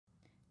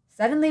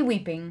Suddenly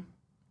weeping,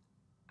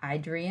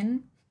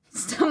 Adrian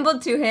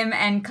stumbled to him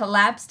and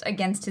collapsed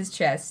against his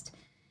chest.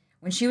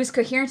 When she was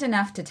coherent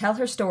enough to tell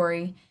her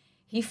story,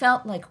 he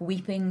felt like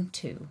weeping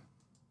too.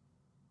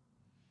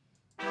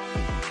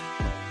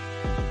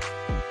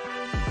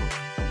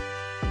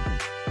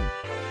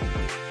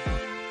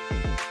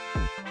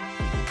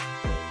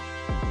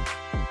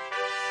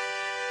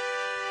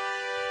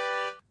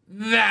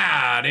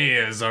 That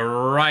is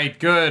right.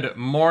 Good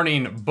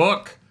morning,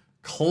 book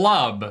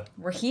club.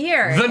 We're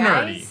here, The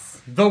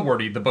guys. Nerdy, the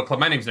Wordy, the book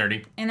club. My name's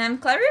Nerdy. And I'm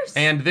Clarice.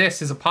 And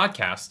this is a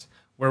podcast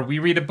where we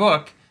read a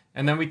book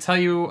and then we tell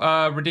you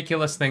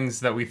ridiculous things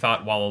that we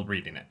thought while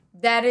reading it.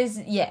 That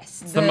is,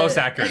 yes. It's the most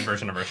accurate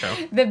version of our show.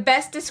 The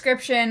best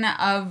description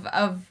of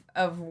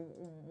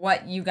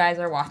what you guys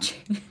are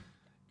watching.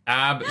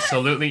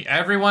 Absolutely.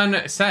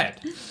 Everyone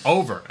said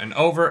over and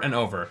over and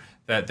over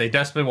that they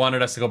desperately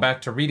wanted us to go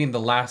back to reading the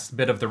last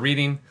bit of the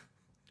reading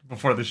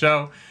before the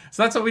show.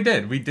 So that's what we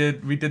did. We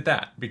did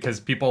that because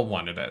people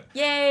wanted it.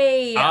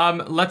 Yay!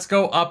 Let's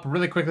go up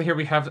really quickly here.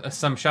 We have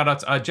some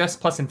shout-outs. Jess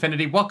plus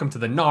Infinity, welcome to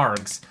the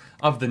Nargs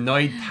of the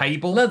Noid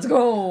table. Let's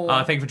go!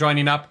 Thank you for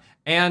joining up.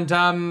 And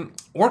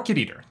Orchid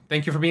Eater,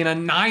 thank you for being a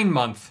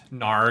 9-month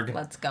Narg.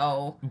 Let's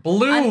go.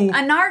 Blue. A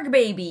Narg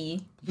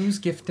baby. Blue's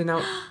gifting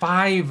out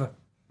 5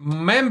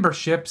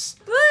 memberships.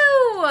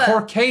 Blue!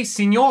 Porque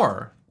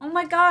Senor. Oh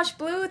my gosh,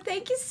 Blue,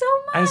 thank you so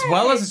much. As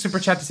well as a super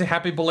chat to say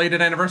happy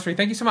belated anniversary.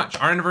 Thank you so much.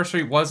 Our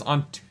anniversary was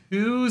on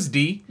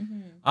Tuesday.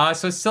 Mm-hmm.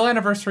 So it's still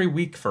anniversary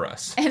week for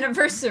us.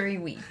 Anniversary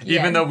week,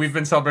 Even though we've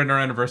been celebrating our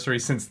anniversary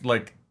since,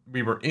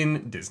 we were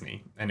in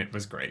Disney, and it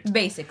was great.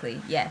 Basically,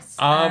 yes.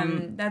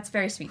 That's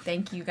very sweet.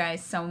 Thank you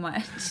guys so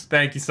much.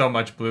 Thank you so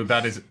much, Blue.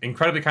 That is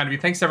incredibly kind of you.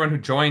 Thanks to everyone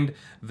who joined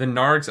the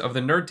Nargs of the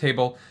Nerd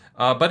Table.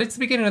 But it's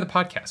the beginning of the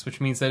podcast, which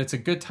means that it's a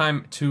good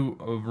time to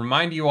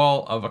remind you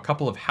all of a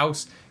couple of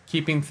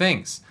housekeeping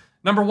things.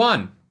 Number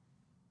 1,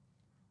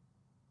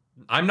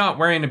 I'm not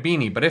wearing a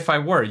beanie, but if I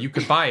were, you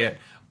could buy it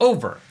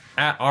over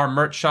at our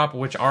merch shop,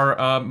 which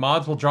our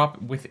mods will drop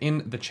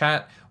within the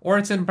chat, or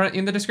it's in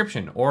the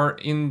description, or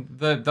in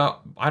the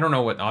I don't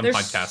know what on There's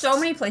podcasts. So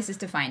many places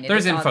to find it.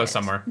 There's info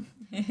somewhere.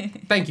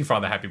 Thank you for all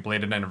the happy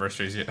belated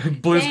anniversaries.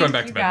 Blue's going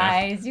back to bed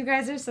now. You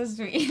guys are so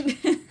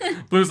sweet.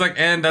 Blue's like,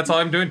 and that's all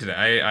I'm doing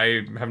today.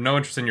 I have no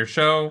interest in your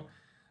show.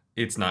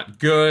 It's not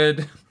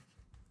good.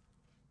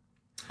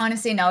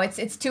 Honestly, no,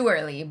 it's too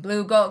early.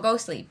 Blue, go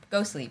sleep.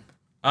 Go sleep.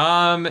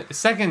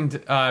 Second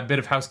bit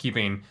of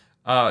housekeeping.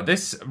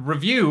 This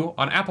review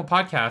on Apple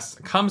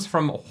Podcasts comes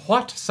from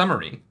What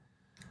Summary.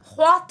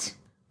 What?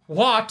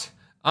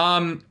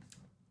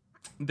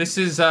 This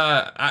is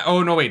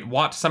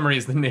What Summary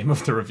is the name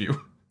of the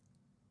review.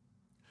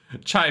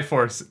 Chai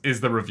Force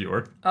is the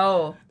reviewer.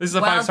 Oh, this is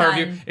a 5-star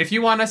review. If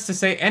you want us to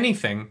say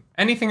anything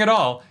at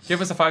all, give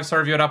us a 5-star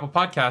review at Apple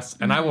Podcasts,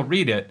 and I will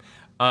read it.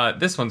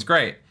 This one's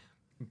great.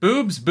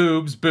 Boobs,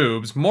 boobs,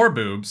 boobs, more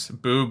boobs,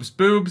 boobs,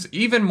 boobs,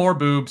 even more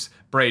boobs,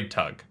 braid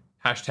tug.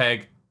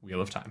 #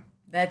 Wheel of Time.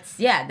 That's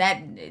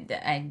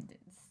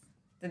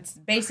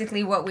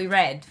basically what we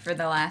read for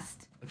the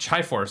last...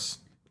 Chai Force,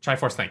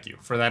 thank you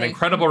for that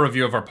incredible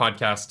review of our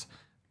podcast.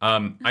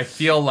 I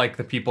feel like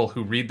the people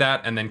who read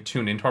that and then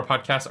tune into our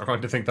podcast are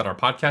going to think that our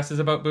podcast is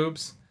about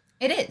boobs.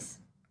 It is.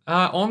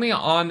 Only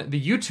on the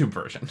YouTube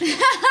version.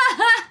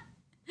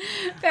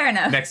 Fair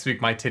enough. Next week,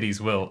 my titties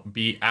will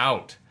be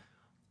out.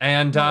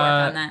 And we'll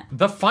work on that.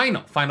 The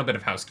final bit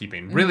of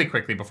housekeeping, really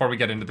quickly before we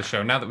get into the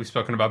show, now that we've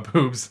spoken about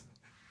boobs.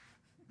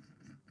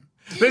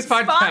 This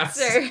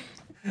podcast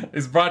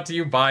is brought to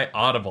you by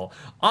Audible.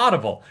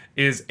 Audible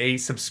is a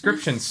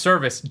subscription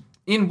service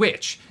in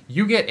which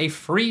you get a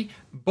free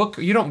book.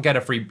 You get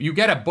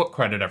a book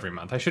credit every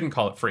month. I shouldn't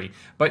call it free.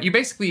 But you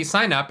basically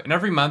sign up, and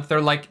every month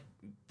they're like,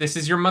 this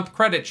is your month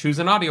credit, choose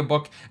an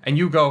audiobook, and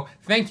you go,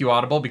 thank you,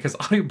 Audible, because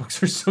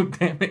audiobooks are so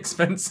damn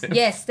expensive.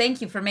 Yes,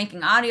 thank you for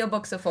making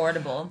audiobooks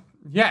affordable.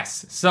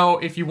 Yes, so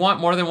if you want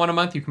more than one a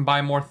month, you can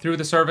buy more through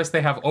the service.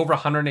 They have over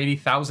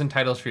 180,000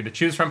 titles for you to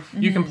choose from.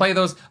 Mm-hmm. You can play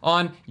those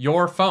on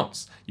your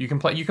phones. You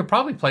could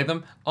probably play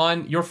them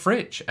on your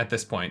fridge at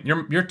this point.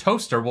 Your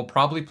toaster will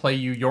probably play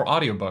you your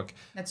audiobook.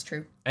 That's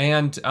true.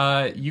 And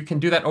you can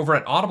do that over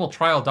at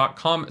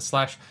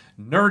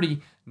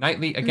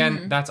audibletrial.com/nerdynightly.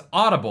 Again, that's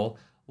Audible.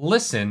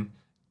 Listen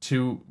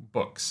to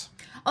books.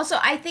 Also,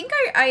 I think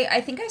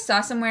I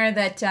saw somewhere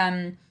that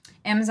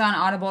Amazon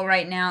Audible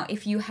right now,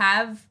 if you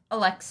have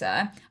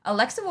Alexa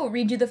will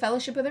read you the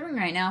Fellowship of the Ring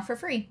right now for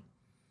free.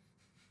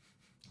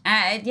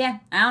 Yeah,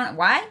 I don't know.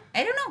 Why?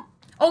 I don't know.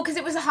 Oh, because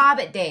it was a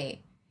Hobbit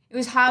day. It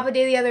was Hobbit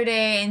day the other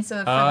day, and so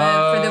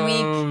for the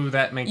week,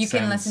 that makes you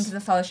sense. can listen to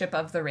the Fellowship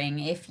of the Ring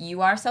if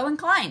you are so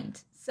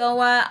inclined. So,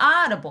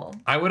 Audible.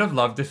 I would have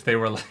loved if they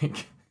were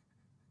like...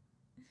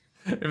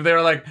 If they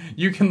were like,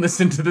 you can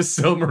listen to the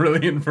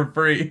Silmarillion for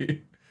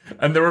free.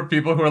 And there were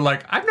people who were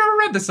like, I've never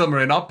read the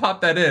Silmarillion, I'll pop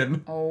that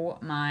in. Oh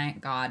my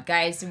god.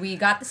 Guys, we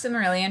got the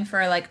Silmarillion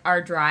for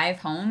our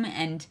drive home,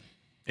 and...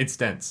 It's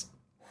dense.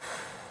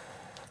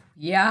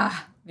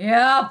 Yeah,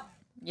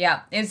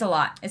 it's a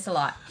lot.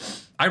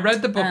 I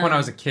read the book when I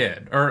was a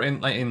kid, or in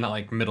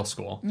middle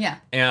school. Yeah.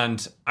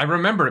 And I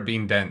remember it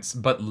being dense,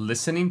 but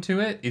listening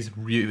to it is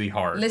really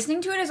hard.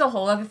 Listening to it is a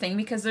whole other thing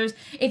because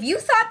if you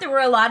thought there were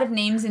a lot of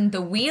names in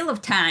the Wheel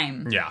of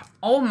Time. Yeah.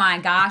 Oh my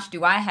gosh,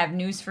 do I have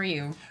news for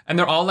you. And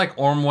they're all like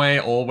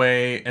Ormwe,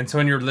 Olwe, and so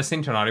when you're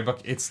listening to an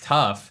audiobook, it's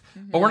tough.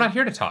 But we're not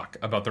here to talk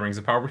about the Rings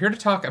of Power. We're here to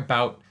talk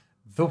about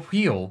the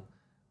Wheel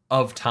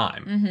of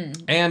Time.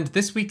 And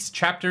this week's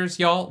chapters,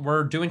 y'all,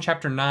 we're doing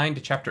chapter 9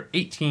 to chapter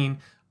 18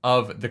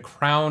 of The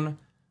Crown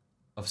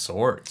of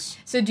Swords.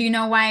 So do you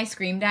know why I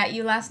screamed at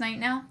you last night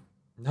now?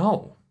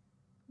 No.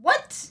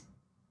 What?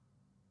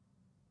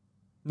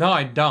 No,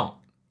 I don't.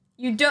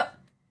 You don't?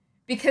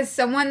 Because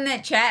someone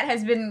that chat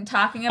has been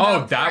talking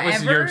about that forever?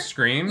 was your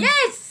scream?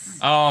 Yes!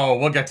 Oh,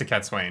 we'll get to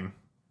Cat Swain.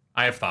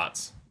 I have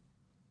thoughts.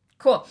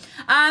 Cool.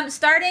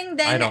 Starting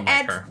then I don't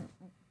like her.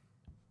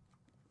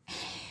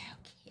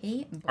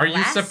 Okay. Are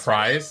you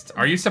surprised?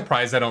 Are you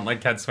surprised I don't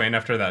like Cat Swain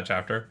after that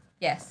chapter?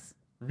 Yes.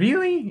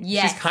 Really?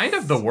 Yes. She's kind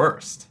of the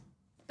worst.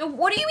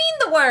 What do you mean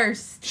the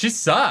worst? She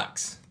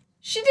sucks.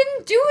 She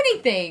didn't do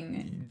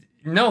anything.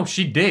 No,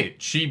 she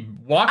did. She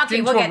walked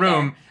into a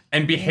room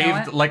and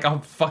behaved like a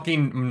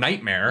fucking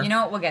nightmare. You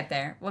know what? We'll get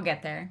there. We'll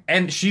get there.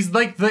 And she's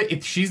like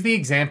she's the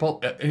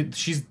example.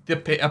 She's the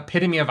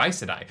epitome of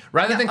Aes Sedai.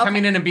 Rather than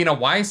coming in and being a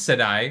wise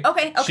Sedai,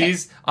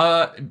 she's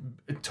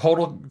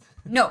total.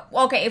 No,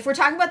 okay. If we're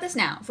talking about this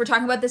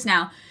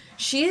now,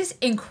 she's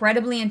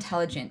incredibly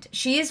intelligent.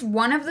 She is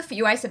one of the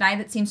few Aes Sedai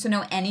that seems to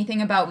know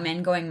anything about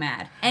men going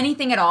mad,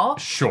 anything at all.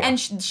 Sure. And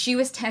she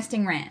was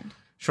testing Rand.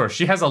 Sure,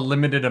 she has a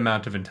limited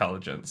amount of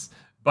intelligence,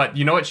 but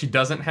you know what? She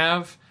doesn't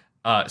have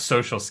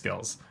social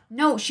skills.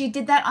 No, she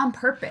did that on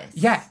purpose.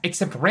 Yeah,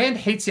 except Rand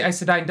hates the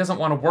Aes Sedai and doesn't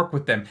want to work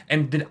with them.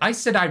 And the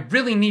Aes Sedai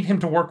really need him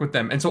to work with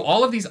them. And so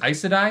all of these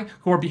Aes Sedai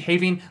who are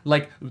behaving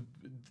like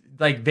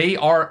they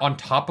are on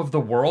top of the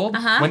world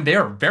when they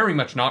are very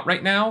much not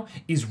right now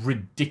is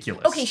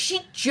ridiculous. Okay,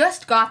 she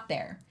just got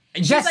there.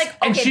 She's like,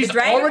 and she's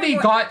already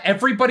got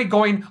everybody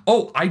going,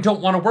 oh, I don't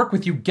want to work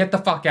with you. Get the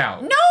fuck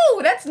out.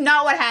 No, that's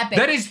not what happened.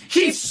 That is,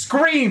 he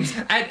screams.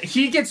 And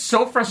he gets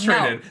so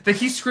frustrated that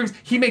he screams.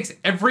 He makes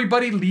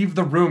everybody leave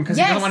the room because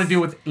he doesn't want to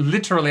deal with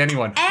literally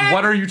anyone.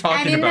 What are you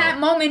talking about? And in that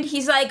moment,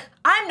 he's like,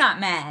 I'm not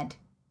mad.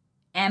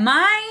 Am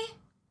I?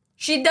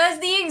 She does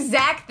the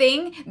exact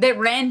thing that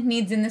Rand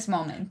needs in this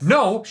moment.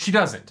 No, she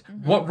doesn't.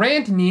 What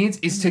Rand needs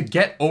is to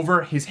get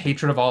over his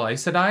hatred of all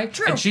Aes Sedai.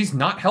 True. And she's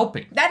not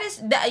helping.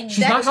 She's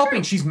not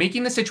helping. True. She's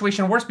making the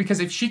situation worse because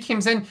if she came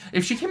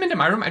into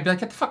my room, I'd be like,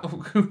 get the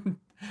fuck.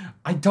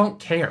 I don't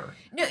care.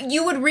 No,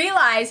 you would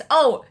realize,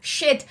 oh,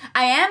 shit,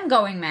 I am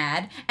going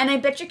mad. And I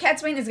bet you Cat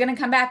Swain is going to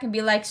come back and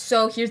be like,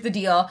 so here's the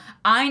deal.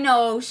 I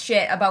know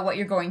shit about what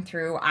you're going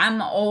through.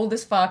 I'm old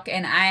as fuck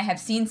and I have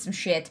seen some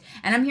shit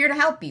and I'm here to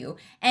help you.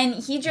 And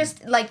he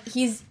just,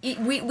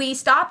 we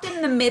stopped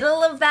in the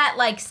middle of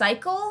that,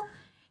 cycle.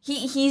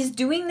 He's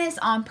doing this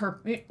on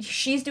purpose.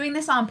 She's doing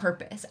this on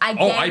purpose. I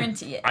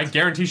guarantee it. I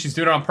guarantee she's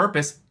doing it on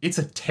purpose. It's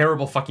a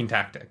terrible fucking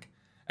tactic.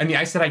 And the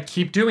Aes Sedai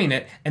keep doing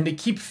it, and they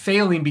keep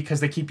failing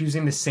because they keep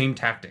using the same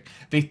tactic.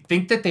 They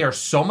think that they are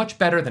so much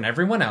better than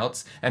everyone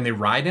else, and they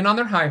ride in on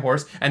their high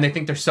horse, and they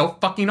think they're so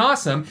fucking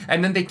awesome,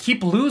 and then they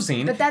keep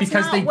losing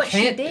because they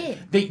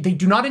can't. They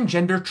do not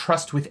engender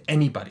trust with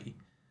anybody.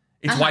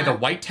 It's why the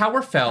White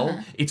Tower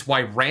fell. It's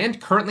why Rand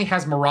currently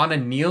has Marana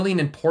kneeling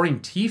and pouring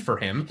tea for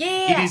him.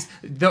 Yeah. It is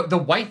the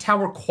White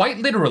Tower quite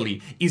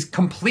literally is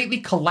completely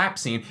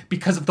collapsing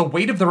because of the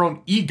weight of their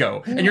own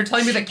ego. And you're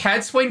telling me that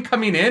Cat Swain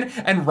coming in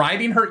and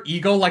riding her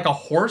ego like a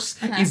horse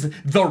is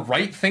the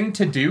right thing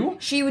to do?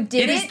 She did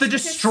it. It is the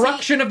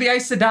destruction of the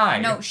Aes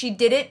Sedai. No, she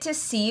did it to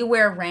see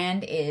where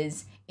Rand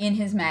is in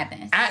his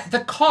madness. At the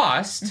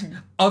cost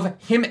of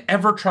him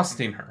ever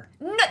trusting her.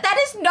 No, that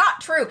is not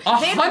true.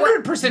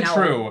 100%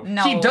 true.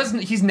 No.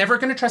 He's never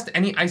going to trust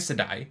any Aes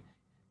Sedai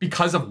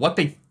because of what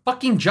they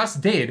fucking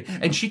just did.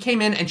 And she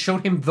came in and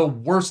showed him the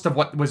worst of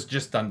what was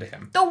just done to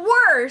him. The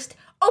worst?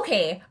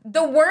 Okay,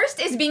 the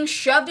worst is being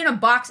shoved in a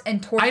box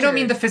and tortured. I don't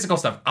mean the physical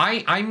stuff.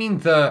 I mean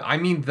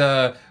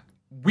the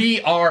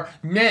we are,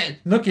 man,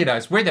 look at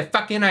us. We're the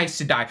fucking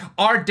Aes Sedai.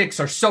 Our dicks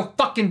are so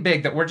fucking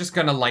big that we're just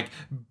gonna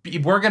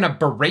we're gonna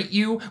berate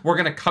you. We're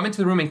gonna come into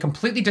the room and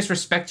completely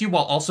disrespect you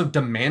while also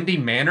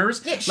demanding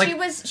manners. Yeah,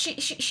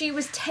 she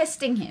was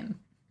testing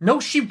him. No,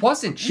 she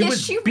wasn't. She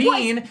was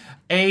being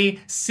a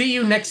see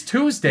you next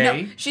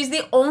Tuesday. No, she's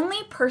the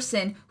only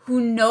person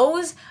who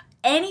knows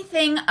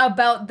anything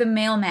about the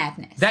male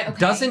madness. That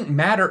doesn't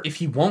matter if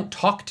he won't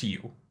talk to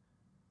you.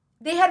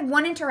 They had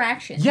one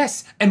interaction.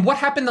 Yes, and what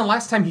happened the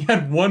last time he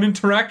had one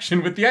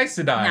interaction with the Aes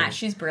Sedai? Nah,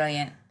 she's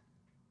brilliant.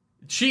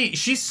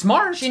 She's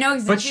smart. She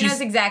knows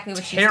exactly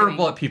what she's doing.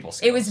 Terrible at people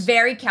skills. It was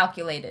very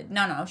calculated.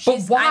 No.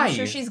 But why? I'm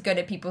sure she's good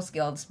at people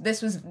skills.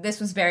 This was very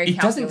calculated.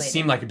 It doesn't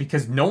seem like it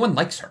because no one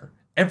likes her.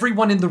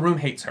 Everyone in the room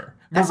hates her.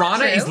 That's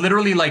Marana not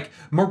true.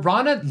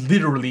 Marana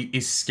literally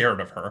is scared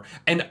of her.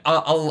 And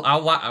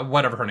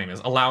whatever her name is,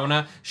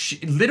 Alauna, she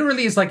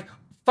literally is like,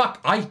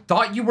 fuck, I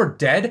thought you were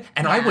dead,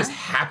 and I was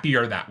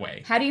happier that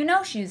way. How do you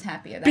know she's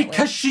happier that way?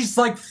 Because she's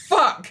like,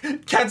 fuck,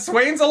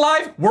 Cadsuane's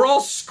alive, we're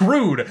all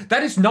screwed.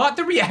 That is not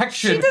the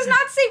reaction. She does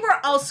not say we're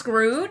all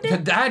screwed.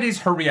 That is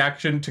her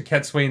reaction to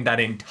Cadsuane that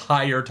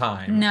entire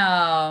time.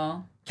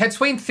 No.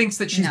 Cadsuane thinks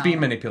that she's being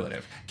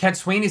manipulative.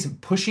 Cadsuane is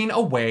pushing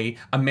away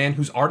a man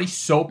who's already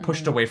so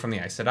pushed away from the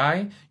Aes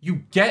Sedai. You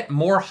get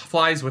more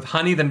flies with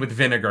honey than with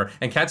vinegar,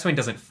 and Cadsuane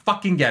doesn't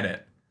fucking get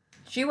it.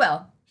 She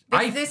will.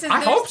 I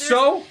hope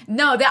so.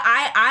 No,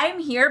 I'm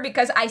here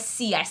because I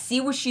see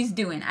what she's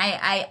doing.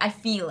 I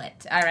feel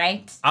it. All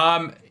right.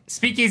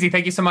 Speakeasy,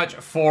 thank you so much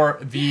for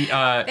the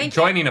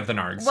joining of the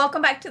Nargs.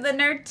 Welcome back to the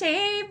Nerd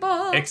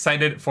Table.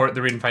 Excited for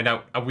the read and find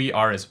out. We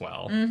are as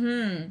well.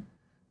 Mm-hmm.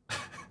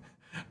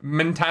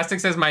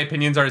 Mentastic says my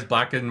opinions are as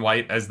black and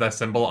white as the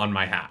symbol on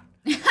my hat.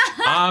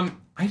 I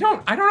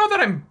don't know that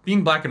I'm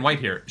being black and white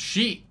here.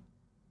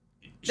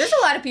 There's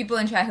a lot of people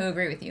in chat who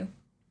agree with you.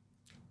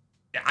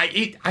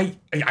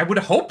 I would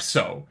hope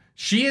so.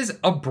 She is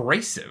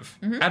abrasive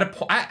at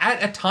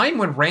a time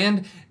when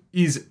Rand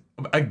is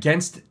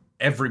against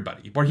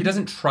everybody, where he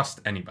doesn't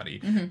trust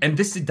anybody, and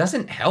this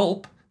doesn't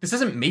help. This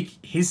doesn't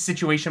make his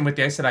situation with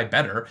the Aes Sedai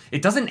better.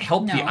 It doesn't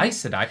help the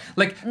Aes Sedai.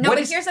 Like, no, what but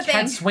is here's the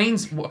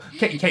Cadsuane's...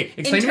 Okay,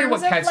 explain to me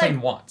what Cadsuane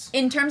wants.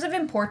 In terms of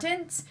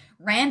importance,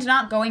 Rand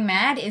not going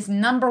mad is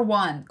number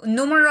one.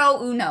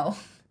 Numero uno.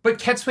 But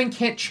Cadsuane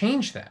can't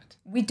change that.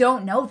 We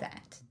don't know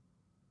that.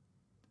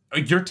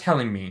 You're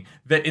telling me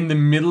that in the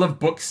middle of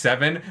book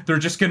 7, they're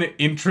just going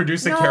to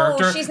introduce a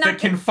character that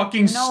can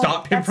fucking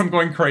stop him from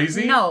going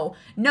crazy? No,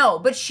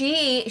 but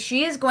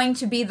she is going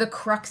to be the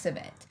crux of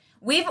it.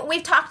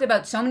 We've talked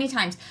about so many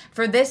times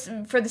for the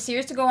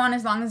series to go on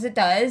as long as it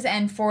does,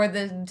 and for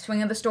the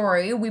swing of the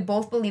story, we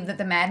both believe that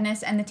the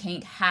madness and the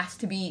taint has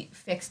to be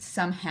fixed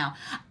somehow.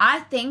 I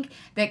think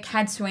that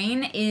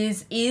Cadsuane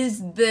is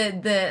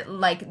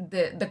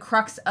the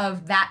crux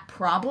of that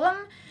problem,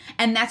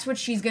 and that's what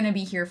she's gonna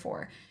be here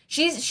for.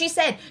 She's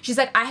like,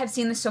 I have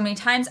seen this so many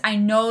times. I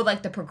know,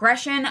 like, the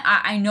progression.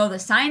 I know the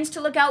signs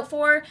to look out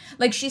for.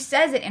 Like, she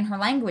says it in her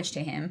language to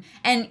him.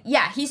 And,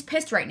 yeah, he's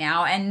pissed right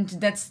now, and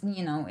that's,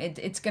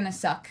 it's gonna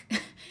suck.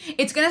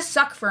 It's gonna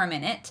suck for a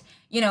minute.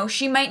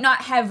 She might not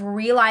have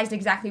realized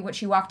exactly what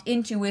she walked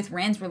into with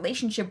Rand's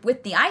relationship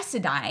with the Aes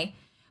Sedai,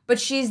 but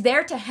she's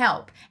there to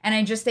help. And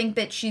I just think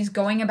that she's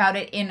going about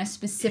it in a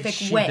specific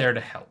way. Is she there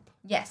to help?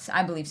 Yes,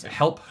 I believe so.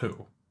 Help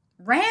who?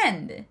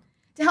 Rand.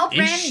 To help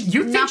Rand.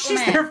 You think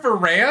she's there for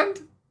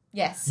Rand?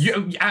 Yes.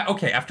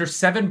 Okay, after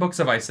 7 books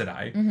of Aes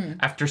Sedai,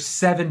 after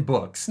 7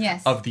 books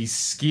of these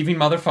scheming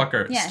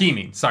motherfuckers,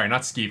 scheming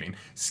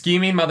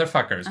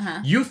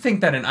motherfuckers, you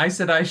think that an Aes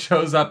Sedai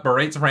shows up,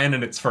 berates Rand,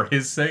 and it's for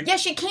his sake? Yeah,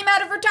 she came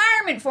out of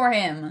retirement for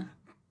him.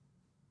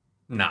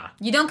 Nah.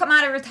 You don't come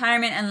out of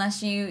retirement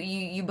unless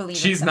you believe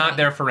she's not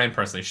there for Rand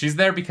personally. She's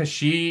there because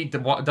she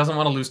doesn't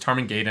want to lose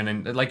Tarmangaden,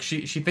 and like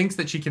she thinks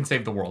that she can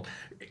save the world.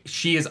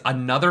 She is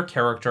another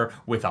character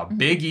with a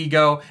big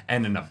ego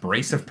and an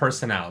abrasive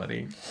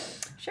personality.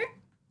 Sure.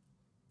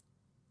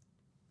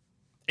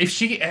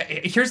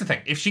 Here's the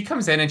thing. If she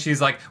comes in and she's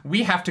like,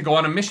 we have to go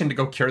on a mission to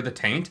go cure the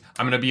taint,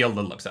 I'm going to be a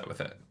little upset with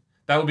it.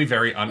 That would be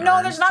very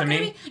unearned there's not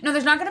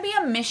going to be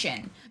a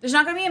mission. There's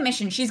not going to be a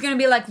mission. She's going to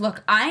be like,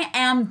 look, I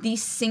am the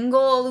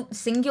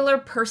singular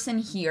person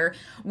here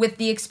with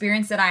the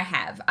experience that I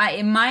have.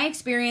 My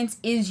experience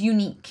is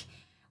unique.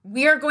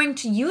 We are going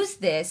to use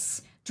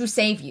this to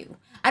save you.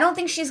 I don't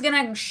think she's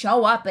going to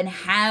show up and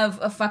have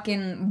a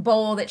fucking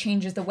bowl that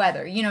changes the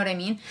weather. You know what I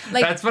mean?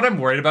 Like, that's what I'm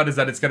worried about, is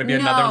that it's going to be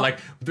another, like,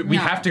 we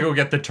have to go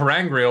get the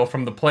ter'angreal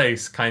from the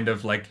place, kind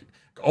of like...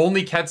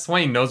 Only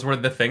Cadsuane knows where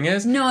the thing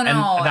is. No. And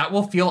that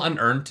will feel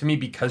unearned to me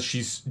because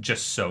she's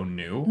just so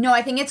new. No,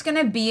 I think it's going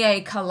to be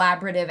a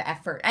collaborative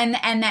effort. And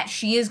that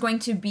she is going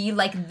to be,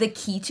 like, the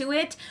key to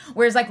it.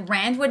 Whereas, like,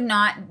 Rand would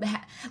not...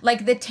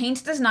 Like, the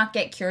taint does not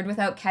get cured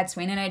without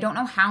Cadsuane. And I don't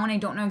know how, and I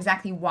don't know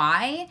exactly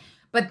why.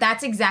 But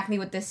that's exactly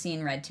what this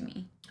scene read to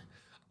me.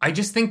 I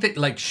just think that,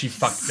 like, she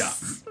fucked up.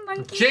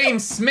 Monkey.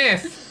 James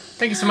Smith!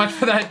 Thank you so much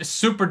for that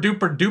super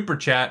duper duper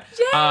chat.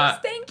 James,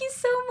 thank you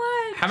so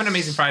much. Have an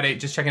amazing Friday.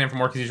 Just checking in from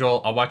work as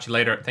usual. I'll watch you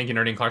later. Thank you,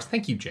 Nerdy and Clarks.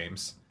 Thank you,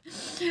 James.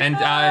 And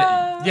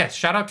yes,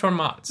 shout out to our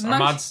mods. Our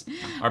mods,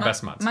 our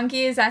best mods.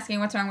 Monkey is asking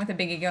what's wrong with a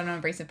big ego and an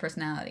abrasive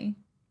personality.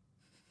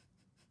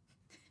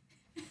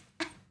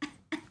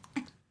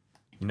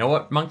 You know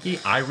what, Monkey?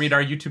 I read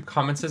our YouTube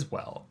comments as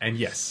well. And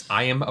yes,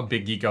 I am a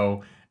big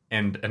ego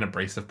and an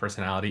abrasive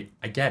personality.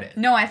 I get it.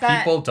 No, I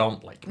thought... People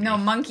don't like me. No,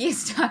 Monkey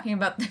is talking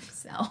about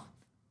themselves.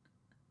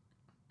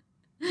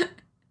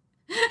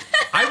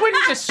 I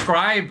wouldn't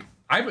describe...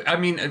 I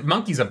mean,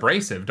 Monkey's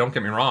abrasive, don't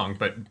get me wrong,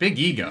 but big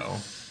ego.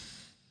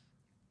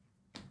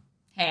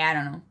 Hey, I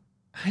don't know.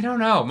 I don't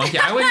know, Monkey.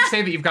 I wouldn't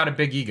say that you've got a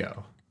big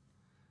ego.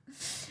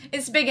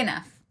 It's big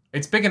enough.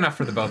 It's big enough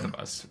for the both of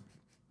us.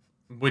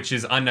 Which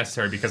is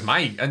unnecessary because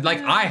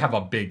I have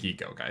a big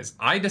ego, guys.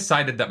 I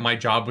decided that my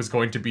job was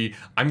going to be,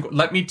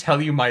 let me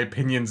tell you my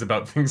opinions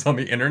about things on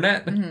the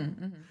internet.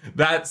 Mm-hmm,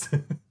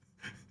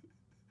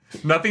 mm-hmm.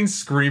 Nothing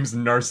screams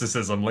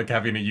narcissism like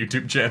having a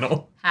YouTube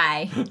channel.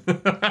 Hi.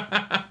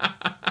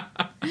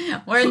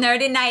 We're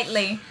Nerdy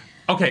Nightly.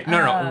 Okay, no.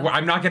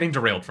 I'm not getting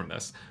derailed from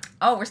this.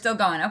 Oh, we're still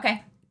going.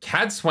 Okay.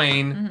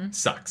 Cadsuane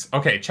sucks.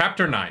 Okay,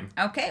 chapter 9.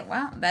 Okay,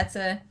 well, that's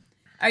a...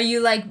 Are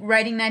you, like,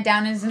 writing that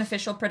down as an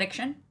official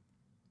prediction?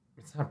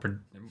 It's not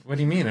what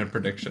do you mean, a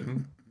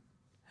prediction?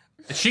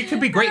 She could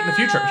be great in the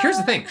future. Here's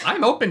the thing.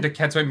 I'm open to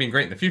Cadsuane being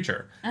great in the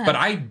future. But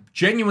I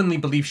genuinely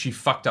believe she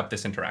fucked up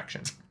this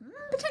interaction.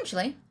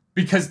 Potentially.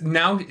 Because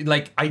now,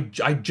 like, I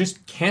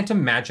just can't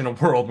imagine a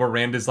world where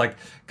Rand is like,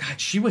 God,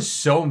 she was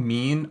so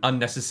mean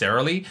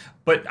unnecessarily,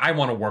 but I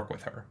want to work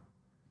with her.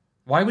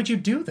 Why would you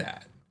do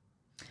that?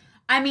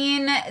 I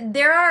mean,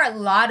 there are a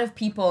lot of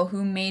people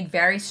who made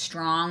very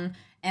strong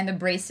and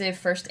abrasive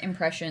first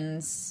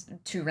impressions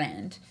to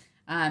Rand.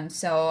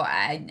 So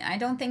I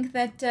don't think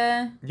that...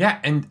 yeah,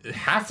 and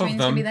half of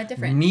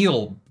them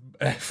kneel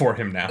for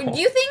him now.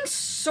 Do you think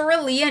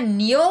Soralea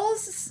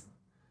kneels?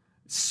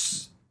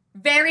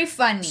 Very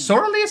funny.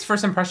 Soralea's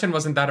first impression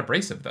wasn't that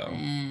abrasive, though.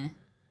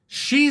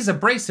 She's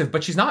abrasive,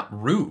 but she's not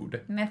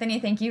rude. Methany,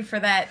 thank you for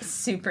that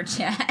super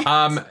chat.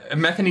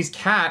 Methany's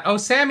cat. Oh,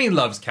 Sammy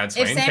loves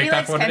Cadsuane. If Sammy Take that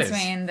likes for what it is.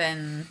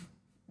 Cadsuane,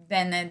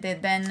 then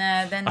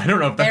I don't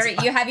know if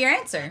that's... you have your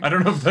answer. I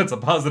don't know if that's a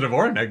positive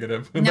or a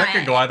negative. That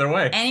could go either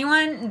way.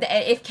 Anyone,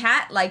 if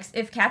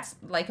cats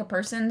like a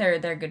person,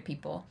 they're good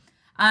people.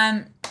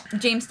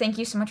 James, thank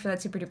you so much for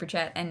that super duper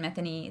chat, and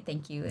Methany,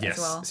 thank you as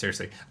well. Yes,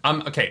 seriously.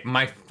 Okay,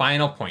 my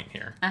final point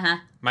here. Uh-huh.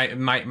 My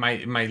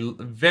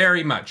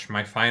very much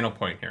my final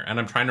point here, and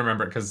I'm trying to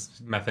remember it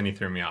because Methany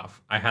threw me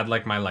off. I had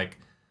my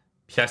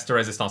pièce de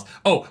résistance.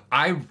 Oh,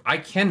 I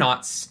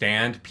cannot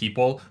stand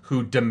people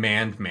who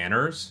demand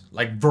manners,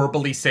 like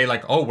verbally say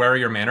oh, where are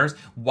your manners,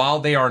 while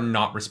they are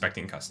not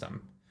respecting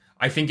custom.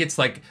 I think it's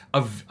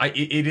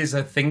it is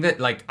a thing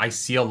that I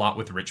see a lot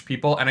with rich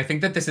people, and I think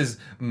that this is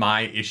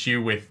my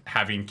issue with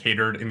having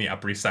catered in the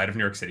Upper East Side of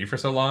New York City for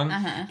so long,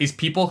 is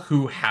people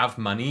who have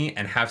money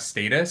and have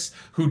status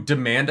who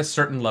demand a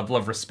certain level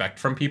of respect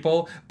from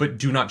people, but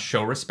do not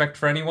show respect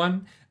for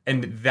anyone.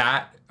 And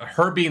that,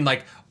 her being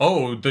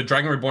oh, the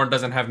Dragon Reborn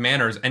doesn't have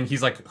manners, and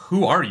he's like,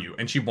 who are you?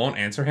 And she won't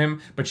answer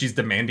him, but she's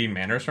demanding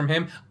manners from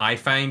him. I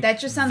find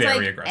that just sounds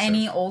like aggressive.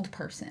 Any old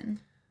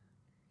person.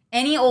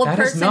 Any old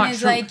person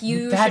is like,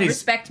 you should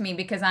respect me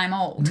because I'm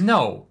old.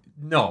 No,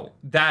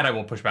 that I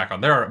will push back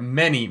on. There are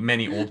many,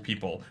 many old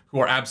people who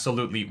are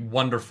absolutely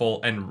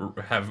wonderful and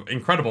have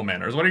incredible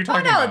manners. What are you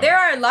talking about? There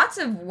are lots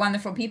of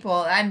wonderful people.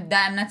 I'm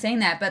not saying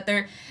that, but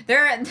there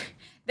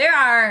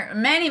are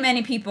many,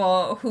 many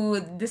people who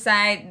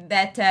decide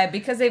that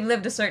because they've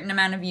lived a certain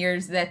amount of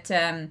years that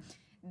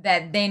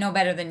they know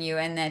better than you,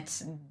 and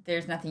that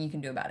there's nothing you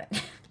can do about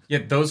it. Yeah,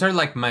 those are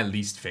my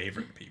least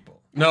favorite people.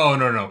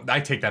 No. I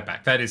take that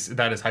back. That is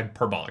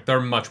hyperbolic. There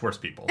are much worse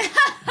people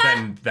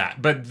than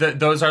that. But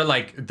those are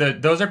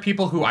those are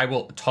people who I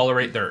will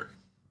tolerate their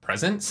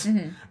presence,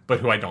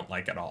 but who I don't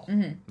like at all.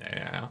 Mm-hmm.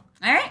 Yeah.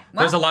 All right.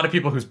 Well, there's a lot of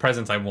people whose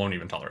presence I won't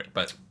even tolerate,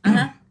 but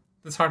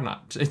it's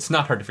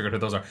not hard to figure out who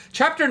those are.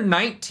 Chapter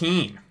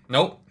 19.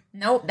 Nope,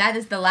 that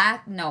is the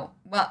last. No.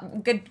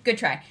 Well, good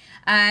try.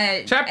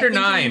 Chapter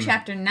 9.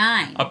 Chapter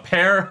 9. A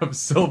pair of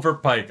silver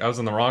pike. I was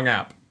in the wrong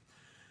app.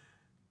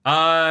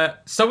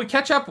 So we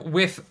catch up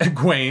with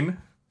Egwene.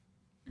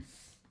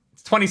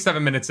 It's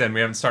 27 minutes in. We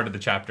haven't started the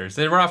chapters.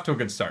 We're off to a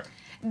good start.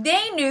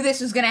 They knew this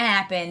was going to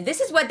happen.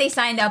 This is what they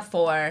signed up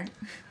for.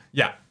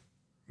 Yeah.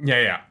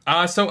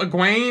 So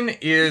Egwene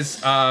is,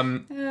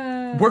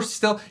 we're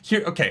still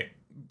here. Okay.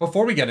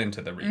 Before we get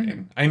into the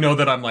reading, I know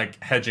that I'm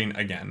hedging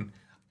again.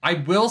 I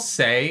will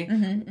say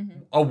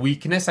a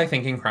weakness, I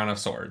think, in Crown of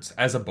Swords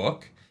as a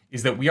book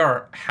is that we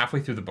are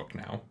halfway through the book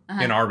now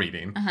in our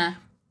reading.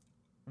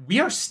 We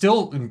are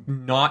still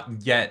not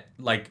yet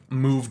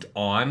moved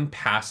on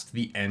past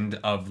the end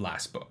of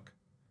last book.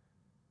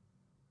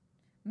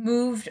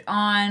 Moved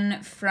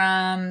on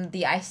from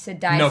the Aes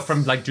Sedai. No,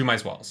 from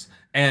Dumai's Wells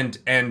and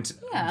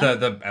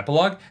the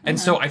epilogue. And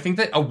so I think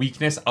that a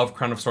weakness of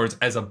Crown of Swords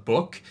as a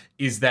book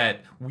is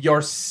that we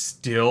are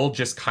still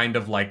just kind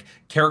of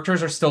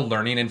characters are still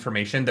learning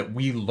information that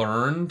we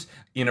learned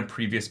in a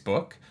previous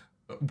book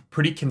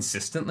pretty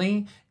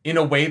consistently in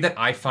a way that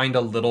I find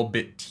a little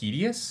bit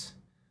tedious.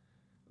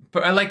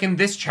 But in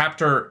this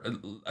chapter,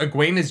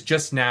 Egwene is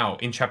just now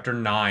in chapter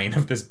 9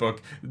 of this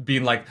book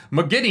being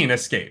Moghedien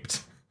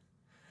escaped.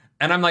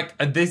 And I'm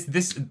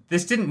this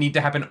didn't need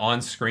to happen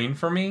on screen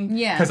for me.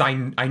 Yeah. Because I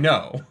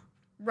know.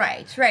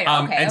 Right.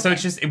 Okay. So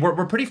it's just,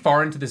 we're pretty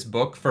far into this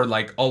book for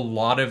a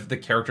lot of the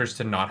characters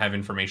to not have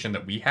information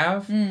that we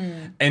have.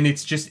 And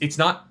it's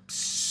not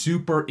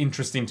super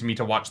interesting to me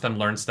to watch them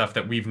learn stuff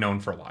that we've known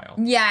for a while.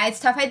 Yeah,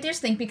 it's tough. I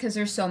just think because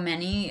there's so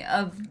many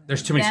of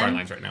There's too many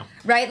storylines right now.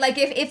 Right?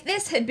 If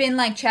this had been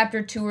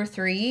chapter 2 or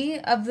 3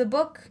 of the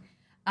book,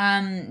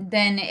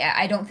 then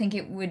I don't think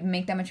it would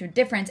make that much of a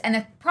difference. And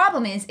the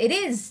problem is, it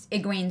is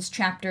Egwene's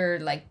chapter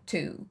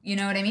 2. You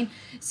know what I mean?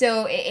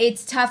 So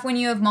it's tough when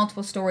you have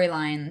multiple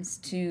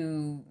storylines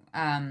to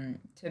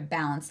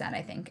balance that,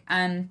 I think.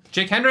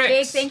 Jake Hendricks.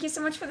 Jake, thank you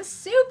so much for the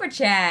super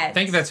chat.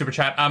 Thank you for that super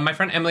chat. My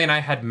friend Emily and I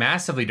had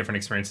massively different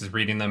experiences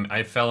reading them.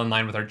 I fell in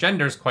line with our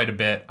genders quite a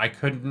bit. I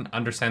couldn't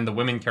understand the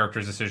women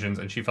characters' decisions,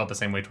 and she felt the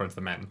same way towards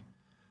the men.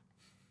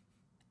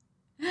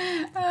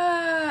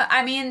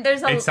 I mean,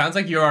 there's a... It sounds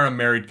like you are a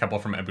married couple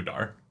from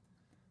Ebudar.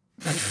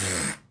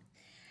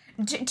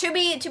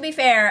 To be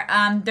fair,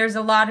 there's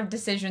a lot of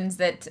decisions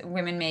that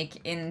women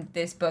make in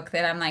this book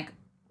that I'm like,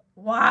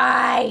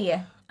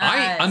 why?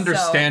 I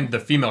understand the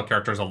female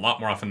characters a lot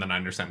more often than I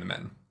understand the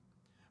men.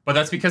 But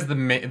that's because the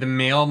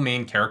male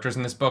main characters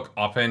in this book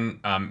often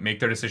make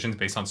their decisions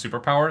based on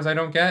superpowers I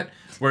don't get,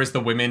 whereas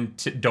the women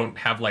don't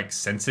have, like,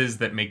 senses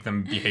that make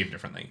them behave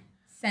differently.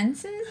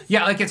 Senses?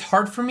 Yeah, like, it's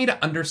hard for me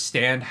to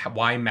understand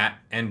why Matt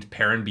and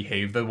Perrin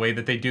behave the way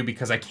that they do,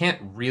 because I can't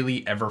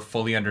really ever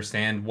fully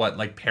understand what,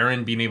 like,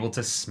 Perrin being able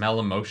to smell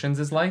emotions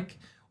is like,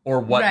 or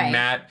what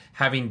Matt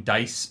having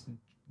dice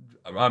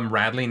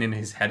rattling in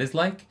his head is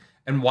like,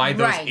 and why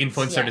those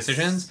influence their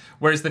decisions.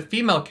 Whereas the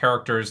female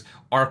characters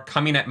are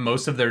coming at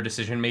most of their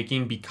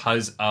decision-making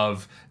because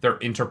of their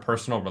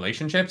interpersonal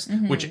relationships,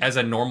 which as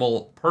a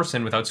normal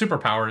person without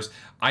superpowers,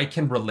 I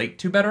can relate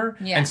to better.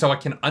 Yeah. And so I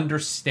can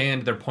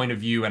understand their point of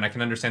view, and I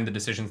can understand the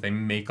decisions they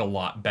make a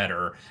lot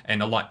better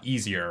and a lot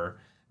easier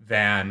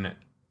than,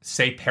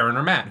 say, Perrin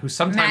or Matt, who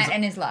sometimes... Matt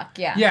and his luck,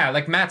 yeah. Yeah,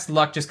 like, Matt's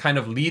luck just kind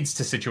of leads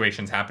to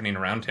situations happening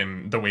around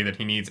him the way that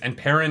he needs. And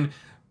Perrin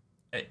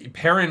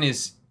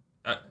is...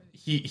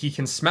 He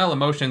can smell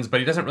emotions,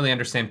 but he doesn't really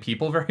understand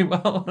people very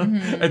well.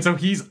 And so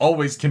he's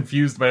always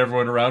confused by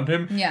everyone around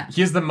him. Yeah. He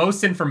has the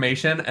most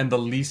information and the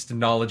least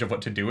knowledge of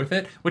what to do with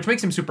it, which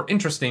makes him super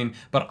interesting,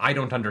 but I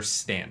don't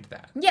understand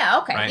that. Yeah,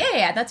 okay. Right?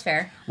 Yeah, that's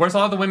fair. Whereas a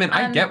lot of the women,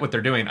 I get what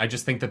they're doing. I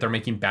just think that they're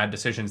making bad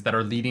decisions that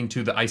are leading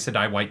to the Aes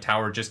Sedai White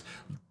Tower just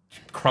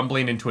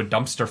crumbling into a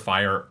dumpster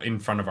fire in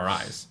front of our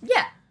eyes.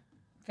 Yeah.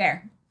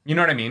 Fair. You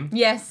know what I mean?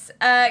 Yes.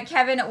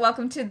 Kevin,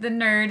 welcome to the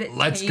nerd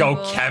Let's table.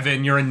 go,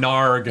 Kevin. You're a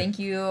narg. Thank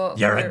you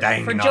You're a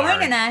dang for narg.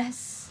 joining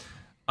us.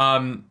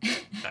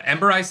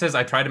 Ember Eye says,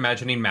 I tried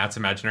imagining Matt's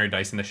imaginary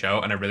dice in the show,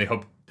 and I really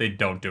hope they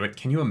don't do it.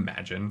 Can you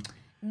imagine?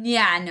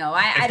 Yeah, no.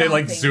 I if they, don't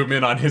like, think... zoom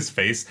in on his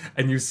face,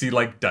 and you see,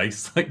 like,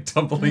 dice, like,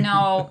 tumbling.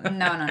 No.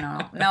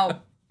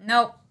 Oh,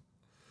 nope.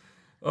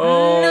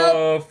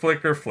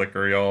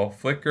 Flicker, y'all.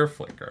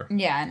 Flicker.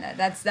 Yeah, no,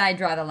 that's... I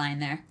draw the line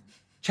there.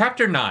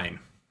 Chapter 9.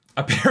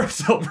 A pair of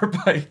silver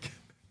pike.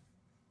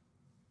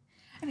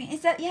 I mean,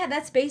 is that... Yeah,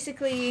 that's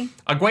basically...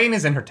 Egwene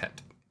is in her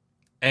tent.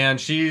 And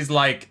she's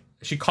like...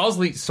 She calls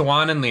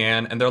Swan and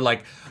Leanne, and they're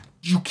like,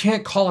 you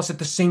can't call us at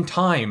the same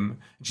time.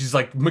 And she's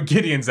like,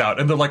 Gideon's out.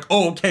 And they're like,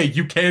 oh, okay,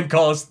 you can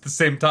call us at the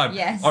same time.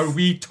 Yes. Are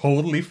we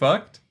totally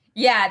fucked?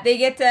 Yeah, they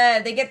get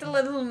a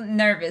little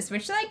nervous,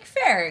 which, like,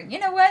 fair. You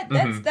know what?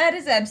 That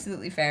is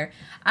absolutely fair.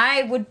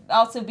 I would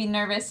also be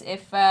nervous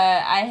if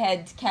I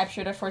had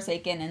captured a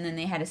Forsaken and then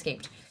they had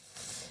escaped.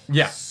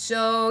 Yeah.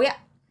 So, yeah.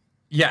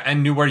 Yeah,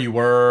 and knew where you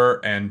were,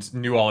 and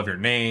knew all of your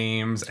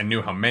names, and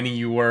knew how many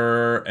you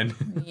were,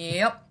 and...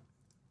 Yep.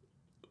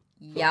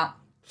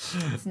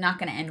 It's not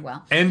going to end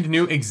well. And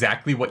knew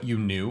exactly what you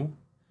knew.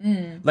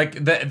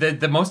 Like,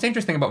 the most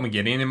dangerous thing about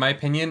Gideon, in my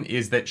opinion,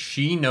 is that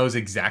she knows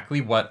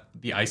exactly what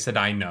the Aes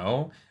Sedai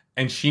know,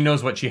 and she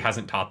knows what she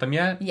hasn't taught them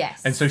yet.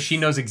 Yes. And so she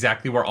knows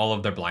exactly where all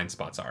of their blind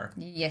spots are.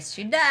 Yes,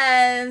 she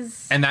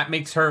does. And that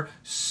makes her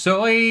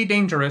so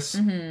dangerous.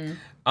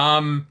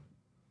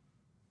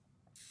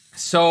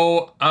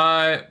 So,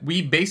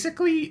 we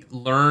basically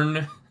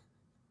learn...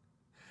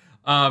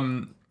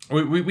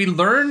 we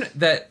learn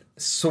that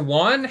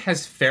Swan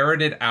has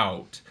ferreted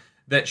out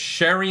that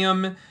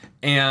Sheriam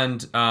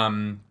and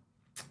some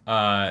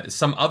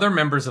other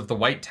members of the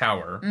White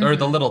Tower, or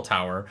the Little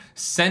Tower,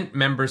 sent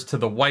members to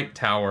the White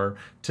Tower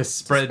to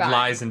spread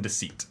lies and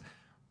deceit.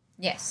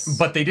 Yes.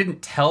 But they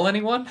didn't tell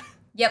anyone.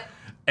 Yep.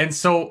 And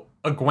so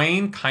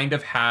Egwene kind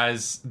of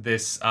has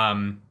this,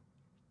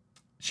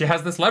 she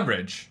has this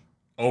leverage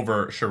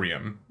over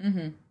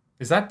Sheriam.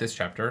 Is that this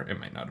chapter? It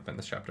might not have been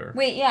this chapter.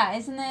 Wait, yeah,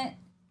 isn't it?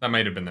 That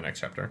might have been the next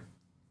chapter.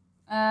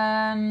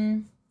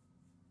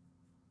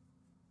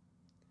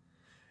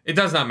 It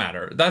does not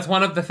matter. That's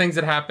one of the things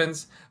that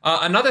happens.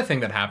 Another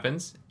thing that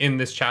happens in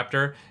this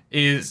chapter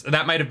is...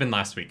 That might have been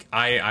last week.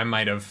 I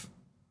might have...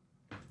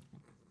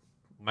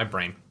 My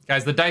brain.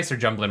 Guys, the dice are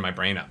jumbling my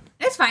brain up.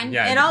 It's fine.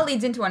 Yeah, it all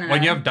leads into one another.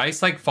 When you have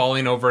dice, like,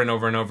 falling over and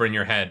over and over in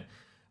your head,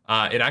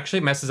 it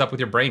actually messes up with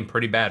your brain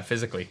pretty bad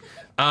physically.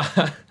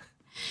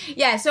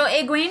 Yeah, so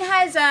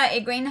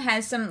Egwene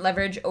has some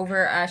leverage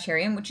over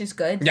Sheriam, which is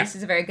good. Yeah. This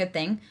is a very good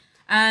thing.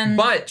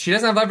 But she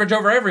doesn't have leverage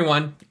over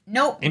everyone.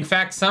 Nope. In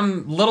fact,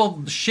 some little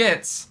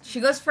shits... She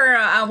goes for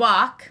a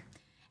walk,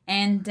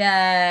 and...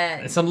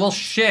 some little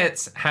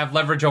shits have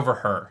leverage over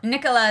her.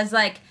 Nicola is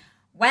like,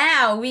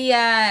 wow,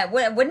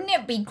 wouldn't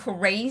it be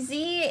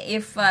crazy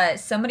if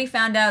somebody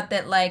found out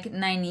that, like,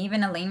 Nynaeve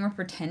and Elaine were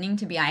pretending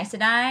to be Aes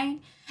Sedai?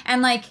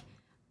 And, like,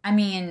 I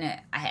mean,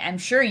 I'm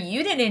sure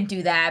you didn't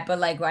do that, but,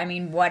 like, I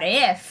mean, what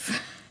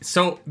if?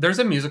 So, there's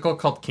a musical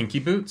called Kinky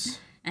Boots.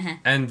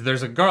 And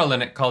there's a girl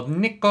in it called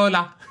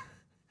Nicola.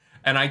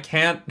 And I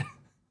can't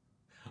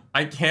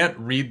I can't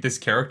read this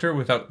character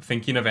without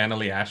thinking of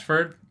Annalie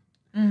Ashford.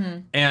 Mm-hmm.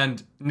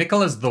 And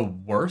Nicola's the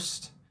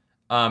worst.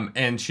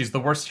 And she's the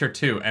worst here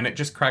too. And it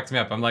just cracks me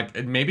up. I'm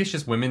like, maybe it's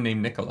just women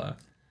named Nicola.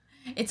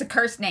 It's a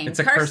cursed name. It's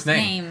a cursed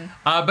name.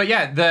 But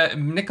yeah, the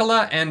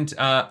Nicola and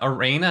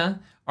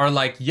Arena are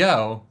like,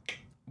 yo,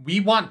 we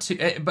want to,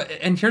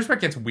 and here's where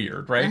it gets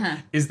weird, right? Uh-huh.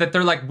 Is that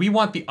they're like, we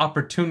want the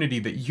opportunity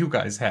that you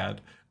guys had.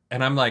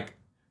 And I'm like,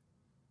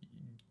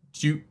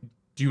 do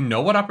you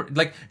know what,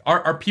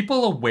 are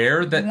people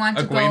aware that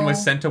Egwene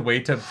was sent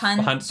away to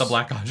hunt the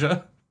Black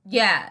Aja?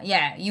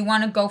 Yeah. You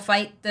want to go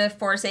fight the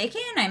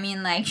Forsaken? I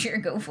mean, like, sure,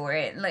 go for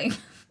it. Like,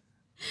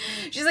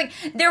 she's like,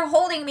 they're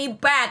holding me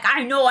back.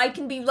 I know I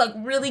can be, like,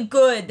 really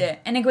good.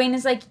 And Egwene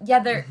is like, yeah,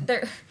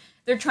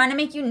 they're trying to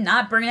make you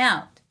not burn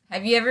out.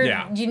 Have you ever,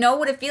 do you know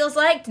what it feels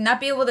like to not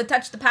be able to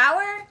touch the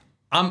power?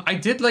 I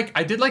did like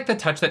the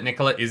touch that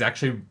Nicola is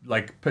actually,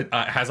 like,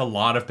 has a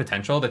lot of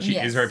potential, that she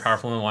is very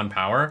powerful in one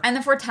power. And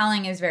the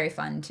foretelling is very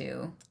fun,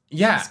 too.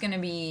 Yeah. It's going to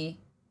be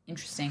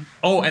interesting.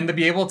 Oh, and to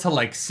be able to,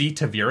 like, see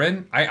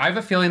ta'veren. I have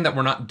a feeling that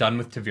we're not done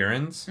with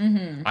ta'verens.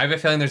 Mm-hmm. I have a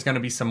feeling there's going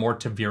to be some more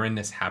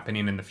ta'verenness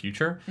happening in the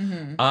future.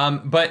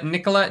 Mm-hmm. But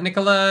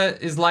Nicola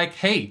is like,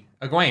 hey,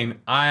 Egwene,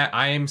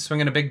 I am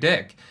swinging a big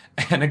dick.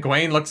 And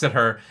Egwene looks at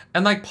her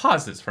and, like,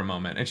 pauses for a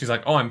moment. And she's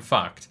like, oh, I'm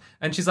fucked.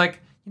 And she's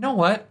like, you know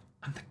what?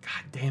 I'm the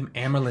goddamn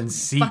Amyrlin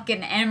Seat.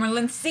 Fucking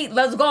Amyrlin Seat.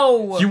 Let's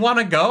go. You want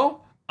to go?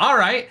 All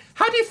right.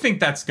 How do you think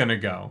that's going to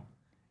go?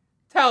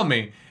 Tell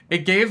me.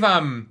 It gave,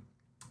 oh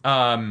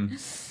my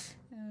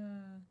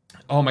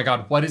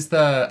God. What is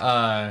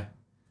the,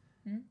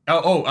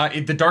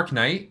 The Dark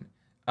Knight.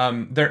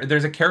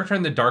 There's a character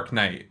in The Dark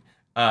Knight,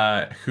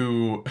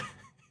 who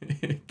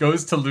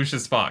goes to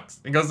Lucius Fox.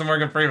 He goes to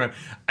Morgan Freeman.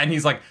 And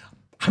he's like,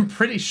 I'm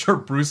pretty sure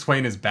Bruce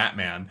Wayne is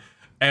Batman.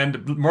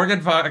 And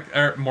Lucius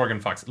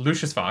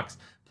Fox,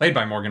 played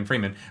by Morgan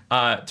Freeman,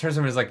 turns to him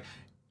and is like,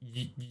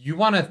 you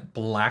want to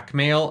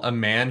blackmail a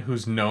man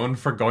who's known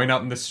for going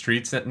out in the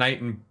streets at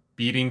night and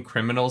beating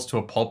criminals to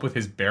a pulp with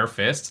his bare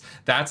fists?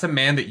 That's a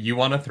man that you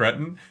want to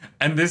threaten?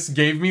 And this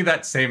gave me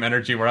that same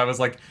energy where I was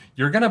like,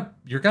 you're gonna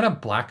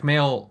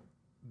blackmail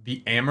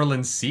the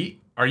Amyrlin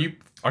Seat? Are you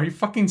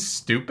fucking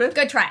stupid?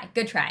 Good try.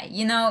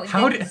 You know,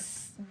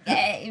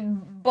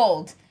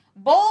 bold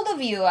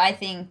of you, I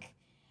think.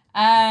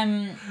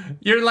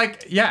 You're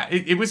like, yeah,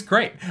 it was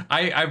great.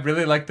 I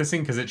really liked the scene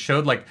because it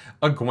showed, like,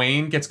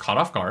 Egwene gets caught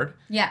off guard.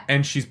 Yeah.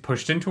 And she's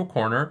pushed into a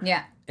corner.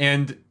 Yeah.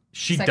 And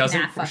she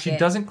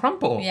doesn't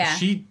crumple. Yeah.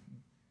 She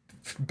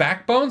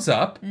backbones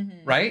up,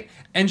 right?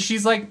 And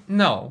she's like,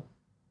 no,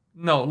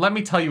 let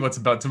me tell you what's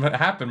about to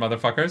happen,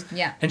 motherfuckers.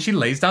 Yeah. And she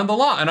lays down the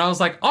law. And I was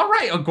like, all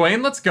right,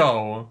 Egwene, let's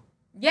go.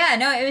 Yeah,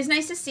 no, it was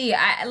nice to see.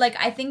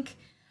 I think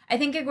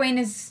Egwene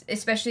is,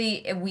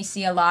 especially if we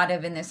see a lot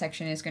of in this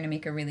section, is going to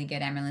make a really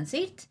good Amyrlin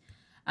Seat.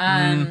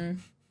 I don't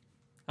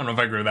know if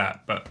I agree with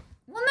that, but...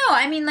 Well, no,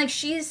 I mean, like,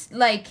 she's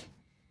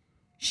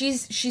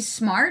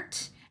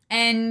smart,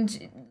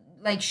 and,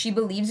 like, she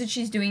believes that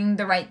she's doing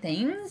the right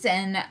things,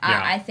 and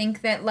I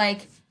think that,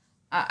 like,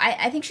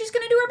 I think she's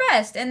going to do her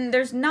best, and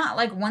there's not,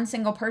 like, one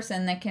single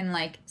person that can,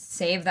 like,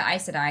 save the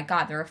Aes Sedai.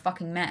 God, they're a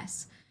fucking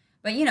mess.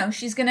 But, you know,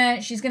 she's gonna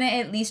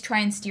at least try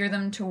and steer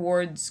them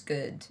towards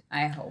good,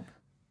 I hope.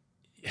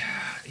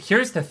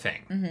 Here's the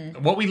thing.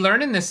 Mm-hmm. What we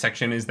learn in this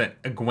section is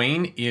that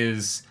Egwene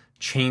is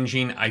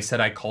changing Aes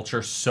Sedai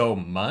culture so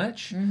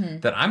much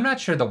that I'm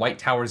not sure the White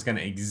Tower is going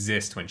to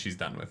exist when she's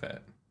done with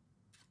it.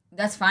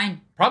 That's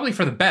fine. Probably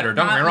for the better,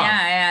 don't get me wrong.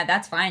 Yeah,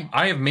 that's fine.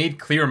 I have made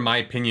clear my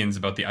opinions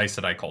about the Aes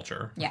Sedai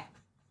culture. Yeah.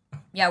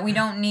 Yeah, we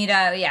don't need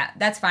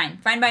that's fine.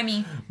 Fine by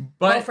me.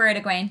 Go for it,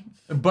 Egwene.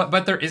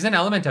 But there is an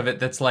element of it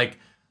that's like,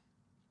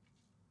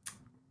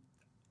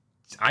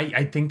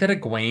 I think that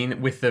Egwene,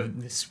 with the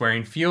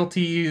swearing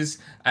fealties,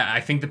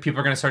 I think that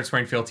people are going to start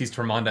swearing fealties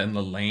to Ramonda and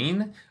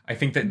Lelaine. I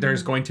think that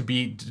there's going to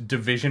be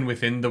division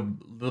within the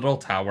Little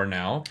Tower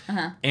now.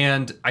 Uh-huh.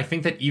 And I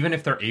think that even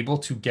if they're able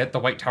to get the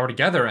White Tower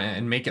together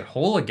and make it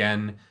whole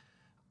again,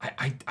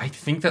 I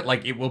think that,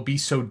 like, it will be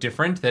so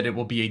different that it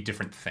will be a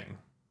different thing.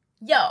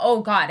 Yeah,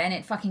 oh God, and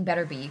it fucking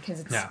better be,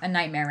 because it's a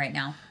nightmare right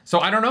now. So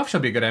I don't know if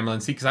she'll be a good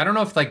Amyrlin Seat, because I don't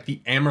know if, like, the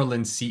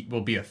Amyrlin Seat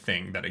will be a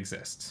thing that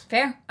exists.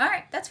 Fair. All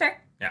right, that's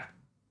fair. Yeah.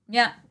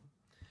 Yeah.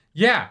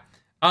 Yeah.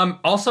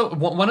 Also,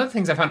 one of the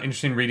things I found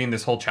interesting reading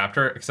this whole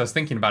chapter, because I was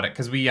thinking about it,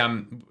 because we,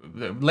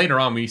 later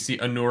on, we see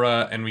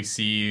Anura and we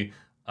see,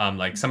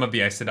 like, some of the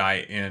Aes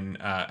Sedai in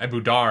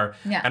Abu Dar.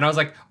 Yeah. And I was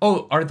like,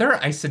 oh, are there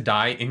Aes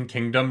Sedai in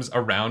kingdoms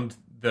around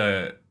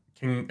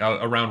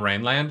around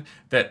Rhineland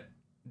that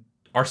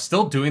are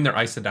still doing their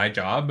Aes Sedai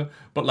job,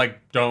 but,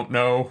 like, don't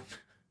know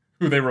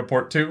who they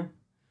report to?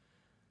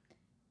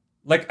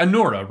 Like,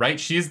 Anura, right?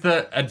 She's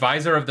the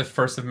advisor of the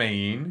First of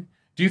Mayene.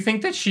 Do you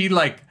think that she,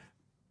 like,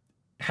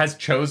 has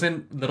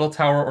chosen Little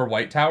Tower or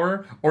White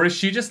Tower? Or is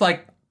she just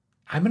like,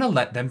 I'm going to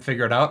let them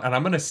figure it out and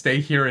I'm going to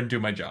stay here and do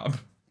my job?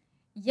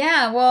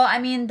 Yeah, well, I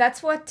mean,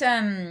 that's what,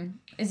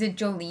 is it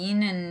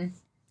Jolene and...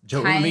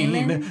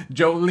 Jolene,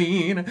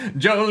 Jolene,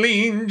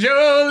 Jolene,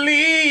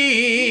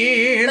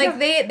 Jolene.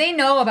 Like, they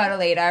know about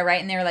Aleida, right?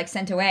 And they were, like,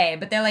 sent away.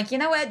 But they're like, you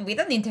know what? We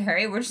don't need to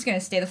hurry. We're just going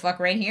to stay the fuck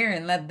right here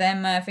and let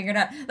them figure it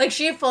out. Like,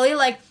 she fully,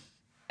 like,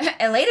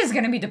 Aleida's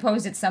going to be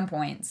deposed at some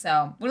point.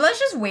 So, well, let's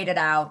just wait it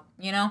out,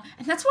 you know?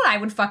 And that's what I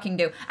would fucking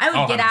do. I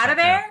would get out of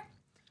there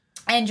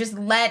and just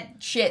let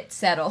shit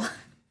settle.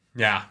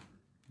 Yeah.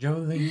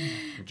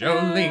 Jolene,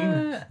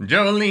 Jolene,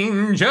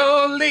 Jolene,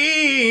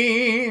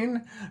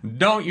 Jolene.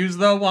 Don't use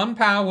the one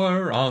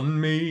power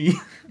on me.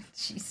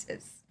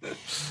 Jesus.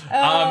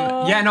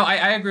 Yeah, no,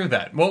 I agree with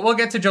that. We'll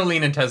get to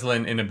Jolene and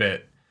Teslin in a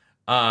bit.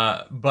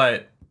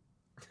 But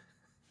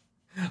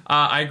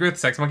I agree with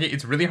Sex Monkey.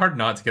 It's really hard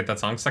not to get that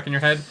song stuck in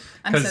your head.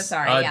 I'm so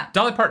sorry, yeah.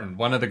 Dolly Parton,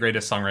 one of the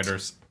greatest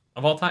songwriters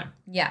of all time.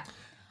 Yeah.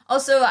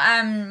 Also,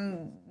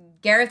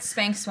 Gareth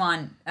spanks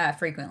Swan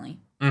frequently.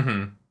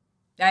 Mm-hmm.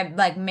 I,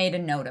 like, made a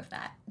note of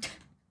that.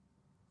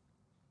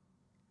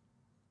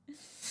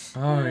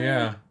 Oh,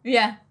 yeah.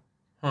 Yeah.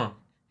 Huh.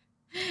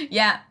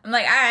 Yeah. I'm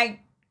like, all right.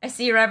 I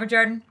see you, Robert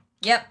Jordan.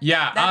 Yep.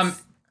 Yeah.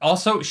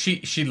 Also,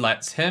 she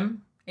lets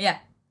him. Yeah.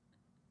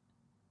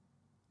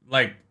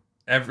 Like,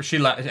 and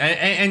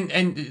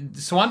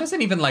Swan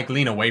doesn't even, like,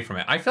 lean away from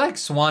it. I feel like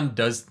Swan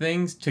does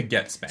things to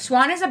get spanked.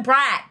 Swan is a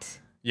brat.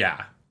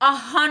 Yeah.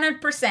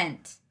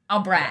 100% a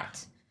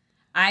brat. Yeah.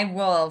 I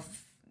will...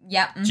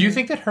 Yep. Mm-hmm. Do you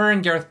think that her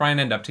and Gareth Bryan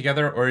end up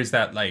together, or is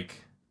that,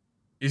 like...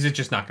 Is it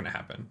just not going to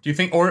happen? Do you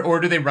think... Or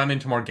do they run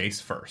into more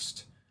Gase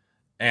first?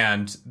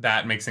 And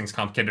that makes things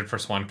complicated for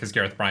Swan, because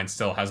Gareth Bryan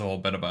still has a little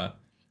bit of a...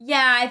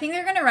 Yeah, I think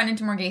they're going to run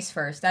into more Gase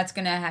first. That's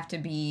going to have to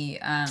be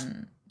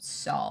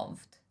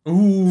solved.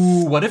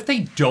 Ooh, what if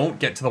they don't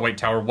get to the White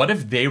Tower? What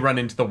if they run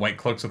into the White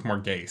Cloaks with more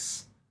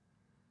Gase?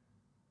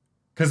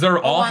 Because they're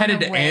all headed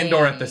to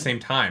Andor at the same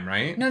time,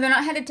 right? No, they're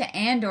not headed to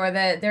Andor.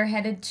 They're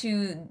headed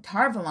to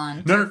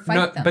Tarvalon to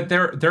fight them. But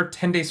they're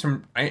 10 days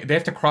from... They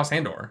have to cross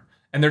Andor.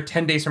 And they're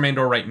 10 days from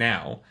Andor right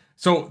now.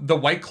 So the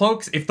White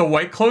Cloaks... If the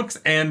White Cloaks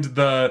and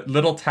the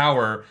Little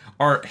Tower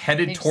are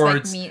headed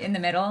towards... Just, like, meet in the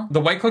middle? The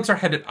White Cloaks are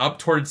headed up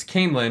towards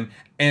Caemlyn.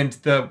 And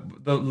the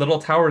Little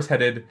Tower is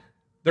headed...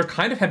 They're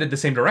kind of headed the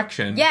same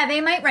direction. Yeah,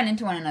 they might run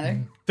into one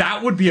another.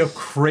 That would be a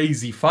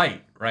crazy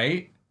fight,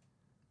 right?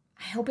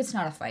 I hope it's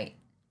not a fight.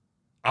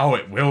 Oh,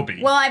 it will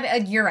be. Well,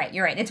 you're right.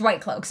 It's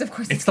White Cloaks, of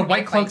course. It's the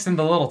White Cloaks and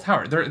the Little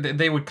Tower.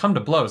 They would come to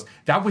blows.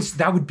 That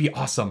would be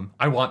awesome.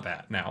 I want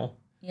that now.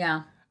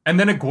 Yeah. And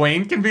then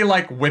Egwene can be,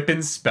 like,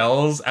 whipping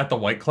spells at the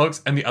White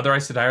Cloaks, and the other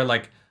Aes Sedai are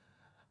like,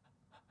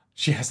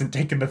 she hasn't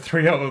taken the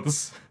 3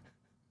 oaths.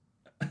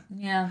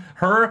 Yeah.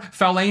 Her,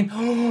 Faolain,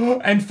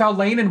 and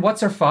Faolain and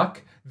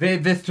What's-Her-Fuck,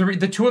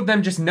 the two of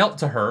them just knelt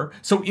to her.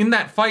 So in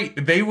that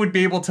fight, they would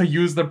be able to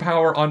use their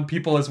power on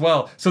people as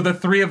well. So the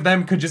 3 of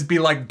them could just be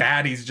like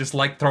baddies, just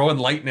like throwing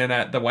lightning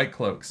at the White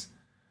Cloaks.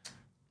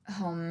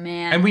 Oh,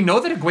 man. And we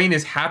know that Egwene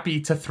is happy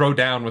to throw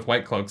down with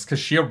White Cloaks because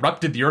she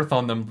erupted the earth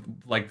on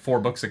them like 4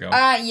 books ago.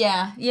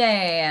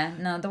 Yeah.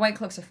 No, the White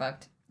Cloaks are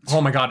fucked.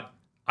 Oh my god.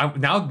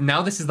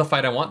 Now this is the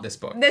fight I want this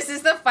book. This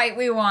is the fight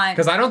we want.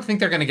 Because I don't think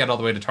they're going to get all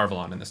the way to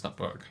Tarvalon in this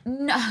book.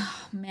 No,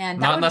 man.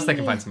 Not unless they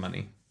can find some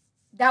money.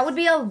 That would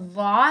be a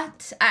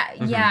lot.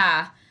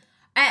 Yeah.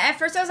 At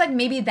first I was like,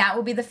 maybe that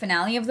will be the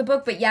finale of the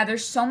book. But yeah,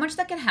 there's so much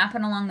that can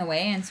happen along the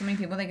way and so many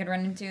people they could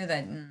run into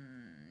that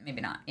maybe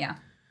not. Yeah.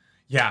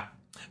 Yeah.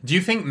 Do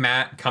you think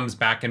Matt comes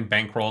back and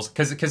bankrolls?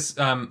 Because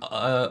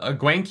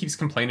Egwene keeps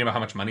complaining about how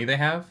much money they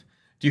have.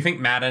 Do you think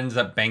Matt ends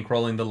up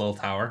bankrolling the Little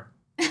Tower?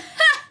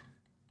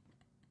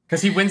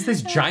 Because he wins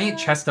this giant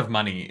chest of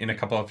money in a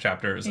couple of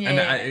chapters. Yeah.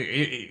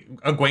 And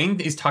Egwene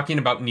is talking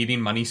about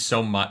needing money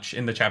so much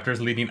in the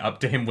chapters leading up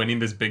to him winning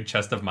this big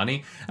chest of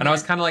money. And I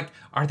was kind of like,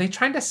 are they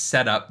trying to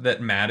set up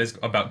that Matt is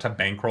about to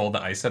bankroll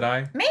the Aes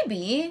Sedai?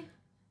 Maybe.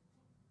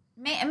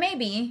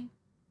 Maybe.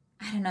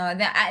 I don't know.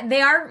 They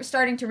are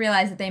starting to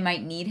realize that they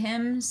might need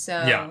him.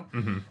 So, yeah.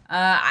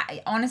 Mm-hmm.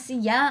 Honestly,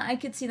 yeah, I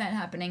could see that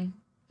happening.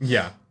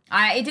 Yeah.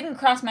 It didn't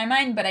cross my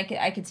mind, but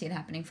I could see it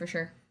happening for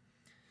sure.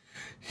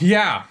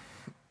 Yeah.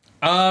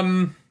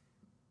 Yeah.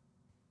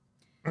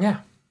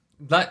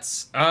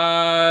 Let's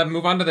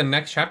move on to the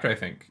next chapter, I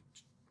think.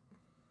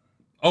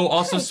 Oh,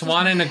 also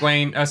Swan and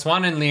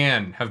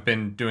Leanne have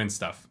been doing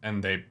stuff,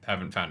 and they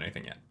haven't found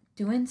anything yet.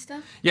 Doing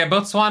stuff? Yeah,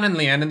 both Swan and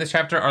Leanne in this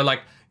chapter are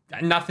like,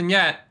 nothing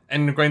yet,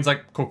 and Egwene's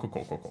like,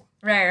 cool.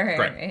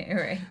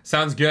 Right.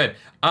 Sounds good.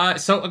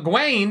 So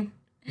Egwene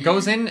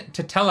goes in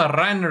to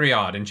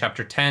Tel'aran'rhiod in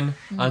chapter 10,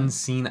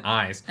 Unseen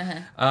Eyes.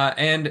 Uh-huh.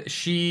 And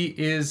she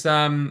is,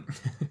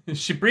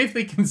 she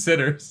briefly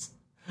considers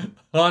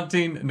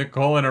haunting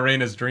Nicole and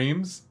Arena's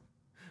dreams,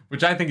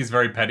 which I think is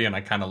very petty and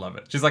I kind of love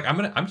it. She's like,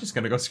 I'm just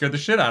going to go scare the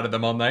shit out of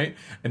them all night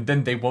and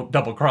then they won't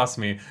double cross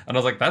me. And I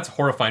was like, that's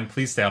horrifying.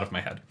 Please stay out of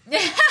my head.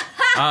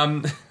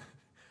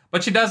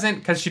 But she doesn't,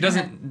 because she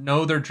doesn't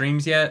know their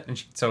dreams yet.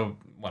 And so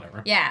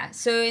whatever. Yeah,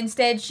 so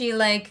instead she,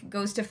 like,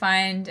 goes to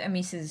find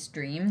Amisa's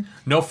dream.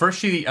 No, first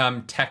she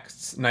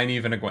texts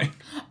Nynaeve and Egwene.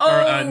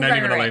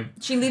 Right.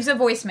 She leaves a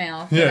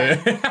voicemail.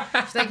 Yeah.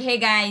 She's like, hey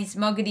guys,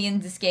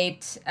 Moghedion's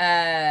escaped.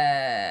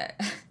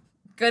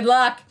 Good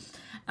luck.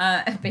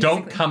 Basically.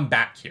 Don't come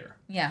back here.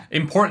 Yeah.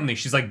 Importantly,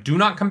 she's like, do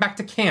not come back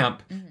to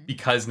camp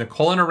because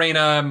Nicole and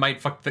Arena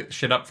might fuck the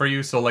shit up for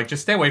you. So, like,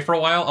 just stay away for a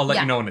while. I'll let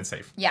you know when it's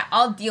safe. Yeah,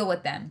 I'll deal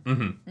with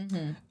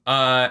them.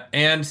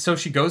 And so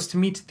she goes to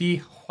meet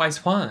the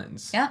Wise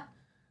Ones. Yeah.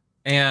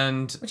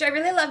 And... Which I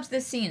really loved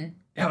this scene.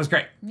 Yeah, it was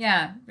great.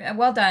 Yeah,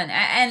 well done.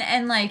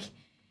 And like,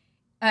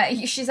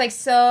 she's like,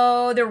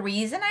 so the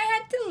reason I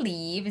had to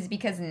leave is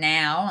because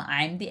now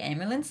I'm the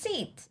Amerlin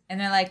seat. And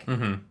they're like,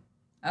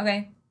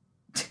 okay.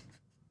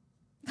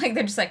 Like,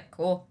 they're just like,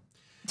 cool.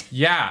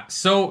 Yeah,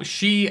 so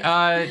she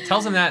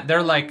tells them that.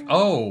 They're like,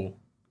 oh,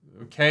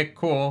 okay,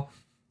 cool.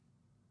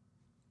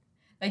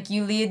 Like,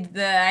 you lead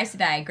the Aes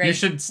Sedai, great. You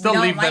should still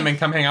leave them and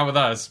come hang out with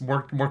us.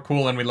 We're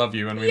cool and we love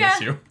you and we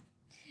miss you.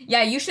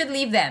 Yeah, you should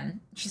leave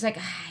them. She's like,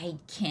 I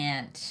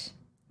can't.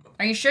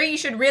 Are you sure you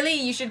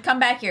should come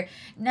back here?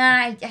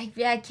 Nah,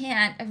 I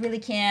can't. I really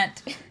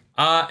can't.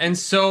 And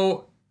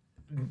so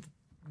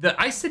the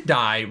Aes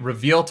Sedai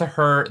reveal to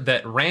her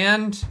that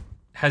Rand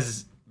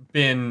has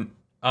been,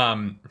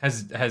 that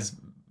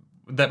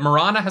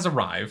Marana has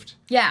arrived.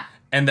 Yeah.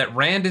 And that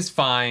Rand is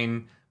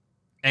fine.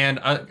 And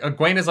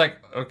Egwene is like,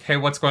 okay,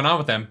 what's going on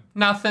with them?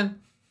 Nothing.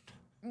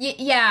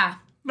 Yeah.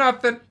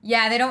 Nothing.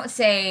 Yeah, they don't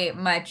say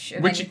much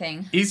of anything.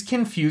 Which is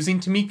confusing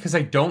to me because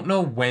I don't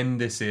know when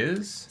this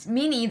is.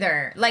 Me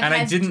neither. Like, and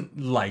I didn't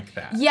like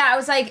that. Yeah, I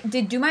was like,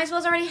 did Dumais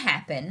Wells already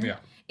happen? Yeah.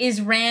 Is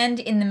Rand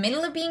in the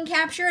middle of being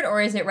captured,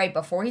 or is it right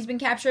before he's been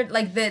captured?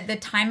 Like, the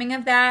timing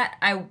of that,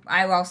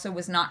 I also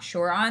was not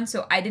sure on,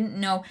 so I didn't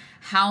know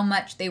how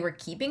much they were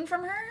keeping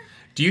from her.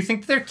 Do you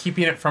think they're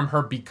keeping it from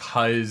her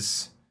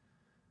because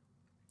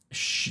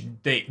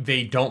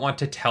they don't want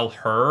to tell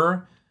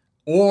her?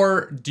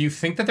 Or do you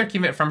think that they're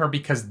keeping it from her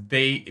because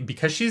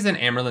she's an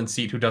Amerlin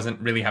seat who doesn't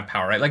really have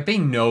power, right? Like, they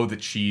know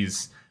that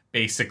she's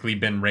basically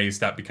been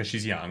raised up because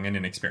she's young and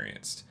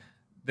inexperienced.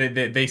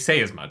 They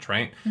say as much,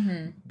 right?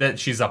 That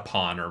she's a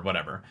pawn or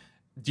whatever.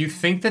 Do you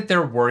think that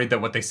they're worried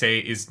that what they say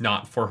is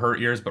not for her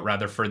ears, but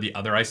rather for the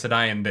other Aes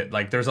Sedai, and that,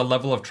 like, there's a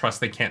level of trust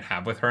they can't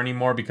have with her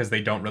anymore because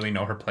they don't really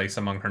know her place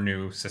among her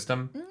new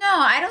system? No,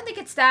 I don't think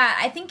it's that.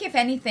 I think, if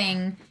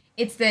anything,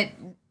 it's that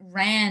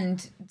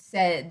Rand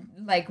said,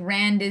 like,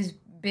 Rand has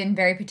been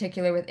very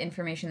particular with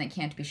information that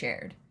can't be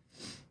shared.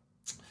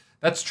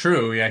 That's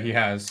true. Yeah, he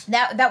has.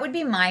 That would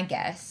be my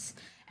guess.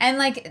 And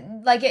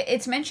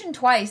it's mentioned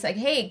twice, like,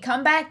 hey,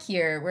 come back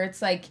here, where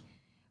it's like,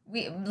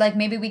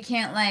 maybe we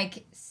can't,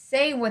 like,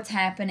 say what's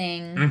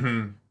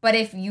happening, but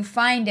if you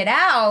find it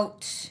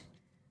out,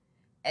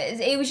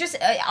 it was just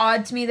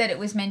odd to me that it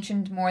was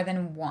mentioned more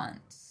than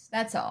once.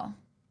 That's all.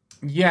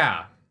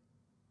 Yeah.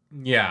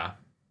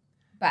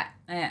 But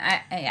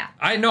yeah.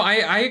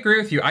 I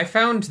agree with you. I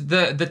found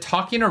the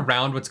talking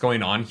around what's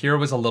going on here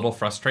was a little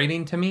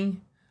frustrating to me.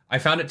 I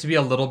found it to be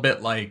a little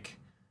bit like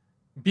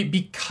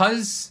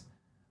because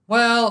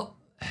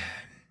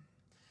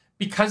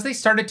they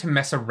started to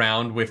mess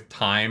around with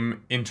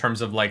time in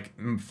terms of, like,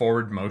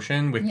 forward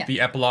motion with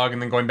the epilogue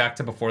and then going back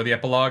to before the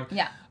epilogue.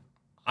 Yeah.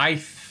 I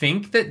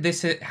think that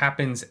this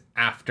happens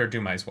after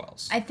Dumais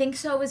Wells. I think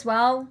so as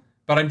well.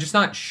 But I'm just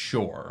not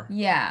sure.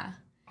 Yeah.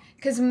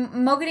 Because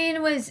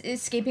Moghedien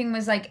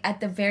was like at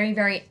the very,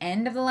 very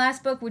end of the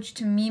last book, which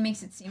to me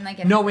makes it seem like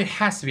it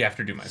has to be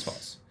after Dumais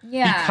Wells.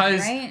 Yeah,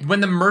 because when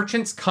the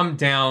merchants come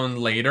down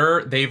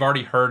later, they've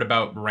already heard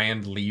about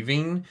Rand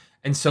leaving,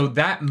 and so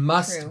that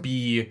must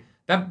be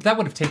that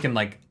would have taken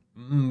like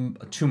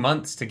 2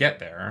 months to get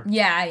there.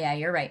 Yeah,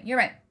 you're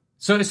right.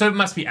 So it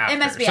must be after. It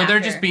must be so after.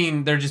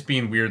 they're just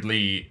being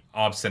weirdly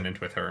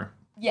obstinate with her.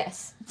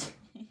 Yes.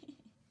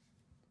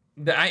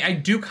 I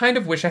do kind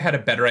of wish I had a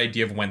better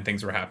idea of when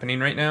things were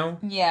happening right now.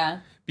 Yeah.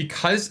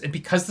 Because the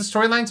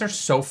storylines are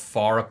so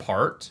far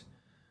apart,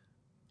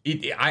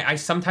 I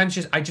sometimes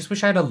just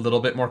wish I had a little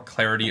bit more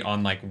clarity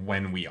on, like,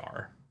 when we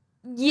are.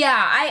 Yeah,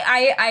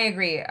 I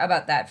agree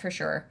about that for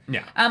sure.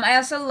 Yeah. I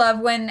also love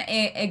when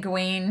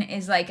Egwene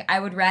is like, I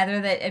would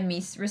rather that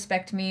Ymisse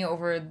respect me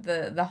over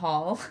the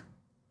hall.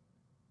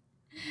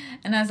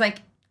 And I was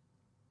like,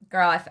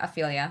 girl, I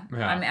feel ya.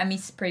 Yeah. Ymisse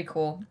is pretty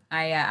cool.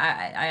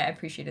 I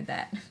appreciated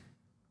that.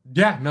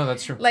 Yeah, no,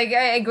 that's true. Like,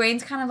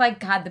 Egwene's kind of like,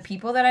 God, the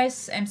people that I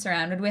am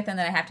surrounded with and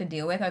that I have to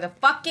deal with are the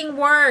fucking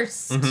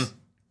worst.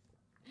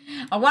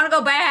 I want to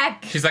go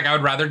back. She's like, I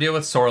would rather deal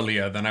with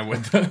Sorilea than I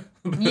would the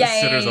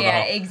sitters of the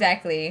hall.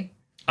 Exactly.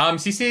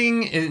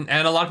 CCing,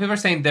 and a lot of people are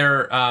saying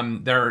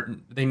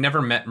they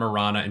never met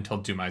Marana until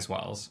Dumais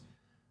Wells.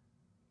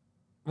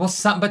 Well,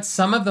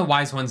 some of the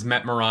wise ones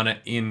met Marana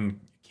in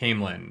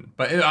Caemlyn,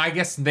 but I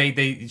guess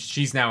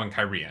she's now in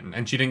Cairhien,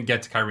 and she didn't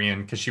get to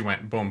Cairhien because she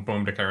went boom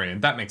to Cairhien.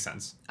 That makes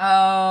sense.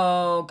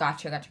 Oh,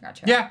 gotcha.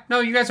 Yeah,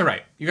 no, you guys are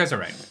right.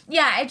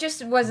 Yeah, it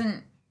just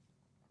wasn't.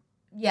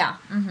 Yeah.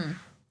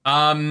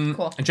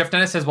 Cool. And Jeff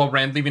Dennis says, well,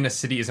 Rand leaving a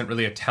city isn't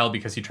really a tell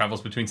because he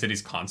travels between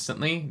cities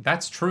constantly.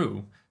 That's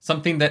true.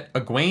 Something that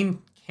Egwene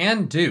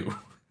can do,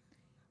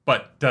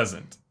 but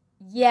doesn't.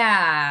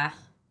 Yeah.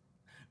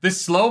 This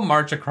slow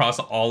march across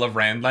all of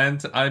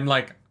Randland, I'm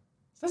like,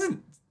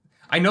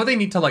 I know they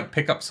need to, like,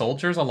 pick up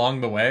soldiers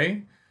along the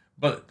way,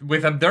 But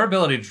with their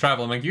ability to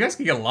travel, I'm like, you guys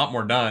can get a lot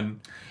more done.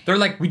 They're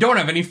like, we don't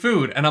have any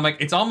food. And I'm like,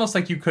 it's almost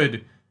like you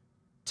could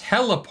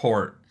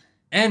teleport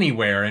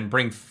anywhere and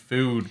bring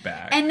food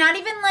back. And not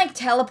even, like,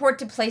 teleport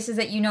to places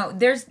that you know.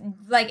 There's,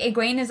 like,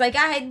 Egwene is like,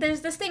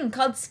 there's this thing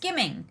called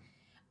skimming.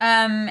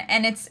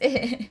 And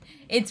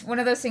it's one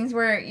of those things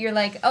where you're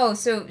like, oh,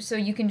 so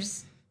you can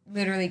just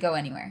literally go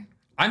anywhere.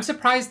 I'm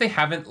surprised they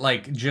haven't,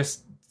 like,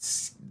 just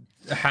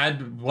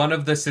had one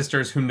of the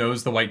sisters who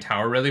knows the White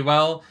Tower really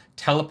well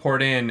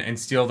teleport in and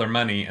steal their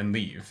money and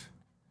leave.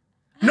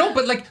 No,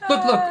 but, like,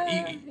 look.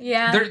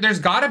 Yeah. There's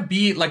gotta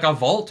be, like, a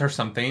vault or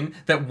something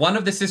that one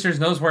of the sisters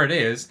knows where it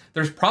is.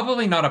 There's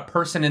probably not a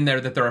person in there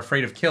that they're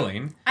afraid of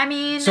killing. I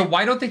mean... So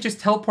why don't they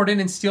just teleport in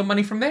and steal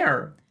money from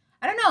there?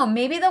 I don't know.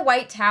 Maybe the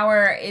White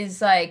Tower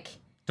is, like...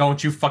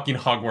 Don't you fucking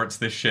Hogwarts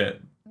this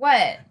shit.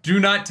 What? Do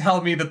not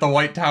tell me that the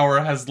White Tower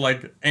has,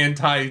 like,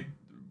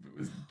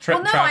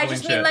 well, no, I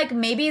just mean, like,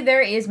 maybe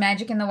there is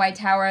magic in the White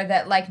Tower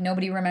that, like,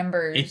 nobody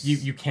remembers.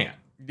 You can't.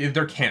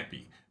 There can't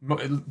be.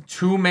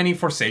 Too many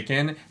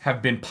Forsaken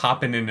have been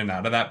popping in and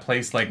out of that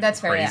place like that's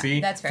fair, crazy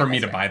yeah. That's fair, for me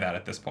that's to fair. buy that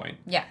at this point.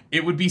 Yeah.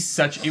 It would be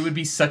such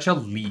a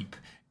leap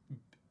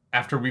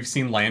after we've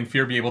seen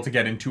Lanfear be able to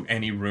get into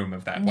any room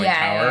of that White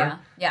Tower.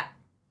 Yeah.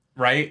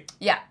 Right?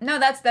 Yeah. No,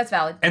 that's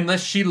valid.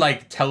 Unless she,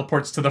 like,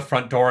 teleports to the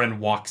front door and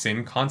walks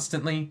in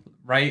constantly,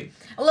 right?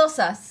 A little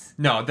sus.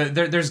 No,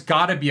 there's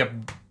gotta be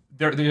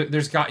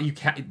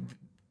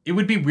it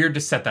would be weird to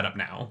set that up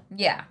now.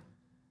 Yeah.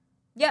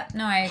 Yeah,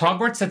 no, I agree.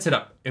 Hogwarts sets it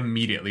up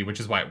immediately, which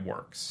is why it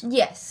works.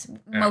 Yes,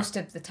 most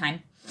of the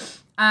time.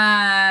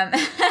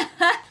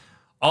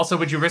 Also,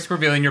 would you risk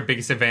revealing your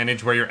biggest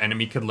advantage where your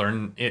enemy could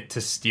learn it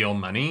to steal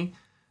money?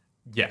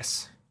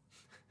 Yes.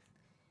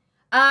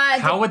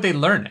 How would they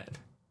learn it?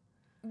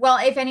 Well,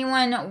 if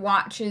anyone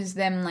watches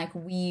them, like,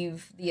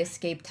 weave the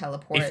escape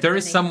teleport, if there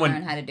is someone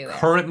learn how to do it.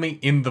 currently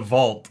in the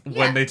vault Yeah.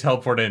 when they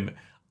teleport in,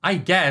 I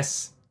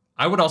guess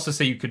I would also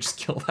say you could just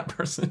kill that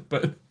person,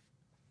 but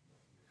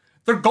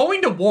they're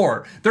going to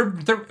war. They're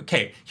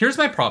okay. Here's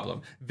my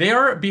problem. They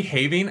are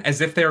behaving as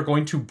if they are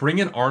going to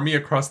bring an army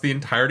across the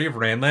entirety of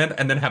Randland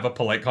and then have a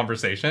polite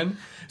conversation.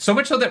 So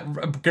much so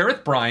that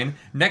Gareth Bryan,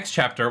 next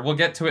chapter, we'll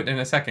get to it in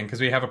a second because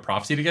we have a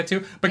prophecy to get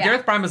to. But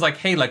Gareth Bryan was like,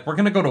 "Hey, like, we're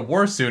gonna go to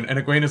war soon," and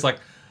Egwene is like,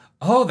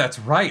 "Oh, that's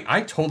right.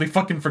 I totally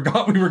fucking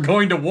forgot we were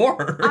going to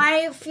war."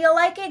 I feel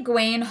like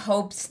Egwene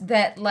hopes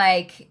that,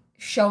 like,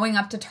 showing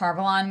up to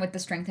Tarvalon with the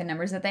strength and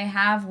numbers that they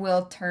have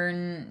will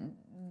turn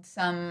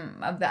some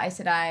of the Aes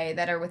Sedai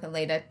that are with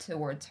Eleda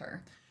towards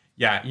her.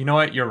 Yeah, you know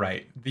what? You're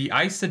right. The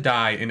Aes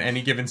Sedai in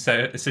any given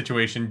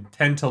situation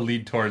tend to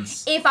lead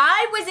towards... If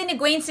I was in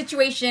Egwene's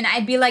situation,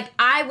 I'd be like,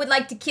 I would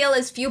like to kill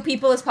as few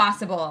people as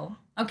possible.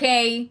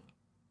 Okay?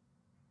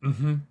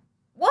 Mm-hmm.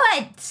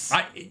 What?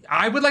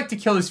 I would like to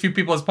kill as few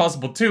people as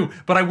possible, too,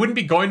 but I wouldn't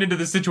be going into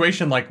the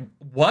situation like,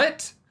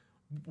 what?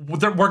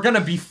 We're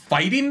gonna be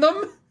fighting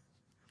them?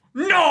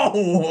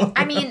 No!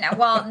 I mean,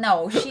 well,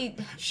 no,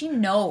 she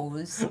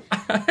knows.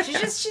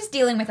 She's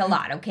dealing with a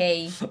lot,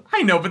 okay?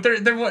 I know, but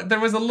there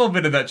was a little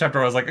bit of that chapter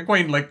where I was like,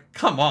 Egwene, like,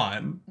 come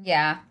on.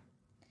 Yeah.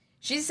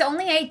 She's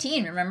only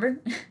 18,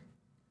 remember?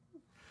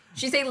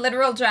 She's a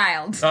literal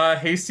child.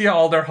 Hastia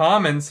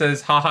Alderhaman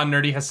says, haha,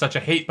 Nerdy has such a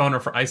hate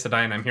boner for Aes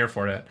Sedai and I'm here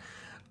for it.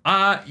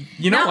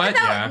 You know what?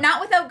 Not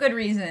without good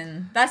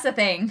reason. That's the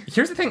thing.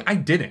 Here's the thing, I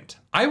didn't.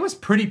 I was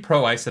pretty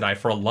pro Aes Sedai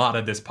for a lot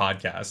of this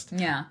podcast.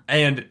 Yeah.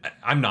 And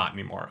I'm not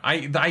anymore.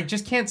 I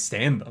just can't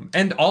stand them.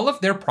 And all of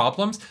their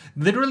problems,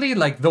 literally,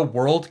 like, the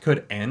world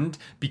could end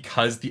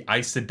because the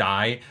Aes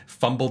Sedai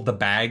fumbled the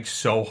bag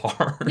so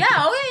hard. Yeah,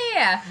 oh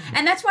yeah.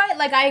 And that's why,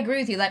 like, I agree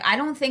with you. Like, I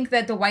don't think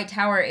that the White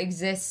Tower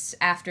exists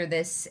after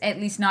this, at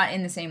least not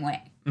in the same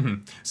way.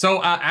 Mm-hmm.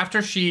 So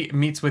after she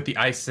meets with the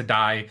Aes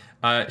Sedai,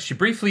 she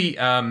briefly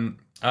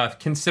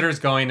considers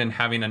going and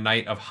having a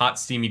night of hot,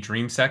 steamy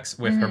dream sex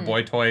with her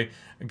boy toy,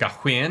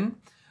 Gawyn.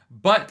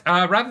 But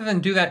rather than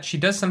do that, she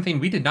does something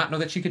we did not know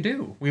that she could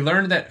do. We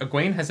learned that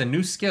Egwene has a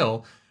new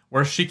skill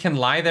where she can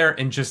lie there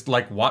and just,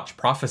 like, watch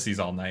prophecies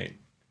all night.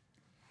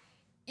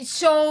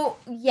 So,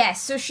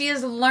 yes. So she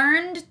has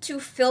learned to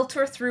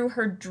filter through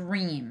her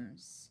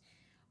dreams.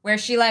 Where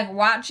she, like,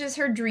 watches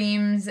her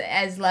dreams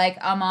as, like,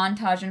 a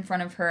montage in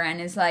front of her and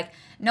is like,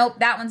 nope,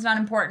 that one's not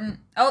important.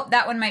 Oh,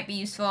 that one might be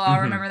useful. I'll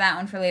remember that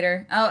one for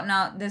later. Oh,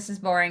 no, this is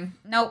boring.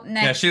 Nope,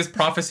 next. Yeah, she has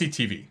prophecy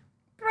TV.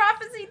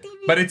 Prophecy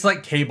TV. But it's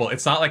like cable.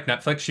 It's not like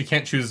Netflix. She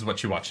can't choose what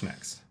she watch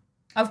next.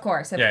 Of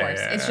course.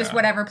 It's just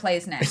whatever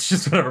plays next. It's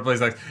just whatever plays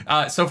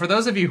next. So for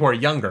those of you who are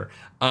younger,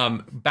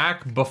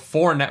 back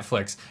before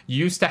Netflix, you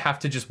used to have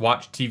to just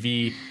watch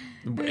TV...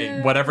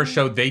 whatever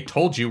show they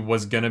told you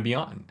was going to be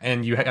on.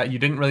 And you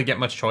didn't really get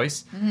much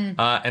choice.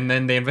 And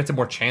then they invented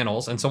more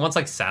channels. And so once,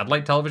 like,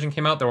 satellite television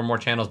came out, there were more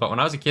channels. But when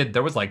I was a kid,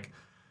 there was, like,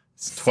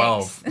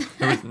 12.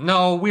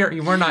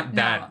 We're not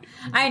that.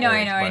 No.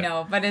 I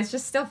know. But it's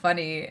just still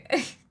funny.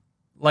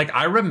 Like,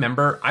 I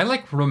remember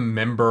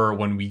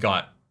when we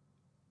got,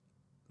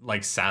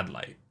 like,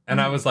 satellite.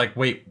 And I was like,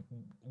 wait,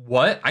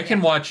 what? I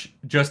can watch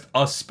just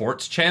a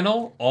sports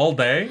channel all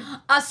day?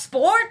 A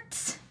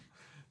sports?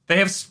 They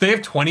have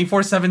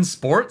 24/7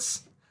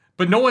 sports,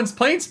 but no one's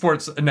playing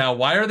sports now.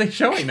 Why are they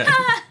showing it?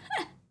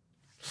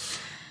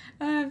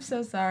 I'm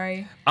so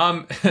sorry.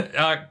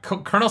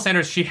 Colonel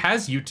Sanders, she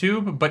has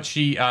YouTube, but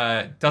she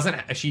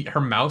doesn't.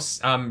 Her mouse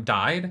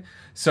died,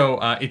 so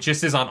it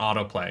just is on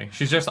autoplay.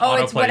 She's just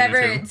autoplay it's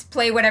whatever. YouTube. It's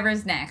play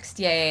whatever's next.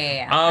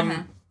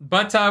 Yeah.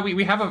 But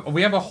we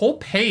have a whole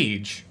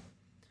page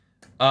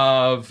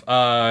of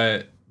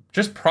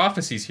just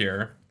prophecies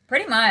here.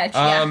 Pretty much.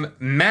 Yeah.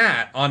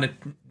 Matt on a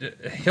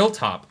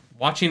hilltop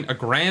watching a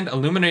grand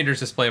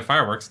illuminator's display of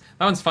fireworks.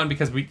 That one's fun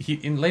because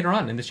later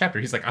on in this chapter,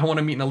 he's like, I want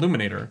to meet an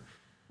illuminator.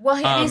 Well,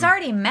 he's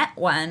already met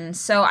one,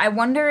 so I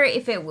wonder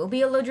if it will be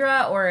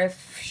Eludra or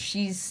if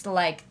she's,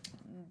 like,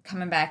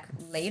 coming back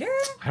later?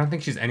 I don't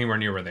think she's anywhere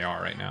near where they are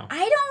right now.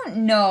 I don't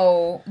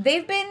know.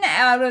 They've been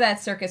out of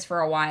that circus for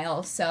a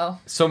while, so...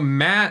 So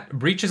Matt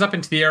reaches up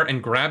into the air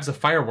and grabs a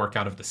firework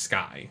out of the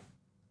sky.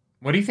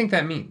 What do you think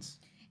that means?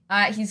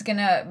 He's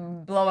gonna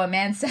blow a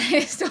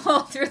man-sized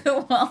hole through the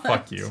wall.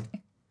 Fuck you.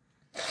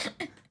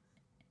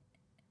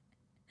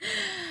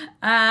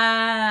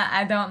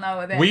 I don't know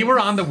what that We means. were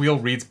on the Wheel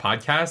Reads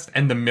podcast,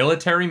 and the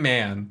military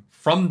man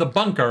from the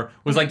bunker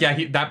was like,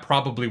 yeah, that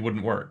probably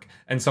wouldn't work.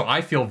 And so I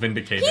feel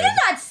vindicated. He did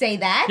not say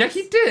that. Yeah,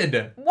 he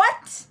did.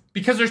 What?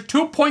 Because there's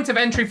 2 points of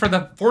entry for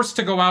the force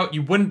to go out.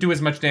 You wouldn't do as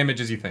much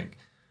damage as you think.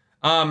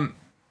 Nah,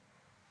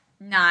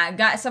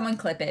 someone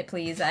clip it,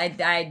 please. I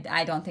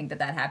don't think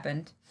that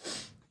happened.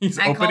 He's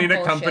I opening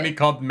call a company bullshit.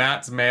 called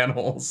Matt's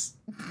Manholes.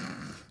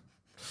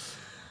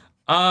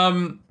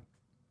 She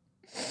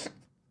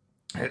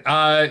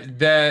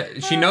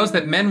knows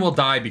that men will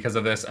die because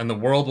of this and the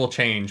world will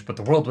change, but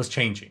the world was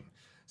changing.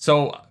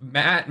 So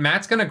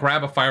Matt's gonna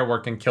grab a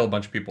firework and kill a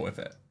bunch of people with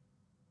it.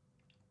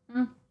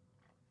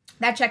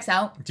 That checks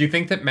out. Do you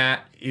think that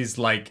Matt is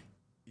like...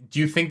 Do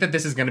you think that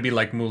this is gonna be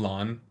like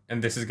Mulan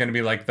and this is gonna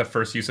be like the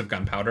first use of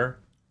gunpowder?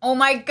 Oh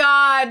my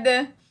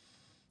god.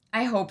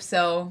 I hope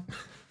so.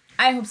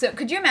 I hope so.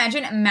 Could you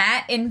imagine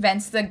Matt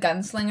invents the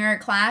gunslinger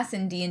class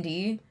in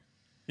D&D?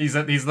 He's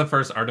the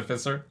first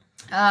artificer.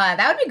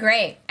 That would be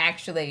great,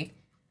 actually.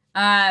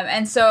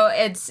 And so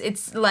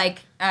it's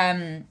like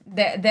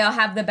they'll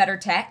have the better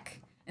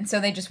tech, and so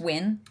they just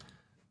win.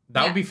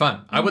 That would be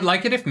fun. I would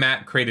like it if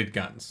Matt created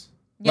guns.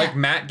 Yeah. Like,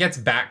 Matt gets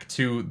back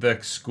to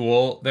the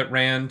school that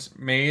Rand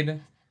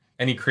made,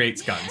 and he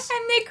creates guns.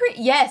 And they create...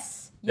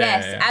 Yes,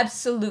 Yeah.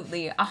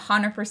 absolutely.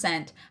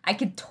 100%. I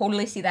could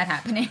totally see that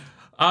happening.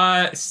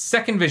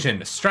 Second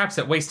vision. Straps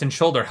at waist and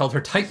shoulder held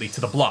her tightly to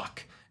the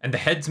block, and the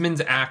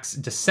headsman's axe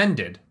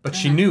descended, but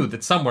she knew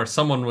that somewhere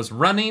someone was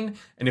running,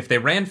 and if they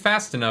ran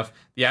fast enough,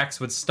 the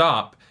axe would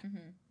stop.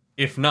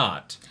 If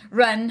not...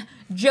 Run,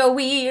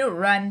 Joey,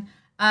 run.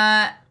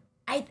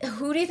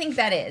 Who do you think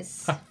that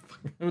is?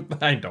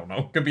 I don't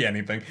know. Could be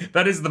anything.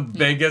 That is the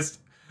vaguest...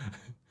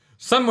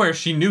 Somewhere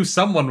she knew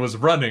someone was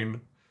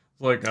running.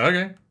 Like,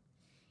 okay.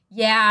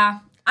 Yeah.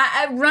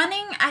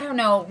 Running, I don't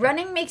know.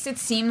 Running makes it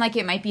seem like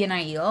it might be an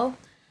Aiel.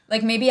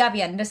 Like, maybe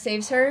Avienda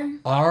saves her.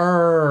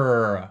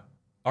 R.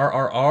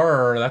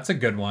 That's a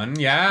good one.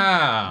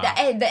 Yeah.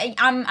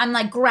 I'm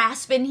like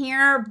grasping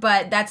here,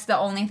 but that's the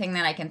only thing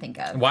that I can think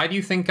of. Why do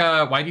you think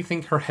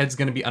her head's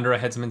going to be under a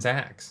headsman's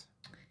axe?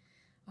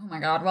 Oh my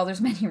god, well,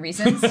 there's many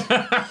reasons.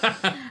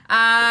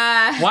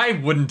 Why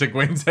wouldn't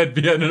Egwene's head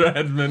be under a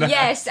headsman's axe?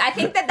 Yes, I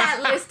think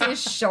that list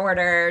is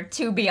shorter,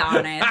 to be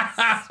honest.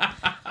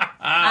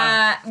 Yeah,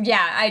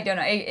 I don't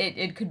know.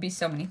 It could be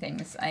so many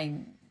things.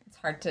 It's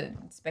hard to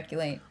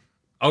speculate.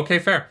 Okay,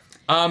 fair.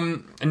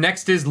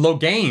 Next is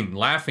Logain,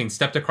 laughing,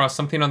 stepped across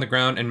something on the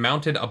ground and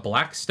mounted a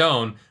black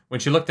stone. When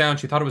she looked down,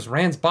 she thought it was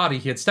Rand's body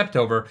he had stepped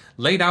over,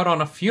 laid out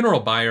on a funeral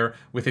bier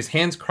with his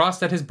hands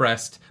crossed at his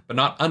breast, but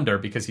not under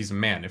because he's a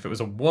man. If it was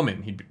a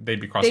woman, they'd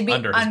be crossed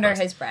under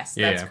his breast.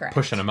 That's correct.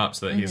 Pushing him up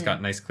so that he's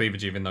got nice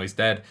cleavage even though he's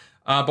dead.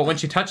 But when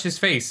she touched his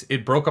face,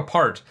 it broke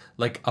apart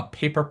like a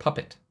paper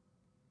puppet.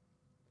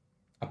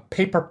 A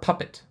paper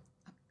puppet.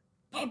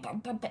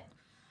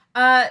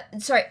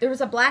 Sorry, there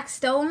was a black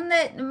stone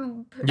that...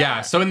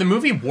 Yeah, so in the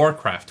movie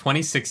Warcraft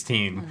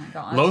 2016, oh my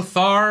gosh.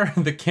 Lothar,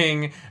 the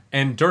king,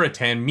 and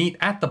Duratan meet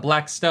at the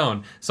Black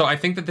Stone. So I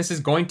think that this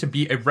is going to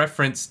be a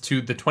reference to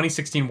the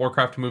 2016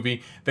 Warcraft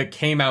movie that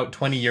came out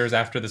 20 years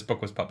after this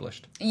book was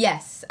published.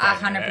 Yes,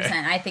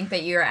 100%. I think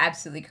that you're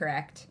absolutely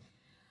correct.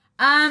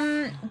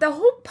 The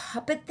whole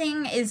puppet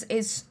thing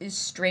is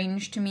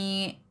strange to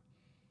me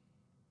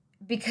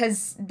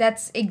because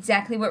that's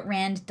exactly what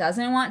Rand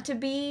doesn't want to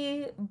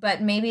be,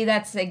 but maybe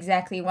that's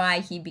exactly why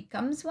he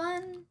becomes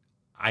one.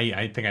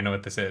 I think I know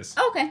what this is.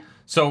 Okay.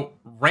 So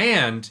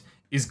Rand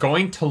is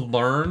going to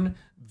learn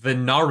the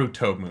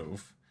Naruto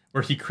move,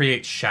 where he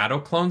creates shadow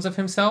clones of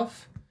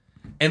himself,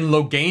 and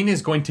Logain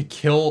is going to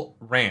kill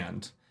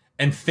Rand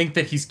and think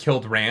that he's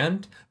killed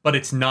Rand, but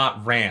it's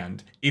not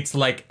Rand. It's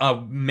like a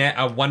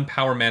one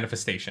power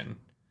manifestation.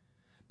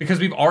 Because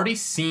we've already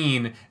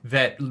seen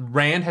that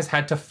Rand has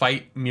had to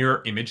fight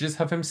mirror images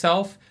of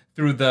himself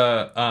through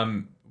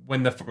the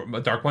when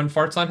the Dark One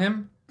farts on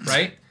him,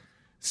 right?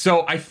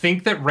 So I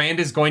think that Rand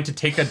is going to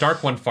take a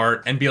Dark One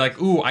fart and be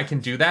like, ooh, I can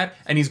do that.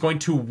 And he's going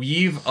to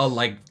weave a,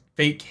 like,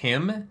 fake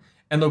him.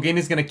 And Logain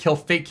is going to kill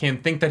fake him,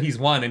 think that he's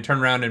won, and turn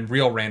around and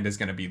real Rand is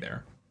going to be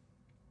there.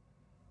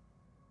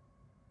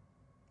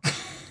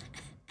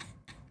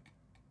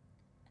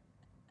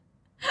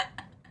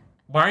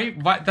 Why are you...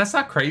 What? That's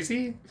not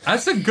crazy?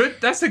 That's a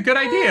good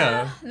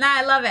idea. Nah,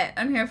 I love it.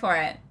 I'm here for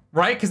it.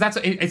 Right? Because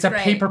it's a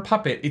paper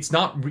puppet. It's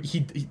not...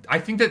 I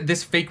think that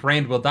this fake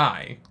Rand will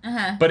die.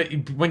 Uh-huh. But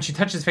when she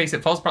touches his face,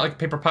 it falls apart like a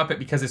paper puppet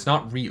because it's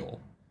not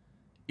real.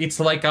 It's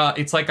like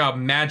a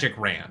magic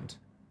Rand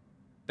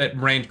that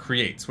Rand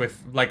creates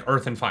with, like,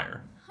 earth and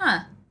fire. Huh.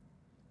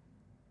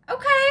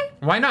 Okay.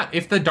 Why not?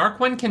 If the Dark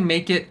One can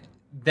make it,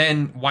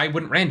 then why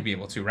wouldn't Rand be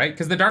able to, right?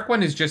 Because the Dark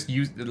One is just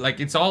used, like,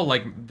 it's all,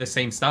 like, the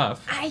same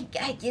stuff. I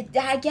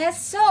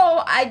guess so.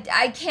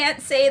 I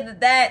can't say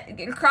that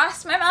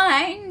crossed my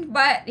mind,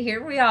 but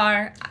here we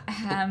are.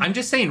 I'm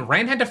just saying,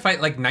 Rand had to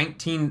fight, like,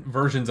 19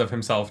 versions of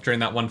himself during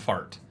that one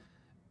fart.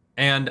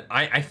 And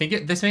I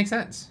think this makes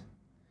sense.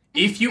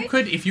 If you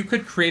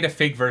could create a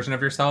fake version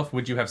of yourself,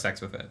 would you have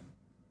sex with it?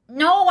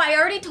 No, I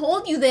already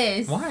told you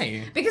this.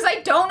 Why? Because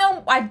I don't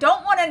know. I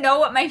don't want to know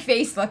what my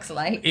face looks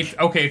like. If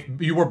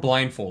you were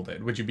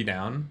blindfolded, would you be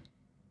down?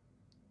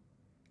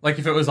 Like,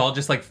 if it was all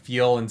just, like,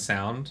 feel and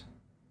sound?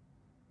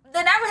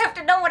 Then I would have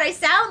to know what I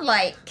sound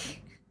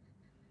like.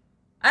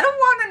 I don't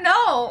want to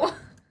know.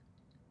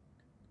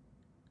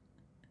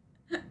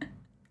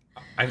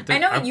 I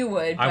know you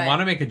would. I want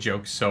to make a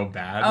joke so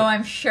bad. Oh,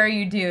 I'm sure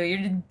you do.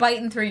 You're just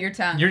biting through your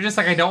tongue. You're just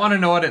like, I don't want to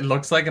know what it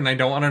looks like, and I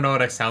don't want to know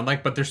what I sound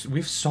like, but we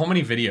have so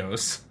many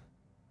videos.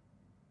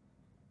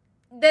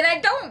 That I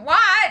don't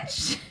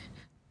watch.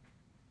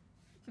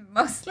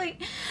 Mostly.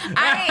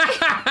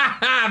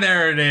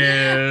 There it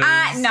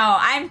is. No,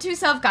 I'm too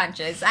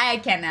self-conscious. I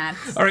cannot.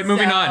 All right,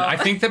 moving on. I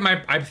think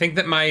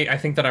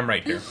that I'm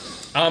right here.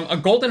 A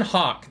golden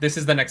hawk. This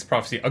is the next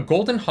prophecy. A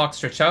golden hawk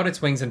stretched out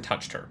its wings and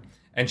touched her.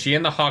 And she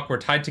and the hawk were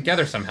tied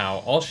together somehow.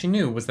 All she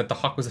knew was that the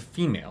hawk was a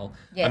female.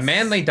 Yes. A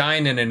man lay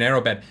dying in a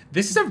narrow bed.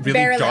 This is a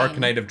really dark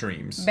night of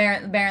dreams.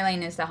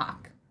 Berelain is the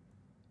hawk.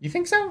 You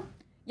think so?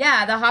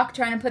 Yeah, the hawk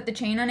trying to put the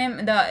chain on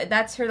him.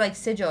 That's her, like,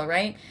 sigil,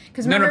 right?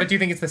 No, but do you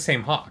think it's the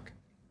same hawk?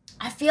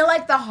 I feel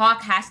like the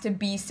hawk has to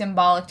be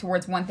symbolic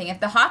towards one thing. If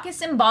the hawk is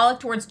symbolic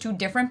towards two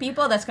different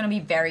people, that's going to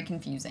be very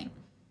confusing.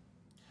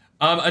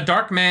 A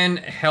dark man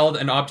held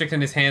an object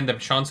in his hand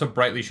that shone so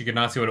brightly she could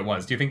not see what it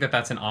was. Do you think that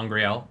that's an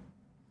Angreal?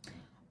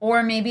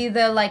 Or maybe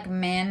the, like,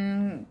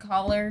 man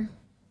collar.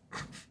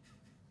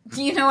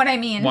 Do you know what I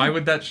mean? Why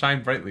would that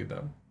shine brightly,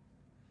 though?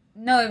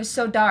 No, it was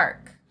so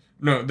dark.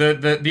 No,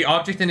 the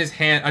object in his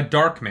hand, a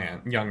dark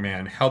young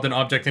man, held an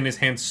object in his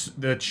hand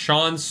that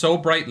shone so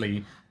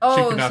brightly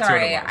she could not see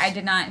what it was. I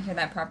did not hear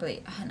that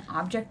properly. An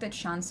object that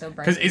shone so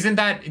brightly. Because isn't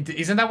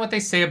that what they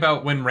say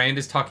about when Rand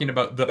is talking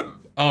about the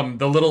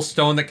little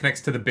stone that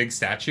connects to the big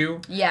statue?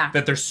 Yeah.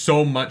 That there's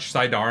so much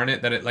Saidar in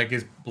it that it, like,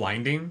 is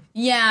blinding?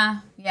 Yeah.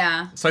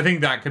 So I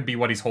think that could be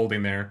what he's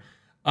holding there.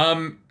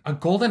 A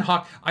golden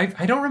hawk.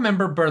 I don't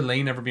remember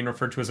Berelain ever being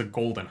referred to as a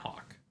golden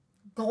hawk.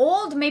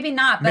 Gold? Maybe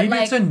not, but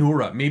maybe it's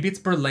Anura. Maybe it's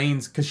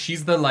Berlain's, because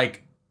she's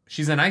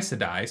she's an Aes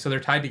Sedai, so they're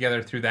tied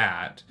together through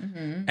that.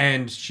 Mm-hmm.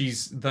 And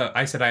she's the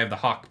Aes Sedai of the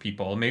Hawk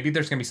people. Maybe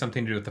there's going to be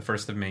something to do with the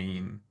First of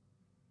Mayene.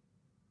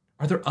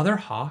 Are there other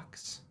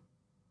hawks?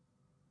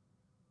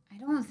 I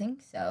don't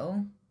think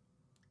so.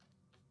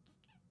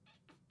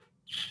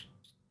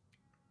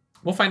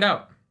 We'll find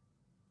out.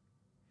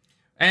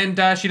 And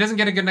she doesn't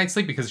get a good night's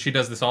sleep because she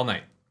does this all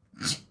night.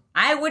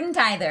 I wouldn't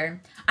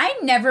either. I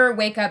never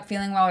wake up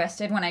feeling well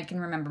rested when I can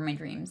remember my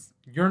dreams.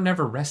 You're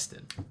never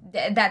rested.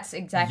 That's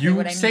exactly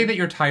what I mean. You say that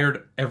you're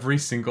tired every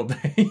single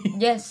day.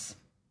 Yes.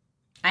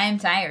 I am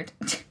tired.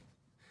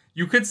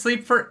 You could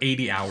sleep for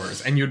 80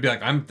 hours and you'd be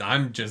like,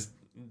 I'm just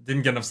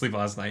didn't get enough sleep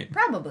last night.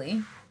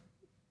 Probably.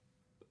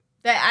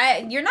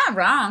 You're not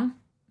wrong.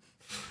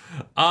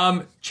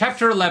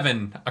 Chapter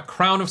 11, A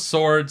Crown of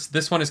Swords.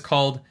 This one is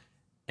called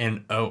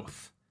An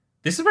Oath.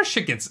 This is where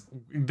shit gets...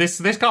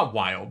 This got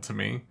wild to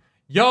me.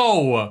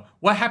 Yo,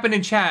 what happened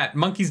in chat?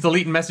 Monkey's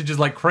deleting messages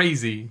like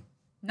crazy.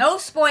 No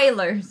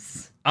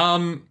spoilers.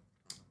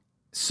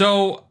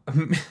 So...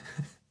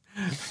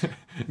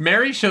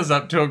 Mary shows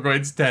up to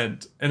Egwene's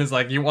tent and is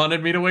like, you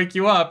wanted me to wake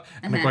you up.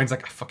 And Egwene's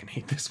like, I fucking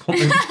hate this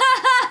woman.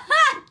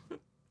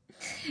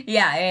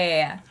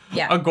 Yeah.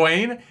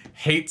 Egwene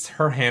hates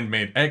her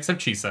handmaid, except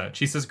Chisa.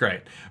 Chisa's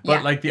great.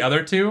 But, like, the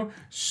other two,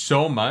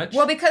 so much.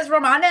 Well, because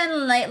Ramonda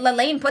and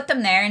Lelaine put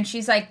them there, and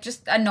she's, like,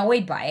 just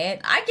annoyed by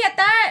it. I get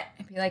that.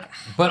 I'd be like,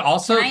 but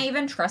also, can I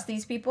even trust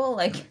these people?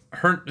 Like,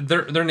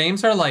 their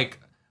names are, like,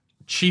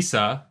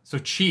 Chisa, so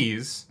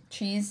cheese.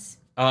 Cheese.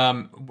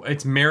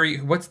 It's Mary.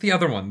 What's the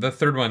other one? The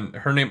third one.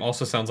 Her name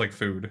also sounds like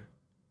food.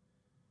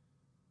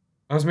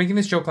 I was making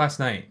this joke last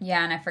night.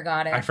 Yeah, and I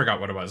forgot it. I forgot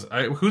what it was.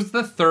 Who's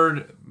the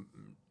third?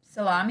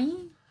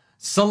 Salami!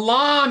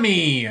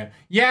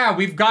 Yeah,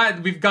 we've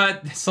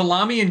got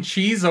salami and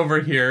cheese over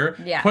here.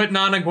 Yeah. Putting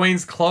on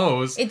Egwene's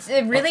clothes. It's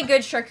a really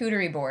good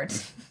charcuterie board.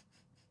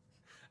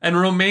 and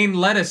romaine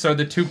lettuce are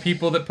the two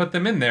people that put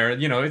them in there.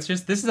 You know, it's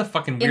just, this is a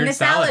fucking weird In the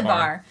salad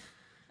bar.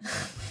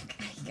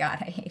 God,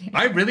 I hate it.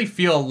 I really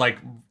feel like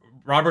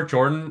Robert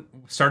Jordan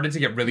started to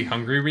get really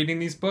hungry reading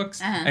these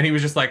books, and he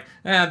was just like,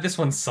 this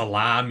one's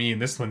salami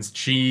and this one's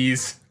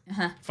cheese.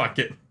 Fuck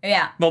it.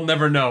 Yeah. They'll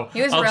never know.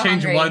 He was I'll real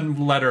change hungry.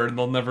 one letter and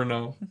they'll never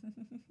know.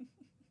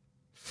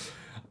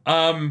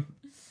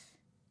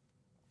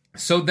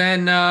 So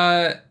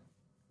then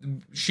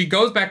she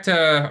goes back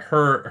to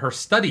her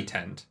study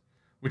tent,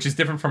 which is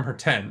different from her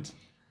tent.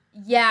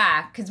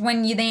 Yeah, because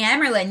when you the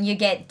Amerlin, you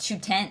get 2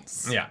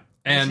 tents. Yeah.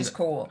 And which is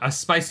cool. a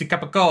spicy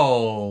cup of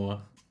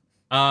coal.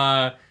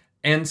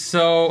 And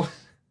so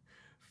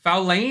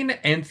Faolain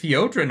and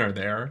Theodrin are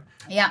there.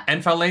 Yeah.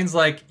 And Faolain's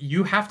like,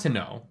 you have to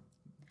know.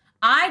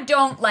 I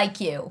don't like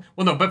you.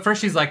 Well, no, but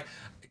first she's like,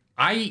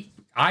 I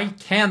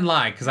can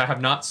lie because I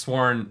have not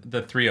sworn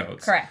the 3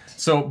 oaths. Correct.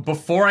 So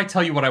before I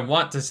tell you what I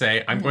want to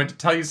say, I'm going to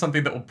tell you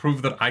something that will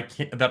prove that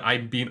that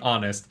I'm being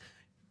honest.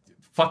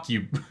 Fuck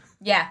you.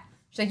 Yeah.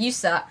 She's like, you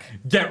suck.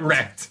 Get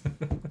wrecked.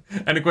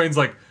 And Egwene's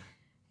like,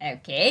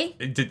 Okay.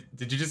 Did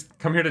you just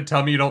come here to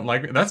tell me you don't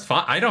like me? That's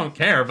fine. I don't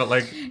care, but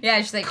like,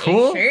 Yeah, she's like,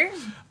 cool. Are you sure?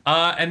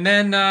 And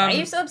then Why are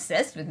you so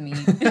obsessed with me?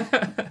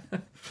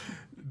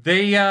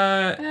 they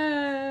are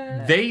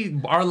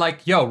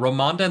like, yo,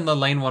 Ramonda and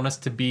Lelaine want us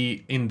to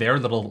be in their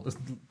little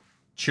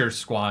cheer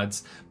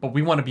squads, but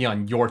we want to be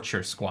on your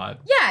cheer squad.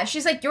 Yeah,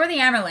 she's like, you're the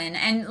Amerlin.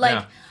 And like,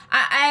 Yeah.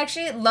 I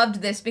actually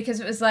loved this because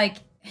it was like,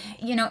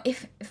 you know,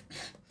 if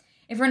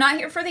we're not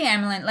here for the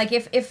Amerlin, like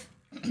if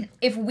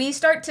we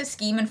start to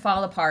scheme and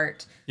fall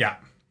apart, Yeah.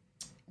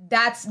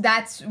 that's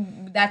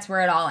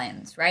where it all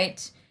ends,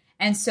 right?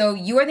 And so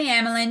you are the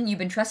Amerlin, you've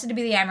been trusted to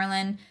be the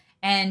Amerlin,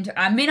 and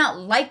I may not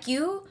like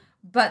you,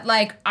 but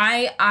like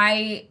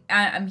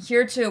I'm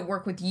here to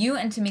work with you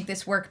and to make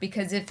this work,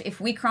 because if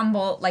we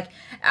crumble, like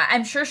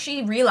I'm sure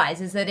she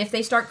realizes that if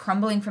they start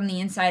crumbling from the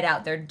inside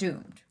out, they're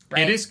doomed,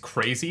 right? It is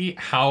crazy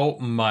how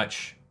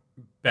much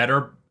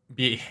better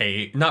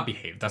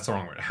that's the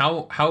wrong word.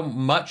 How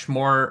much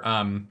more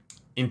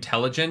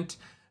intelligent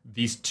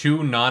these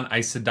 2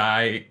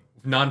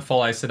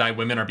 non-full Aes Sedai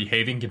women are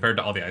behaving compared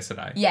to all the Aes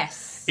Sedai.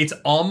 Yes. It's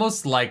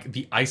almost like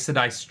the Aes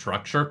Sedai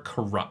structure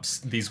corrupts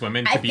these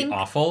women to be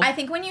awful. I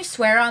think when you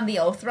swear on the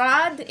oath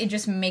rod, it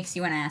just makes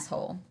you an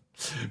asshole.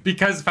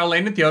 Because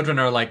Faolain and Theodrin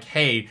are like,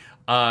 hey,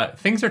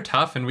 things are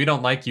tough and we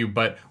don't like you,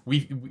 but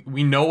we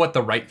know what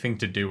the right thing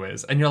to do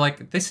is. And you're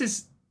like, this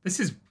is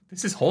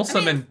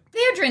wholesome. I mean,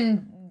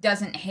 Theodrin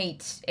doesn't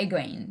hate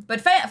Egwene,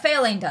 but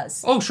Faolain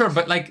does. Oh, sure,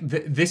 but like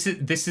this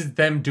is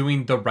them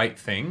doing the right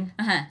thing.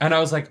 And I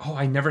was like, oh,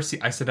 I never see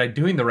Aes Sedai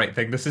doing the right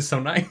thing. This is so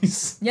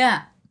nice.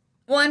 Yeah.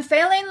 Well, and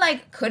Faolain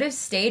like could have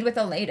stayed with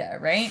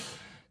Aleida, right?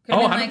 Could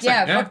have been like,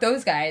 yeah, fuck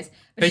those guys.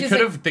 But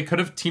they could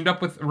have teamed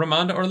up with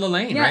Ramonda or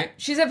Lelaine, yeah, right?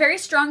 She's a very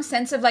strong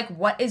sense of like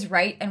what is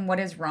right and what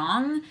is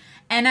wrong,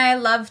 and I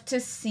love to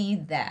see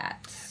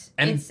that.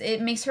 And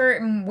it makes her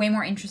way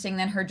more interesting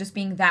than her just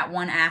being that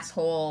one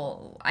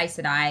asshole Aes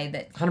Sedai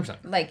that 100%.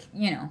 Like,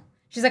 you know,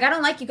 she's like, I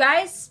don't like you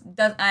guys.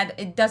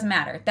 It doesn't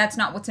matter. That's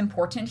not what's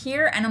important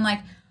here. And I'm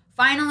like,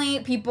 finally,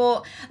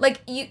 people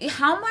like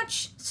how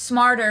much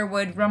smarter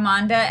would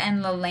Ramonda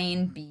and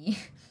Lelaine be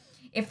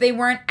if they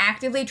weren't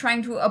actively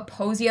trying to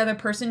oppose the other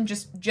person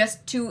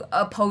just to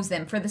oppose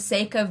them for the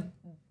sake of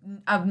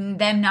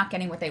them not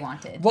getting what they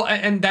wanted? Well,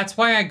 and that's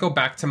why I go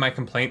back to my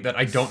complaint that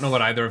I don't know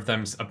what either of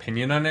them's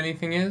opinion on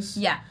anything is.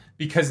 Yeah.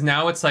 Because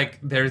now it's like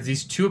there's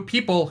these 2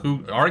 people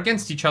who are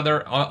against each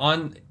other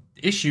on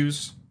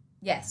issues.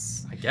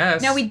 Yes. I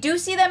guess. Now, we do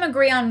see them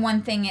agree on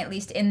one thing, at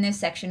least in this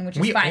section, which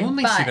is fine. We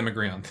only but see them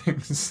agree on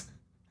things.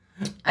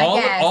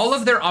 guess. All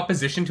of their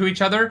opposition to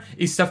each other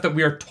is stuff that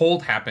we are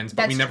told happens,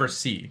 but we never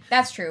see.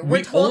 That's true.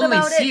 We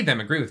only see them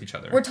agree with each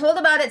other. We're told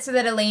about it so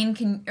that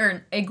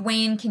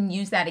Egwene can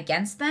use that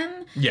against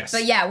them. Yes.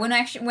 But yeah,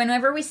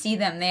 whenever we see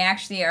them, they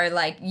actually are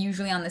like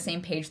usually on the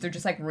same page. They're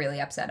just like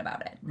really upset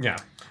about it. Yeah.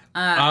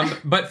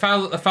 But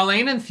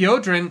Faolain and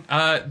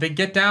Theodrin, they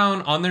get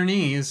down on their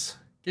knees,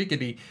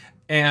 giggity,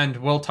 and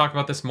we'll talk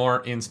about this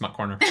more in Smut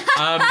Corner.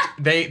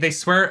 They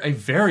swear a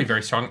very,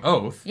 very strong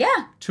oath. Yeah.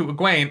 To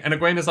Egwene, and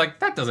Egwene is like,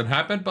 that doesn't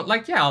happen, but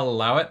like, yeah, I'll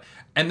allow it.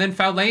 And then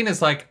Faolain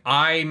is like,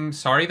 I'm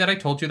sorry that I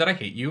told you that I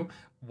hate you.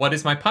 What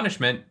is my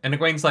punishment? And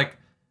Egwene's like,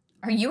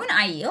 are you an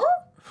Aiel?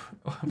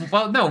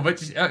 well, no, but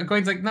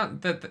Egwene's like, no,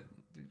 that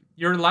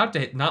you're allowed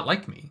to not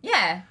like me.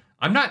 Yeah.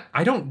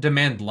 I don't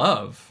demand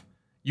love.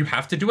 You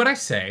have to do what I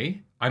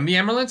say. I'm the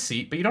Amerlin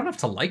seat, but you don't have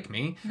to like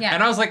me. Yeah.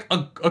 And I was like,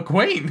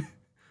 Egwene,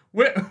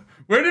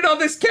 where did all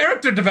this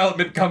character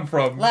development come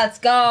from? Let's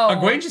go.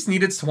 Egwene just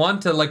needed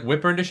Swan to like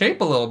whip her into shape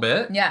a little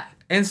bit. Yeah.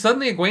 And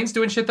suddenly Egwene's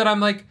doing shit that I'm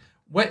like,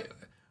 what?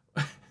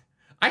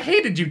 I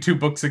hated you 2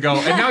 books ago,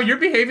 and now you're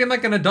behaving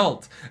like an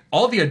adult.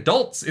 All the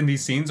adults in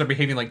these scenes are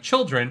behaving like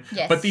children,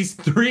 yes. but these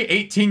 3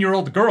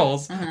 18-year-old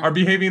girls are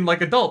behaving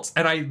like adults,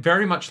 and I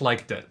very much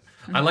liked it.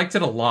 I liked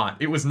it a lot.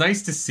 It was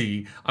nice to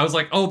see. I was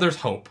like, oh, there's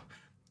hope.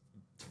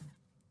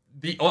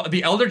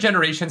 The elder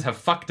generations have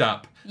fucked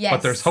up, yes.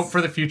 but there's hope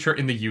for the future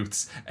in the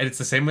youths. And it's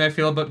the same way I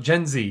feel about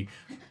Gen Z.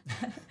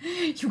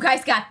 You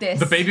guys got this.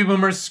 The baby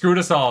boomers screwed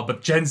us all,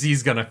 but Gen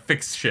Z's gonna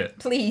fix shit.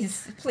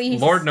 Please,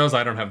 please. Lord knows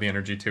I don't have the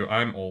energy to.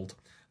 I'm old.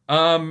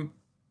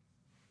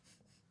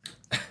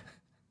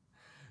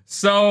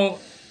 So.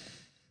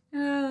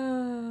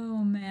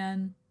 Oh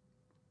man.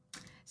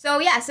 So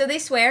yeah, so they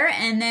swear,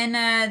 and then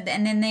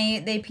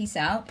they peace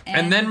out,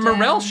 and then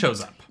Morel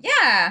shows up.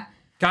 Yeah.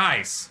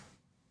 Guys,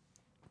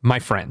 my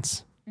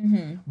friends,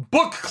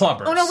 book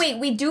clubbers. Oh no, wait,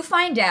 we do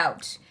find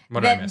out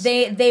What did I that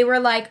miss? they were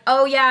like,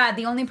 oh yeah,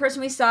 the only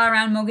person we saw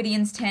around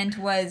Moghedion's tent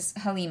was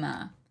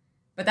Halima,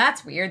 but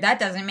that's weird. That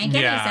doesn't make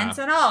any sense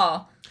at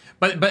all.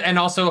 But and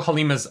also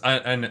Halima's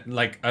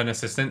an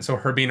assistant, so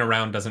her being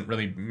around doesn't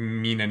really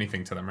mean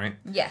anything to them, right?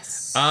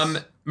 Yes.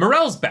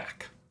 Morel's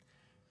back,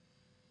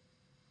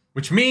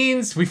 which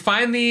means we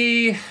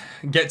finally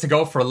get to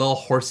go for a little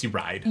horsey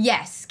ride.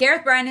 Yes.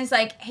 Gareth Bryan is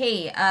like,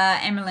 hey,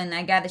 Emerlyn,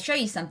 I gotta show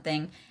you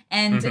something,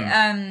 and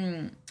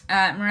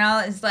Morel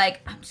is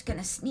like, I'm just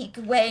gonna sneak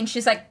away, and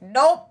she's like,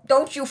 nope,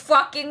 don't you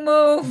fucking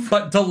move.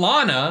 But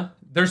Delana,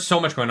 there's so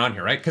much going on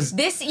here, right? Because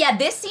this scene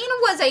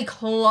was a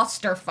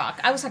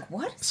clusterfuck. I was like,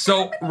 what?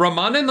 So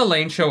Ramonda and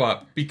Elaine show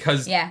up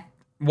because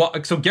Well,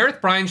 so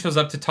Gareth Bryan shows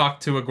up to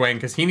talk to Egwene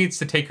because he needs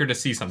to take her to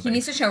see something. He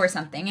needs to show her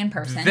something in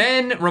person.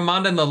 Then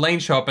Ramonda and Elaine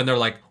show up and they're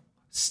like,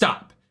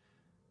 stop.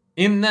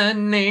 In the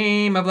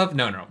name of love.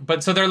 No.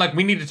 But so they're like,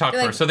 we need to talk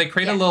first. So they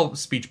create a little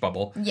speech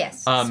bubble.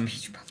 Yes.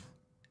 Speech bubble.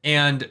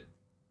 And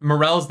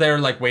Morel's there,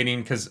 like,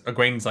 waiting because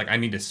Egwene's like, I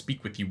need to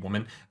speak with you,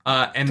 woman.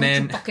 And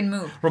then you fucking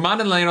move. Ramonda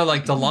and Elaine are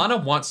like,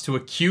 Delana wants to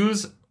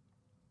accuse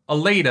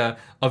Aleida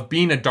of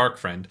being a dark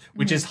friend,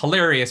 which is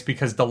hilarious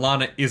because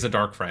Delana is a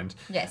dark friend.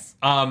 Yes.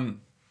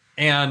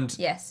 And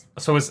yes.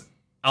 So is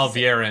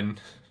Alviren.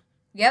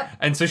 Yep.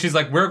 And so she's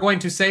like, we're going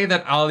to say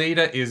that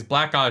Aleida is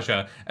Black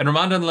Aja. And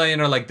Ramonda and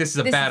Elaine are like, this is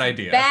a bad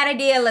idea. Bad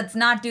idea. Let's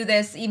not do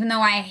this, even though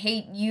I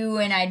hate you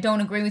and I don't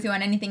agree with you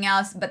on anything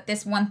else. But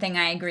this one thing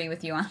I agree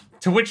with you on.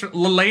 To which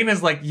Elaine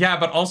is like, yeah,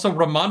 but also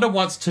Ramonda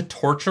wants to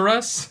torture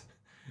us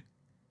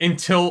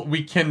until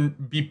we can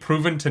be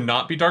proven to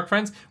not be dark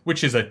friends,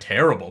 which is a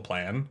terrible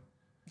plan.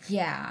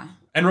 Yeah.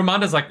 And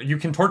Ramonda's like, you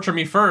can torture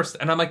me first.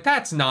 And I'm like,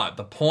 that's not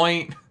the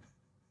point.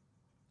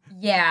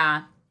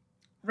 Yeah.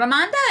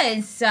 Ramonda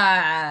is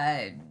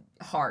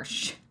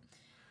harsh.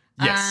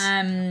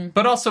 Yes.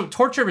 But also,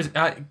 torture is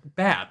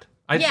bad.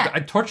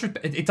 Torture,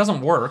 it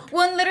doesn't work.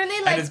 Well, literally,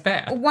 like, and it's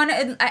bad.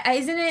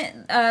 Isn't it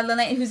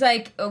Lillian who's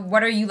like,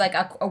 what are you, like,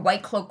 a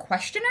white cloak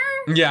questioner?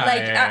 Yeah.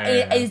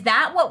 Like, is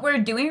that what we're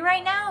doing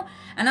right now?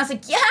 And I was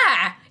like,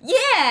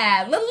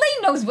 yeah,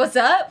 Lillian knows what's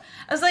up.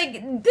 I was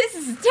like, this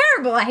is a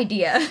terrible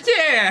idea.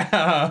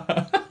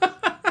 Yeah.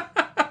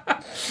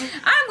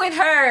 I'm with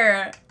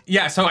her.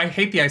 Yeah, so I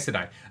hate the Aes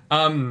Sedai.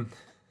 I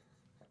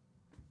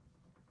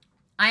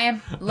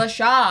am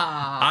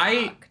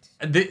shocked.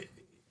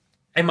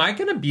 Am I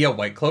going to be a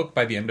white cloak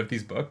by the end of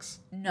these books?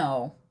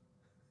 No.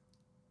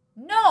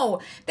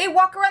 They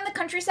walk around the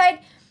countryside.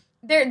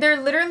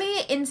 They're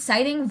literally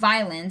inciting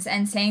violence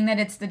and saying that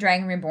it's the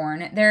Dragon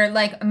Reborn. They're,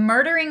 like,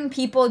 murdering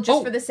people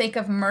just for the sake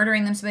of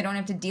murdering them so they don't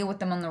have to deal with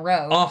them on the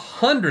road.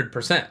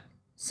 100%.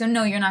 So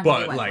no, you're not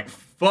going to be white white cloak.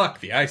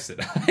 Fuck the Aes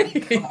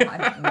Sedai.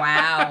 God.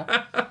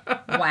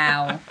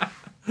 Wow.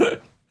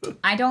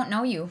 I don't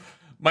know you.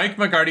 Mike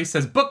McGarty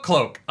says, book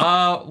cloak.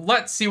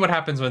 Let's see what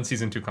happens when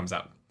season 2 comes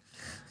out.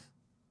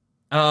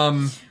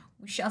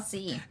 We shall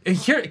see.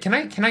 Here, can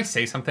I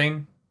say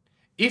something?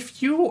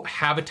 If you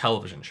have a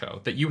television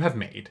show that you have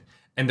made,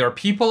 and there are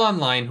people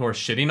online who are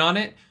shitting on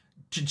it,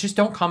 just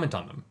don't comment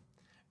on them.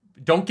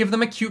 Don't give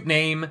them a cute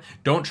name.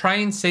 Don't try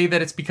and say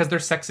that it's because they're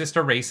sexist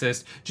or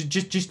racist.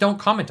 Just don't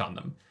comment on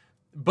them.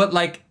 But,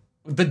 like,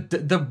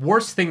 the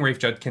worst thing Rafe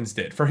Judkins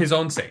did for his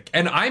own sake,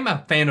 and I'm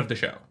a fan of the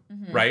show,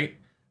 right?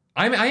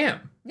 I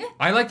am. Yeah.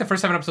 I like the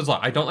first 7 episodes a lot.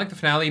 I don't like the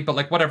finale, but,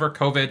 like, whatever,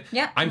 COVID.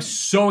 Yeah. I'm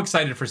so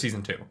excited for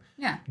season 2.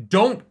 Yeah.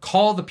 Don't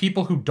call the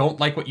people who don't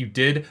like what you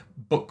did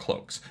book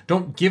cloaks.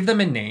 Don't give them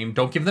a name.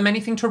 Don't give them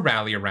anything to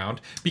rally around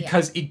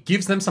because it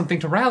gives them something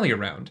to rally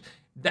around.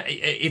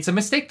 It's a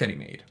mistake that he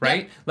made,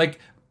 right? Yeah. Like,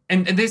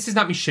 and this is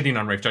not me shitting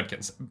on Rafe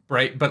Judkins,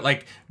 right? But,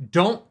 like,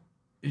 don't.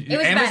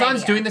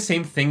 Amazon's doing the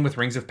same thing with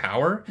Rings of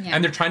Power,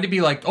 and they're trying to be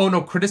like, oh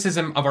no,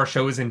 criticism of our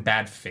show is in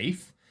bad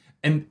faith.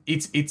 And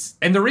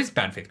and there is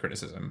bad faith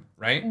criticism,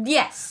 right?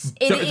 Yes.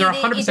 There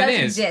 100% it does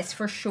exist,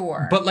 for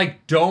sure. But,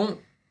 like, don't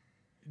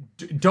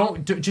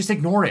just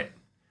ignore it.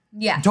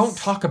 Yes. Don't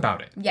talk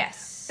about it.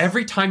 Yes.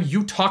 Every time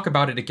you talk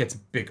about it, it gets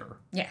bigger.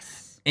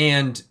 Yes.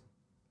 And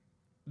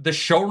the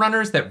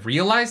showrunners that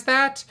realize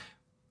that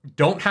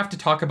don't have to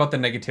talk about the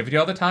negativity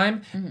all the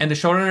time. And the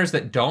showrunners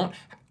that don't,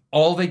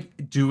 all they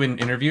do in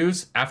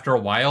interviews after a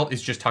while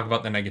is just talk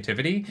about the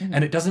negativity,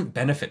 and it doesn't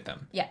benefit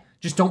them. Yeah.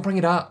 Just don't bring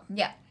it up.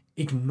 Yeah.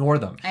 Ignore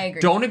them. I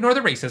agree. Don't ignore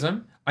the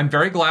racism. I'm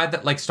very glad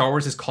that, like, Star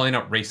Wars is calling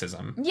out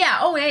racism. Yeah.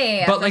 Oh,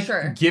 yeah. But, for like,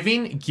 sure.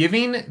 giving But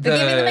giving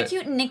them a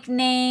cute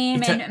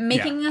nickname and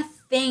making a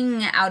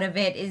thing out of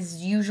it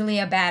is usually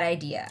a bad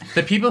idea.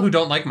 The people who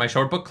don't like my show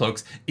or book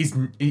cloaks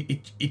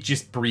it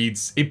just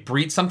breeds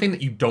something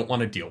that you don't want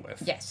to deal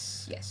with.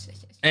 Yes.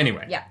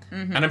 Anyway. Yeah.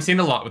 Mm-hmm. And I'm seeing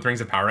a lot with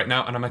Rings of Power right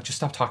now, and I'm like, just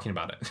stop talking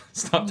about it.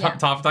 Stop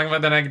talking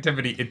about that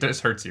negativity. It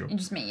just hurts you. It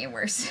just makes it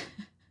worse.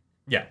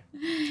 Yeah.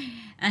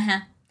 Uh-huh.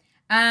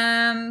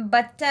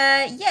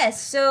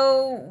 Yes,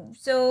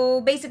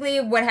 so basically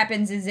what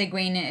happens is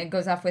Egwene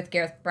goes off with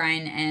Gareth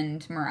Bryan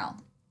and Morel.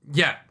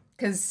 Yeah.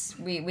 Because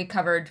we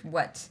covered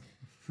what...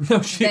 No,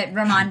 that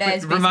Ramonda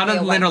is basically Ramonda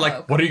and Lynn are like,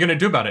 cloak. what are you going to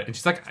do about it? And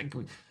she's like,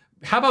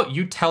 how about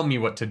you tell me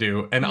what to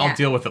do, and I'll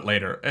deal with it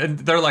later. And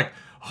they're like,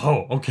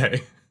 oh,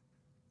 okay.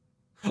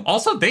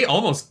 Also, they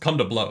almost come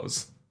to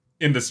blows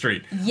in the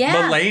street.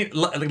 Yeah. Lelaine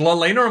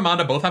and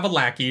Ramonda both have a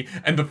lackey,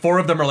 and the four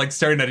of them are like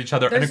staring at each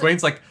other. And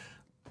Egwene's like,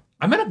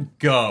 I'm going to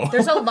go.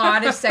 There's a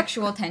lot of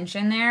sexual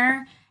tension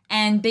there.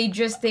 And they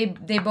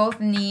both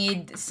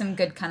need some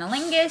good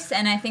cunnilingus,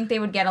 and I think they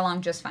would get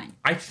along just fine.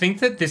 I think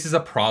that this is a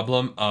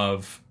problem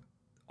of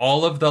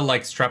all of the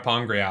like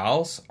strap-on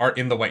Grials are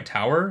in the White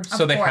Tower,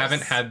 so they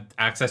haven't had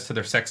access to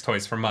their sex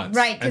toys for months.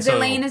 Right, because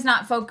Elaine is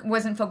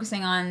wasn't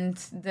focusing on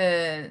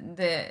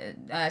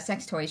the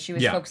sex toys. She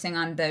was focusing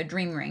on the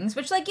dream rings,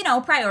 which, like,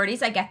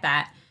 priorities. I get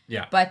that.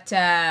 Yeah. But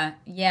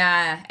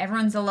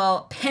everyone's a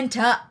little pent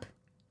up.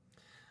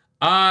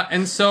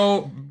 And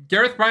so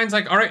Gareth Bryan's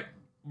like, all right,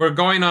 we're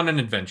going on an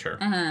adventure.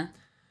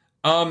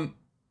 Uh-huh.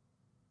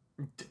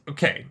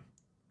 Okay.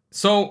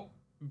 So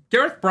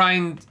Gareth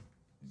Bryan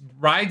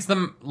rides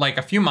them like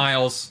a few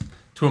miles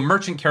to a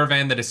merchant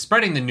caravan that is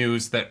spreading the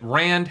news that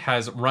Rand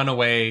has run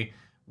away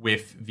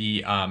with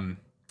the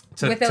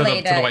to the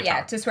White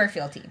Tower. To swear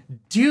fealty.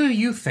 Do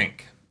you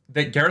think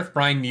that Gareth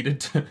Bryan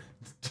needed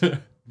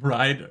to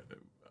ride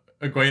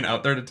Egwene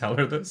out there to tell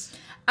her this?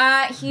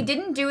 He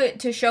didn't do it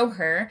to show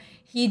her.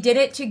 He did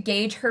it to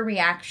gauge her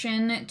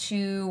reaction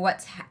to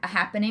what's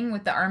happening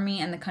with the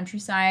army and the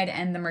countryside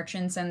and the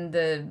merchants and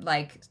the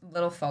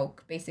little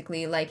folk,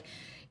 basically, because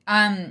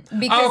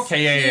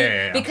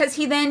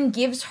he then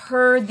gives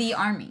her the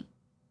army.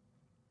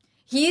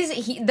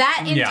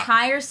 That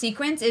entire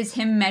sequence is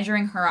him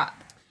measuring her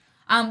up,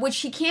 which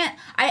he can't.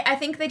 I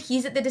think that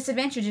he's at the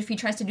disadvantage if he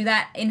tries to do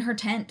that in her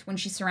tent when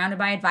she's surrounded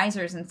by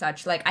advisors and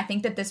such. I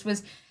think that this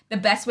was the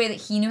best way that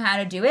he knew how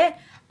to do it.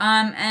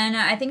 And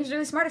I think it's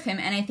really smart of him,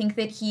 and I think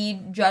that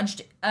he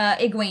judged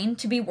Egwene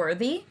to be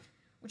worthy,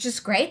 which is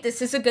great.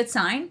 This is a good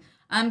sign,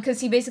 because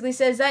he basically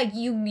says that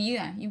you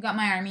got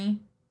my army.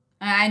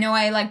 I know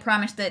I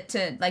promised that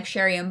to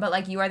Sheriam,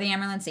 but you are the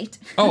Amyrlin seat.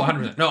 Oh,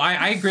 100%. No,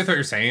 I agree with what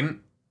you're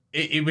saying.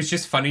 It was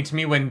just funny to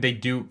me when they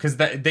do, because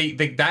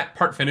that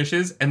part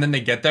finishes and then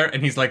they get there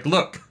and he's like,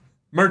 look,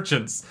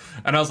 merchants.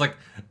 And I was like,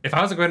 if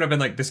I was going to have been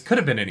like, this could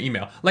have been an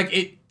email.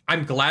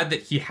 I'm glad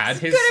that he had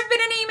his... Could have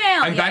been an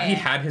email. I'm glad he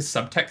had his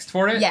subtext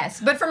for it. Yes,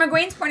 but from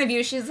Egwene's point of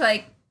view, she's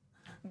like,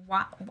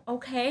 wow,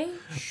 okay,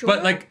 sure.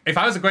 But if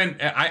I was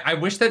Egwene, I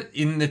wish that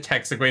in the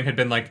text Egwene had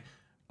been like,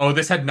 oh,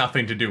 this had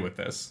nothing to do with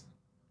this.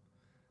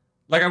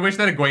 I wish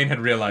that Egwene had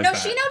realized that. No,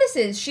 she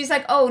notices. She's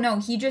like, oh, no,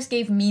 he just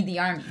gave me the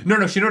army.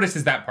 No, she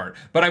notices that part.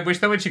 But I wish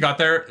that when she got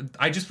there,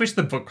 I just wish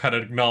the book had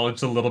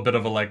acknowledged a little bit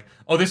of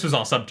oh, this was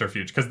all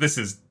subterfuge, because this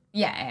is...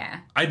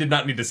 Yeah. I did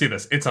not need to see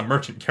this. It's a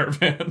merchant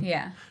caravan.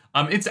 Yeah.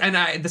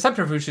 The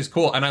subterfuge is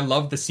cool, and I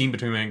love the scene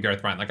between him and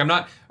Gareth Bryan.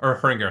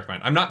 Her and Gareth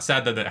Bryan. I'm not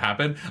sad that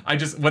happened.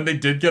 When they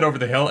did get over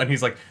the hill, and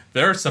he's like,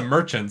 there are some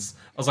merchants,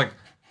 I was like,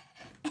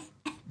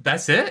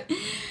 that's it?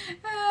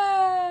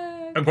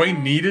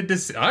 Egwene needed to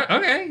see...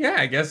 okay, yeah,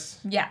 I guess.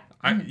 Yeah.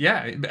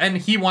 And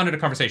he wanted a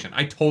conversation.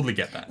 I totally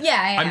get that.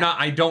 Yeah.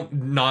 I don't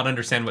not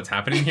understand what's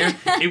happening here.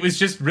 It was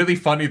just really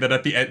funny that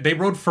at the end, they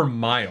rode for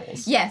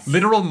miles. Yes.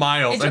 Literal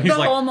miles. It took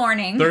the whole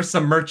morning. There's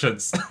some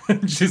merchants.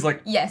 And she's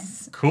like,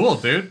 yes. Cool,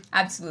 dude.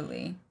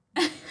 Absolutely.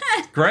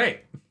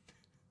 Great.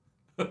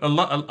 I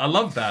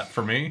love that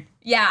for me.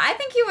 Yeah, I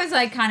think he was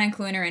kind of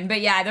cluing her in.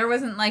 But yeah, there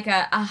wasn't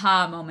a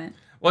aha moment.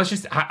 Well, it's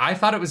just, I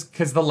thought it was,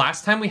 because the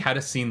last time we had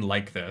a scene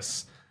like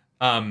this,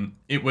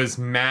 it was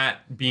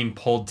Matt being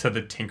pulled to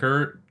the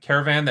Tinker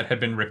caravan that had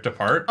been ripped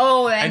apart.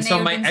 Oh, and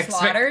so my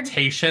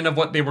expectation of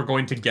what they were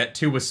going to get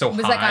to was so high. It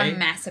was like a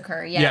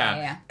massacre.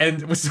 Yeah.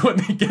 And so when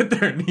they get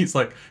there and he's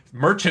like,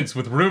 merchants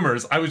with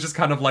rumors, I was just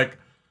kind of like...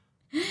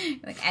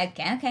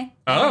 okay.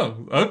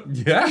 Oh,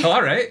 yeah,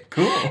 all right,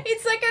 cool.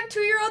 It's like a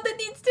 2-year-old that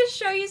needs to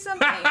show you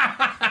something.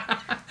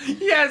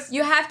 Yes.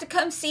 You have to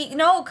come see.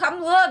 No,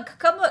 come look.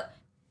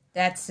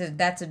 That's a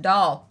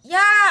doll.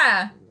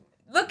 Yeah.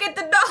 Look at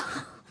the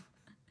doll.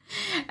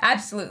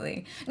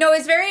 Absolutely. No,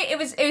 it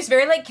was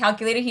very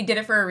calculated. He did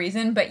it for a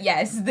reason, but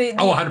yes.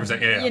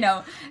 100%,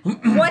 yeah.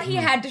 What he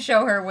had to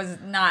show her was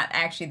not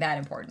actually that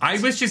important.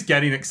 I was just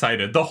getting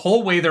excited. The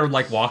whole way they're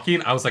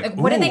walking, I was like,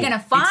 what are they going to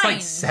find?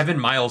 It's 7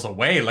 miles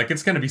away.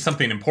 It's going to be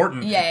something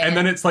important. Yeah. And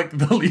then it's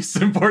the least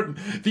important.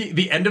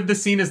 The end of the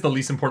scene is the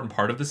least important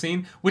part of the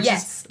scene, which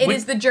is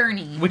the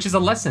journey. Which is a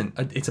lesson.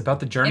 It's about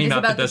the journey,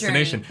 not the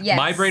destination. Yes.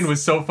 My brain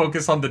was so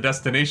focused on the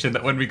destination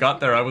that when we got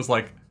there, I was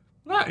like,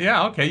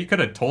 yeah, okay, you could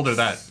have told her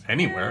that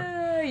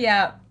anywhere.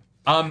 Yeah.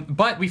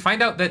 But we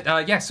find out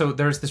that, so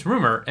there's this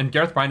rumor, and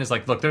Gareth Bryan is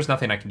like, look, there's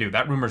nothing I can do.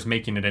 That rumor's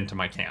making it into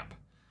my camp.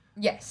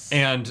 Yes.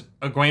 And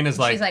Egwene is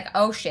she's like,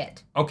 oh,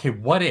 shit. Okay,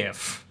 what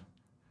if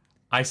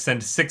I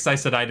send 6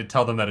 Aes Sedai to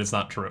tell them that it's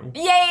not true.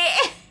 Yay!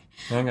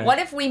 Okay. What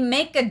if we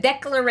make a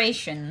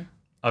declaration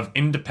Of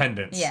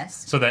independence.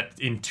 Yes. So that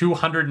in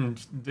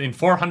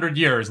 400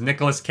 years,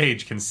 Nicolas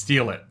Cage can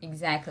steal it.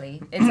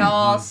 Exactly. It's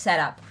all set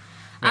up.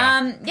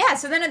 Yeah.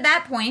 So then at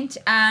that point,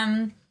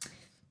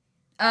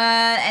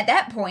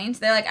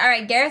 they're like, all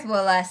right, Gareth,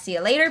 we'll see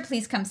you later.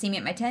 Please come see me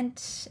at my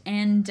tent.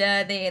 And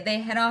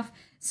they head off.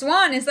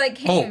 Swan is like,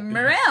 hey,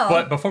 Morel.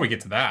 But before we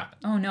get to that.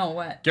 Oh, no,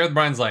 what? Gareth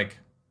Bryne's like,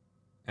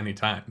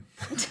 anytime.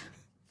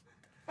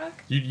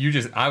 You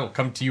just, I will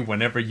come to you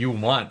whenever you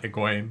want,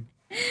 Egwene.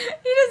 He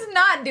does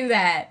not do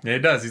that. Yeah, he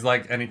does. He's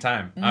like,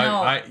 anytime.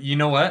 No. You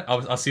know what?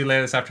 I'll see you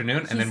later this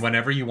afternoon, and then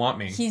whenever you want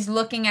me. He's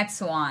looking at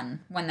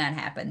Swan when that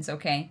happens,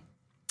 okay?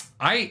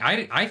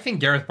 I think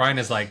Gareth Bryne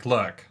is like,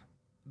 look,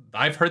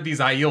 I've heard these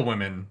Aiel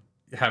women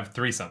have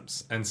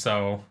threesomes, and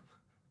so...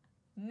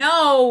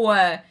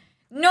 No,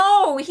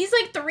 he's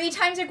like 3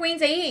 times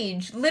Egwene's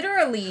age,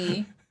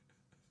 literally.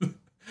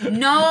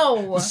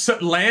 No. So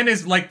Lan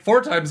is like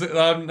 4 times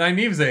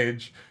Nynaeve's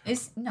age.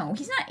 No,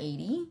 he's not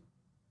 80.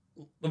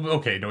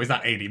 Okay, no, he's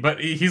not 80, but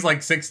he's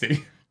like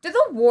 60. Do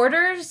the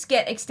warders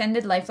get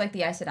extended life like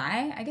the Aes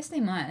Sedai? I guess they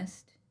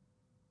must.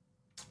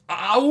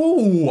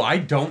 Oh, I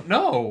don't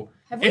know.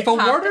 If a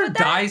warder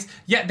dies,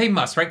 yeah, they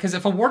must, right? Because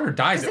if a warder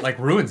dies, it like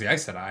ruins the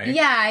Aes Sedai.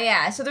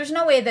 Yeah. So there's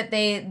no way that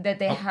they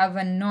have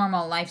a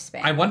normal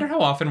lifespan. I wonder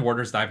how often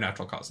warders die of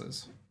natural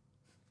causes.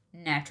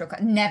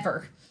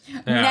 Never.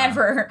 Yeah.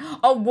 Never.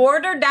 A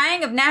warder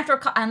dying of natural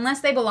unless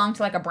they belong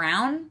to like a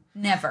brown.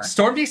 Never.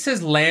 Stormzy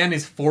says Lan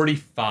is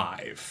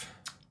 45.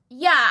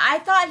 Yeah, I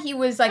thought he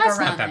was like That's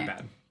around not that there.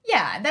 bad.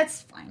 Yeah,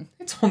 that's fine.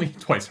 It's only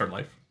twice her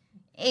life.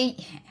 Yeah,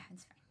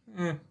 it's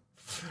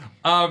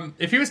fine.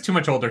 If he was too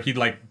much older, he'd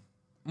like...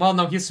 Well,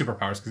 no, he has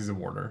superpowers because he's a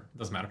warder. It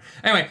doesn't matter.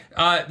 Anyway,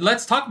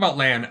 let's talk about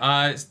Lan.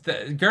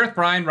 Gareth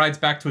Bryne rides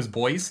back to his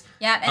boys.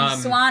 Yeah,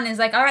 and Swan is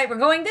like, all right, we're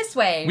going this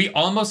way. We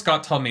almost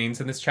got Talmains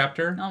in this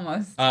chapter.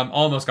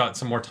 Almost got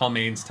some more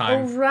Talmains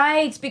time. Oh,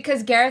 right,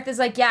 because Gareth is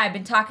like, yeah, I've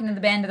been talking to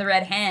the Band of the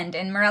Red Hand,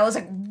 and Morella's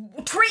like,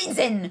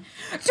 treason!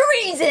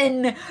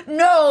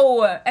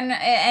 No!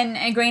 And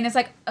Egwene is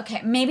like,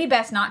 okay, maybe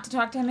best not to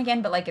talk to him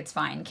again, but like, it's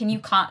fine. Can you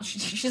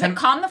she's like,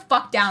 calm the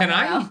fuck down,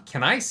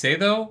 Can I say,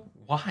 though,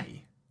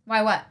 why?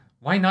 Why what?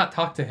 Why not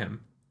talk to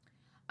him?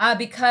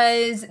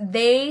 Because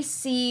they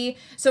see...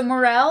 So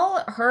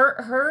Morel,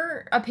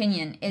 her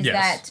opinion is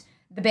that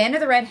the Band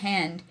of the Red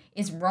Hand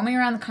is roaming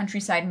around the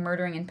countryside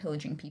murdering and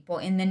pillaging people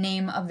in the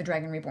name of the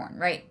Dragon Reborn,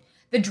 right?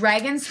 The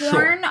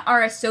Dragonsworn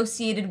are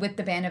associated with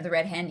the Band of the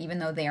Red Hand, even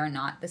though they are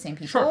not the same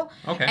people. Sure.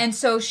 Okay. And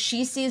so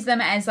she sees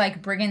them as,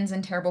 like, brigands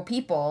and terrible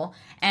people,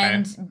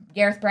 and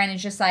Gareth Bryne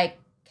is just, like,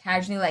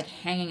 casually, like,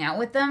 hanging out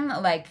with them,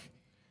 like...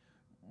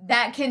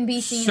 That can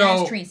be seen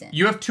as treason.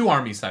 You have 2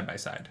 armies side by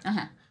side.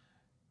 Uh-huh.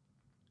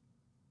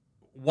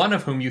 One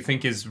of whom you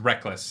think is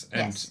reckless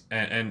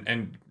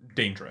and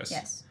dangerous.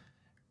 Yes.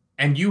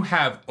 And you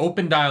have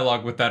open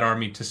dialogue with that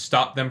army to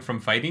stop them from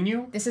fighting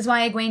you. This is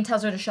why Egwene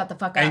tells her to shut the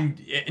fuck up.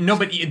 And no,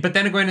 but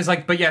then Egwene is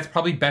like, but yeah, it's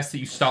probably best that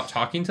you stop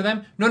talking to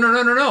them.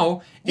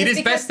 No. It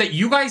is best that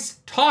you guys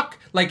talk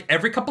like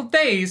every couple of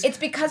days. It's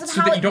because of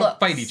so how that it you don't looks.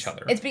 fight each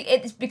other.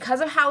 It's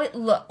because of how it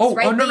looks.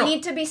 Right? They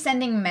need to be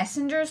sending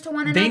messengers to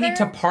one another. They need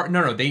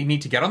to They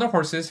need to get on their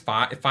horses,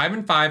 5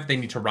 and 5. They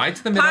need to ride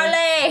to the middle,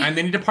 parlay, and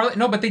they need to parlay.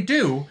 No, but they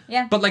do.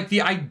 Yeah. But like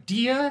the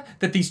idea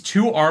that these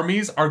 2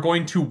 armies are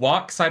going to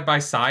walk side by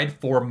side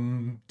for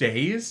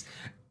days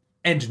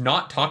and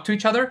not talk to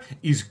each other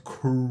is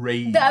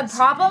crazy. The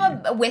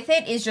problem with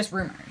it is just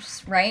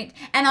rumors, right?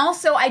 And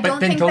also, I don't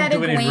think that do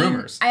Egwene... it in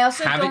rumors. I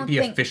also have don't it be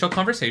think... official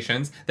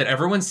conversations that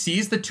everyone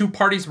sees the 2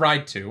 parties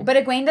ride to. But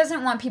Egwene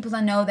doesn't want people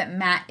to know that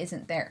Matt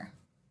isn't there.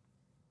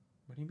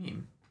 What do you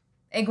mean?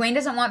 Egwene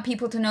doesn't want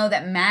people to know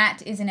that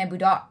Matt is in Ebu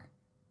Dar.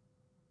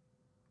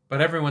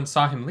 But everyone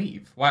saw him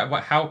leave. Why?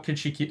 How could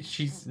she keep...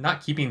 She's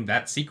not keeping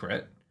that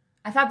secret.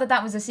 I thought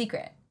that was a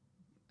secret.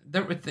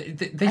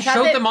 They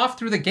showed them off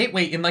through the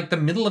gateway in, like, the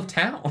middle of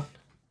town.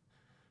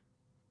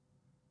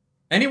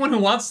 Anyone who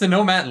wants to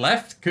know Matt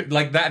left,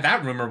 like,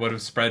 that rumor would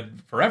have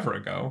spread forever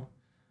ago.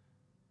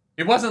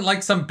 It wasn't,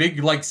 like, some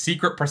big, like,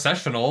 secret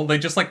processional. They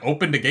just, like,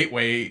 opened a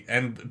gateway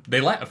and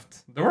they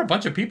left. There were a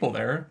bunch of people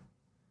there.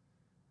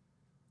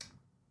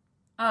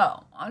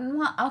 Oh,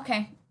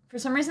 okay. For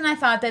some reason, I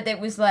thought that it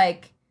was,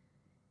 like,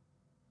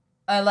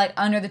 a, like,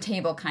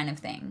 under-the-table kind of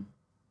thing.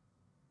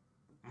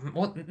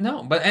 Well,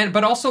 no,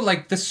 but also,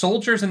 like, the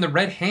soldiers in the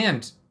Red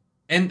Hand,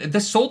 and the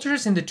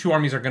soldiers in the 2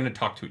 armies are going to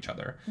talk to each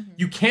other. Mm-hmm.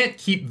 You can't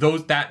keep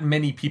that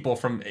many people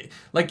from,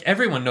 like,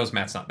 everyone knows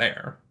Matt's not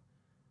there.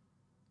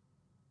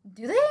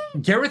 Do they?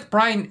 Gareth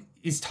Bryne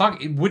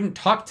wouldn't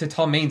talk to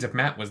Talmains if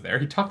Matt was there.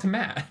 He'd talk to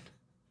Matt.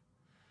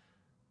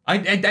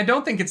 I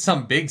don't think it's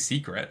some big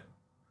secret,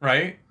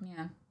 right?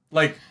 Yeah.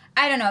 Like...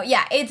 I don't know.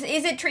 Yeah, is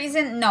it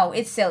treason? No,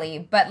 it's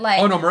silly. But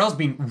like, oh no, Morel's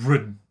being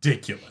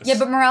ridiculous. Yeah,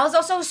 but Morel's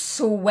also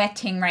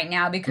sweating right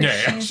now because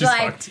she's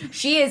like fucked.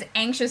 She is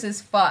anxious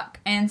as fuck,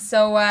 and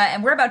so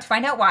and we're about to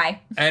find out why.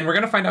 And we're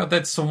gonna find out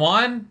that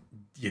Swan,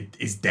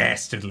 is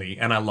dastardly,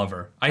 and I love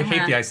her. I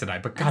hate the Aes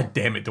Sedai, but god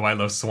damn it, do I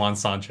love Siuan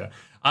Sancha.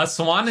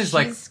 Siuan is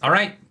like, all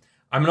right,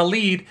 I'm gonna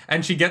lead,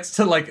 and she gets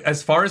to like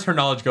as far as her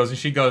knowledge goes, and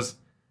she goes,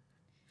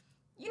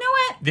 you know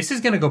what? This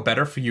is gonna go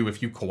better for you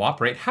if you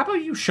cooperate. How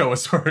about you show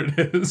us where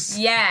it is?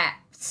 Yeah.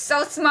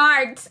 So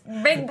smart.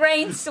 Big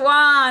brain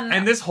Swan.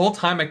 And this whole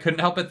time I couldn't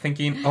help but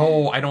thinking,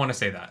 oh, I don't want to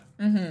say that.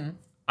 Mm-hmm.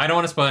 I don't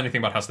want to spoil anything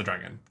about House of the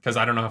Dragon, because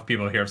I don't know if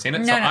people here have seen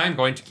it, I'm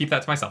going to keep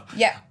that to myself.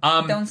 Yeah.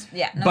 No but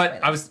spoilers.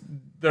 I was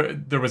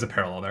there was a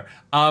parallel there.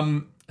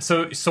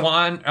 So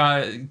Siuan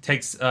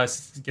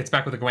gets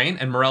back with Egwene,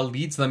 and Morel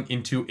leads them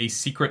into a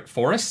secret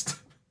forest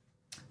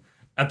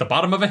at the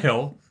bottom of a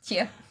hill.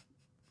 Yeah.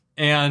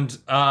 And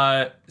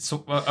so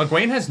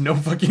Egwene has no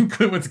fucking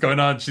clue what's going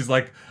on. She's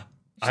like,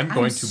 I'm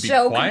going to be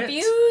so quiet.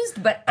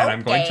 Confused, but okay. And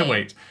I'm going to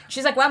wait.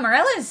 She's like, wow,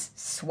 Morella's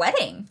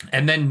sweating.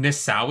 And then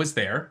Nissau is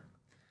there.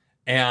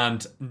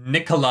 And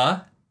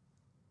Nicola.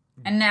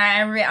 And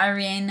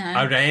Ariana.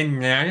 I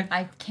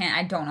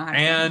don't know how to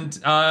and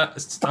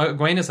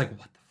Egwene is like,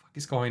 what the fuck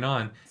is going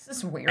on? This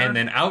is weird. And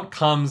then out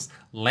comes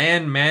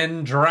Lan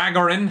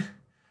Mandragoran.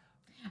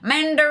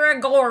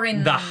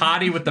 Mandragoran. The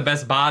hottie with the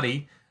best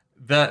body.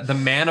 The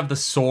man of the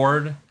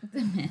sword.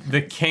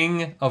 The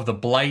king of the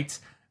blight.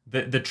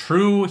 The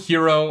true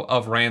hero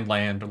of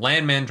Randland,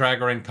 Lan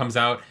Mandragoran, comes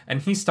out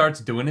and he starts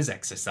doing his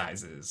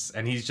exercises.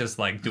 And he's just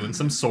like doing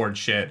some sword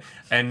shit.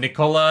 And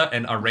Nicola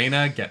and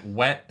Arena get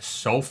wet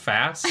so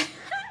fast.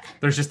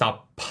 There's just a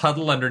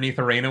puddle underneath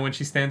Arena when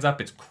she stands up.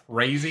 It's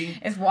crazy.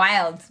 It's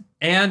wild.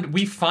 And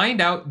we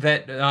find out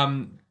that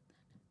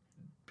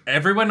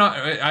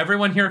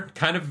everyone here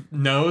kind of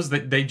knows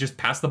that they just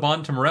passed the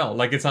bond to Morel.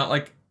 Like, it's not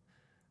like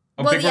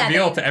a big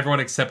reveal to everyone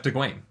except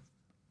Egwene.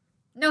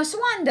 No,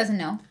 Siuan doesn't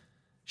know.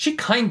 She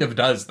kind of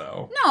does,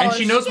 though. No, and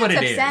she knows what it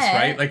upset. is,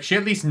 right? Like, she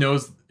at least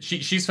knows...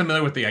 She's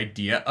familiar with the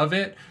idea of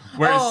it.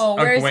 Whereas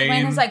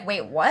Egwene is like,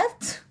 wait,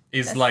 what?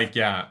 Is like,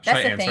 yeah. Should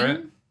I answer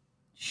it?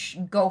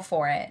 Go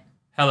for it.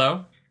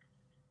 Hello?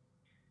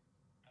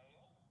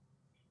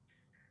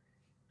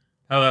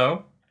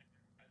 Hello?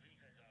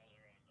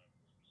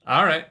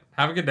 All right.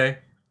 Have a good day.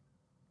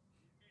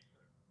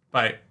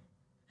 Bye.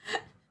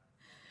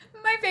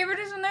 My favorite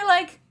is when they're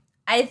like,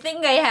 I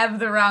think I have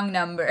the wrong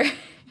number.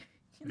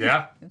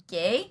 Yeah.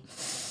 Okay.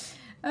 So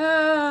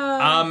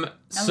I love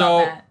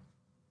that.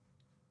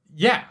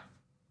 Yeah.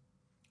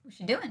 What's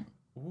she doing?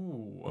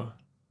 Ooh.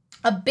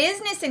 A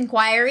business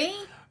inquiry?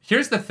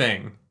 Here's the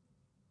thing.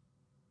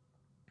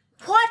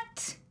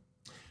 What?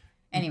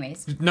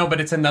 Anyways. No, but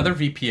it's another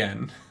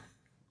VPN.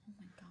 Oh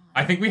my god.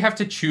 I think we have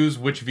to choose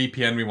which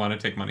VPN we want to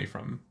take money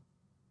from.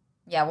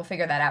 Yeah, we'll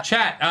figure that out.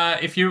 Chat,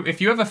 if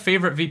you have a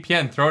favorite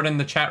VPN, throw it in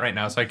the chat right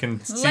now so I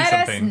can see something.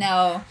 Let us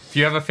know. If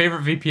you have a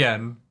favorite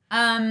VPN.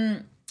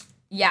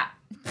 Yeah.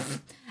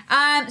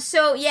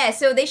 So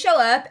they show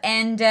up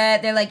and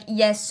they're like,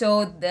 yes,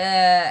 so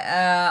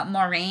the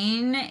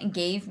Moraine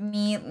gave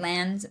me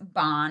Lan's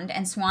bond,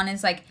 and Siuan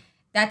is like,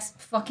 that's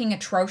fucking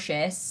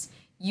atrocious.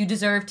 You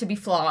deserve to be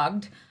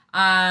flogged.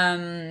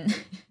 You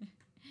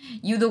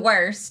the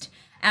worst.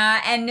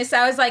 And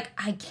Nissau is like,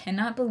 I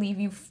cannot believe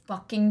you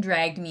fucking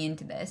dragged me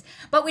into this.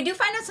 But we do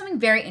find out something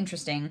very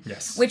interesting.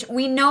 Yes. Which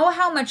we know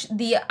how much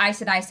the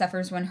Aes Sedai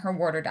suffers when her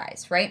warder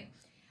dies, right?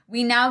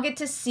 We now get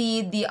to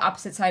see the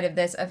opposite side of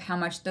this, of how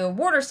much the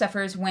warder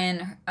suffers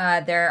when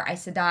their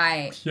Aes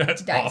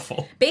Sedai dies.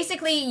 Awful.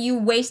 Basically, you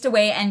waste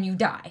away and you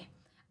die.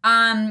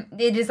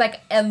 It is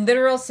like a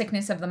literal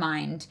sickness of the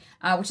mind,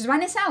 which is why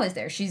Nissau is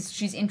there.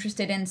 She's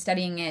interested in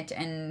studying it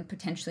and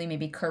potentially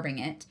maybe curbing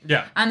it.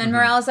 Yeah. And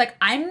Morel is like,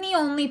 I'm the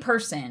only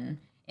person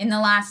in the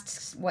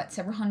last,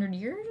 several hundred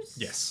years?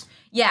 Yes.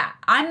 Yeah,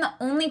 I'm the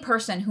only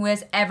person who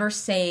has ever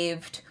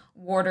saved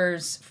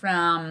warders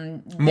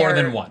from... More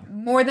than one.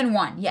 More than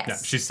one, yes. Yeah,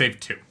 she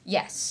saved 2.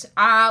 Yes.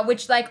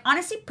 Which,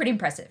 honestly, pretty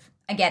impressive.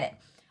 I get it.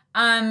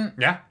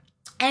 Yeah.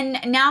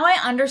 And now I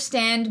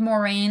understand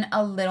Moraine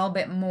a little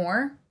bit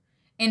more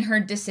in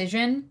her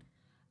decision,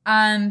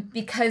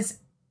 because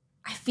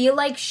I feel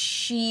like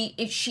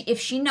if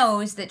she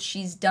knows that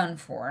she's done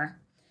for,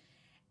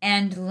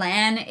 and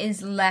Lan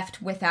is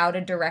left without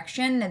a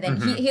direction,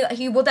 then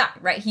he will die,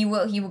 right? He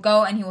will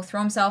go and he will throw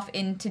himself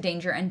into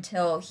danger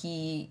until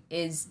he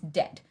is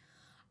dead.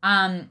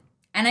 And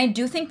I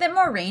do think that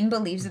Moraine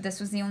believes that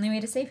this was the only way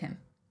to save him.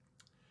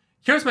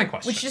 Here's my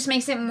question. Which just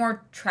makes it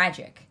more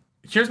tragic.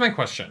 Here's my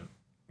question.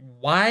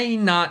 Why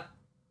not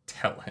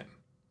tell him?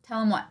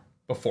 Tell him what?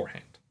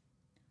 Beforehand.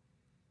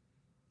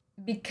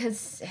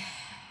 Because...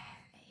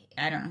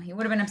 I don't know. He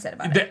would have been upset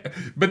about it.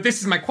 But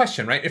this is my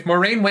question, right? If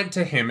Moraine went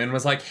to him and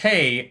was like,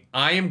 hey,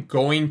 I am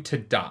going to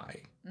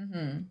die.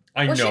 Mm-hmm.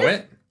 I know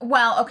it.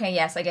 Well, okay,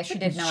 yes. I guess she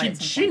did know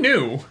it. She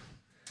knew.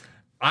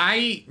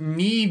 I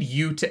need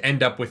you to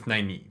end up with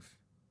Nynaeve.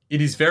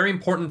 It is very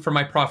important for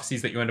my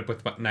prophecies that you end up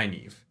with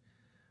Nynaeve.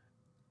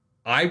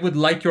 I would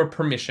like your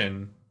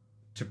permission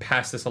to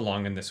pass this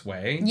along in this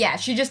way. Yeah,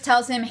 she just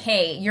tells him,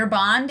 hey, your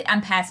bond,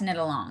 I'm passing it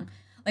along.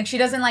 She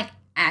doesn't,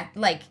 act,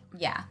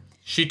 yeah.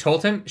 She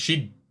told him,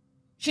 she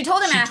She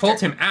told him She after. told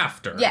him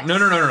after. Yes. No.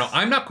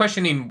 I'm not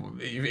questioning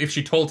if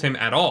she told him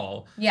at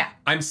all. Yeah.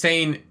 I'm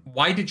saying,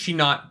 why did she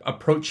not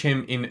approach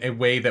him in a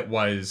way that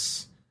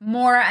was...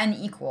 More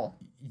unequal.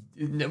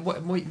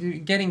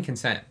 Getting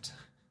consent.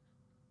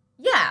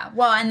 Yeah,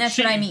 well, and that's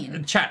what I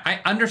mean. Chat,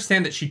 I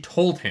understand that she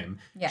told him.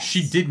 Yes.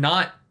 She did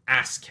not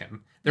ask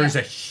him. There's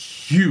a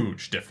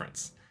huge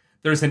difference.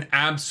 There's an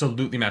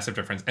absolutely massive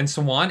difference. And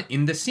Siuan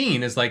in the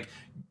scene is like,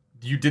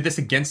 you did this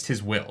against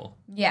his will.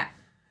 Yeah.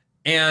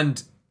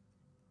 And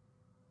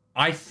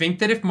I think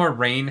that if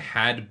Moiraine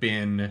had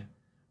been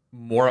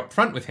more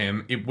upfront with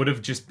him, it would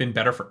have just been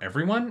better for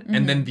everyone. Mm-hmm.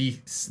 And then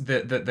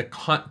the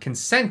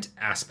consent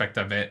aspect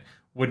of it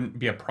wouldn't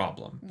be a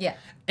problem. Yeah.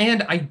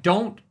 And I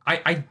don't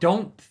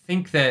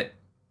think that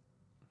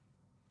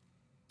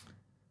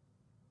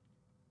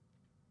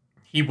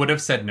he would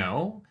have said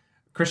no.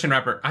 Christian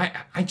Rapper,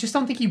 I just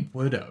don't think he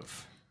would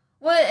have.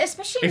 Well,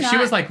 especially if she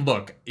was like,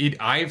 look,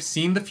 I've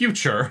seen the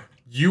future.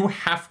 You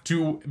have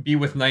to be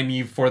with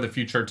Nynaeve for the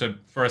future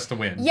for us to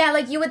win. Yeah,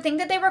 like you would think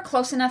that they were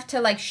close enough to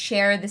like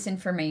share this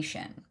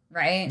information,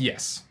 right?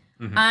 Yes.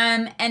 Mm-hmm.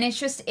 And it's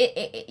just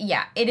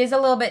it is a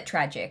little bit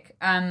tragic.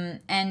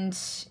 And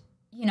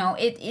you know,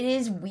 it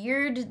is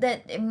weird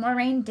that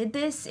Moiraine did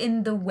this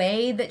in the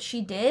way that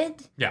she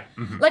did. Yeah.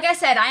 Mm-hmm. Like I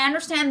said, I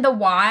understand the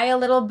why a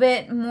little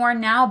bit more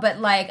now, but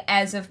like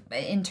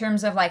in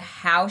terms of like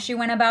how she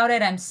went about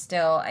it, I'm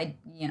still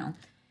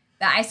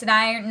the Aes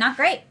Sedai are not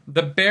great.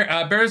 The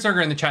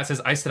Bearzerger in the chat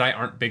says Aes Sedai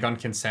aren't big on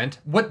consent.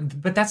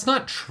 But that's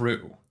not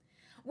true.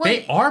 Well,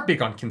 they are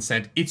big on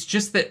consent. It's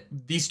just that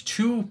these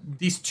two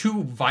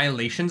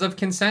violations of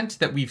consent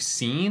that we've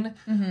seen,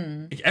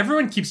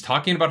 everyone keeps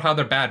talking about how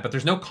they're bad, but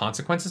there's no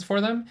consequences for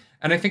them.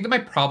 And I think that my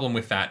problem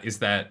with that is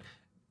that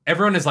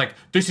everyone is like,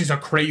 this is a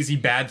crazy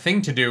bad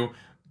thing to do,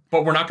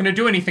 but we're not going to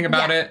do anything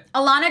about it.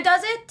 Alanna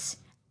does it,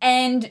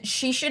 and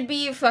she should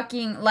be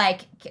fucking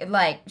like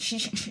she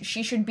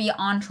should be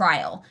on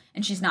trial,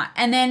 and she's not.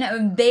 And then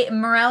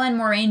Morel and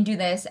Moiraine do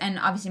this, and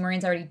obviously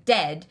Moraine's already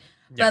dead,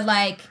 but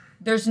like...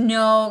 there is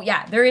no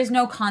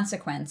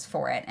consequence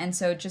for it. And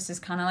so it just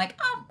is kind of like,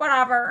 oh,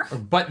 whatever.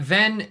 But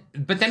then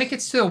it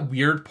gets to a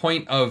weird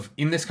point of,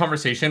 in this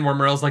conversation, where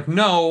Morel's like,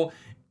 no,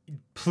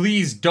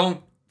 please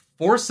don't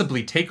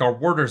forcibly take our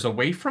warders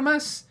away from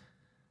us.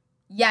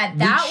 Yeah,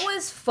 that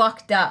was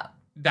fucked up.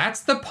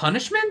 That's the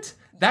punishment?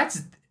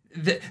 That's...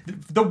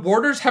 The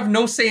warders have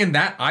no say in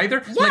that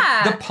either.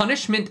 Yeah. Like, the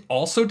punishment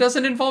also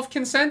doesn't involve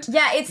consent.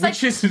 Yeah,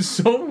 which is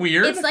so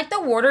weird. It's like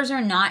the warders are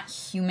not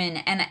human,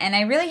 and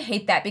I really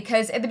hate that,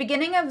 because at the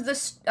beginning of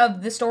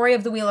the story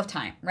of the Wheel of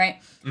Time,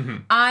 right? Mm-hmm.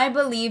 I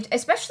believed,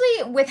 especially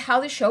with how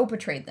the show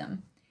portrayed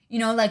them, you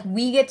know, like the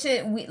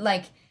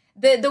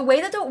way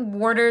that the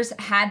warders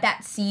had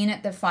that scene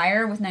at the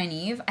fire with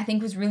Nynaeve, I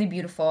think was really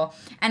beautiful,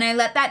 and I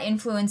let that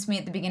influence me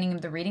at the beginning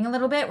of the reading a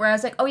little bit, where I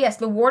was like, oh yes,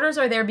 the warders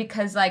are there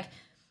because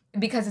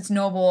it's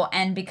noble,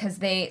 and because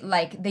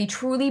they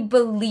truly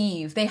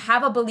believe, they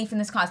have a belief in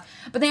this cause.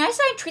 But the Aes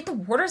Sedai treat the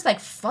warders like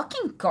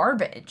fucking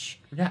garbage.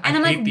 Yeah, and I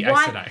I'm hate like, the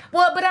why? Aes Sedai.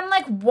 Well, but I'm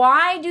like,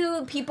 why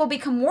do people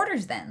become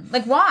warders then?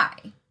 Like, why?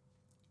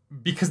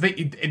 Because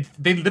they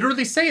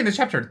literally say in the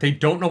chapter, they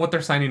don't know what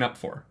they're signing up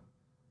for.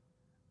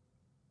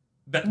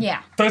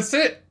 That's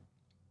it.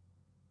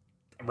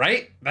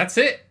 Right? That's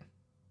it.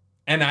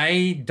 And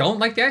I don't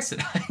like the Aes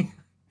Sedai.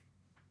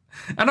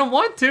 I don't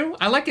want to.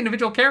 I like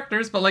individual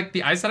characters, but like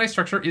the Aes Sedai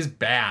structure is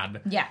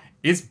bad. Yeah.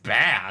 It's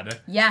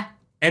bad. Yeah.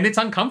 And it's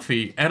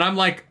uncomfy. And I'm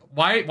like,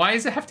 why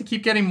does it have to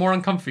keep getting more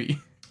uncomfy?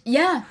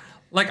 Yeah.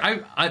 Like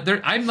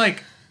I'm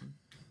like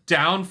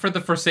down for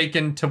the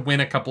Forsaken to win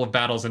a couple of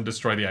battles and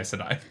destroy the Aes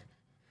Sedai.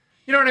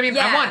 You know what I mean?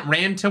 Yeah. I want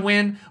Rand to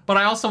win, but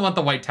I also want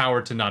the White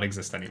Tower to not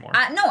exist anymore.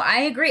 No,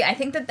 I agree. I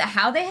think that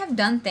how they have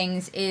done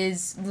things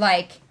is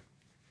like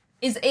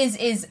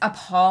is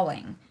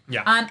appalling.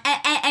 Yeah.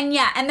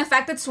 And the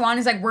fact that Siuan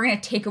is like, we're gonna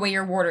take away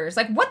your warders.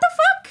 Like, what the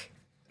fuck?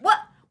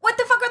 What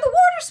the fuck are the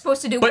warders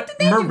supposed to do? But what did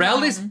they do Morel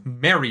wrong? is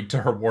married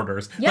to her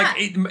warders. Yeah.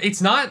 Like,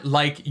 it's not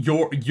like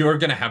you're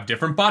gonna have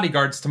different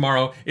bodyguards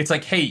tomorrow. It's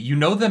like, hey, you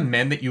know the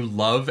men that you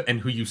love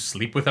and who you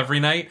sleep with every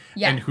night,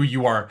 and who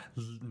you are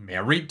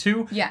married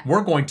to? Yeah.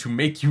 We're going to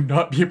make you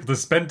not be able to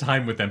spend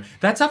time with them.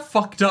 That's a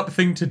fucked up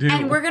thing to do.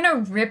 And we're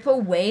gonna rip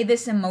away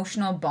this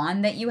emotional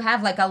bond that you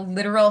have, like a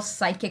literal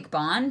psychic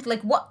bond.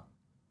 Like, what?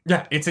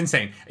 Yeah, it's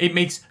insane. It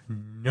makes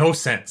no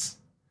sense.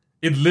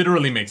 It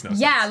literally makes no sense.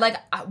 Yeah, like,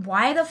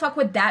 why the fuck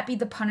would that be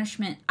the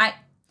punishment?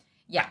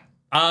 Yeah.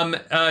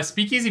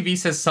 Speakeasy V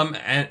says some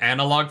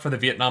analog for the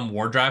Vietnam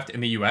War draft in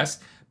the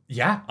U.S.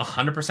 Yeah,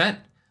 100%.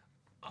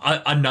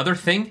 Another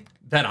thing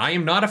that I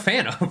am not a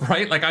fan of,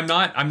 right? Like, I'm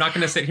not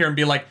going to sit here and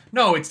be like,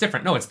 no, it's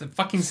different. No, it's the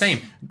fucking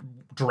same.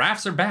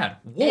 Drafts are bad.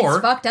 War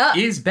it's fucked up.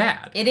 Is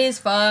bad. It is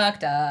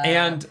fucked up.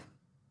 And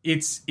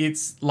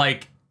it's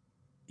like,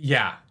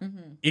 yeah,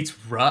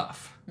 it's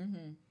rough.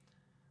 Mm-hmm.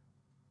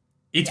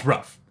 It's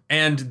rough.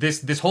 And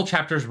this whole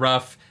chapter is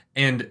rough,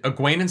 and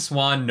Egwene and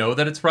Siuan know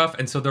that it's rough,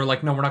 and so they're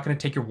like, no, we're not going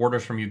to take your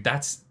warders from you.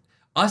 That's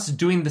us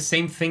doing the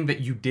same thing that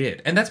you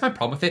did. And that's my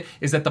problem with it,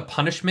 is that the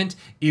punishment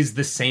is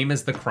the same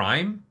as the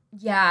crime.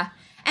 Yeah.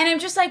 And I'm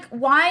just like,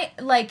 why,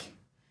 like,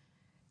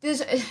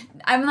 does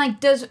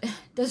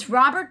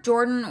Robert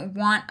Jordan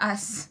want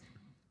us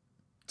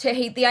to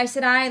hate the Aes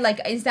Sedai? Like,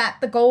 is that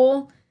the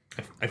goal?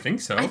 I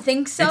think so. I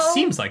think so. It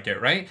seems like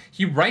it, right?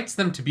 He writes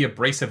them to be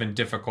abrasive and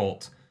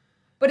difficult.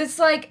 But it's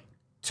like...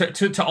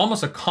 To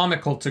almost a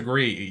comical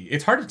degree.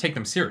 It's hard to take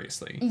them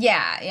seriously.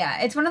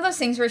 Yeah. It's one of those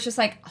things where it's just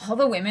like, all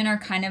the women are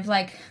kind of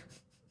like...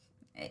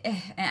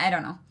 I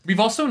don't know. We've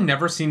also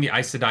never seen the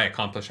Aes Sedai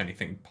accomplish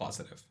anything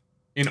positive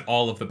in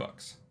all of the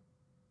books.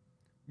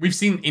 We've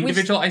seen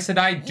individual Aes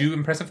Sedai do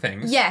impressive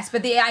things. Yes,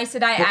 but the Aes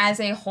Sedai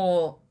as a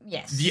whole,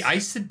 yes. The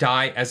Aes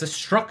Sedai as a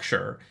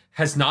structure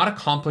has not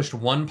accomplished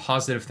one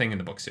positive thing in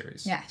the book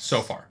series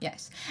so far.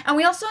 Yes. And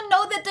we also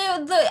know that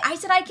the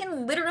Aes Sedai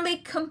can literally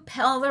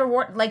compel their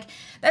war. Like,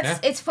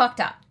 it's fucked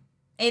up.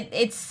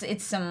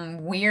 It's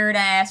some weird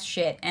ass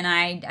shit, and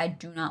I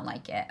do not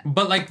like it.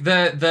 But like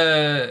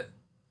the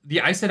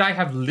Aes Sedai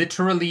have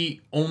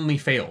literally only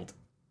failed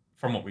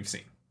from what we've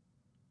seen.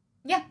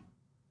 Yeah.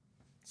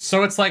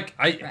 So it's like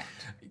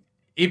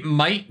it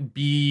might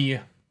be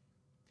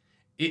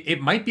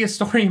a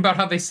story about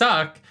how they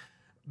suck,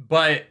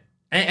 but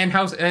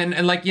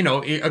and like, you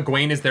know,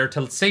 Egwene is there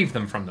to save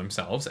them from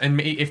themselves, and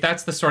if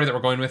that's the story that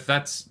we're going with,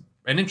 that's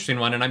an interesting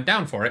one, and I'm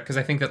down for it, because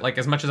I think that, like,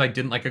 as much as I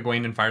didn't like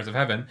Egwene in Fires of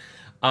Heaven,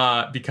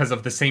 because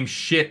of the same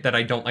shit that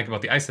I don't like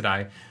about the Aes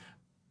Sedai,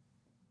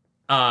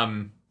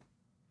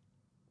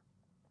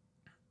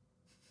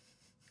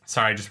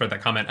 sorry, I just read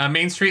that comment.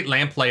 Main Street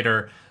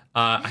Lamplighter.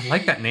 I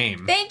like that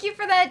name. Thank you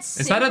for that.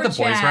 Is that a The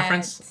Boys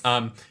reference?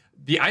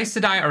 The Aes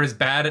Sedai are as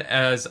bad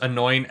as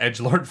annoying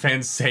edgelord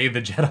fans say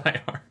the Jedi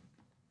are.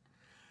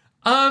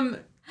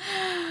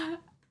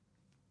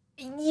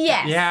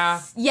 Yes.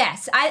 Yeah.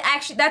 Yes. I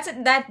actually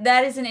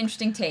that is an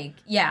interesting take.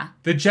 Yeah.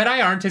 The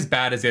Jedi aren't as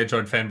bad as the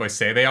edgelord fanboys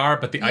say they are,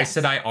 but the Aes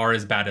Sedai are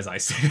as bad as I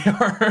say they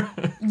are.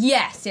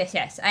 Yes.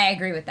 I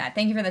agree with that.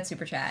 Thank you for that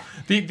super chat.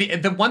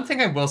 The one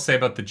thing I will say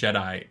about the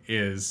Jedi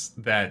is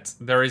that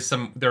there is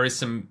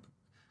some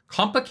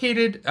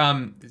complicated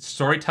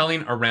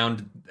storytelling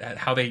around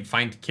how they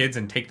find kids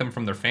and take them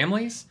from their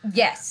families.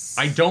 Yes.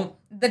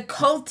 The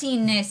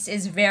cultiness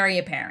is very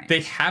apparent.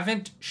 They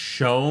haven't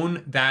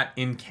shown that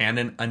in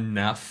canon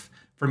enough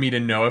for me to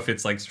know if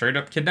it's like straight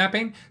up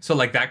kidnapping. So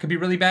like that could be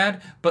really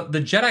bad. But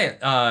the Jedi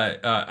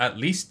at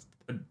least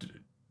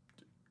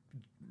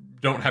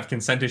don't have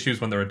consent issues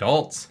when they're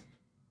adults.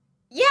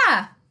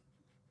 Yeah.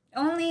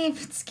 Only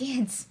if it's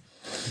kids.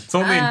 It's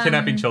only in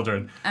kidnapping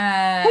children.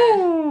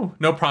 Woo!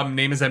 No problem.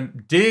 Name is a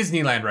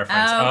Disneyland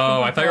reference.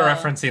 Oh, I thought you were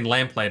referencing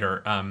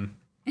Lamplighter.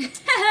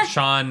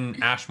 Sean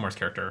Ashmore's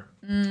character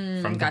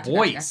from The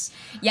Boys.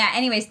 Gotcha. Yeah,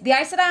 anyways, the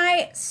Aes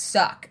Sedai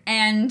suck.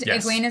 And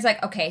Egwene is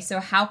like, okay, so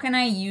how can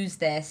I use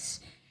this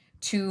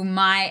to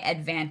my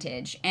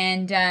advantage?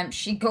 And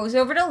she goes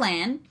over to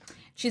Lan.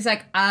 She's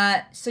like,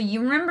 so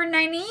you remember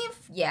Nynaeve?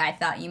 Yeah, I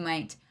thought you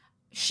might.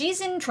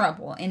 She's in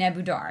trouble in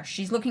Abu Dar.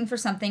 She's looking for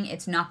something.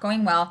 It's not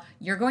going well.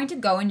 You're going to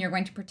go and you're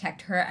going to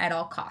protect her at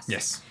all costs.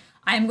 Yes.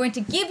 I'm going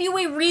to give you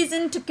a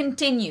reason to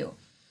continue.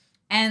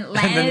 And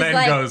Lan and then is Lan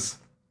like... goes...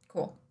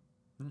 Cool.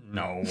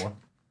 No.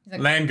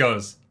 Like, Lan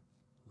goes,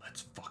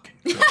 let's fucking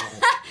go. No,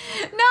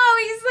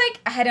 he's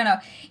like, I don't know.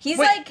 He's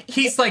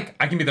like,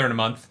 I can be there in a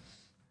month.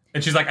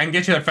 And she's like, I can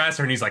get you there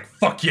faster. And he's like,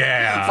 fuck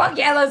yeah. Fuck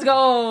yeah, let's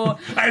go.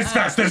 As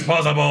fast as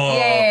possible.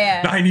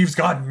 Yeah. Nynaeve's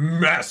got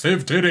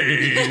massive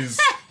titties.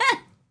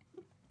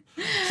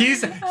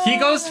 He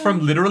goes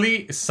from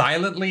literally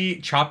silently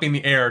chopping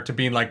the air to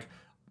being like,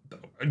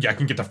 yeah, I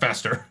can get there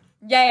faster.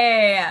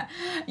 Yeah.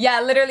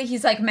 Literally,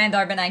 he's like,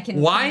 Mandar, but I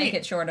can make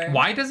it shorter.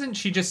 Why doesn't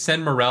she just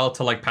send Morel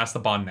to, like, pass the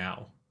bond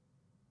now?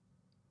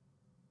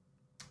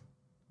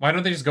 Why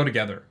don't they just go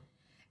together?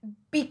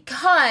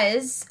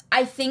 Because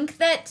I think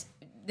that,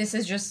 this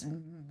is just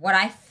what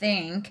I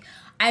think.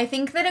 I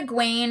think that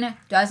Egwene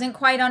doesn't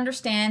quite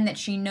understand that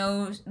she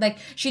knows, like,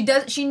 she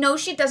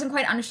knows she doesn't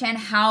quite understand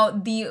how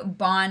the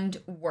bond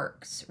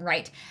works,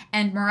 right?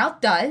 And Morel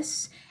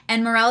does.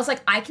 And Morel's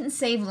like, I can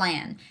save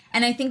Lan.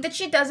 And I think that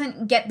she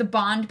doesn't get the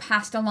bond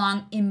passed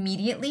along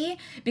immediately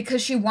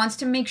because she wants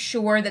to make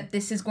sure that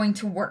this is going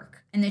to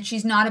work and that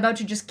she's not about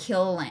to just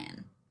kill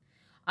Lan.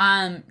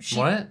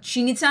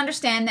 She needs to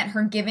understand that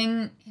her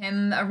giving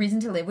him a reason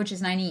to live, which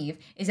is Nynaeve,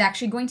 is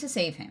actually going to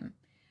save him,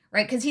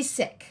 right? Because he's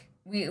sick.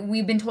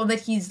 We've been told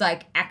that he's,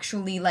 like,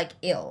 actually, like,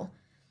 ill.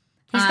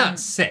 He's not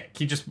sick.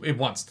 He just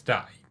wants to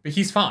die. But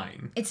he's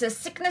fine. It's a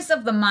sickness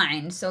of the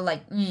mind, so,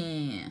 like,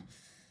 No,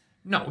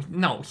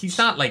 he's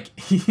not, like,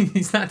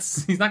 he's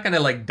not gonna,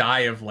 like,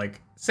 die of,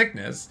 like,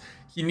 sickness.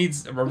 He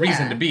needs a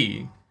reason to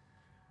be.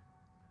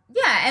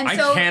 Yeah, and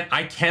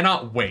I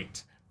cannot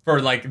wait for,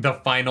 like, the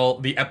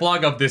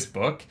epilogue of this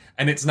book,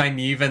 and it's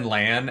Nynaeve and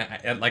Lan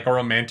at, like, a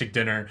romantic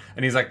dinner,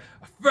 and he's like,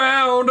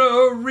 found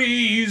a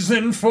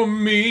reason for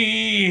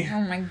me. Oh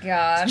my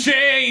god.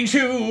 Change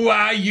who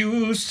I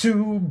used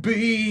to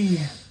be.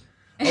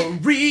 A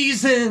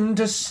reason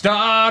to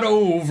start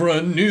over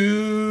anew.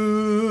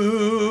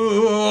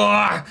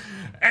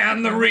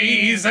 And the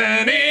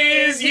reason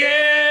is you.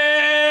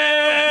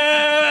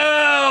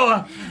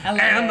 I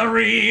And the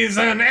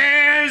reason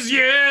is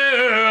you.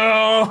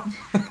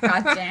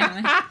 God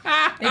damn it.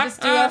 They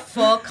just do a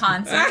full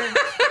concert.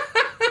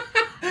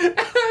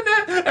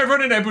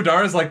 Everyone in Abu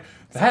Dar is like,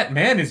 that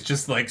man is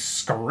just like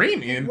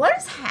screaming. What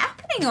is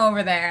happening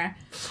over there?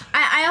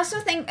 I also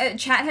think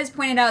chat has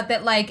pointed out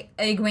that like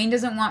Egwene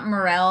doesn't want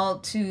Morel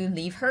to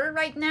leave her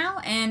right now,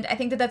 and I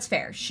think that that's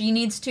fair. She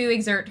needs to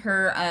exert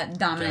her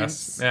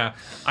dominance. Yes. Yeah.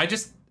 I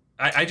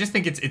just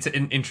think it's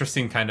an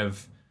interesting kind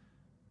of,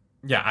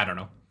 yeah, I don't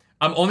know.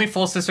 Only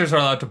full sisters are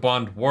allowed to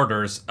bond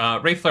warders.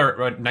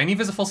 Nynaeve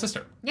is a full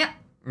sister. Yeah.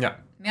 Yeah.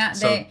 Yeah,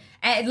 So-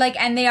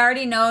 and they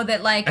already know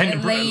that like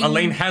And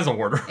Elaine has a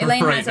warder.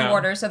 Elaine right has now. a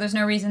warder, so there's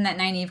no reason that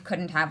Nynaeve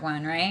couldn't have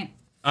one, right?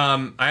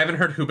 I haven't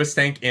heard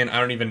Hoobastank in I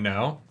don't even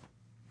know.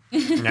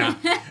 Yeah.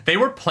 They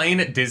were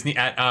playing at Disney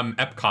at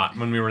Epcot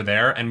when we were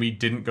there, and we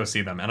didn't go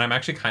see them, and I'm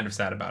actually kind of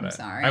sad about it.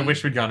 Sorry. I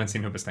wish we'd gone and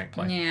seen Hoobastank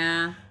play.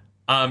 Yeah.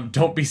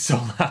 Don't be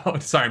so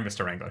loud. Sorry,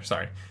 Mr. Wrangler.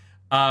 Sorry.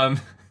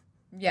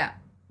 Yeah.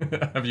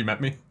 Have you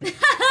met me?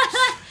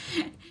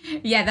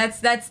 Yeah,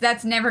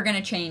 that's never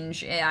gonna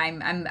change.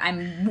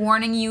 I'm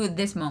warning you at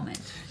this moment.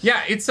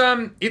 Yeah,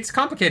 it's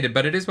complicated,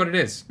 but it is what it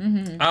is.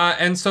 Mm-hmm.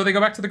 And so they go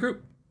back to the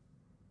group.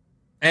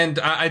 And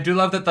I do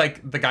love that, like,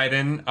 the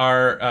Gaiden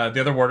are,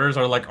 the other warders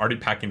are, like, already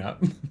packing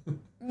up.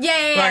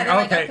 Yeah. Like, They're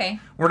okay, okay.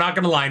 we're not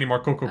going to lie anymore.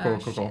 Cool. Oh,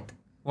 Cool.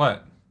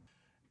 What?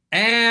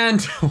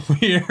 And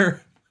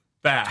we're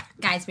back.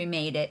 Guys, we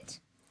made it.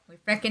 We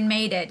frickin'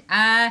 made it.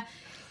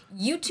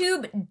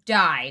 YouTube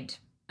died.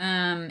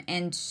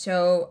 And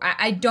so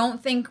I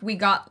don't think we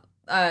got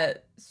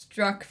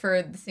struck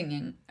for the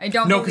singing. I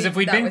don't No, believe because if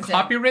we'd that been was it.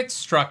 copyright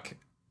struck...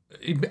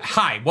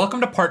 Hi,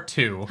 welcome to part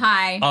 2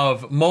 Hi.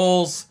 of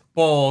Moles,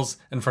 Bowls,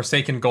 and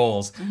Forsaken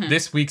Goals. Mm-hmm.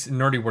 This week's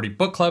Nerdy Wordy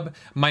Book Club.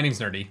 My name's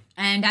Nerdy.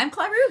 And I'm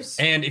Claire Roos.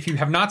 And if you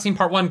have not seen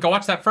part 1, go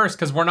watch that first,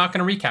 because we're not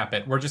going to recap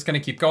it. We're just going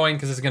to keep going,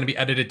 because it's going to be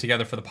edited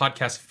together for the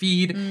podcast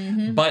feed.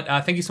 Mm-hmm. But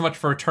thank you so much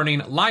for returning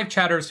live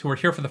chatters who were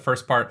here for the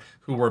first part,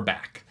 who were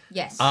back.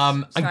 Yes.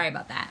 I Sorry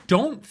about that.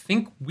 Don't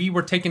think we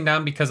were taken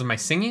down because of my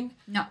singing.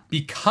 No.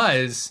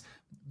 Because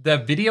the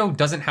video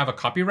doesn't have a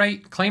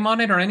copyright claim on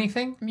it or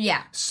anything.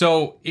 Yeah.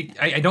 So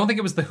I don't think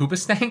it was the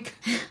Hoobastank.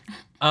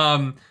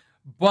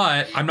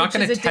 But I'm not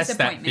going to test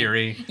that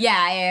theory.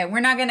 Yeah. We're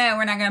not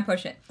gonna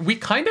push it. We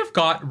kind of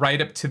got right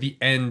up to the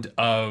end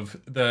of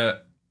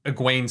the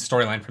Egwene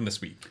storyline from this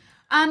week.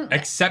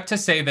 Except to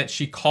say that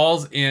she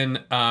calls in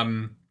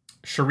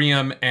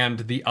Shariam and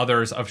the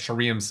others of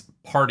Shariam's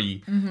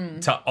party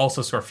to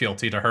also swear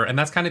fealty to her. And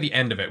that's kind of the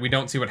end of it. We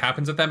don't see what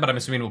happens with them, but I'm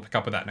assuming we'll pick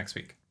up with that next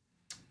week.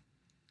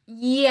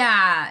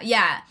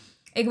 Yeah.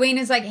 Egwene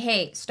is like,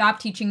 hey, stop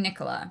teaching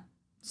Nicola.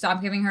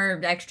 Stop giving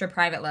her extra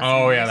private lessons.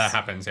 Oh, yeah, that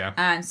happens,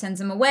 yeah. Sends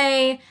them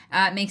away,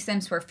 makes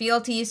them swear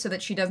fealty so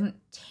that she doesn't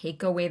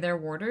take away their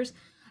warders.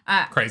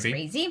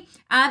 Crazy.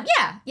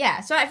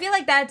 Yeah. So I feel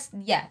like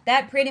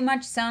that pretty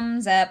much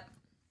sums up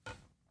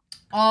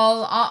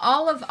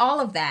all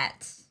of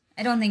that.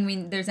 I don't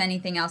think there's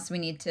anything else we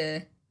need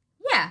to.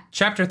 Yeah.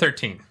 Chapter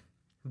 13.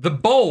 The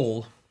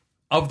Bowl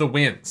of the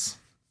Winds.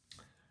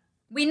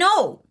 We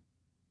know.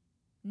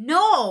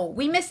 No,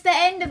 we missed the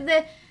end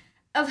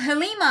of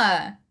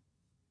Halima.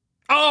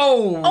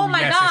 Oh my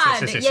yes,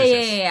 god.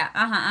 yes.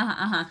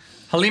 Yeah.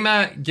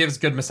 Halima gives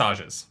good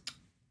massages.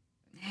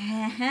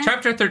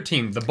 Chapter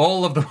 13. The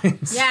Bowl of the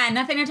Winds. Yeah,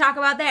 nothing to talk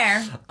about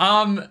there.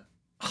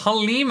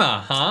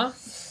 Halima, huh?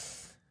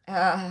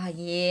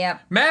 Yeah.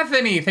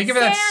 Methany, thank you for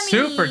that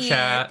super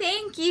chat.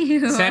 Thank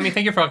you. Sammy,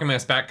 thank you for welcoming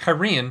us back.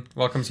 Kyrene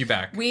welcomes you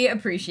back. We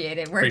appreciate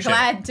it. We're Appreciate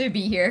glad to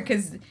be here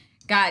because,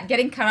 God,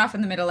 getting cut off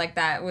in the middle like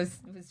that was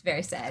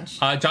very sad.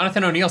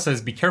 Jonathan O'Neill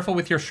says, be careful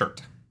with your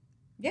shirt.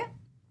 Yeah.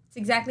 It's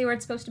exactly where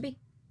it's supposed to be.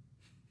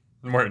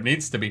 Where it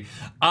needs to be.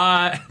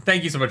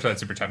 Thank you so much for that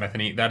super chat,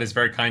 Methany. That is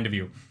very kind of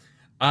you.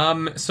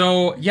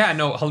 So, yeah,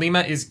 no,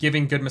 Halima is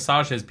giving good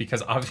massages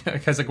because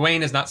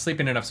Egwene is not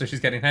sleeping enough, so she's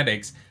getting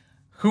headaches.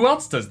 Who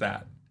else does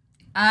that?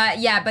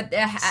 Yeah, but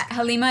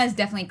Halima is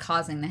definitely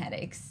causing the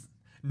headaches.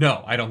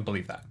 No, I don't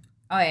believe that.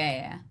 Oh,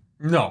 yeah.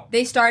 No.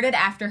 They started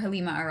after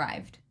Halima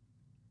arrived.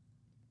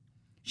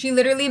 She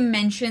literally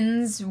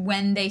mentions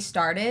when they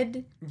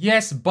started.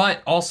 Yes,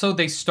 but also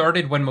they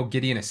started when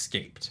Moghedien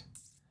escaped,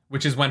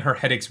 which is when her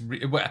headaches...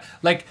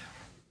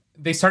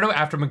 they started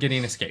after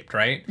Moghedien escaped,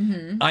 right?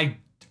 Mm-hmm.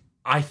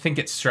 I think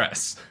it's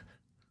stress.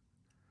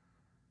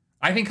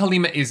 I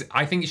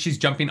think she's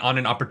jumping on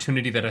an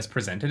opportunity that has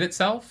presented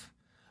itself,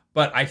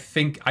 but I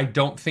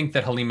don't think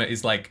that Halima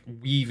is like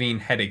weaving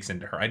headaches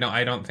into her.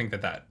 I don't think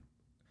that.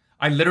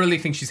 I literally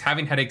think she's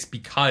having headaches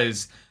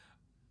because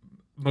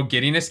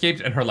Moghedien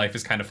escaped and her life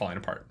is kind of falling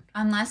apart.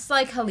 Unless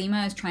like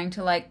Halima is trying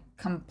to like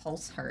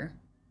compulse her.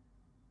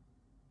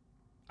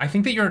 I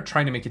think that you're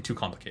trying to make it too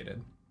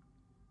complicated.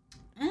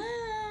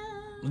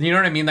 You know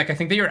what I mean? Like, I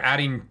think that you're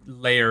adding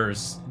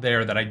layers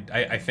there that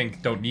I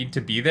think don't need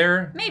to be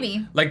there.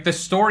 Maybe. Like, the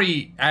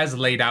story as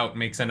laid out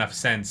makes enough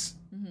sense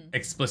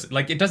explicit.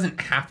 Like, it doesn't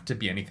have to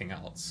be anything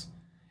else.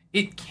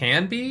 It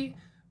can be,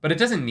 But it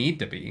doesn't need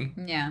to be.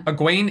 Yeah.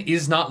 Egwene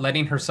is not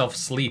letting herself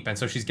sleep, and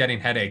so she's getting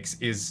headaches.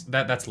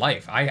 That's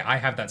life. I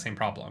have that same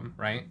problem,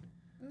 right?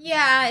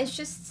 Yeah, it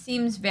just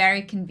seems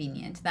very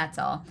convenient. That's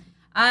all.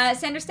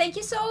 Sanders, thank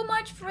you so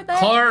much for that.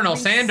 Colonel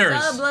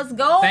Sanders. Let's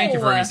go. Thank you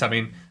for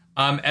resubbing.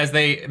 As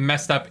they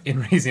messed up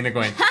in raising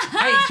Egwene.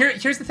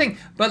 Here's the thing.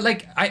 But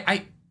like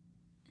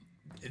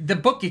the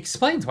book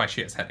explains why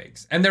she has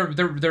headaches, and they're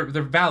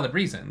valid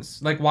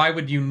reasons. Like, why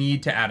would you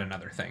need to add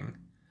another thing?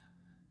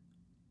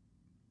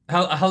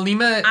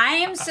 Halima. I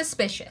am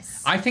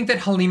suspicious. I think that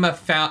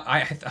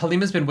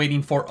Halima's been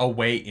waiting for a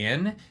way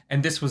in,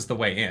 and this was the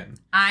way in.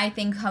 I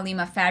think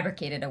Halima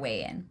fabricated a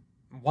way in.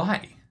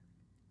 Why?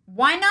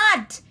 Why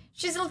not?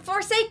 She's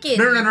Forsaken.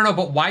 No.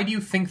 But why do you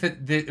think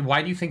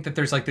that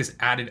there's like this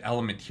added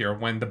element here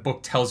when the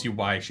book tells you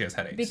why she has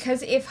headaches?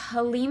 Because if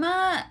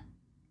Halima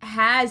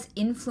has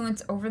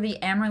influence over the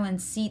Amyrlin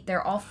seat,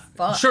 they're all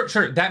fucked.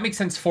 Sure. That makes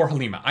sense for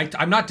Halima.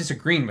 I'm not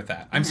disagreeing with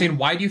that. I'm saying,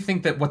 why do you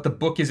think that what the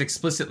book is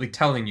explicitly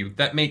telling you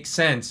that makes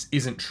sense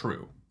isn't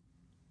true?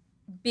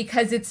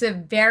 Because it's a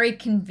very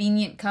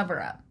convenient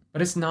cover-up.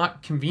 But it's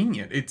not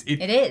convenient. It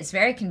is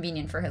very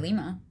convenient for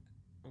Halima.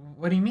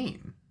 What do you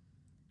mean?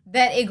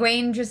 That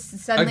Egwene just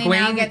suddenly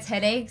now gets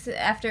headaches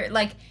after,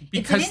 like...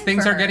 Because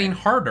things are getting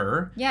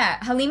harder. Yeah,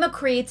 Halima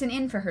creates an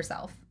in for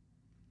herself.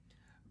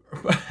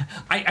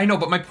 I know,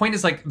 but my point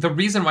is, like, the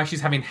reason why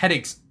she's having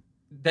headaches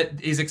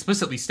that is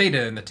explicitly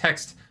stated in the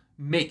text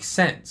makes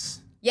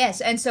sense.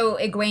 Yes, and so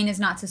Egwene is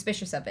not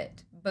suspicious of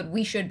it, but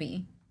we should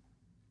be.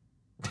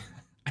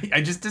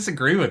 I just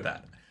disagree with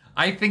that.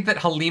 I think that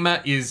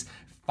Halima is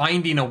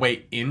finding a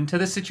way into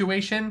the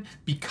situation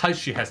because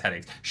she has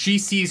headaches. She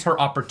sees her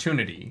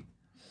opportunity,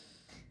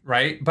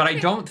 right? But I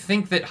don't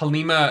think that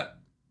Halima...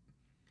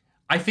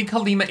 I think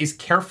Halima is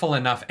careful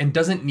enough and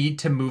doesn't need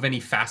to move any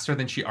faster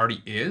than she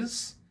already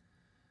is.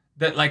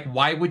 That, like,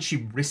 why would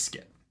she risk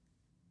it?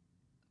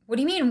 What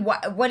do you mean?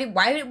 Why do you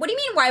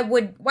mean? Why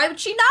would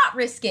she not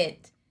risk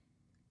it?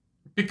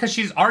 Because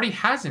she's already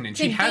hasn't, and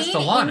she has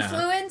Delana.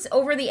 Influence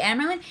over the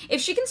Amyrlin.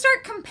 If she can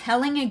start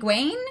compelling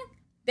Egwene,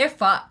 they're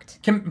fucked.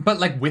 But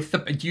like with the,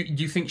 do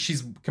you think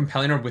she's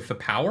compelling her with the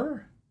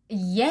power?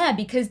 Yeah,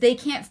 because they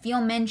can't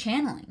feel men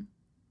channeling,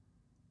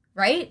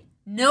 right?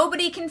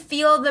 Nobody can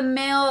feel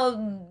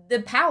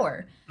the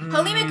power.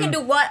 Halima can do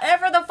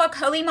whatever the fuck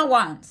Halima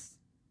wants.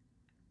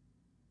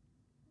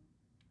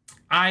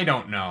 I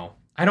don't know.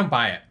 I don't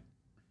buy it.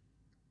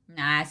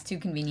 Nah, it's too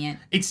convenient.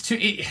 It's too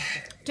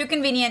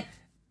convenient.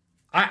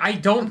 I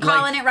don't. I'm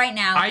calling it right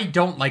now. I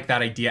don't like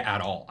that idea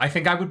at all. I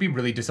think I would be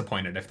really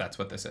disappointed if that's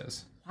what this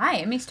is. Why?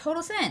 It makes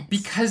total sense.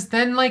 Because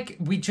then, like,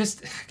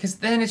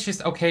 then it's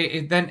just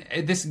okay. Then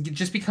this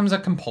just becomes a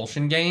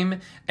compulsion game,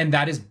 and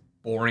that is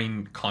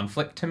boring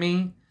conflict to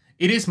me.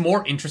 It is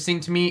more interesting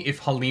to me if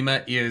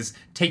Halima is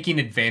taking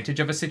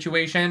advantage of a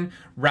situation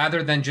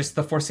rather than just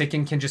the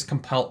Forsaken can just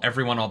compel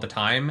everyone all the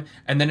time.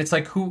 And then it's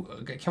like, who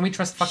can we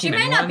trust fucking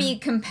anyone? She might not be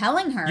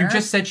compelling her. You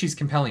just said she's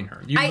compelling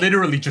her. You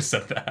literally just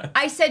said that.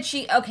 I said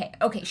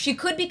okay. She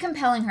could be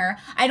compelling her.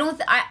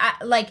 I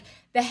like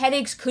the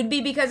headaches could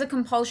be because of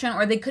compulsion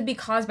or they could be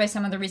caused by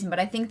some other reason. But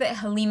I think that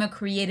Halima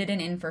created an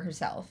in for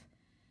herself.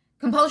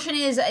 Compulsion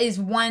is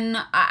one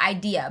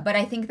idea, but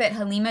I think that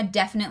Halima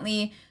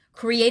definitely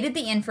created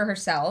the in for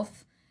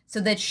herself so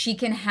that she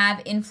can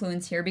have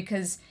influence here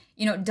because,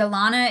 you know,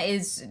 Delana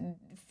is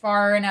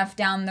far enough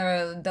down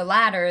the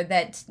ladder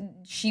that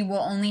she will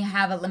only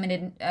have a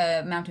limited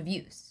amount of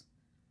use.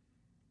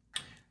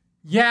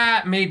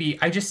 Yeah, maybe.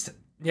 That's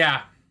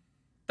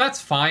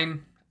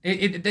fine.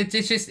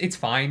 It's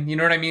fine. You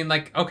know what I mean?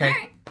 Like, okay,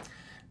 right.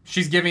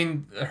 She's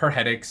giving her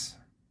headaches.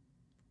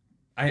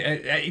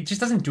 It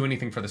just doesn't do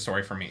anything for the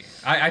story for me.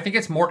 I think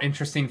it's more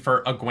interesting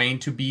for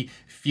Egwene to be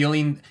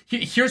feeling...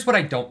 Here's what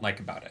I don't like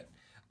about it.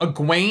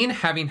 Egwene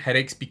having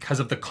headaches because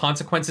of the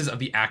consequences of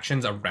the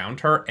actions around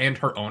her and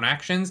her own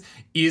actions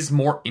is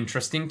more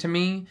interesting to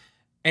me.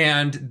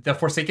 And the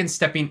Forsaken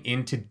stepping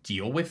in to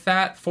deal with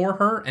that for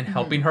her and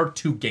helping her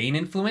to gain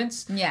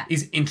influence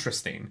is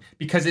interesting.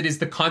 Because it is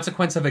the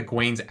consequence of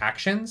Egwene's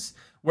actions.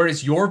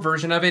 Whereas your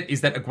version of it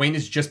is that Egwene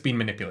is just being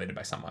manipulated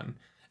by someone.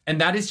 And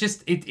that is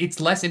just, it's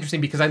less interesting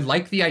because I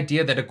like the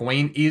idea that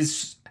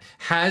Egwene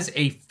has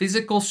a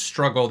physical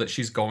struggle that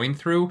she's going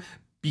through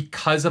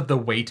because of the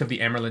weight of the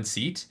Amyrlin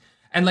seat.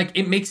 And, like,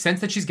 it makes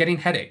sense that she's getting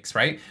headaches,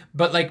 right?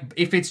 But, like,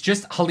 if it's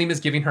just Halima's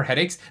giving her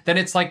headaches, then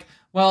it's like,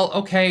 well,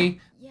 okay...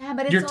 Yeah,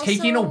 but you're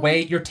taking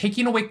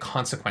away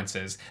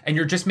consequences, and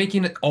you're just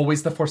making it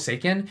always the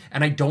Forsaken,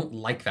 and I don't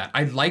like that.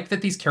 I like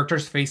that these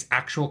characters face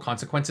actual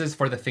consequences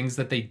for the things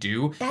that they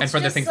do and for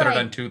the things that are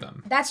done to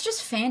them. That's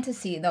just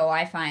fantasy, though,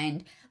 I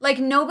find. Like,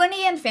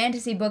 nobody in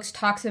fantasy books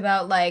talks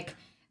about, like,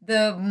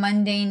 the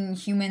mundane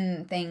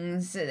human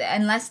things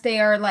unless they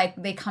are, like,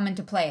 they come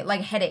into play,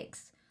 like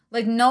headaches.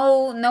 Like,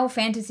 no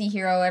fantasy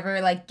hero ever,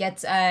 like,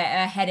 gets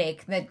a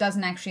headache that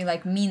doesn't actually,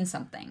 like, mean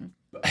something.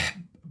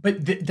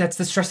 But that's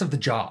the stress of the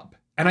job.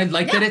 And I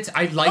like that it's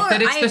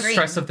the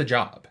stress of the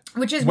job.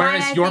 Which is why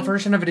Whereas your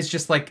version of it is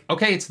just like,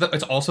 okay, it's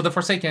also the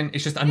Forsaken.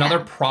 It's just another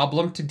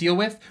problem to deal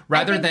with,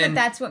 rather than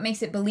that's what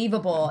makes it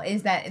believable.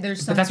 Is that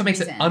there's so. But that's what makes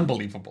reason. it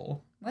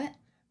unbelievable. What?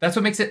 That's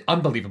what makes it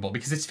unbelievable,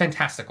 because it's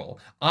fantastical.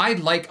 I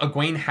like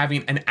Egwene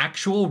having an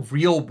actual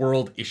real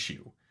world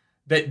issue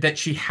that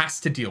she has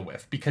to deal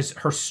with because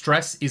her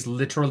stress is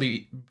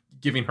literally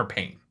giving her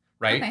pain.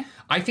 Right? Okay.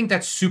 I think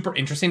that's super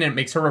interesting, and it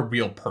makes her a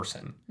real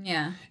person.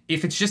 Yeah.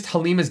 If it's just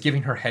Halima's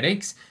giving her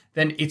headaches,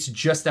 then it's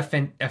just a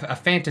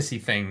fantasy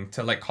thing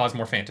to like cause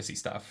more fantasy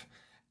stuff.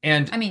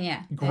 And I mean,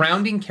 yeah.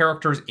 Grounding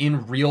characters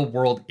in real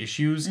world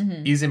issues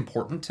is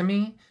important to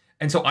me.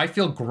 And so I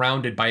feel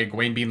grounded by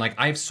Egwene being like,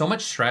 I have so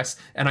much stress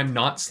and I'm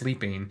not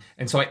sleeping.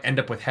 And so I end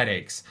up with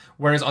headaches.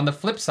 Whereas on the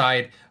flip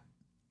side,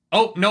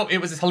 oh, no, it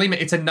was Halima.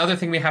 It's another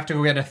thing we have to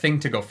go get a thing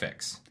to go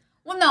fix.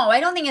 Well, no, I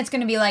don't think it's going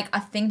to be like a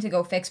thing to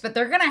go fix, but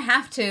they're going to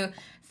have to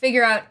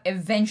figure out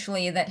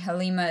eventually that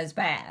Halima is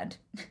bad.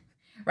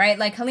 Right?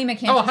 Like, Halima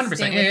can't just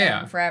stay with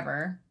them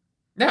forever.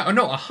 Yeah,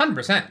 no,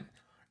 100%.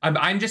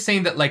 I'm just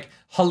saying that, like,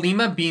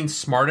 Halima being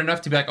smart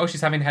enough to be like, oh,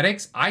 she's having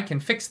headaches, I can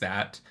fix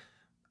that.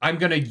 I'm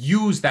going to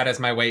use that as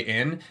my way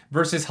in,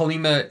 versus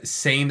Halima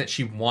saying that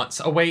she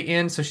wants a way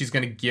in, so she's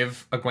going to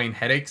give Egwene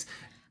headaches.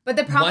 But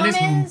the problem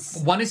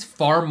is... One is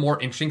far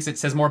more interesting because it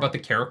says more about the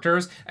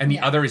characters, and the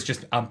other is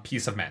just a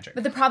piece of magic.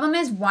 But the problem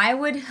is, why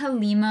would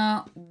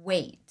Halima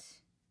wait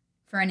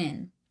for an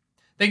inn?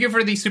 Thank you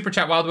for the super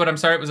chat, Wildwood. I'm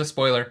sorry it was a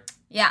spoiler.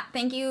 Yeah,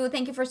 thank you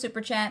for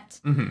super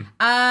chat. Mm-hmm.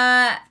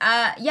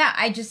 Yeah,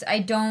 I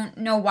don't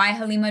know why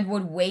Halima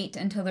would wait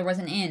until there was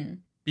an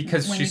inn.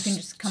 Because when she's you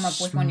can just come up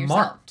with one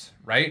yourself,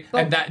 right?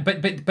 But,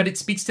 but it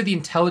speaks to the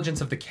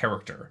intelligence of the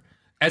character,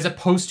 as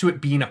opposed to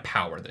it being a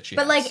power that she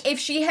has. But, like, if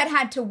she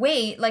had to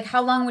wait, like,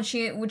 how long would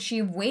she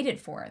have waited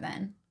for,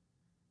 then?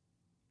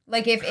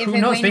 Like, if Who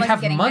knows? Egwene They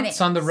have getting months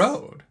headaches. on the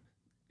road.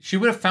 She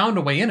would have found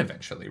a way in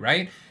eventually,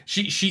 right?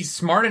 She's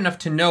smart enough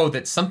to know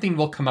that something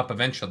will come up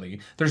eventually.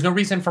 There's no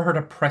reason for her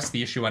to press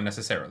the issue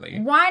unnecessarily.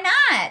 Why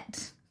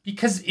not?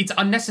 Because it's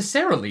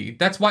unnecessarily.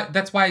 That's why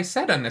I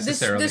said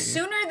unnecessarily. The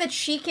sooner that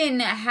she can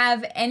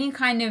have any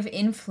kind of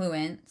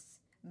influence,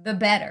 the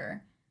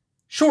better.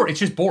 Sure, it's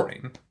just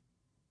boring.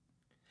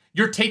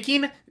 You're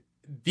taking...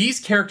 These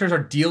characters are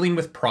dealing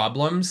with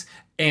problems,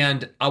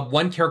 and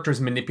one character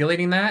is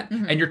manipulating that,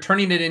 and you're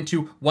turning it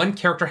into one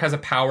character has a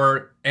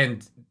power,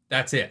 and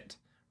that's it,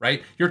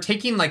 right? You're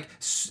taking, like...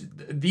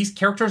 These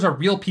characters are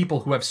real people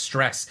who have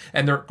stress,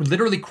 and they're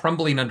literally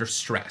crumbling under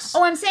stress.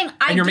 Oh, I'm saying...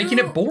 And you're making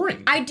it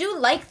boring. I do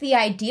like the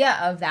idea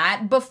of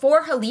that.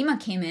 Before Halima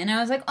came in, I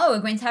was like, oh,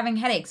 Egwene's having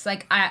headaches.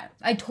 Like,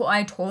 I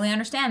totally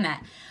understand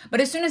that.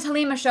 But as soon as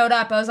Halima showed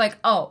up, I was like,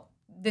 oh,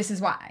 this is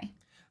why.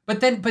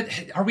 But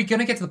are we going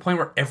to get to the point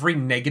where every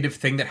negative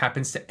thing that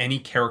happens to any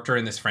character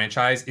in this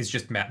franchise is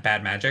just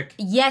bad magic?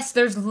 Yes,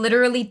 there's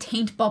literally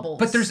taint bubbles.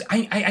 But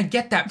I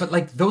get that, but,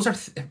 like, those are...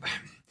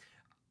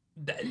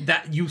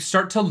 that you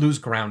start to lose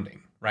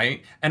grounding,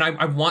 right? And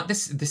I want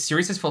this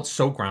series has felt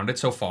so grounded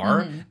so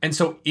far. And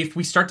so if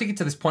we start to get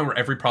to this point where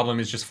every problem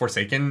is just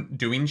Forsaken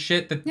doing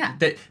shit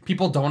that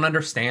people don't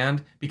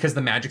understand because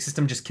the magic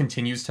system just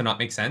continues to not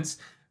make sense,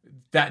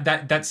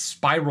 that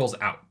spirals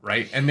out,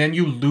 right? And then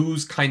you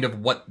lose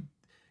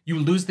you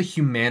lose the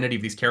humanity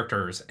of these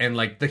characters, and,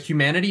 like, the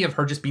humanity of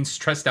her just being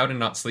stressed out and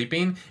not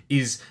sleeping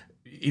is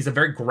a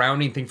very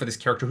grounding thing for this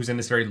character who's in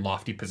this very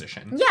lofty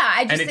position. Yeah,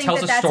 I just think it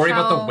tells a story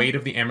about the weight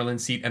of the Amyrlin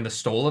seat and the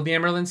stole of the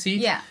Amyrlin seat.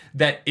 Yeah.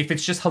 That if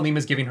it's just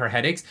Halima's giving her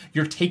headaches,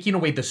 you're taking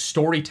away the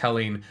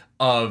storytelling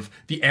of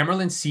the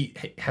Amyrlin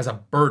seat has a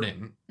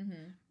burden.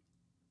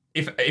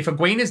 If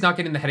Egwene is not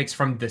getting the headaches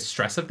from the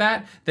stress of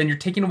that, then you're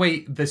taking away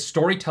the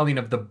storytelling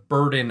of the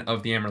burden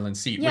of the Amyrlin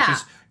seat, which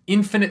is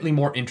infinitely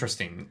more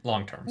interesting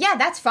long term. Yeah,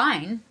 that's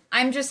fine.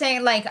 I'm just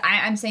saying, like,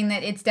 I'm saying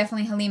that it's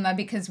definitely Halima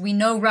because we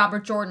know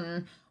Robert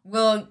Jordan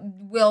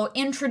will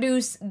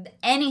introduce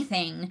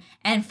anything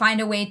and find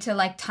a way to,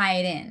 like, tie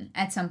it in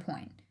at some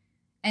point.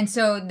 And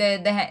so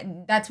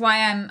that's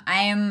why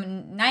I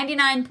am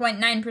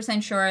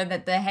 99.9% sure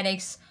that the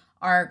headaches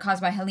are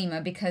caused by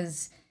Halima,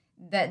 because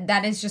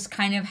that is just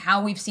kind of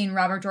how we've seen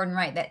Robert Jordan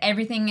write, that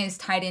everything is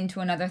tied into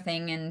another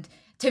thing, and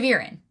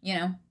ta'veren, you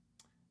know?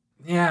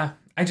 Yeah.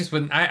 I just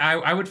wouldn't.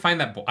 I would find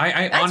that.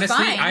 I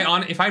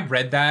honestly, if I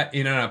read that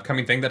in an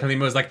upcoming thing that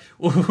Halima was like,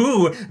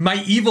 "Ooh,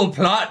 my evil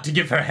plot to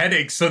give her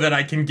headaches so that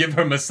I can give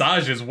her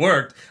massages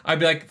worked," I'd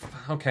be like,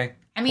 "Okay."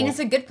 I mean, It's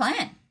a good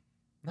plan.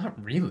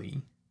 Not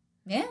really.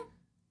 Yeah.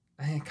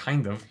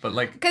 Kind of, but,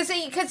 like, because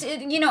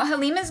you know,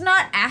 Halima's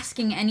not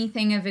asking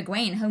anything of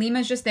Egwene.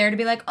 Halima's just there to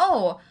be like,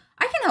 "Oh,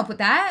 I can help with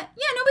that.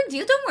 Yeah, no big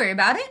deal. Don't worry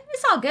about it.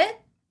 It's all good."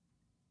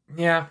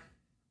 Yeah.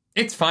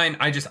 It's fine.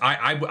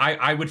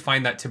 I would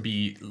find that to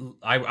be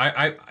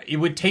it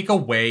would take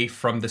away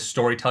from the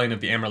storytelling of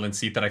the Amyrlin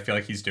seat that I feel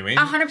like he's doing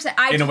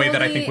 100%. In a way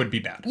that I think would be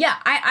bad. Yeah,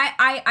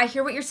 I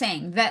hear what you're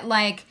saying. That,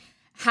 like,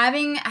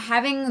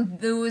 having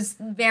those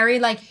very,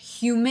 like,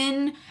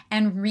 human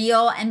and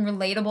real and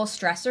relatable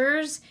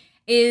stressors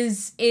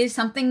is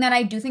something that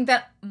I do think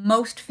that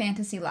most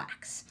fantasy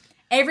lacks.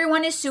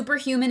 everyone is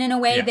superhuman in a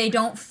way. Yeah. They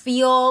don't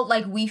feel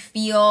like we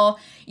feel.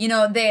 You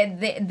know,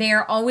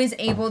 they're always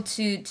able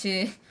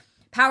to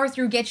power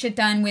through, get shit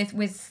done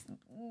with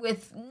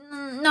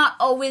not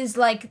always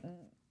like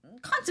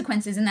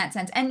consequences in that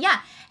sense. And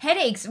yeah,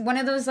 headaches, one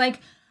of those like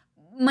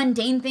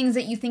mundane things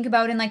that you think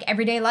about in like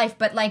everyday life,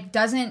 but like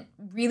doesn't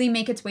really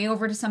make its way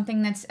over to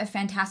something that's a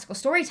fantastical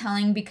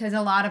storytelling, because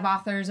a lot of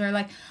authors are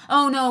like,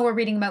 oh no, we're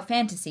reading about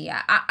fantasy.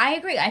 I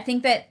agree. I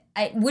think that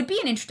it would be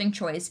an interesting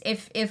choice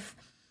if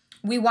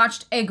we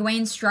watched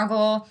Egwene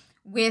struggle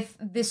with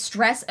the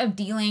stress of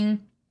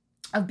being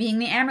the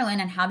Amyrlin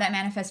and how that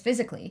manifests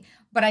physically.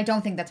 But I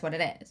don't think that's what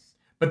it is.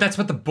 But that's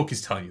what the book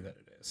is telling you that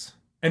it is.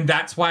 And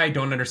that's why I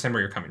don't understand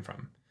where you're coming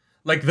from.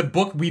 Like, the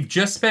book, we've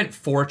just spent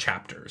 4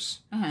 chapters,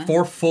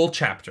 4 full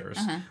chapters,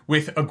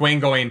 with Egwene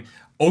going,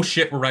 oh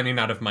shit, we're running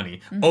out of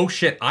money. Oh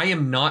shit, I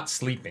am not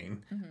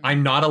sleeping.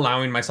 I'm not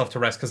allowing myself to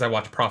rest because I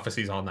watch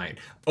prophecies all night.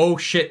 Oh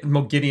shit,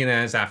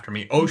 Moghedien is after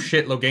me. Oh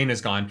shit, Logain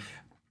is gone.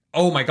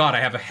 Oh my god, I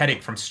have a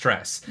headache from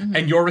stress.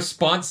 And your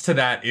response to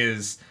that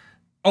is,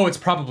 oh, it's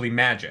probably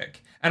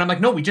magic. And I'm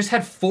like, no, we just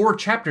had 4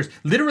 chapters,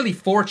 literally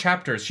 4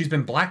 chapters. She's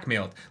been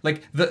blackmailed.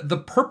 Like, the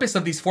purpose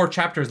of these 4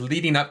 chapters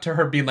leading up to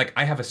her being like,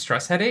 I have a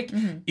stress headache,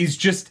 is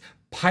just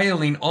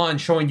piling on,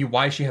 showing you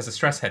why she has a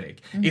stress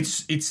headache.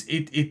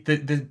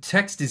 The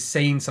text is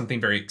saying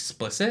something very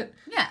explicit.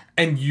 Yeah.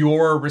 And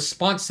your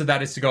response to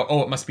that is to go,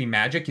 oh, it must be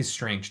magic, is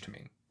strange to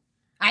me.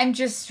 I'm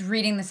just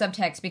reading the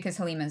subtext because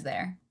Halima's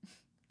there.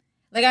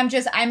 Like, I'm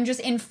just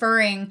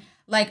inferring,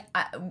 like,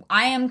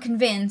 I am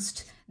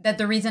convinced that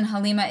the reason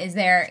Halima is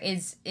there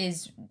is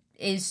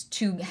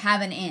to have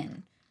an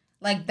in.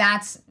 Like,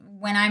 that's,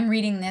 when I'm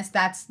reading this,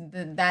 that's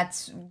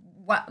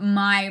what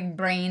my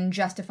brain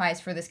justifies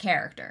for this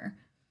character.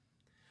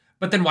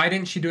 But then why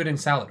didn't she do it in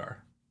Saladar?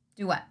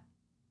 Do what?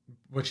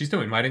 What she's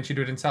doing. Why didn't she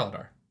do it in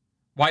Saladar?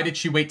 Why did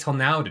she wait till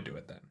now to do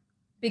it then?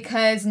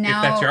 Because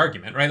now... If that's your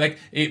argument, right? Like,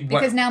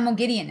 because now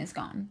Moghedien is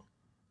gone.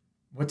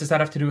 What does that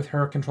have to do with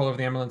her control over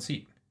the Amyrlin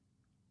seat?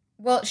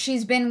 Well,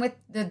 she's been with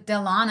the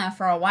Dallana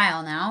for a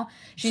while now.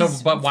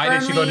 But why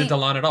did she go to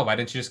Dallana at all? Why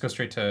didn't she just go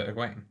straight to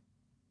Egwene?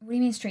 What do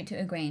you mean straight to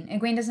Egwene?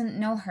 Egwene doesn't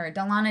know her.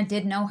 Dallana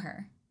did know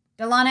her.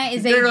 Dallana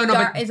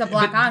is a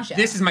Black Aja.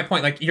 This is my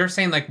point. Like, you're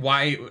saying, like,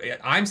 why...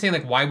 I'm saying,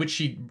 like, why would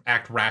she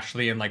act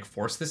rashly and, like,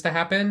 force this to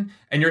happen?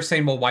 And you're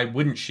saying, well, why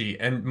wouldn't she?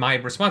 And my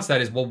response to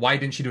that is, well, why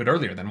didn't she do it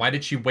earlier then? Why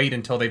did she wait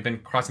until they've been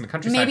crossing the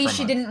countryside Maybe for a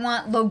she month? didn't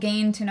want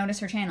Logain to notice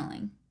her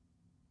channeling.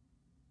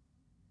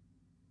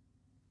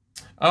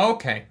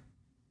 Okay.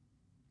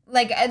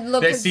 Like,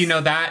 look... See,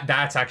 no,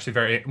 that's actually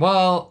very...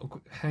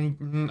 Well,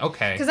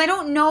 okay. Because I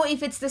don't know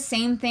if it's the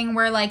same thing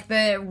where, like,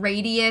 the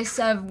radius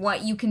of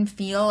what you can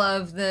feel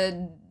of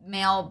the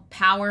male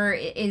power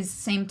is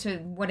same to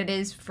what it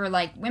is for,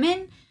 like,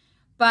 women.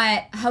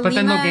 But Halima... But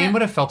then Logain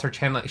would have felt her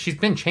channeling. She's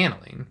been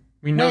channeling.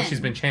 We know she's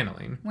been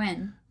channeling.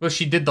 When? Well,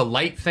 she did the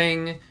light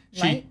thing.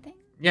 Light thing?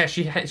 Yeah,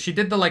 she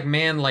did the, like,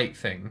 man light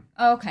thing.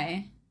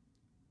 Okay.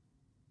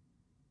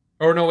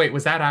 Or no, wait,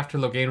 was that after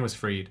Logain was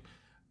freed?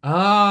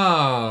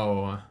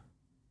 Oh.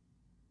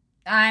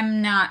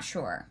 I'm not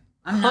sure.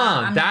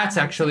 That's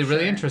actually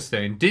really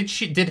interesting. Did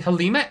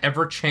Halima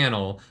ever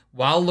channel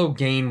while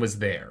Logain was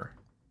there?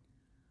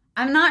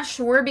 I'm not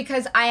sure,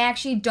 because I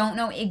actually don't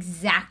know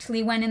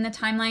exactly when in the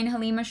timeline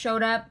Halima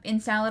showed up in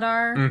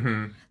Saladar.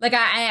 Mm-hmm. Like,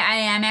 I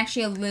am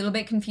actually a little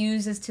bit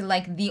confused as to,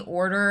 like, the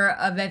order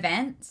of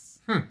events.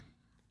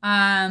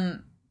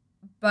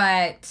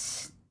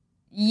 But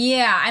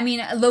yeah, I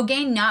mean,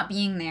 Logain not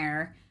being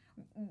there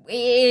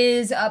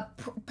is a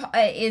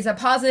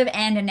positive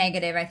and a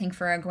negative, I think,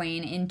 for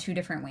Egwene in 2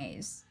 different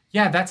ways.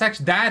 Yeah,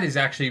 that is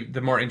actually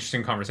the more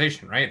interesting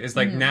conversation, right? Is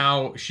like,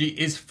 now she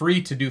is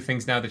free to do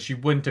things now that she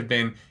wouldn't have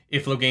been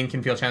if Logain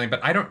can feel channeling.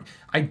 But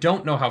I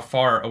don't know how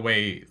far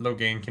away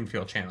Logain can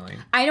feel channeling.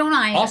 I don't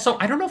know. Also,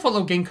 I don't know if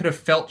Logain could have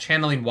felt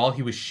channeling while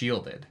he was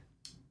shielded.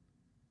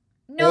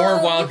 No,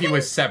 or while he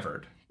was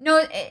severed.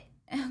 No,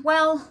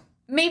 well,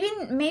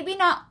 maybe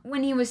not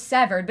when he was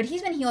severed, but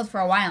he's been healed for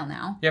a while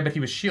now. Yeah, but he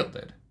was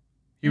shielded.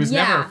 He was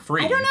never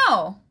free. I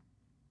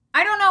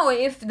don't know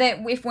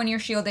if when you're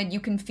shielded you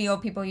can feel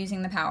people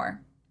using the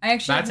power. I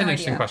actually That's have no an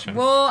interesting idea. question.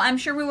 Well, I'm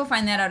sure we will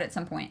find that out at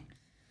some point.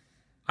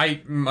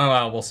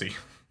 We'll see.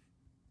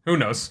 Who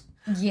knows?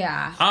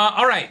 Yeah.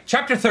 All right,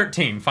 chapter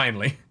 13,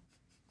 finally.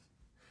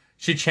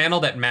 She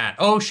channeled at Matt.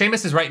 Oh,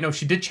 Seamus is right. No,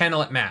 she did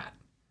channel at Matt.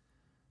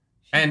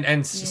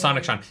 And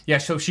Sonic Sean. Yeah,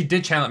 so she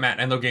did channel at Matt,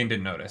 and Logain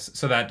didn't notice.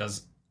 So that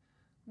does...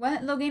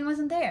 What? Logain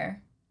wasn't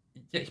there?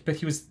 Yeah, but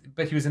he was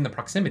in the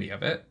proximity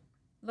of it.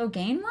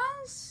 Logain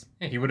was?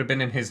 Yeah, he would have been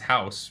in his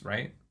house,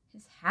 right?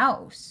 His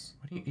house?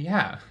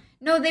 Yeah.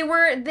 No, they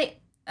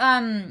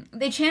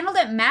channeled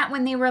at Matt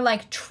when they were,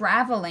 like,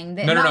 traveling.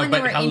 No,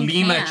 but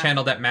Halima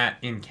channeled at Matt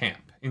in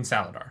camp, in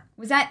Saladar.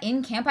 Was that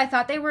in camp? I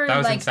thought they were,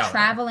 like,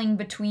 traveling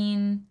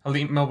between...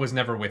 Halima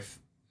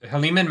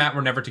and Matt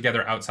were never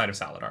together outside of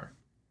Saladar.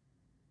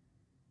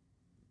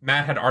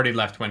 Matt had already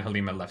left when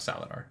Halima left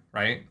Saladar,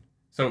 right?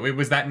 So it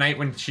was that night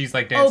when she's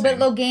like dancing. Oh, but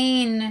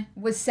Logain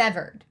was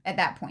severed at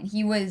that point.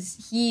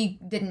 He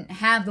didn't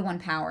have the one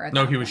power at that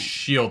point. No, he was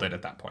shielded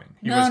at that point.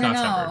 He was not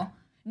severed.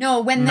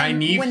 No, when the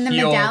healed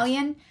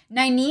medallion...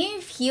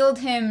 Nynaeve healed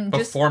him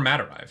before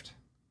Matt arrived.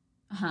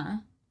 Uh-huh.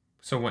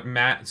 So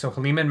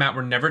Halima and Matt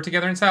were never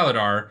together in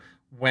Saladar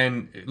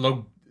when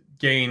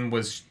Logain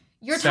was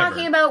You're severed.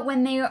 talking about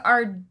when they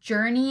are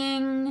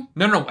journeying...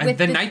 No,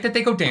 the night that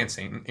they go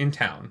dancing in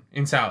town,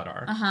 in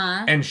Saladar.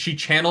 Uh-huh. And she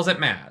channels at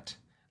Matt.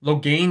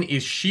 Logain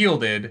is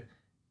shielded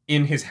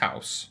in his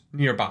house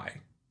nearby.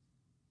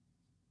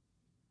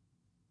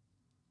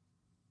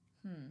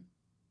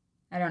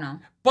 I don't know.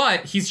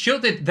 But he's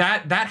shielded.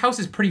 That house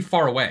is pretty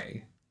far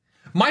away.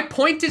 My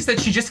point is that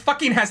she just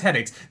fucking has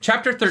headaches.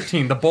 Chapter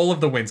 13, The Bowl of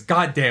the Winds.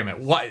 God damn it.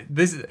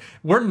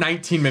 We're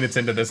 19 minutes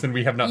into this and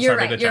we have not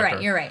started a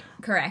chapter. You're right.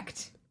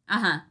 Correct.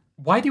 Uh-huh.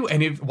 Why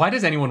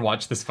does anyone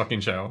watch this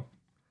fucking show?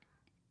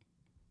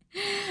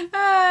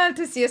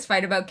 To see us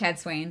fight about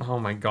Cadsuane. Oh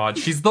my god,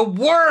 she's the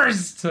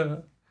worst!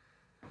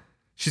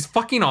 She's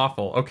fucking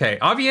awful. Okay,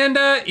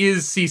 Aviendha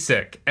is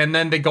seasick, and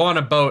then they go on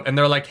a boat, and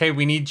they're like, hey,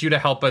 we need you to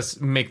help us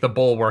make the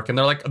bowl work. And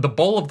they're like, the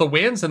Bowl of the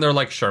Winds? And they're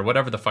like, sure,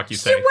 whatever the fuck you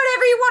say.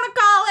 Whatever you want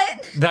to call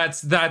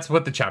it. That's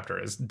what the chapter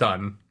is.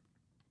 Done.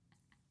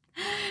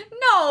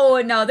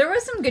 No, there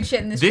was some good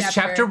shit in this chapter. This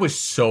chapter was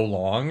so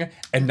long,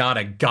 and not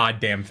a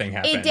goddamn thing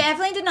happened. It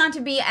definitely did not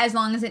to be as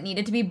long as it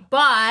needed to be,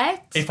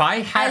 but...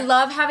 I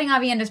love having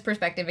Aviendha's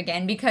perspective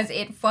again, because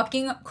it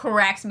fucking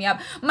cracks me up.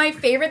 My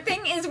favorite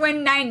thing is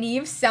when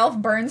Nynaeve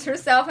self-burns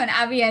herself, and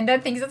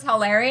Aviendha thinks it's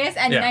hilarious,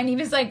 and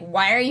Nynaeve is like,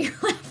 why are you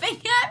laughing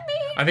at me?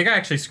 I think I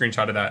actually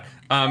screenshotted that,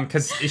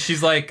 because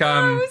she's like... it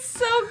was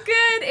so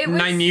good. It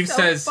was Nynaeve so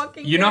says,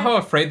 fucking you know good. how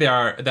afraid they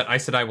are that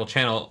Aes Sedai will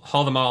channel,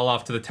 haul them all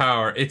off to the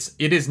tower.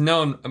 It is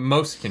known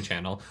most can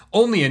channel.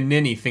 Only a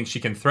ninny thinks she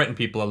can threaten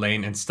people,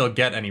 Elaine, and still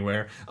get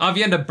anywhere.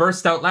 Aviendha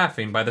burst out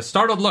laughing. By the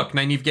startled look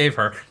Nynaeve gave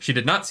her, she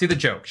did not see the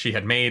joke she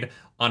had made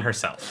on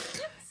herself.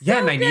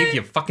 Nynaeve,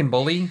 you fucking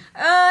bully.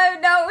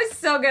 No, it was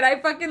so good.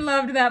 I fucking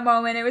loved that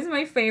moment. It was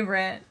my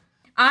favorite.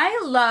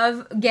 I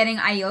love getting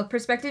Aiel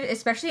perspective,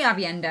 especially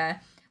Aviendha.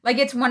 Like,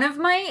 it's one of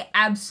my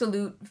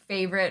absolute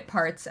favorite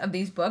parts of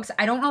these books.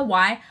 I don't know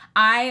why.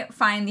 I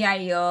find the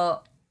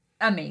Aiel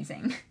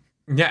amazing.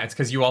 Yeah, it's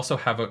because you also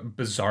have a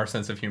bizarre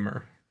sense of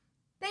humor.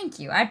 Thank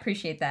you. I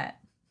appreciate that.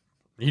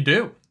 You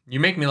do.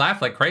 You make me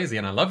laugh like crazy,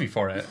 and I love you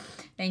for it.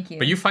 Thank you.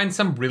 But you find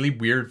some really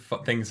weird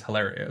things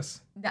hilarious.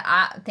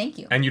 Thank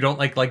you. And you don't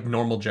like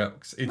normal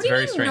jokes. It's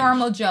very strange.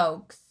 Normal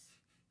jokes?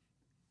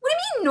 What do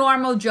you mean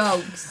normal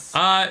jokes?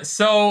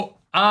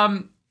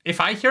 If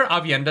I hear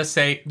Aviendha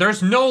say,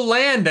 there's no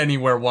land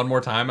anywhere one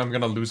more time, I'm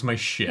gonna lose my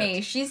shit.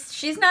 Hey,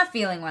 she's not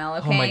feeling well,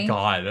 okay? Oh my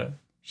god.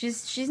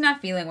 She's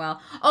not feeling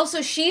well.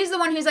 Also, she's the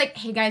one who's like,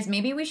 hey guys,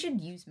 maybe we should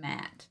use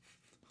Matt.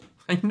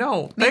 I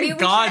know. Thank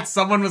God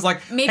someone was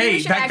like,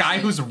 hey, that guy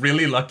who's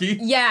really lucky.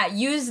 Yeah,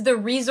 use the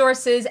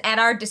resources at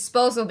our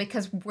disposal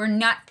because we're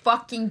not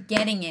fucking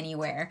getting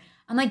anywhere.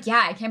 I'm like,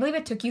 yeah, I can't believe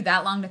it took you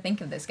that long to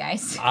think of this,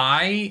 guys.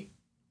 I'm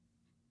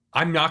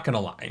not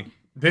gonna lie.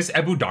 This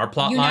Ebu Dar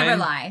plot line... You never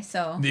lie,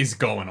 so... is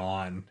going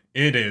on.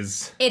 It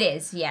is. It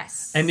is,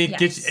 yes. And it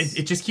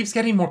just keeps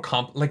getting more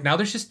like, now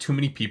there's just too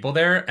many people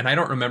there, and I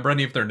don't remember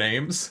any of their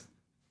names.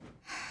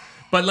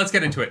 But let's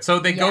get into it. So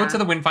they go to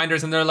the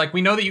Windfinders, and they're like,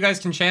 we know that you guys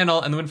can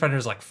channel, and the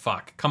Windfinders like,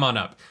 fuck, come on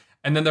up.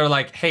 And then they're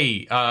like, hey,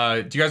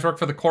 do you guys work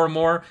for the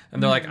Coromor?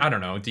 And they're like, I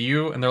don't know, do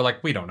you? And they're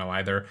like, we don't know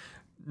either.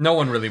 No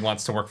one really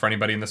wants to work for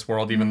anybody in this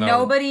world, even though...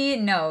 Nobody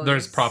knows.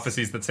 There's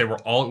prophecies that say we're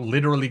all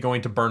literally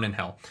going to burn in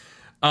hell.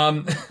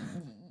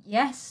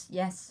 Yes.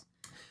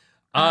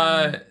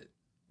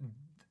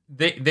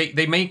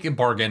 They make a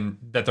bargain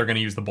that they're going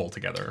to use the bowl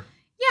together.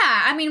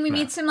 Yeah, I mean, we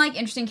meet some like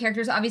interesting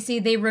characters. Obviously,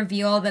 they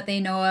reveal that they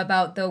know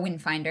about the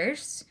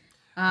Windfinders.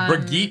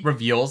 Brigitte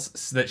reveals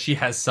that she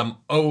has some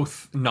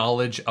oath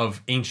knowledge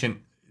of ancient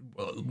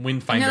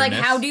Windfinderness. And they're like,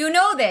 how do you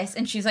know this?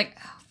 And she's like,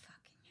 oh,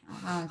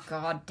 fucking hell. Oh,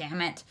 god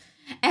damn it.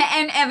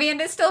 And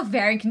Aviendha is still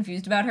very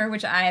confused about her,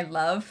 which I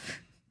love.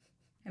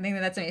 I think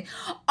that's amazing.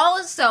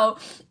 Also,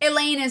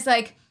 Elaine is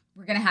like,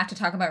 we're going to have to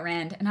talk about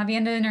Rand. And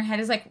Aviendha in her head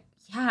is like,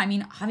 yeah, I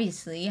mean,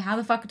 obviously, how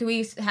the fuck do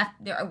we have,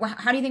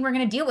 how do you think we're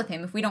going to deal with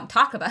him if we don't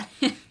talk about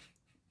him?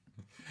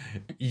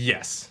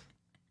 Yes.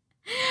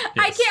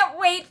 I can't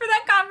wait for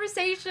that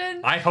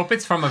conversation. I hope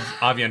it's from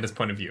Aviendha's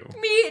point of view.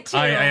 Me too.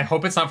 I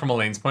hope it's not from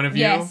Elaine's point of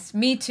view. Yes,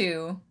 me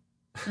too.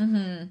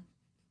 Mm-hmm.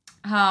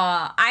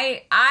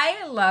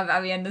 I love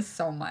Aviendha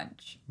so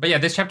much. But yeah,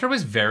 this chapter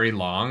was very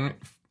long,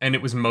 and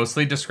it was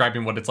mostly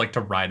describing what it's like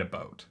to ride a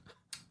boat.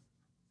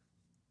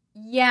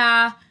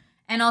 Yeah,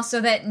 and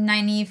also that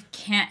Nynaeve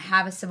can't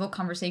have a civil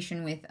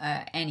conversation with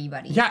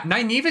anybody. Yeah,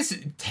 Nynaeve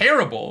is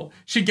terrible.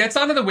 She gets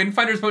onto the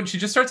Windfinders boat and she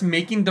just starts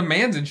making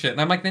demands and shit. And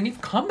I'm like,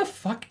 Nynaeve, calm the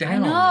fuck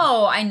down.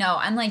 I know.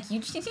 I'm like, you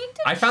just need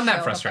to I found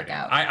that frustrating.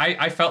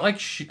 I felt like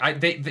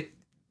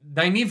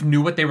Nynaeve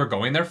knew what they were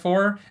going there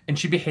for, and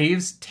she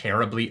behaves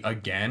terribly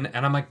again.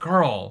 And I'm like,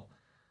 girl,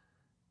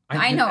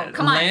 I know.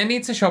 Come on. Lan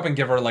needs to show up and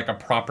give her like a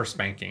proper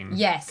spanking.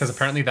 Yes. Because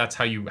apparently that's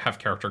how you have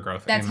character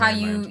growth. That's how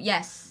you.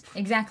 Yes,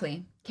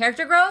 exactly.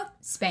 Character growth,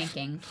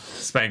 spanking.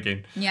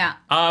 Spanking. Yeah.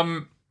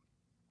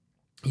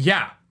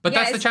 Yeah, but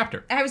that's the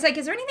chapter. I was like,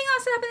 is there anything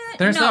else that happened?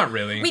 There's not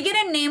really. We get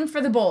a name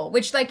for the bowl,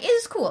 which like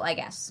is cool, I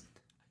guess.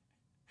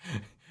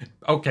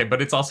 Okay,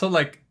 but it's also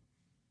like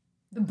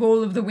the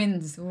Bowl of the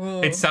Winds.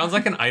 Whoa. It sounds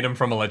like an item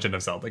from a Legend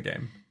of Zelda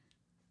game.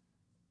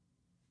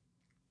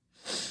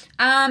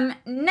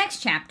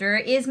 Next chapter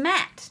is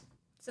Matt.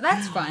 So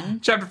that's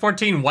fun. Chapter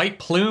 14, White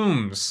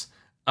Plumes.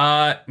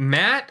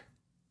 Matt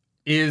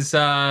is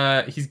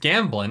he's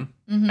gambling,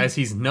 as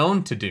he's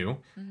known to do,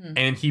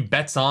 and he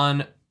bets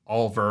on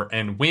Oliver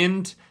and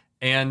Wind,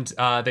 and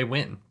they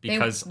win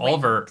because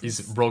Oliver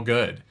is real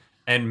good.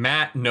 And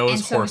Matt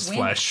knows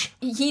horseflesh.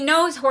 He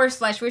knows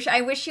horseflesh.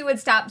 I wish he would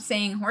stop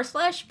saying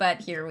horseflesh,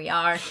 but here we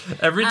are.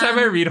 Every time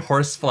I read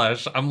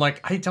horseflesh, I'm like,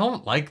 I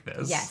don't like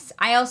this. Yes.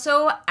 I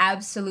also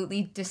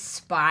absolutely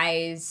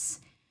despise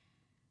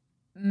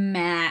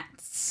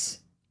Matt's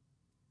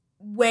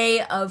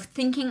way of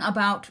thinking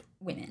about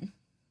women.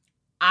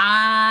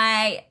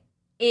 I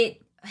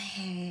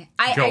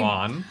Go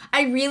on.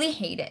 I really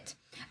hate it.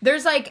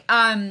 There's like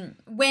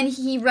when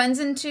he runs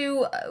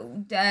into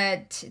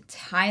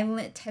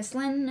Teslin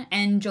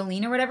and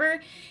Jolene or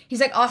whatever, he's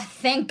like, oh,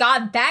 thank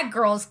God that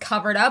girl's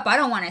covered up. I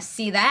don't want to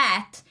see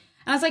that.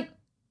 And I was like,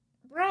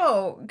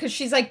 bro, because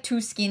she's like too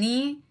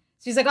skinny.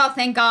 So he's like, oh,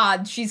 thank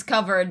God she's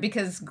covered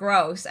because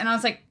gross. And I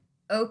was like,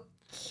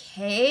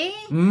 okay,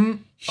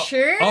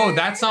 sure. Oh,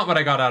 that's not what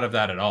I got out of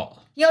that at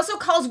all. He also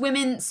calls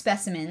women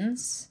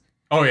specimens.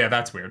 Oh yeah,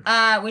 that's weird.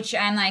 Which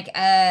I'm like,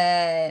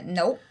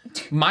 nope.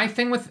 My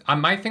thing with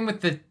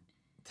the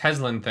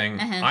Teslin thing,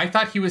 I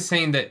thought he was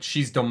saying that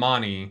she's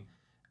Domani,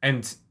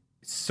 and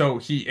so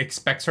he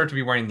expects her to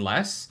be wearing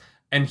less,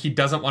 and he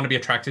doesn't want to be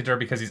attracted to her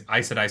because he's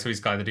Aes Sedai, so he's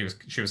glad that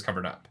she was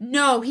covered up.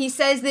 No, he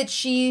says that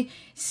she's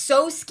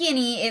so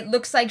skinny, it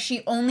looks like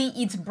she only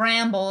eats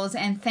brambles,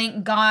 and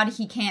thank God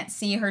he can't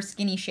see her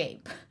skinny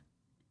shape.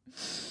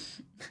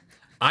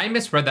 I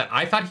misread that.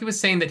 I thought he was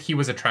saying that he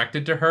was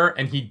attracted to her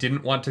and he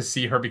didn't want to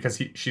see her because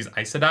she's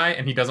Aes Sedai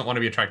and he doesn't want to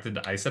be attracted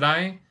to Aes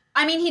Sedai.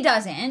 I mean, he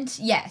doesn't.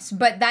 Yes,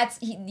 but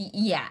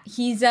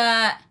he's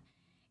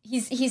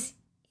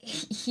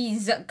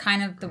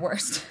kind of the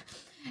worst.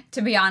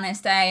 To be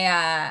honest,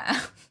 I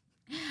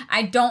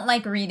don't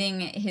like reading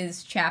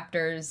his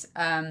chapters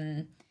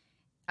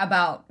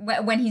about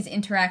when he's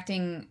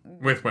interacting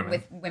with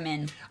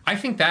women. I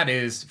think that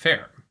is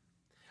fair.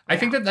 I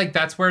think that like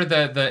that's where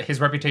the his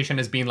reputation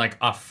as being like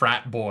a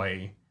frat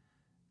boy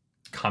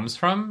comes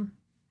from.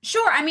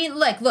 Sure, I mean,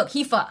 look,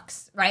 he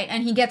fucks, right?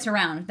 And he gets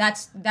around.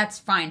 That's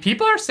fine.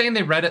 People are saying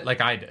they read it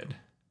like I did.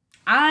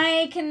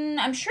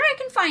 I'm sure I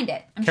can find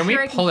it. Can we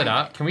pull it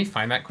up? Can we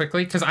find that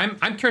quickly? Because I'm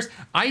curious.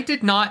 I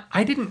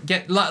didn't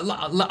get.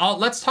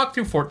 Let's talk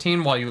through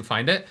 14 while you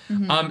find it.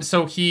 Mm-hmm.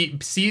 So he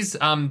sees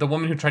the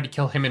woman who tried to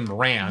kill him in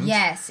Rand.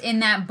 Yes, in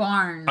that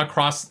barn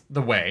across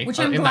the way. Which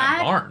I'm in glad.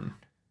 That barn.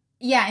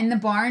 Yeah, in the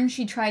barn,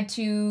 she tried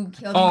to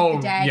kill him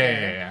with the dagger.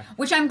 Yeah.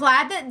 Which I'm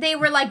glad that they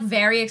were, like,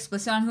 very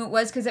explicit on who it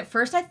was, because at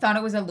first I thought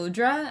it was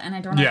Eludra, and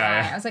I don't know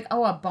why. I was like,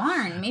 oh, a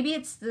barn. Maybe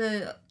it's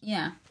the...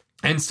 Yeah.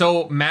 And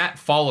so Matt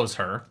follows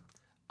her,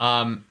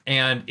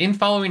 and in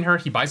following her,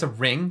 he buys a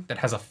ring that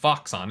has a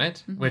fox on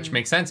it, which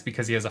makes sense,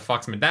 because he has a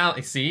fox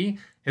medallion. See?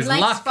 He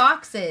likes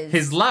foxes.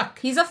 His luck.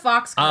 He's a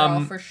fox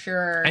girl, for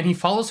sure. And he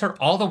follows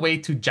her all the way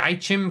to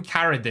Jaichim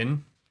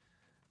Caridin.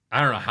 I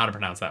don't know how to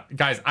pronounce that.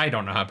 Guys, I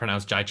don't know how to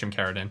pronounce Jaichim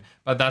Caridin,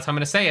 but that's how I'm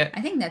going to say it. I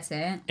think that's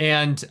it.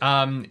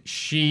 And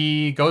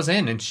she goes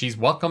in, and she's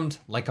welcomed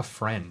like a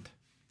friend.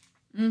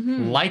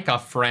 Mm-hmm. Like a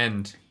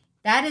friend.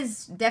 That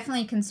is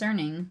definitely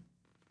concerning.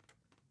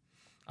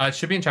 It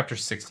should be in chapter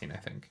 16, I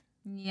think.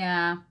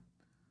 Yeah.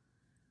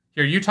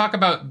 Here, you talk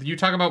about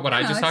what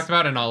I just talked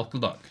about, and I'll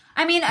look.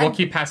 I mean, we'll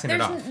keep passing it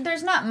off.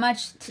 There's not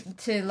much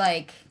to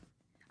like...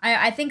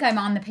 I think I'm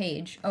on the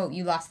page. Oh,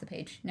 you lost the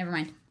page. Never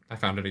mind. I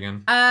found it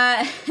again.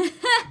 Yeah,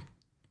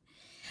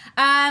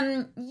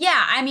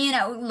 I mean,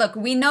 look,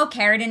 we know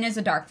Caridin is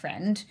a dark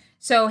friend,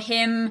 so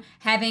him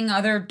having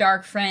other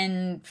dark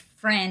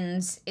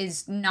friends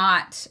is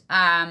not,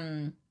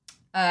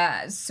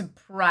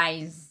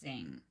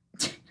 surprising.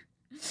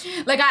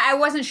 Like, I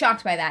wasn't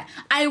shocked by that.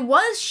 I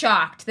was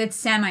shocked that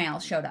Samael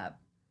showed up.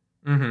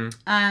 Mm-hmm.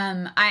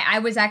 I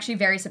was actually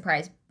very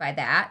surprised by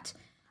that.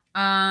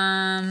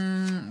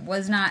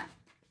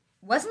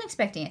 Wasn't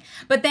expecting it.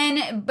 But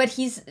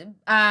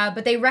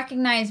they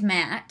recognize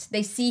Matt.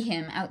 They see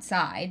him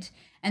outside.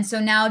 And so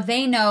now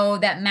they know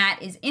that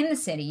Matt is in the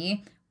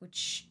city,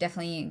 which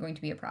definitely going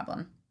to be a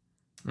problem.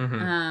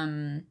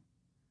 Mm-hmm.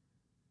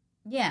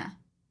 Yeah.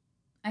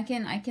 I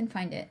can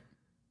find it.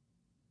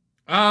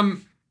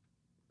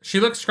 She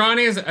looks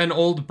scrawny as an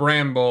old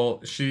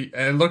bramble.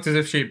 It looked as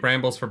if she ate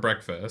brambles for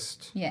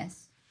breakfast.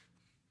 Yes.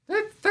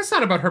 That's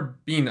not about her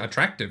being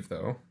attractive,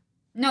 though.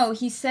 No,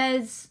 he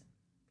says...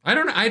 I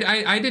don't know.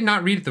 I did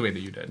not read it the way that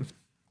you did.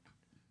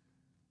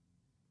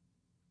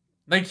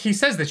 Like, he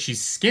says that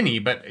she's skinny,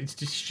 but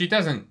he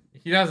doesn't,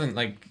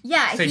 like,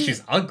 say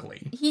she's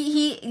ugly.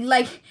 He's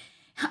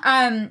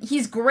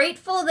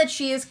grateful that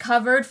she is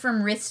covered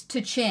from wrist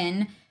to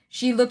chin.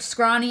 She looks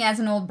scrawny as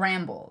an old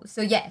bramble.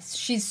 So yes,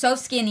 she's so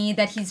skinny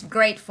that he's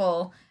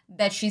grateful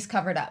that she's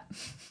covered up.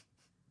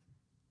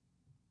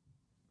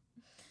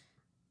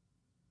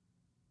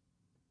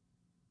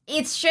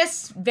 It's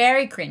just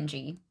very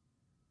cringy.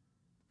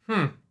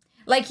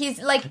 Like,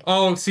 he's like...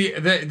 Oh, see,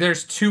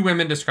 there's two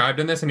women described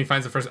in this, and he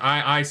finds the first...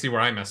 I see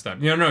where I messed up.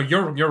 No,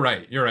 you're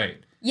right. You're right.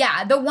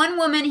 Yeah, the one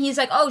woman, he's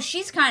like, oh,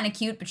 she's kind of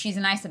cute, but she's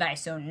an Aes Sedai,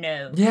 so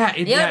no. Yeah,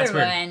 the other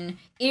one,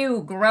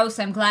 ew, gross,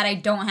 I'm glad I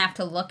don't have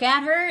to look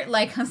at her.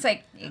 Like, I was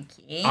like,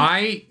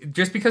 okay.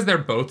 Just because they're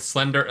both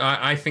slender,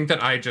 I think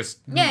that I just...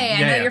 No,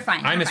 you're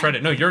fine. I misread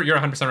it. No, you're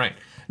 100% right.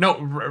 No,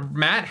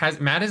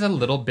 Matt is a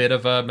little bit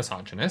of a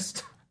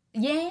misogynist.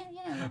 Yeah,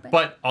 a little bit.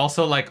 But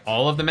also, like,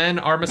 all of the men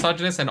are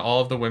misogynists, and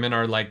all of the women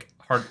are like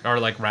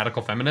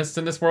radical feminists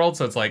in this world.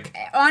 So it's like,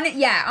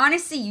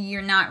 honestly,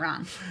 you're not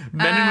wrong.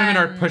 Men and women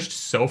are pushed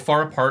so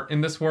far apart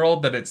in this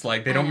world that it's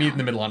like they don't meet in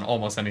the middle on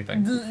almost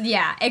anything.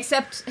 Yeah,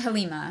 except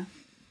Halima.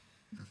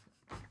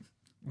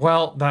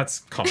 Well,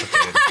 that's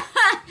complicated.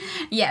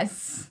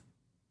 Yes.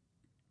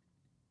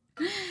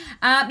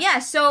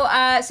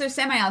 So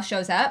Samael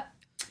shows up,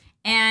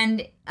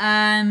 and is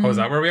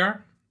that where we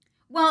are?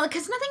 Well,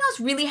 because nothing else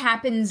really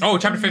happens. Oh,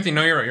 chapter 15.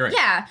 No, you're right.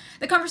 Yeah,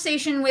 the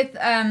conversation with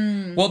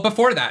Well,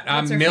 before that,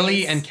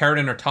 Millie and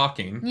Carradine are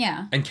talking.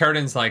 Yeah. And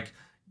Carradine's like,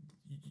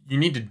 you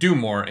need to do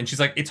more, and she's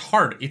like, it's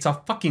hard. It's a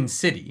fucking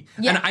city.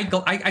 Yeah.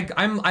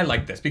 And I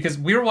like this because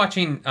we were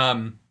watching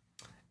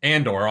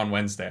Andor on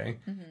Wednesday,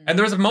 and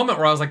there was a moment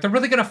where I was like, they're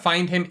really gonna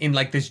find him in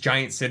like this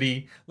giant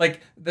city.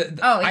 Like,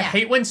 I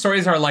hate when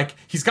stories are like,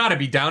 he's got to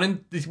be down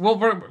in. Well,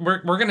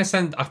 we're gonna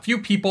send a few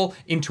people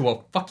into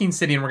a fucking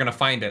city and we're gonna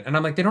find it. And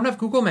I'm like, they don't have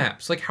Google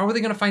Maps. Like, how are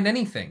they gonna find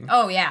anything?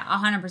 Oh yeah,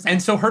 100%. And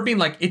so her being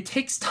like, it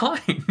takes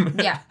time.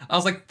 Yeah. I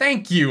was like,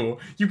 thank you.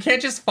 You can't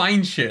just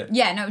find shit.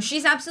 Yeah, no,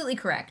 she's absolutely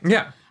correct.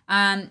 Yeah.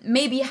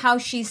 Maybe how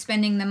she's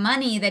spending the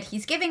money that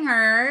he's giving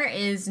her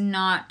is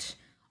not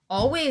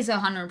always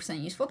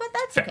 100% useful, but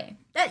that's fair. Okay.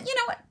 That, you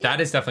know what?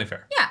 That is definitely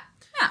fair. Yeah.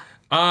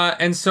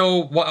 And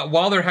so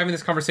while they're having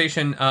this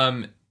conversation,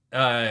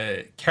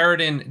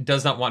 Carradine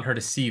does not want her to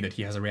see that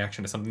he has a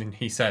reaction to something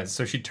he says.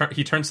 So he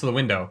turns to the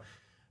window,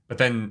 but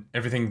then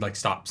everything like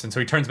stops, and so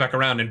he turns back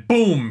around and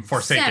boom,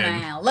 Forsaken.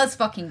 Samael, let's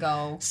fucking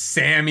go.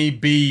 Sammy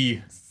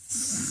B.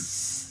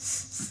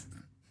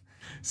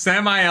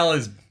 Samael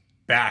is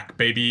back,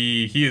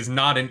 baby. He is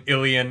not an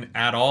Ilian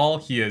at all.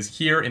 He is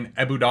here in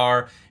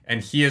Ebudar.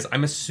 And he is,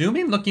 I'm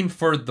assuming, looking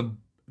for the...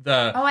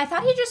 Oh, I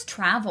thought he just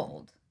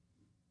traveled.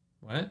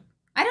 What?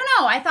 I don't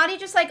know. I thought he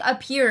just, like,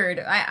 appeared.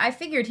 I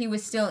figured he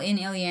was still in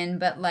Ilion,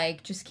 but,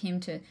 like, just came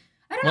to...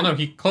 I don't know. Well, no,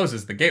 he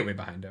closes the gateway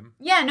behind him.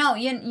 Yeah, no,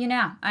 you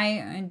know.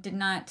 I did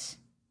not...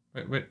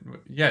 Wait,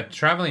 yeah,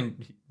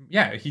 traveling...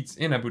 Yeah, he's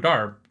in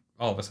Ebudar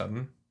all of a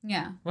sudden.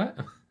 Yeah. What?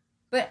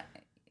 But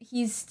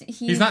he's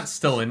not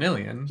still in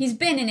Ilion. He's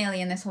been in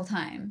Ilion this whole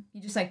time. He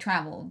just, like,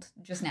 traveled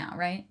just now,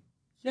 right?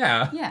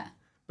 Yeah. Yeah.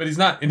 But he's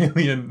not in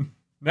Ilion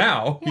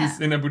now. Yeah. He's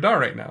in Ebudar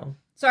right now.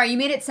 Sorry, you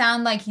made it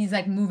sound like he's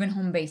like moving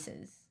home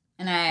bases.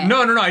 And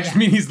No. I just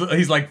mean he's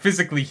like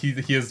physically he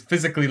has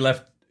physically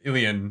left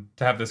Ilion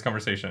to have this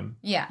conversation.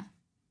 Yeah.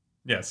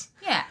 Yes.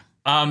 Yeah.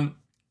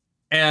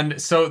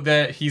 And so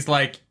he's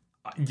like,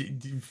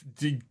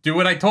 do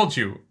what I told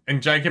you.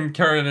 And Jaikim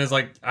Carradine is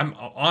like, I'm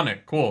on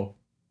it. Cool.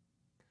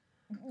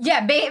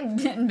 Yeah,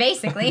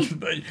 basically.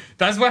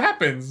 That's what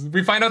happens.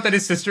 We find out that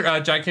his sister,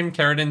 Jaikim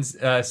Carradine's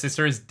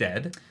sister, is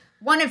dead.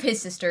 One of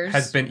his sisters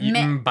has been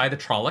eaten by the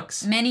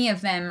Trollocs. Many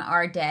of them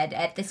are dead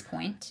at this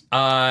point.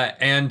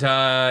 And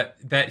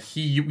that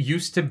he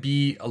used to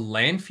be a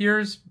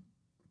Lanfear's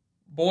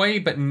boy,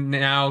 but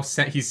now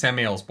he's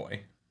Samael's boy.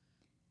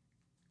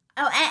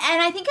 Oh,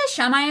 and I think a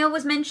Shamael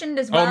was mentioned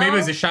as well. Oh, maybe it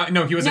was a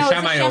he was a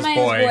Shamael's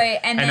boy,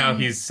 and now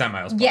he's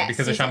Samael's boy,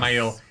 because a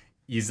Shamael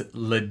is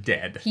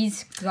dead.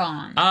 He's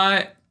gone.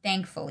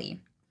 Thankfully.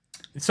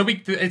 So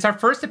it's our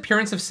first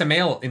appearance of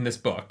Samael in this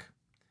book.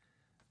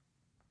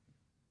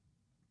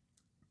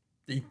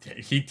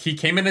 He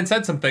came in and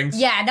said some things.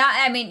 Yeah,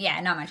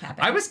 not much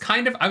happened. I was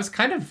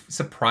kind of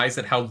surprised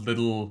at how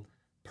little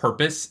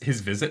purpose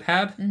his visit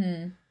had.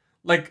 Mm-hmm.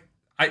 Like,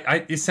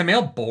 is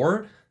Samael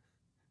bored?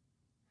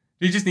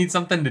 Do you just need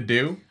something to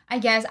do? I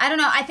guess. I don't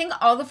know. I think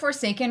all the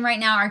Forsaken right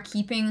now are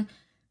keeping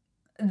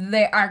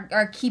their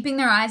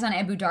eyes on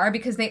Ebudar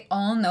because they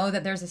all know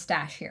that there's a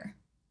stash here.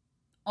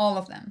 All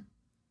of them.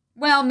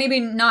 Well, maybe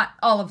not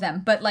all of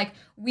them, but like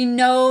we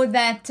know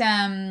that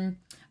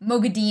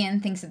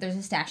Moghedien thinks that there's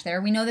a stash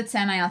there. We know that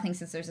Samael thinks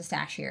that there's a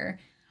stash here.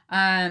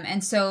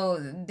 And so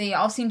they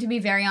all seem to be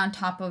very on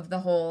top of the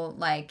whole,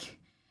 like...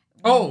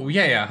 Oh,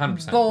 yeah,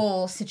 100%.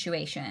 Bowl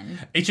situation.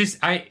 It's just,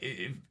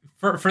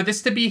 for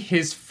this to be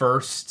his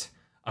first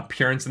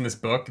appearance in this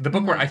book, the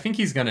book where I think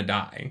he's gonna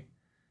die.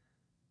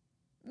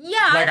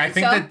 Yeah, like,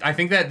 I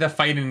think that the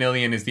fight in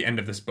Ilion is the end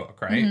of this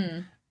book, right?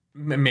 Mm-hmm.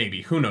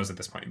 Maybe. Who knows at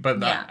this point? But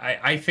Yeah.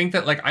 I think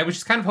that, like, I was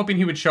just kind of hoping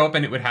he would show up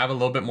and it would have a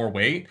little bit more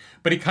weight.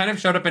 But he kind of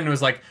showed up and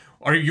was like,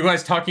 are you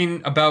guys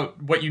talking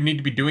about what you need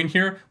to be doing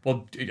here?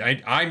 Well,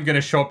 I'm going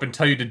to show up and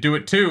tell you to do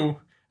it too.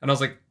 And I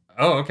was like,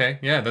 oh, okay.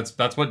 Yeah,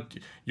 that's what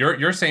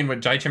you're saying, what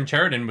Jaichim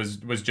Sheridan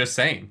was just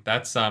saying.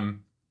 That's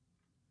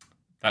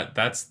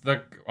that's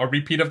a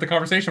repeat of the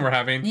conversation we're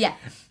having. Yeah.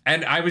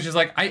 And I was just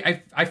like,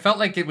 I felt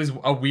like it was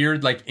a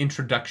weird, like,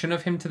 introduction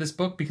of him to this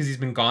book because he's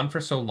been gone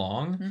for so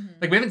long. Mm-hmm.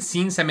 Like, we haven't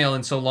seen Samael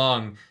in so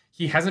long.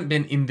 He hasn't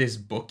been in this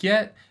book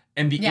yet.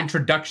 And the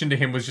introduction to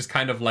him was just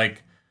kind of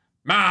like,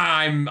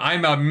 I'm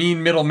a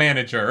mean middle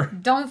manager.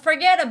 Don't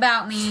forget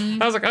about me.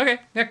 I was like, okay,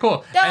 yeah,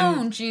 cool.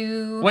 Don't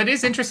you? What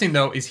is interesting,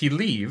 though, is he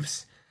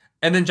leaves.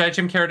 And then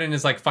Jaichim Sheridan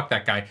is like, fuck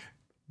that guy.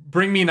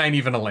 Bring me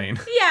Nynaeve Elaine.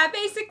 Yeah,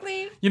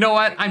 basically. You know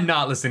what? I'm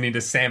not listening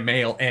to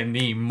Samael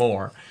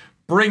anymore.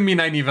 Bring me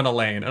Nynaeve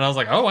Elaine. And I was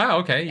like, oh, wow,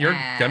 okay. You're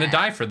going to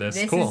die for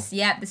this. Cool.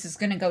 This is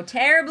going to go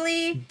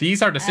terribly.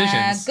 These are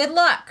decisions. Good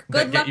luck.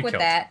 Good luck with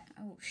killed. that.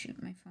 Oh,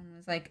 shoot. My phone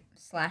was like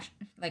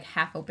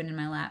half open in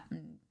my lap.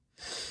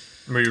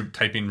 Were you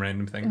typing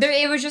random things?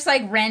 It was just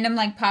like random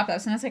like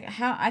pop-ups. And I was like,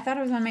 I thought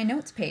it was on my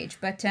notes page.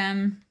 But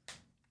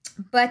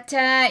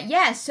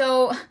yeah,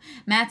 so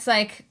Matt's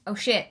like, oh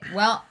shit,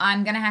 well,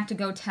 I'm gonna have to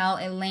go tell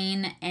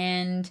Elaine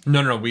and...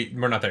 No,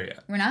 we're not there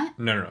yet. We're not?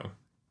 No.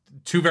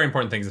 Two very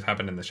important things have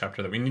happened in this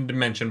chapter that we need to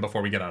mention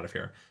before we get out of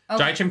here.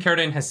 Okay. Jaichim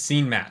Sheridan has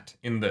seen Matt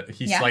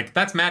he's like,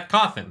 that's Matt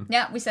Cawthon.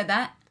 Yeah, we said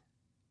that.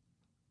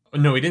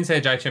 No, we didn't say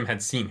Jaichim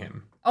had seen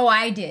him. Oh,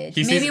 I did.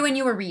 He Maybe sees... when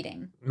you were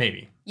reading.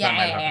 Maybe.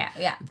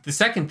 Yeah. The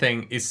second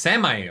thing is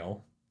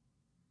Samael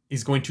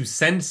is going to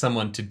send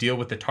someone to deal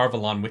with the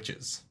Tarvalon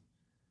witches.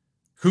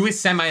 Who is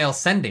Samael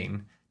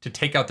sending to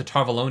take out the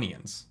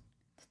Tarvalonians?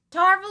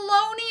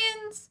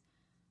 Tarvalonians?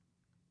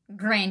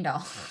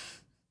 Grendel.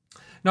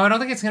 No, I don't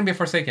think it's going to be a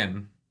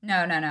Forsaken.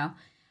 No.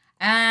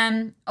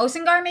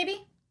 Osengar,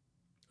 maybe?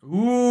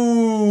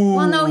 Ooh.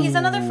 Well, no, he's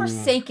another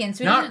Forsaken.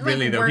 So not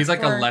really, though. He's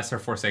like a lesser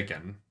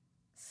Forsaken.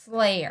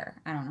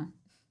 Slayer. I don't know.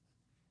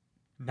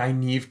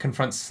 Nynaeve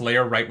confronts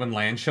Slayer right when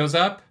Lan shows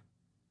up?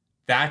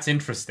 That's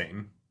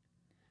interesting.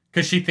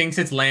 Because she thinks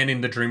it's Lan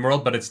in the dream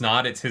world, but it's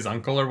not. It's his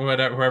uncle or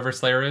whatever, whoever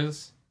Slayer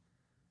is.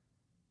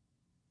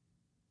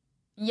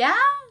 Yeah?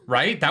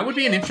 Right? That would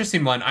be an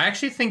interesting one. I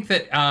actually think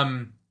that...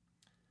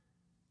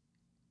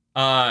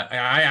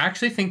 I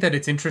actually think that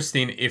it's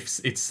interesting if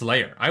it's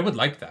Slayer. I would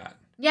like that.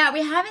 Yeah,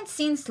 we haven't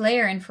seen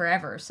Slayer in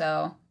forever,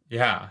 so...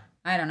 Yeah.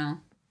 I don't know.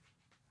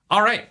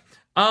 All right.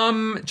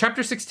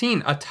 Chapter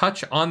 16, A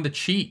Touch on the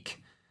Cheek.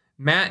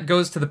 Matt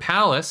goes to the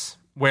palace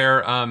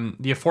where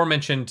the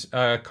aforementioned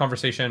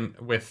conversation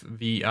with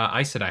the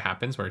Aes Sedai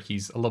happens, where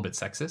he's a little bit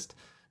sexist.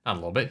 Not a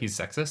little bit, he's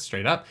sexist,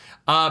 straight up.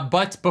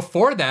 But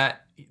before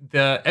that,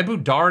 the Ebu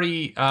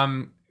Dari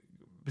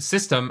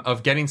system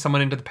of getting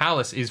someone into the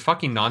palace is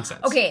fucking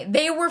nonsense. Okay,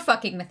 they were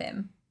fucking with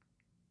him.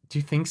 Do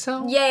you think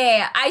so?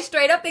 Yeah. I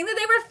straight up think that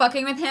they were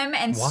fucking with him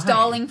and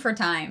stalling for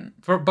time.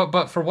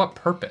 But for what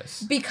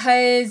purpose?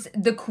 Because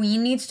the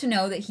queen needs to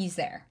know that he's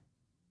there.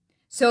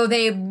 So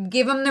they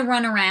give him the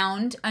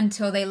runaround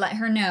until they let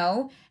her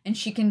know, and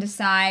she can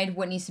decide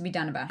what needs to be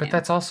done about him. But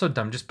that's also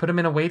dumb. Just put him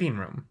in a waiting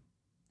room.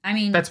 I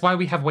mean... That's why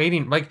we have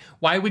waiting. Like,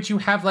 why would you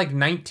have,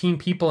 19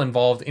 people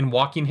involved in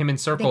walking him in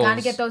circles? They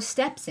gotta get those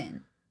steps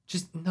in.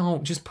 Just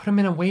put him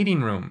in a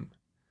waiting room.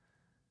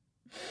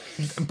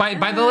 By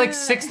the,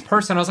 sixth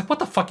person, I was like, what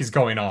the fuck is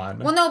going on?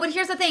 Well, no, but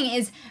here's the thing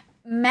is...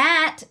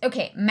 Matt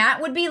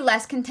would be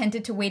less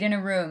contented to wait in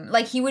a room.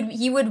 Like, he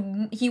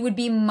would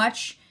be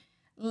much...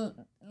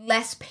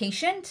 less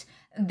patient.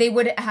 They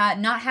would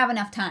not have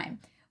enough time.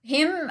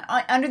 Him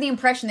under the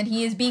impression that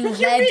he is being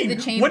led to the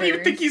chamber. What do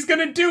you think he's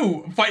gonna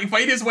do?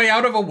 Fight his way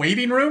out of a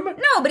waiting room?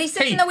 No, but he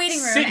sits in the waiting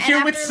room. Sit here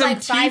and with after,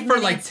 some tea for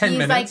 10 minutes.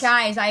 He's like,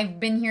 guys, I've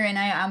been here and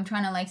I'm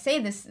trying to say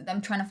this. I'm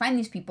trying to find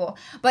these people.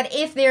 But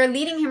if they're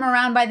leading him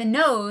around by the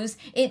nose,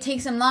 it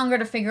takes him longer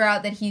to figure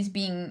out that he's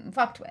being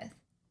fucked with.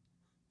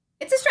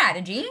 It's a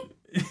strategy.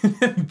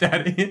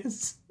 That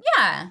is.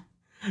 Yeah.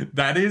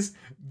 That is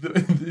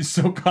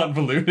so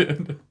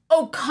convoluted.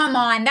 Oh, come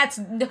on. That's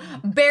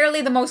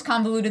barely the most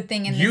convoluted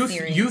thing in this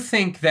series. You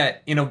think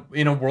that in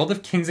a world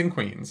of kings and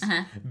queens,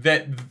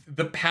 that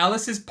the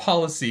palace's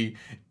policy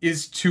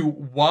is to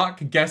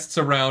walk guests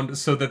around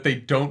so that they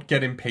don't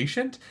get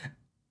impatient?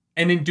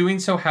 And in doing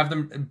so, have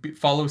them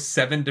follow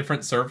 7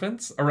 different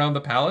servants around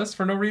the palace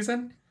for no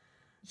reason?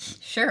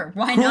 Sure,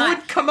 why not? Who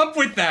would come up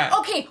with that?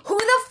 Okay, who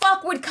the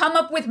fuck would come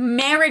up with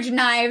marriage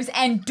knives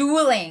and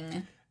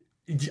dueling?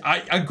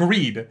 I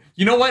agreed.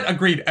 You know what?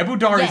 Agreed. Ebu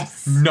Dar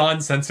is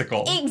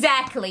nonsensical.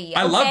 Exactly.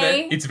 I love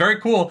it. It's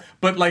very cool.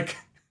 But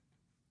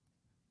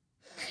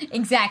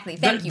Exactly.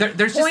 Thank you.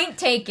 There's Point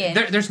taken.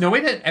 There's no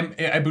way that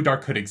Abu Dar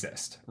could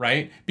exist,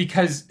 right?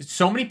 Because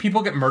so many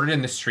people get murdered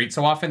in the street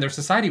so often, their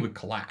society would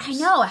collapse. I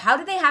know. How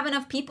do they have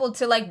enough people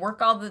to like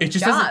work all the it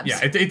just jobs?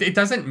 it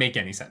doesn't make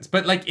any sense.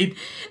 But like it,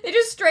 they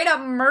just straight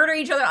up murder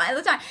each other all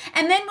the time.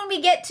 And then when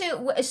we get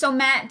to, so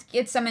Matt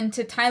gets summoned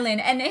to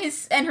Thailand,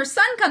 and her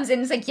son comes in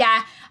and is like,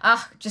 yeah,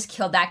 just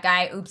killed that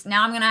guy. Oops.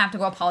 Now I'm gonna have to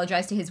go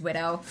apologize to his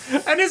widow.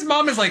 And his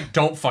mom is like,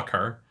 don't fuck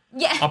her.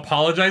 Yeah.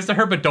 Apologize to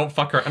her, but don't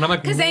fuck her. And I'm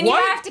like, because then what?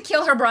 you have to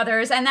kill her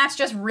brothers, and that's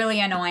just really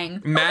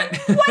annoying. Matt.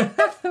 What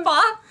the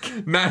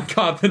fuck? Matt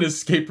got an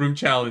escape room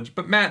challenge.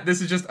 But Matt,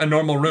 this is just a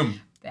normal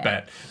room.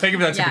 Bet. Thank you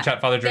for that super chat,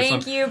 Father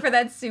Jerusalem. Thank you for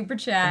that super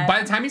chat. By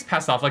the time he's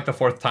passed off like the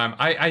fourth time,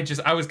 I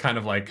was kind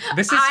of like,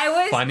 this is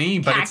funny,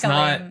 but it's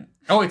not.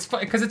 Oh, it's fun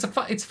because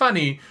it's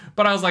funny,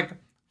 but I was like,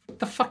 what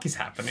the fuck is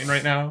happening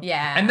right now?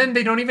 Yeah. And then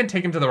they don't even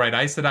take him to the right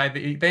Aes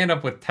Sedai. They end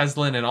up with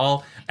Teslin and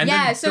all.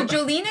 And so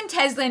Jolene and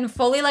Teslin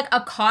fully like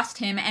accost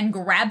him and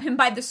grab him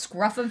by the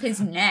scruff of his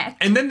neck.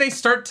 And then they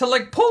start to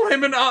like pull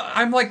him, and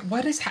I'm like,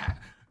 what is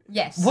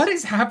Yes. What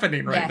is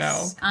happening right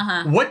now?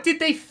 Uh-huh. What did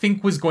they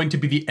think was going to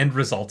be the end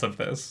result of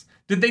this?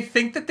 Did they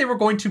think that they were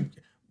going to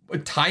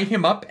tie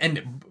him up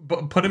and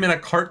put him in a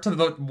cart to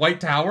the White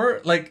Tower?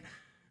 Like,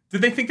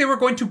 did they think they were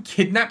going to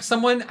kidnap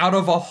someone out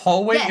of a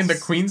hallway in the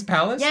Queen's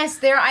palace? Yes,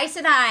 they're Aes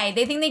Sedai.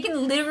 They think they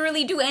can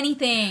literally do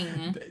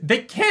anything. They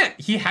can't.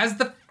 He has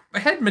the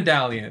head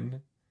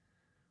medallion.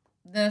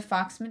 The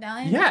Fox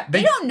medallion? Yeah.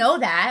 They don't know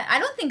that. I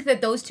don't think that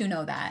those two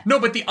know that. No,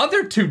 but the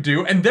other two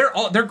do, and they're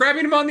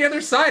grabbing him on the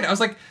other side. I was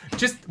like,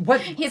 just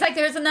what? He's like,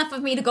 there's enough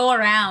of me to go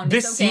around.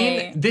 This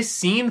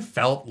scene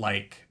felt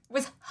like... It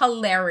was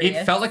hilarious.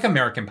 It felt like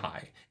American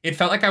Pie. It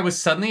felt like I was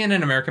suddenly in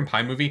an American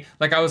Pie movie.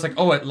 Like I was like,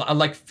 oh, a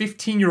like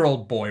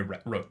 15-year-old boy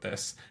wrote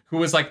this, who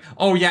was like,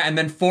 oh yeah, and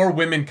then 4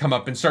 women come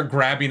up and start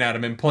grabbing at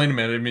him and pulling him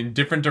at him in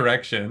different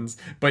directions.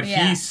 But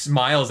he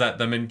smiles at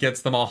them and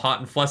gets them all hot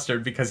and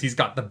flustered because he's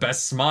got the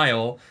best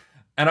smile.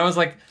 And I was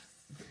like,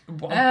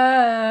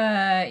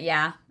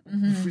 yeah.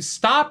 Mm-hmm.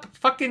 Stop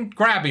fucking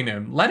grabbing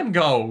him. Let him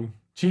go.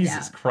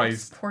 Jesus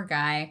Christ. Poor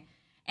guy.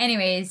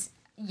 Anyways,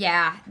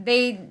 yeah,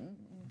 they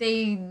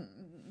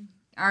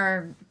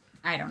are,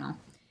 I don't know.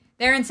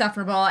 They're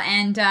insufferable,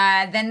 and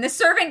then the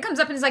servant comes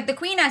up and is like, the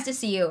Queen has to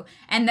see you.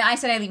 And I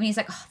said I leave, and he's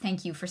like, oh,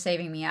 thank you for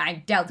saving me. I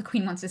doubt the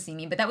Queen wants to see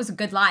me, but that was a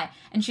good lie.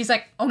 And she's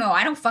like, oh no,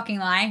 I don't fucking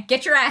lie.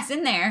 Get your ass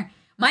in there.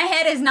 My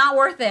head is not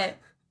worth it.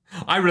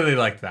 I really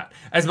liked that.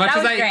 As much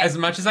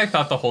as I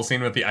thought the whole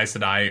scene with the Aes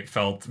Sedai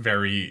felt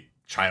very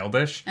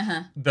childish,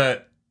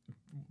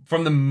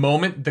 from the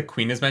moment the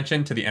Queen is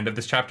mentioned to the end of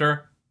this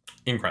chapter,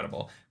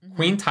 incredible. Mm-hmm.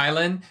 Queen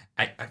Tylin,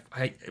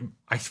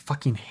 I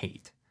fucking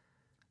hate.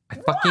 I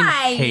fucking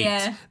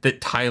hate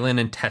that Tylin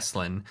and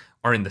Teslin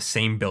are in the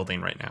same building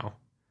right now.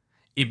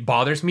 It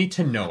bothers me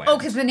to no end. Oh,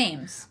 because the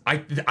names. I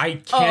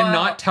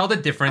cannot tell the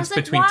difference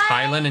between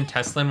Tylin and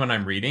Teslin when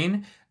I'm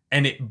reading,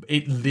 and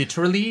it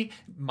literally,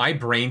 my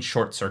brain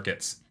short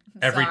circuits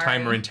every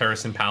time we're in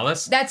Terrasen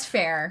Palace. That's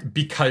fair.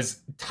 Because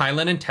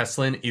Tylin and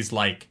Teslin is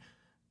like...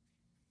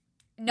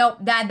 No,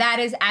 that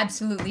is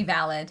absolutely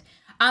valid.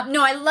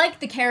 No, I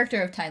like the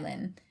character of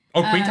Tylin.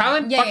 Oh, Queen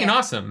Tylin? Fucking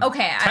awesome.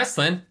 Okay.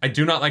 Teslin, I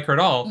do not like her at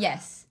all.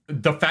 Yes.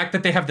 The fact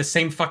that they have the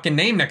same fucking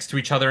name next to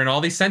each other in all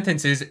these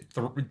sentences,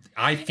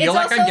 I feel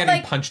like I'm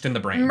getting punched in the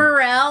brain.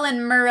 Morel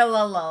and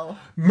Murillo.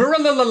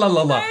 Murillo.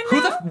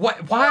 Who the...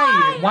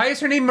 Why? Why is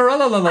her name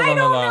Murillo? I don't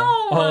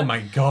know. Oh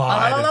my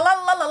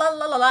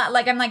god.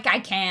 Like, I'm like,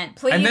 I can't.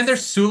 Please. And then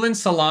there's Sulin,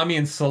 Salami,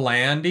 and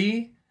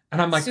Solandi. And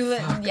I'm like,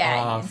 fuck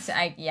off.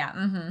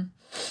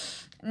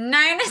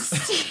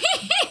 Dynasty.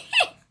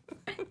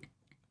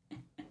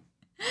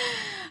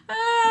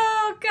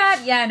 Oh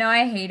god, yeah, no,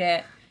 I hate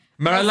it.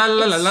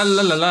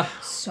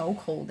 It's so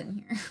cold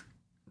in here.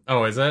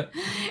 Oh, is it?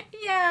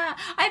 Yeah,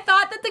 I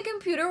thought that the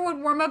computer would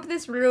warm up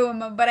this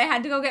room, but I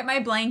had to go get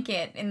my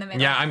blanket in the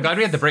middle. Yeah, I'm glad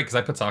we had the break because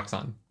I put socks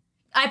on.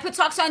 I put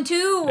socks on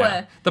too.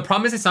 Yeah. The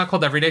problem is it's not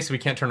cold every day, so we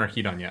can't turn our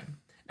heat on yet.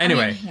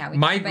 Anyway,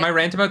 my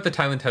rant about the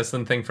Tylin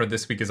Teslin thing for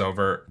this week is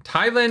over.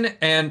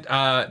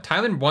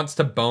 Tylin wants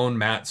to bone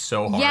Matt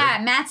so hard.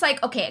 Yeah, Matt's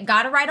like, okay,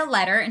 gotta write a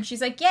letter, and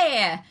she's like,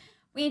 yeah.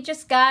 We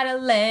just got a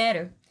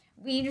letter.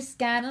 We're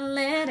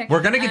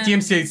gonna get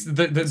DMCA.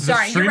 The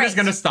stream is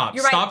gonna stop.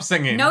 Stop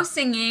singing. No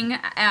singing,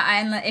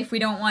 if we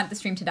don't want the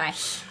stream to die.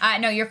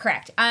 No, you're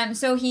correct.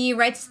 So he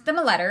writes them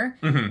a letter,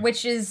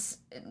 which is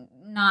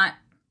not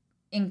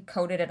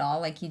encoded at all.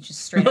 Like he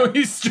just straight up.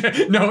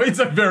 No, it's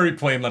a very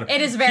plain letter.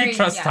 It is very. He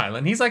trusts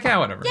Tylin. He's like, yeah,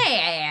 whatever.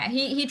 Yeah.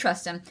 He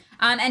trusts him.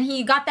 And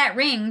he got that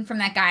ring from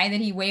that guy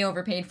that he way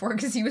overpaid for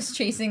because he was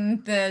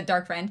chasing the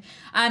Dark Friend.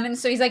 And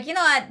so he's like, you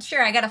know what?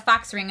 Sure, I got a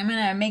fox ring. I'm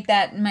gonna make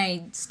that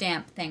my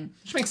stamp thing.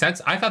 Which makes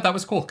sense. I thought that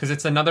was cool because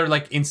it's another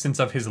like instance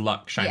of his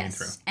luck shining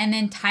through. And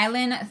then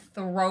Tylin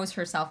throws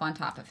herself on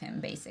top of him,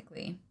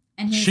 basically.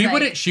 And he's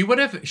she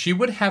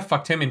would have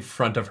fucked him in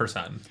front of her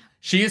son.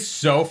 She is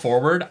so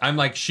forward. I'm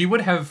like, she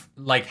would have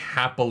like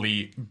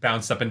happily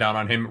bounced up and down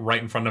on him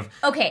right in front of.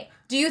 Okay.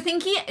 Do you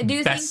think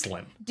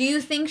Beslin. Do you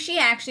think she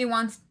actually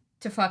wants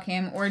to fuck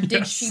him, or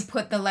did she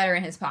put the letter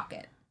in his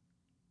pocket?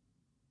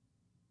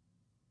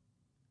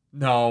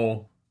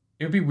 No.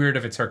 It would be weird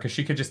if it's her, because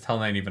she could just tell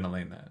Nynaeve and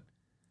Elaine that.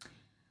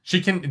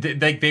 She can,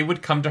 they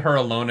would come to her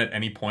alone at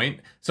any point.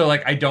 So,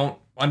 like, I don't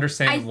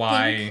understand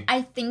why.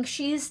 I think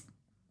she's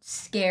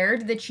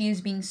scared that she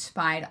is being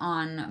spied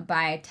on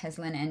by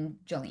Teslin and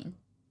Jolene.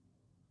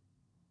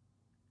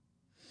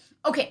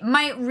 Okay,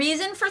 my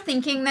reason for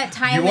thinking that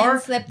Tylan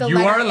slipped the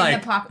letter in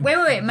the pocket.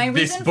 Wait. My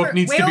reason this book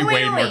needs to be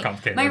way more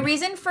complicated. My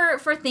reason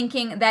for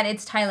thinking that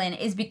it's Tylan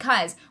is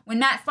because when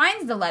Matt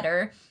finds the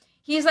letter,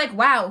 he's like,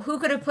 wow, who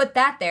could have put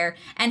that there?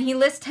 And he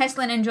lists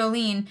Teslin and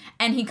Jolene,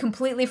 and he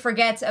completely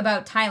forgets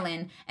about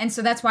Tylan. And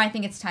so that's why I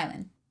think it's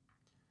Tylan.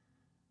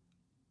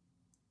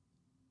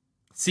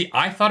 See,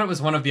 I thought it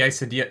was one of the Aes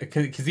Sedai,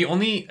 because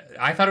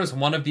I thought it was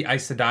one of the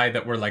Aes Sedai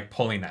that were, like,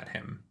 pulling at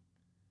him.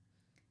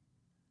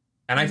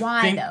 And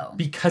Why, though?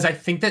 Because I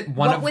think that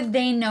what would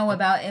they know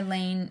about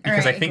Elaine?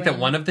 Because I think that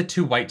one of the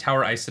two White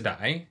Tower Aes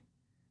Sedai,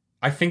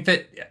 I think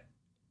that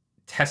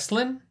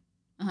Teslin.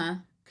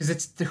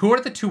 Because who are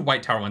the two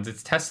White Tower ones?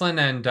 It's Teslin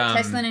and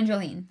Teslin and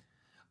Jolene.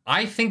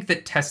 I think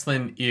that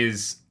Teslin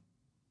is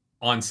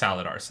on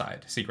Saladar's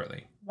side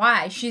secretly.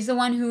 Why? She's the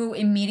one who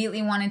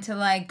immediately wanted to,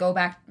 like, go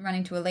back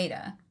running to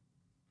Eleda.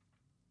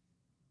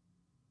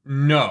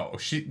 No.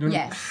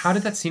 Yes. How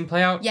did that scene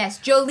play out? Yes.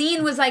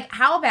 Jolene was like,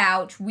 how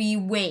about we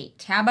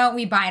wait? How about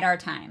we bide our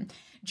time?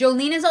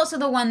 Jolene is also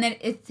the one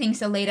that thinks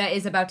Eleda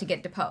is about to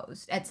get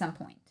deposed at some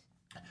point.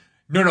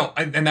 No.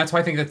 And that's why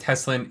I think that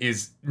Teslin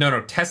is...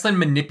 No. Teslin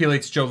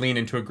manipulates Jolene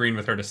into agreeing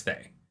with her to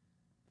stay.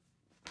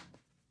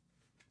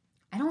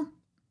 I don't...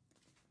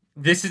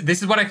 This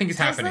is what I think is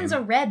happening. Teslin's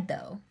a red,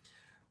 though.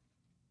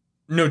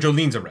 No,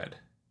 Jolene's a red.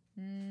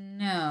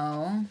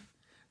 No.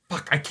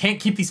 Fuck, I can't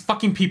keep these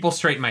fucking people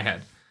straight in my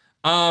head.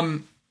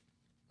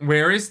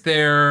 Where is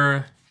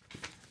their...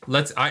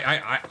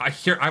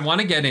 I want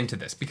to get into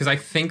this because I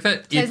think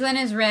that... Teslin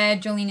is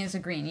red, Jolene is a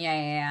green.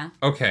 Yeah.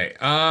 Okay,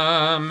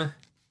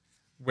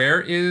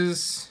 where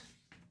is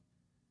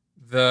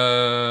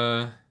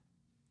the...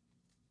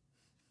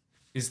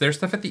 Is there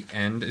stuff at the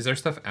end? Is there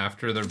stuff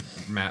after the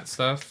Matt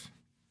stuff?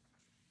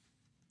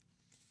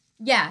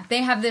 Yeah,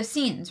 they have the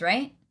scenes,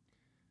 right?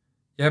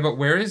 Yeah, but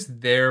where is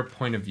their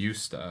point of view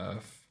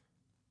stuff?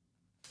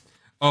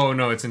 Oh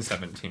no, it's in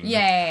 17.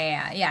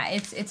 Yeah.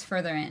 It's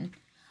further in.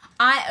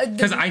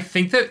 Because I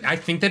think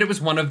that it was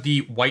one of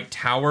the White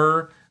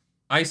Tower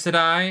Aes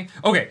Sedai.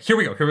 Okay, here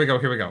we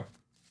go.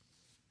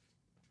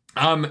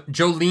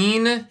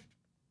 Jolene.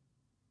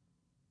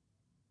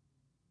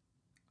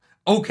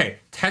 Okay,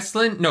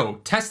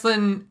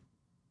 Teslin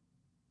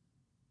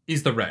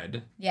is the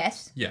red.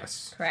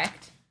 Yes.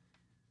 Correct.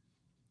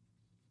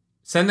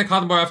 Send the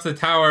convoy off to the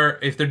tower.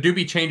 If there do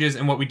be changes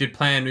in what we did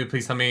plan, will you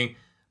please tell me?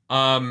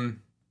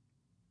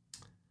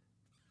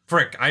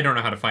 Frick, I don't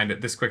know how to find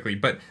it this quickly,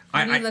 but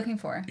what are you looking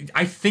for?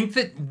 I think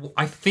that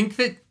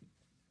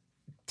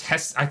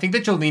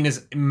Jolene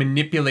is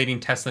manipulating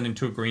Teslin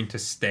into agreeing to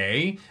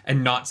stay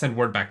and not send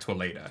word back to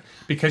Eleda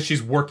because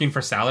she's working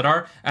for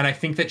Saladar, and I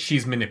think that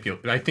she's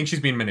manipulative. I think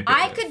she's being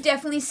manipulative. I could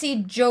definitely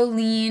see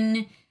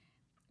Jolene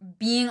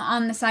being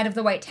on the side of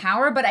the White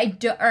Tower, but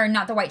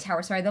not the White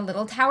Tower, sorry, the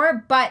Little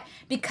Tower. But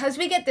because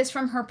we get this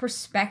from her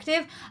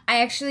perspective,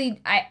 I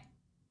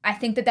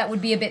think that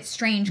would be a bit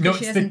strange because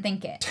she doesn't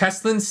think it.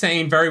 Teslin's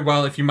saying very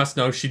well, if you must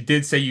know, she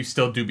did say you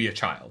still do be a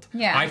child.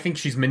 Yeah. I think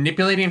she's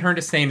manipulating her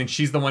to stay, and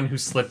she's the one who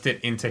slipped it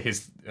into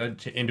his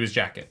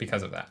jacket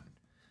because of that.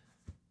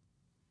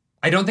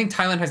 I don't think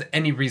Tylan has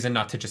any reason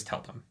not to just tell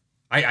them.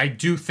 I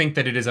do think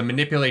that it is a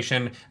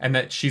manipulation and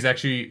that she's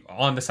actually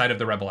on the side of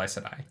the rebel Aes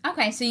Sedai.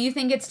 Okay, so you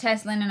think it's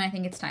Teslin and I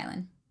think it's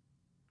Tylan.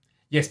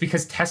 Yes,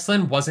 because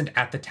Teslin wasn't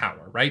at the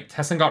tower, right?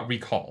 Teslin got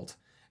recalled.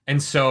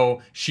 And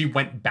so she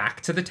went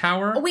back to the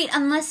tower. Oh, wait,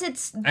 unless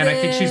it's And I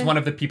think she's one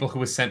of the people who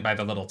was sent by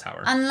the Little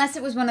Tower. Unless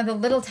it was one of the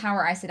Little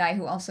Tower Aes Sedai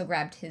who also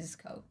grabbed his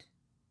coat.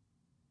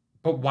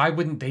 But why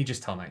wouldn't they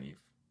just tell Nynaeve?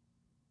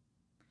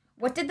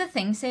 What did the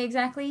thing say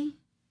exactly?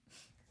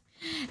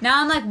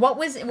 Now I'm like, what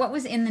was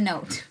in the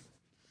note?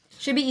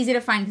 Should be easy to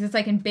find because it's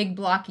like in big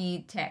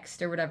blocky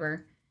text or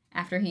whatever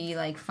after he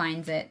like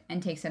finds it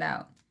and takes it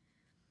out.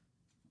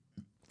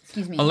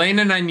 Excuse me. Elaine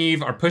and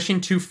Nynaeve are pushing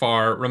too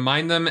far.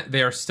 Remind them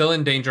they are still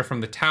in danger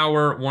from the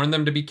tower. Warn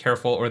them to be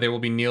careful or they will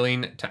be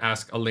kneeling to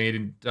ask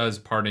Eleda's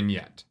pardon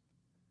yet.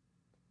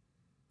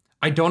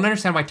 I don't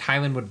understand why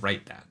Tylan would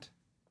write that.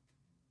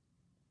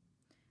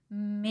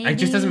 Maybe it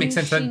just doesn't make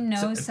sense. She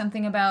knows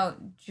something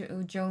about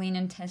Jolene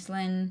and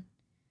Teslin.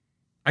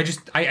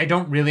 I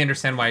don't really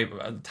understand why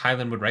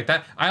Tylan would write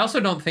that. I also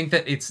don't think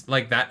that it's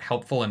like that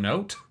helpful a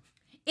note.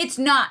 It's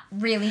not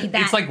really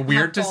that It's like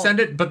weird helpful. to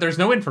send it, but there's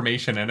no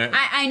information in it.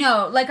 I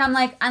know. Like, I'm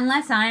like,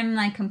 unless I'm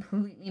like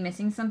completely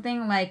missing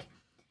something, like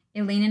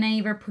Elaine and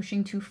Nynaeve are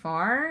pushing too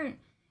far.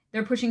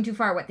 They're pushing too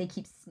far. What, they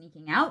keep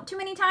sneaking out too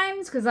many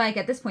times? Because like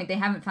at this point they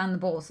haven't found the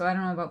bowl, so I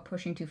don't know about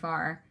pushing too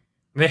far.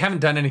 They haven't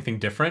done anything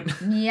different.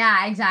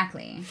 Yeah,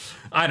 exactly.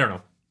 I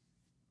don't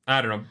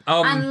know.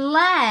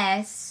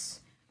 Unless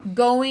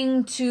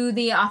going to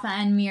the Atha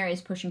and Mir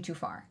is pushing too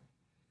far.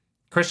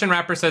 Christian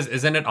Rapper says,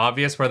 isn't it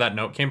obvious where that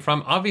note came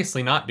from?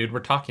 Obviously not, dude. We're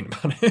talking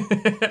about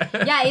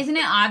it. Yeah, isn't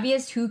it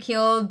obvious who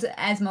killed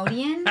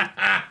Asmodean?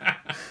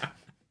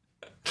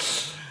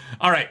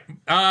 All right.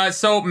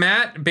 So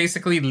Matt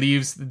basically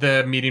leaves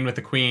the meeting with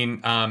the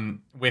queen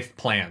with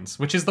plans,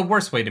 which is the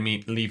worst way to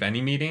leave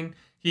any meeting.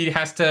 He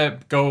has to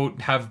go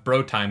have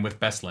bro time with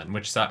Beslin,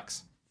 which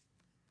sucks.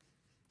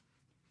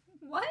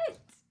 What?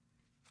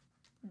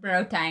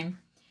 Bro time.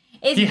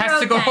 He has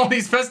to go to all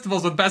these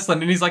festivals with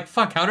Beslin, and he's like,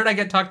 fuck, how did I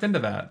get talked into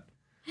that?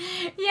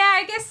 Yeah,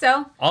 I guess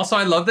so. Also,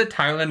 I love that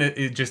Tylan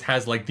it just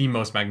has, like, the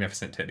most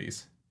magnificent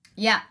titties.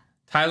 Yeah.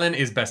 Tylan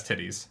is best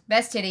titties.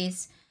 Best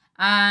titties.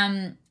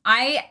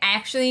 I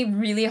actually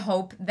really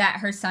hope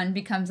that her son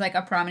becomes, like,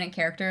 a prominent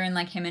character and,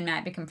 like, him and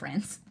Matt become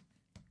friends.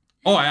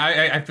 Oh,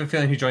 I have a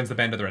feeling he joins the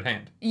Band of the Red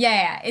Hand.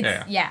 Yeah,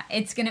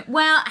 it's gonna...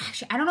 Well,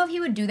 actually, I don't know if he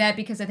would do that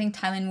because I think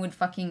Tylan would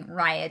fucking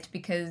riot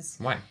because...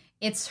 Why?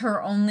 It's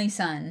her only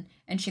son,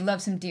 and she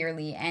loves him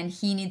dearly, and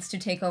he needs to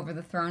take over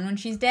the throne when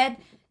she's dead,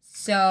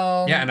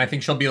 so... Yeah, and I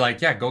think she'll be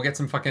like, yeah, go get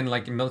some fucking,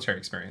 like, military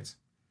experience.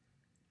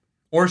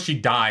 Or she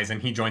dies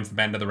and he joins the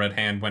Band of the Red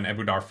Hand when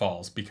Ebu Dar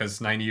falls, because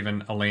Nynaeve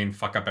and Elaine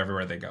fuck up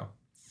everywhere they go.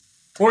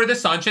 Or the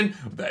Sanshin,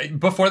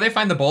 before they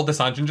find the bowl, the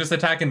Sanshin just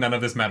attack, and none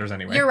of this matters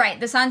anyway. You're right,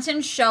 the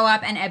Sanshin show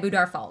up and Ebu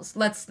Dar falls.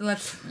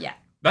 Yeah.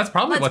 That's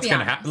probably what's going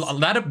to happen.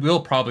 That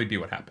will probably be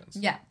what happens.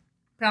 Yeah,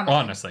 probably.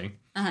 Honestly.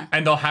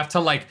 And they'll have to,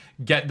 like,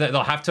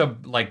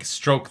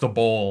 stroke the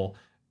bowl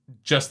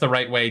just the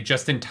right way,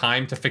 just in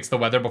time to fix the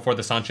weather before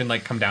the Sanshin,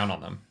 like, come down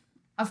on them.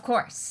 Of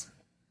course.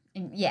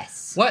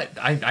 Yes. What?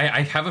 I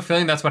have a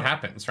feeling that's what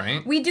happens,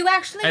 right? We do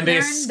actually and learn, they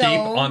escape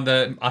on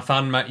the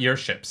Athan Ma'ir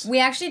ships. We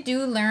actually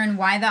do learn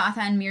why the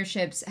Athan Mir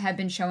ships have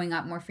been showing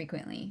up more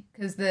frequently.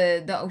 Because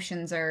the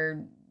oceans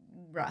are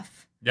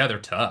rough. Yeah, they're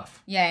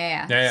tough.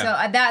 Yeah.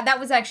 So that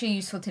was actually a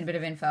useful tidbit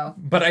of info.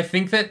 But I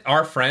think that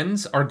our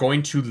friends are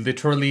going to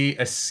literally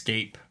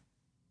escape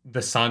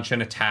the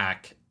Sanshin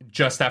attack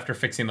just after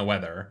fixing the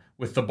weather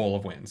with the Bowl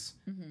of Winds.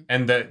 Mm-hmm.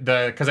 And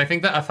because I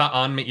think that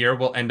Athan Ma'ir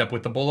will end up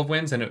with the Bowl of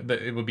Winds, and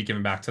it will be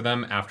given back to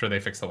them after they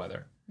fix the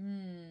weather.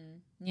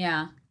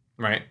 Yeah.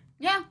 Right?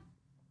 Yeah.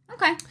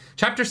 Okay.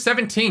 Chapter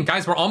 17.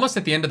 Guys, we're almost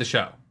at the end of the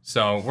show.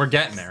 So we're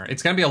getting there.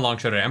 It's going to be a long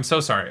show today. I'm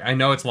so sorry. I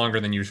know it's longer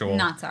than usual.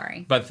 Not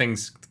sorry. But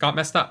things got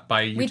messed up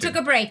by YouTube. We took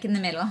a break in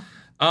the middle.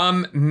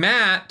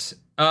 Matt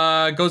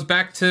goes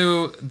back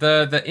to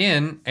the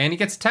inn, and he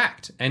gets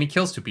attacked, and he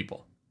kills 2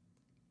 people.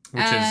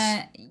 Which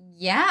is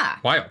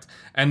wild.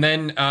 And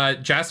then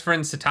Jasper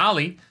and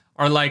Sitali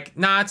are like,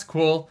 nah, it's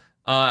cool.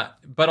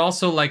 But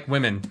also, like,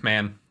 women.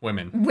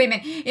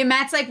 Yeah,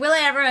 Matt's like, will I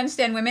ever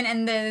understand women?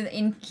 And the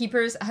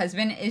innkeeper's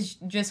husband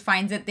just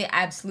finds it the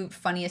absolute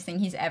funniest thing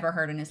he's ever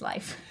heard in his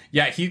life.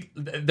 Yeah,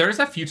 there's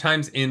a few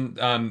times in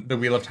the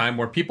Wheel of Time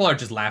where people are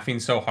just laughing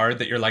so hard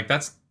that you're like,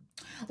 that's...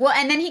 Well,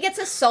 and then he gets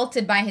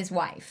assaulted by his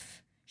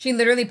wife. She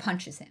literally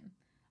punches him.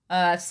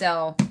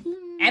 So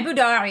Ebu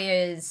Dar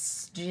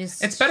is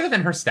just... It's better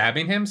than her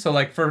stabbing him, so,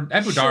 like, for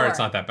Ebu Dar, it's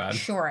not that bad.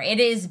 Sure, it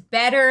is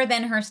better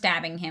than her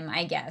stabbing him,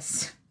 I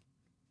guess.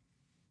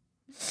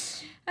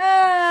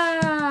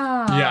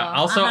 Yeah,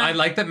 also, I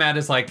like that Matt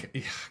is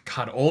like,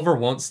 God, Oliver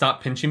won't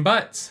stop pinching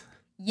butts.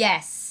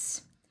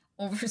 Yes.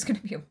 Oliver's going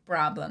to be a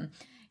problem.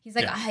 He's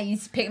like,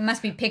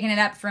 must be picking it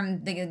up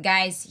from the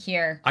guys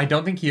here. I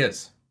don't think he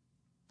is.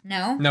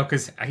 No? No,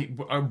 because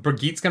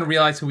Brigitte's going to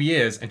realize who he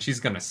is, and she's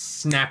going to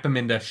snap him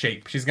into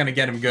shape. She's going to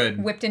get him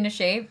good. Whipped into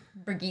shape?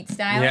 Brigitte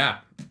style? Yeah.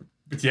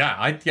 Yeah,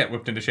 I'd get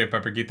whipped into shape by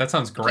Brigitte. That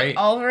sounds great. Okay,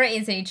 Oliver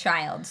is a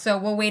child, so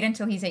we'll wait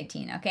until he's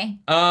 18, okay?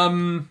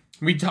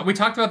 We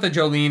talked about the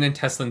Jolene and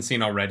Teslin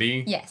scene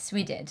already. Yes,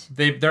 we did.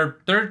 They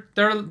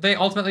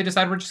ultimately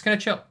decide we're just gonna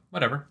chill.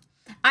 Whatever.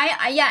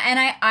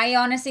 I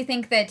honestly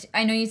think that,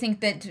 I know you think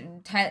that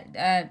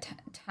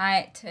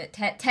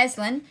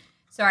Teslin,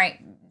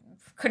 sorry,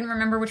 couldn't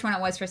remember which one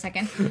it was for a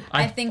second.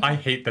 I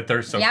hate that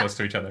they're so close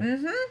to each other.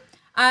 Mm-hmm.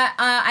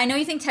 I know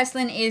you think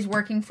Teslin is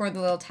working for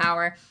the little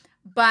tower,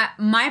 but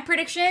my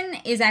prediction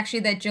is actually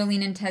that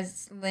Jolene and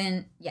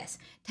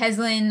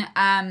Teslin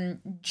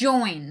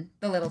join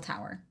the little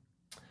tower.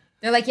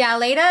 They're like, yeah,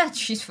 Leda,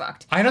 she's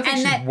fucked. I don't think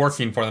she's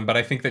working for them, but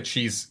I think that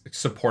she's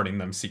supporting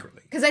them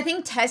secretly. Because I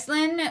think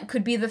Teslin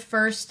could be the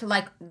first,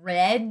 like,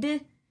 red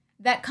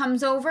that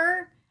comes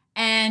over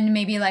and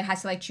maybe, like,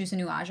 has to, like, choose a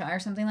new Aja or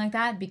something like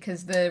that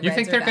because the Reds You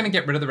think they're going to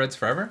get rid of the Reds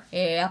forever?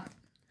 Yep.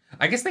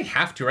 I guess they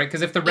have to, right?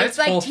 Because if the Reds'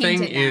 whole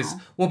thing is...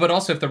 Now. Well, but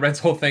also if the Reds'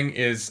 whole thing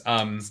is...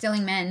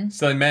 Stealing men.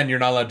 Stealing men, you're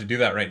not allowed to do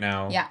that right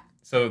now. Yeah.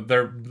 So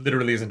there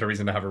literally isn't a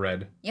reason to have a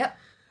Red. Yep.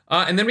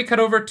 And then we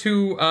cut over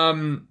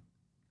to...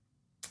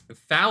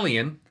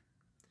 Thalion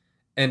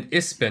and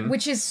Ispin.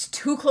 Which is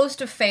too close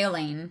to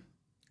failing.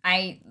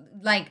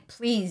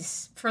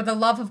 Please, for the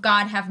love of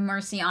God, have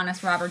mercy on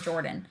us, Robert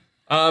Jordan.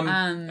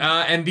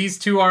 And these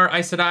two are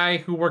Aes Sedai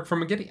who work for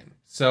Megideon.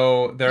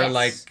 So they're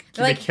like,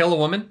 can they kill a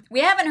woman? We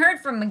haven't heard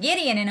from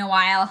Megideon in a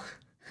while.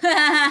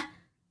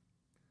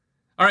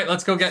 All right,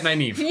 let's go get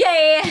Nynaeve.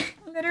 Yeah,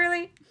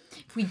 literally.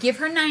 If we give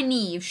her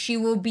Nynaeve, she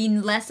will be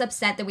less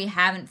upset that we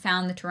haven't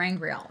found the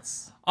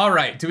Terangrials. All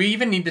right. Do we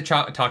even need to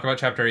talk about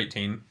chapter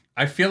 18?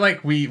 I feel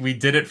like we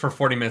did it for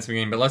 40 minutes of the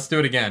game, but let's do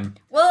it again.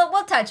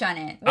 We'll touch on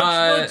it.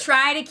 We'll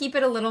try to keep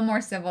it a little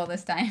more civil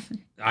this time.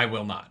 I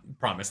will not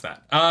promise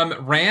that.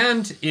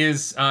 Rand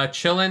is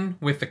chilling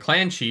with the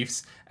clan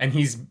chiefs, and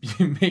he's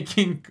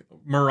making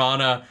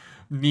Marana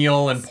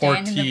kneel and pour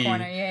tea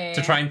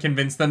to try and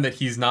convince them that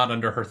he's not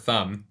under her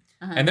thumb.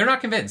 And they're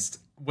not convinced,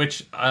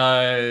 which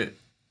the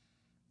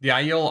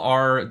Aiel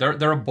are,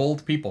 they're a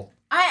bold people.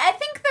 I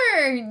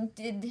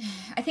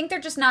think they're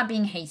just not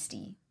being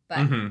hasty,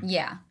 but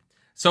yeah.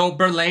 So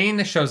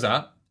Berlain shows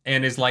up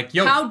and is like,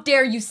 yo, how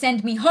dare you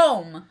send me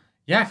home?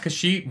 Yeah, because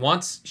she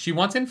wants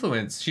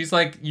influence. She's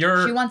like,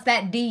 She wants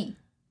that D.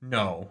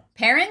 No.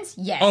 Parents?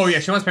 Yes. Oh, yeah,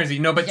 she wants parents.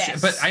 No, but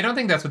yes. But I don't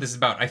think that's what this is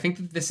about. I think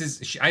that this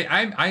is...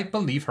 I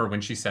believe her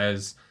when she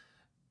says,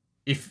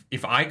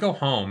 if I go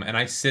home and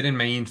I sit in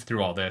Mayene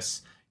through all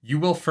this, you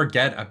will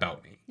forget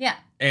about me. Yeah.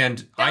 And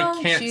don't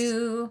I can't...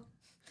 You...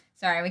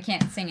 Sorry, we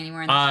can't sing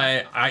anymore.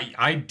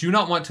 I do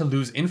not want to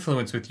lose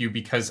influence with you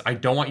because I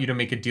don't want you to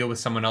make a deal with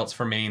someone else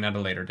for Mayene at a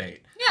later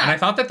date. Yeah. And I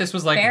thought that this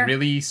was like Fair.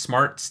 really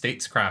smart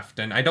statescraft.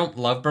 And I don't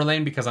love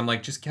Berlain because I'm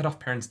like, just get off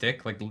Perrin's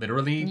dick, like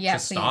literally,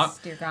 just please,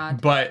 stop. Dear God.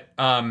 But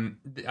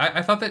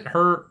I thought that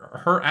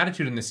her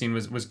attitude in this scene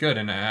was good,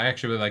 and I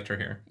actually really liked her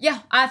here. Yeah,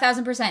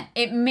 1,000%.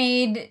 It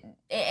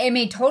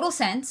made total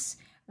sense.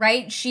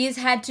 Right? She's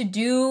had to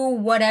do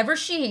whatever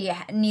she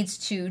needs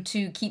to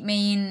keep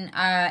Mayene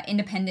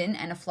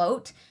independent and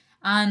afloat.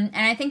 And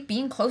I think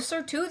being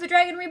closer to the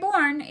Dragon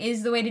Reborn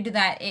is the way to do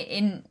that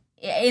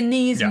in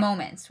these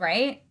moments,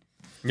 right?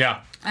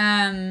 Yeah.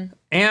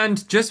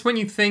 And just when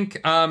you think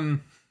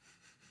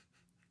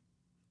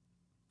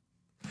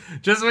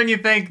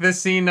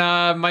this scene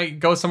might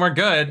go somewhere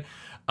good,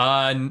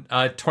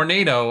 a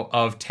tornado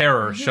of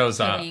terror shows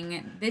up.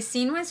 This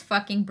scene was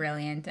fucking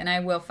brilliant, and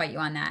I will fight you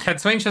on that.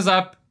 Cadsuane shows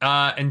up,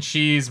 and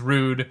she's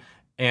rude,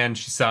 and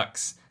she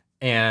sucks,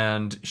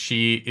 and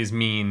she is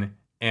mean,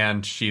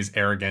 and she's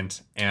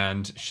arrogant,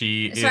 and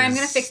she is... Sorry, I'm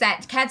going to fix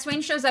that.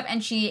 Cadsuane shows up,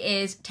 and she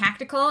is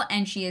tactical,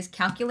 and she is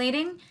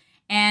calculating,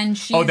 and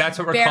she's Oh, that's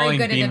what we're calling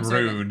being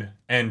observing. rude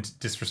and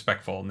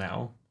disrespectful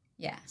now.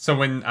 Yeah. So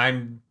when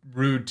I'm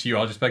rude to you,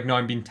 I'll just be like, no,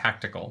 I'm being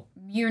tactical.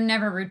 You're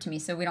never rude to me,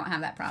 so we don't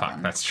have that problem.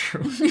 Fuck, that's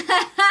true.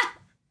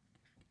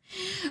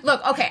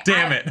 Look, okay.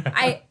 Damn it.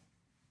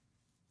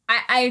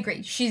 I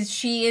agree.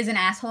 She is an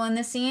asshole in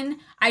this scene.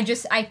 I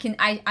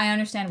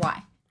understand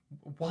why.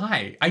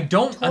 Why? I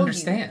don't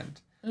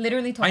understand.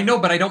 Literally told I know,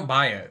 but I don't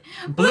buy it.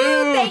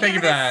 Blue, thank you you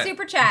for that.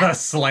 Super chat. The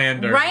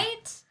slander.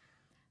 Right?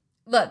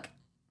 Look,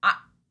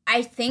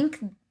 I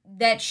think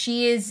that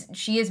she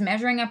is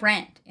measuring up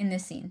Rand in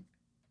this scene.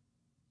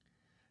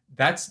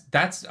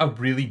 That's a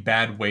really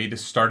bad way to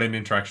start an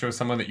interaction with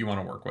someone that you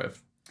want to work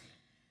with.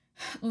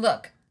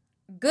 Look,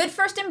 good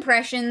first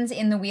impressions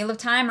in the Wheel of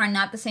Time are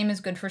not the same as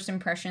good first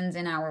impressions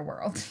in our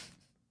world.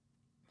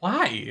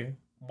 Why?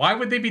 Why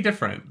would they be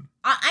different?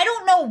 I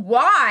don't know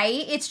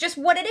why. It's just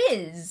what it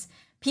is.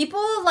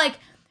 People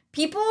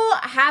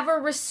have a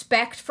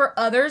respect for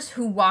others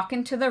who walk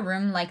into the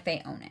room like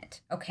they own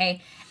it,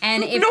 okay?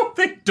 And if No,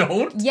 they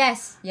don't.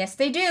 Yes,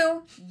 they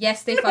do.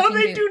 Yes, they No, fucking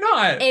do. they do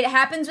not. It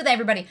happens with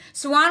everybody.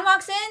 Swan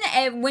walks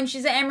in when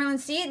she's at Amyrlin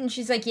Seat, and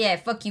she's like, "Yeah,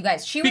 fuck you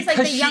guys." She was because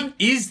like the young.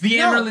 she is the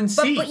Amyrlin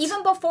Seat. But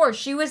even before,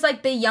 she was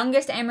like the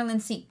youngest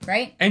Amyrlin Seat,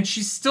 right? And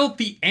she's still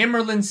the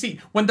Amyrlin Seat.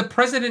 When the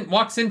president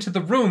walks into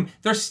the room,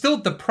 they're still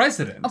the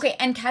president. Okay,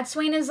 and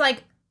Cadsuane is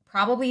like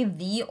probably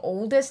the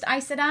oldest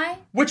Aes Sedai.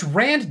 Which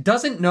Rand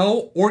doesn't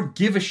know or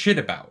give a shit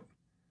about.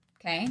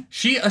 Okay.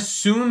 She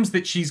assumes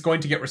that she's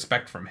going to get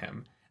respect from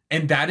him.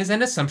 And that is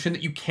an assumption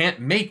that you can't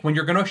make when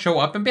you're going to show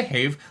up and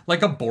behave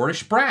like a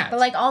boorish brat. But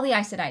like all the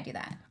Aes Sedai do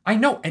that. I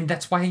know, and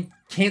that's why I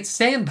can't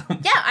stand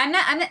them. Yeah, I'm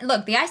not.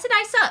 Look, the Aes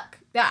Sedai suck.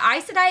 The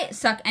Aes Sedai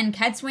suck, and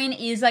Cadsuane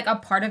is like a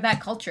part of that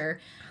culture.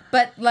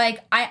 But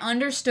like, I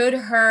understood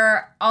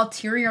her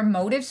ulterior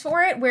motives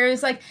for it,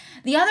 whereas like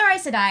the other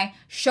Aes Sedai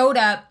showed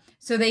up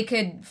so they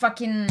could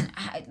fucking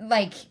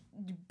like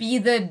be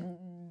the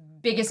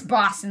biggest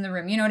boss in the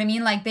room. You know what I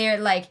mean? Like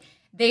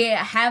they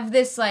have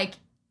this like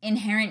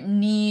inherent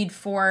need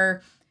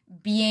for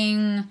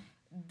being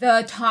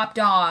the top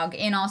dog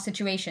in all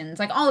situations.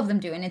 Like all of them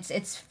do, and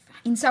it's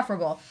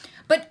insufferable.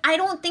 But I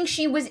don't think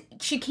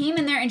she came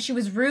in there and she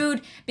was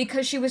rude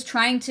because she was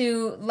trying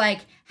to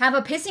like have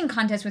a pissing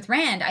contest with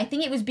Rand. I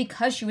think it was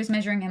because she was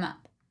measuring him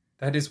up.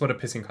 That is what a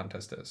pissing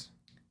contest is.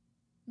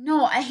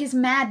 No, his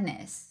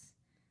madness.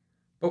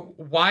 But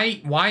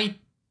why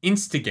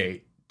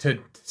instigate to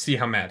see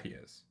how mad he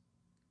is?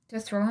 To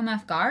throw him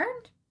off guard?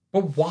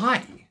 But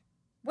why?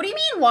 What do you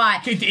mean,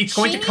 why? It's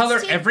going to color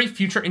every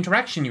future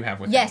interaction you have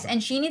with him. Yes,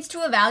 and she needs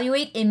to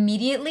evaluate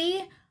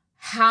immediately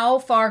how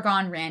far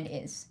gone Rand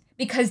is.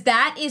 Because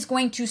that is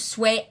going to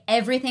sway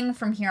everything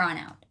from here on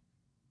out.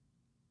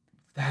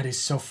 That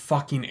is so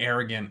fucking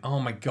arrogant.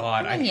 Oh my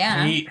god, I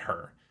Yeah. hate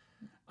her.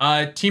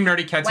 Team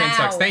Nerdy Cadsuane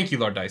sucks. Thank you,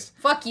 Lord Dice.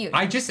 Fuck you.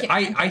 I think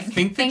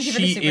that Thank you for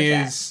the she super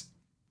chat. is...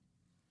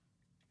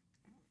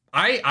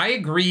 I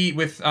agree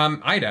with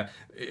Ida.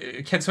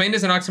 Cadsuane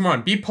is an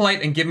oxymoron. Be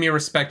polite and give me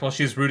respect while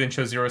she is rude and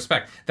shows zero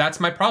respect. That's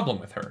my problem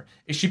with her.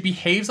 Is she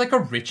behaves like a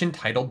rich,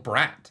 entitled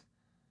brat.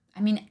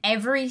 I mean,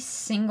 every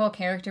single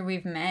character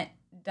we've met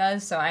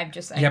does, so I've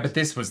just... Yeah, but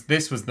this was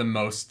the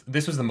most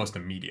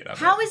immediate of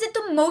it. How is it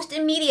the most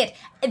immediate?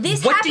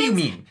 This What happens do you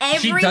mean?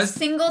 every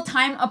single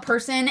time a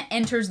person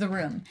enters the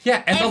room.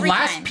 Yeah, and every the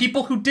last time.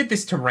 people who did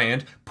this to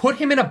Rand put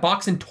him in a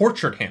box and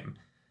tortured him.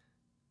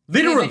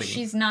 Literally. Yeah, but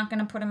she's not going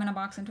to put him in a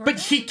box and torture But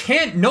he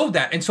can't know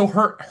that, and so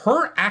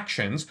her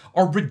actions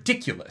are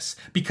ridiculous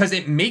because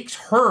it makes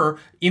her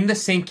in the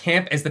same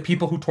camp as the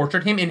people who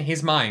tortured him in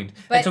his mind.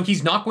 But and so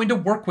he's not going to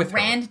work with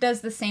Rand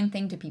does the same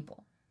thing to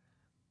people.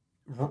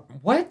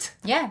 What?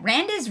 Yeah,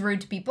 Rand is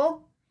rude to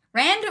people.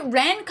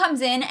 Rand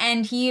comes in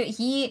and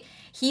he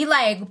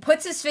like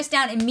puts his fist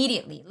down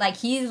immediately. Like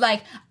he's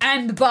like,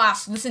 I'm the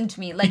boss, listen to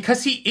me. Like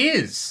Because he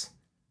is.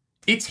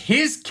 It's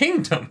his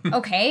kingdom.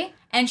 Okay.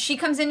 And she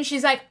comes in and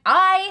she's like,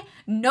 I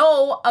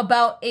know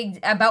about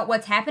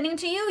what's happening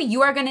to you.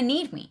 You are going to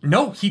need me.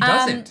 No, he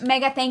doesn't.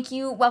 Mega, thank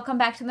you. Welcome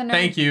back to the Nerd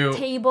Thank you.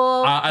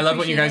 Table. I love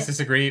when you guys Appreciate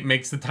disagree. It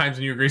makes the times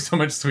when you agree so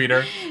much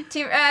sweeter.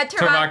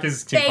 Turok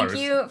is Team thank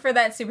Flowers. you for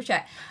that super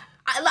chat.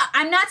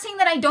 I'm not saying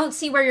that I don't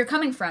see where you're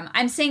coming from.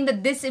 I'm saying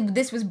that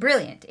this was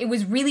brilliant. It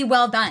was really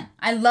well done.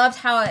 I loved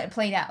how it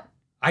played out.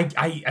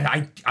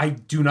 I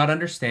do not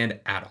understand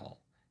at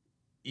all.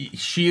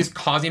 She is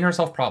causing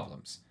herself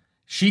problems.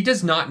 She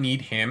does not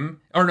need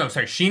him. Or no,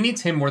 sorry. She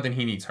needs him more than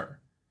he needs her.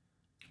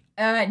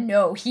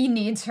 No, he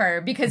needs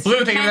her because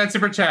Blue, thank you for that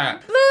super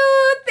chat. Blue,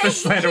 thank The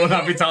slander will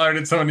not be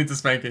tolerated. Someone needs a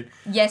spanking.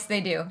 Yes, they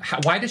do.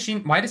 Why does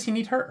he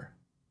need her?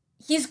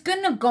 He's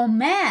gonna go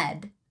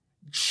mad.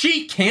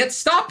 She can't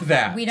stop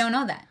that. We don't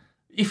know that.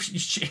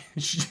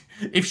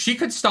 If she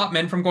could stop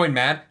men from going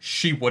mad,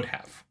 she would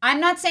have. I'm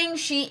not saying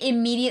she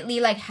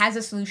immediately like has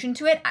a solution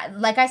to it.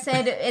 Like I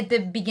said at the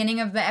beginning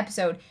of the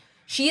episode,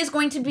 she is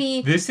going to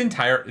be... This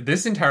entire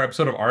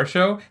episode of our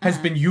show has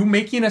been you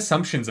making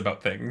assumptions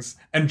about things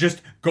and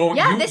just going...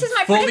 Yeah, this is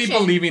my fully prediction.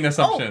 believing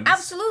assumptions. Oh,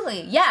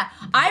 absolutely. Yeah.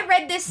 I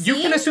read this scene...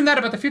 You can assume that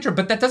about the future,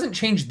 but that doesn't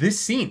change this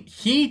scene.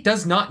 He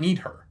does not need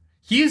her.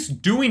 He is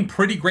doing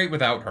pretty great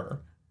without her.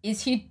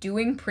 Is he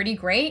doing pretty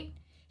great?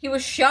 He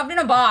was shoved in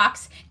a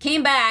box,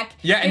 came back,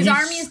 yeah, and his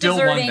army is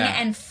deserting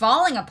and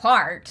falling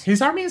apart.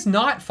 His army is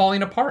not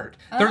falling apart.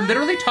 They're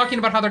literally talking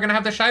about how they're going to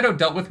have the Shido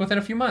dealt with within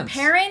a few months.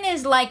 Perrin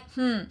is like,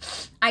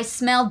 I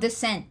smell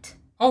dissent.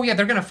 Oh, yeah,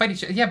 they're going to fight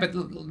each other. Yeah,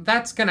 but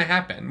that's going to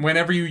happen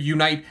whenever you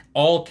unite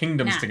all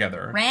kingdoms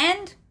together.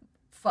 Rand,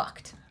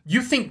 fucked.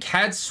 You think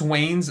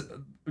Cadsuane's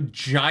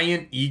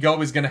giant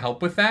ego is going to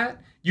help with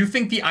that? You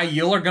think the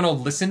Aiel are going to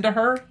listen to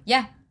her?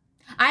 Yeah.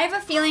 I have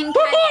a feeling...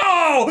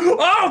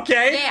 Oh!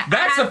 Okay! Yeah,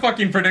 That's a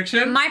fucking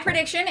prediction! My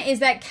prediction is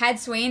that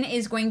Cadsuane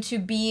is going to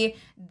be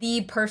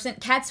the person...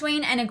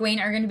 Cadsuane and Egwene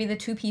are going to be the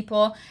two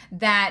people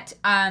that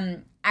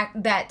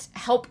that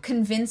help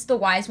convince the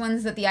Wise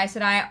Ones that the Aes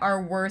Sedai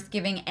are worth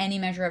giving any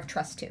measure of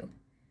trust to.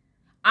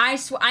 I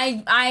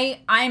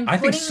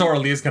think Sora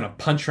Lee is going to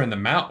punch her in the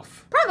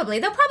mouth. Probably.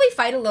 They'll probably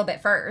fight a little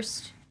bit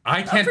first.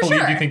 I can't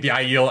believe you think the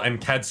Aiel and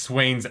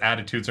Cadsuane's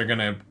attitudes are going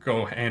to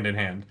go hand in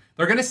hand.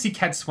 They're going to see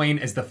Cadsuane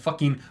as the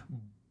fucking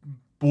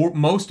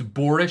most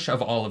boorish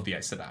of all of the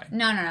Aes Sedai.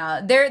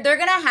 No. They're going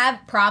to have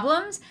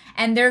problems,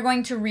 and they're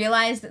going to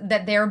realize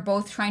that they're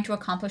both trying to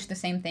accomplish the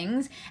same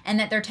things, and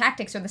that their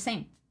tactics are the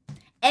same.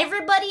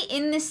 Everybody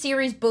in this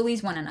series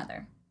bullies one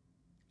another.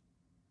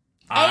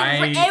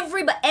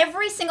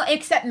 Every single,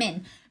 except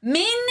Min.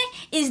 Min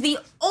is the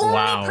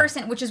only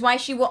person, which is why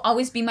she will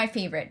always be my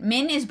favorite.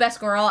 Min is best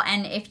girl,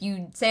 and if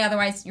you say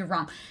otherwise, you're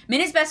wrong.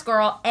 Min is best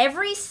girl.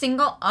 Every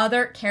single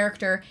other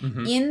character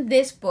in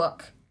this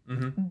book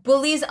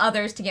bullies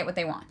others to get what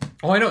they want.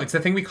 Oh, I know. It's the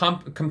thing we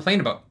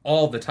complain about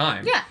all the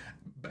time. Yeah.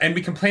 And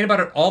we complain about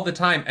it all the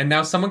time, and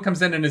now someone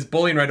comes in and is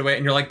bullying right away,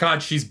 and you're like,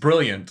 God, she's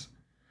brilliant.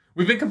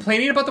 We've been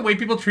complaining about the way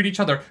people treat each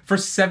other for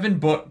 7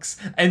 books,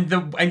 and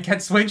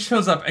Cadsuane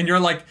shows up, and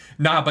you're like,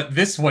 nah, but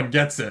this one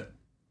gets it.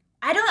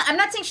 I'm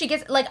not saying she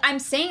gets, like, I'm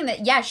saying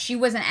that, yeah, she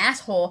was an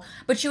asshole,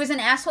 but she was an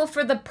asshole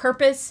for the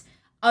purpose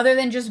other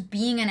than just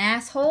being an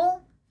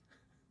asshole.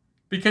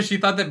 Because she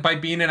thought that by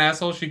being an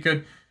asshole, she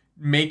could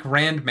make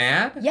Rand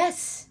mad?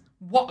 Yes.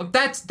 Well,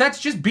 that's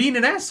just being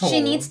an asshole.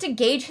 She needs to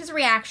gauge his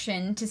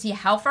reaction to see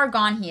how far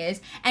gone he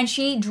is, and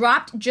she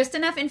dropped just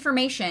enough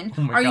information.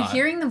 Are you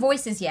hearing the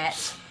voices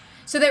yet?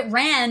 So that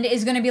Rand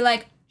is going to be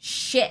like,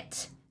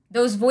 shit,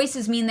 those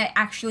voices mean that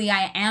actually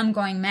I am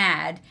going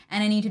mad,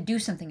 and I need to do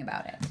something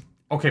about it.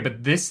 Okay,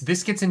 but this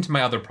gets into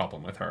my other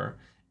problem with her.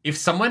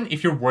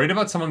 If you're worried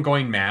about someone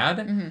going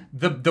mad,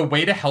 the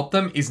way to help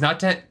them is not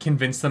to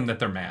convince them that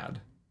they're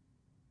mad.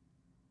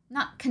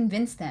 Not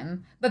convince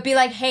them, but be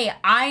like, hey,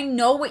 I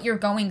know what you're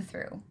going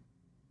through.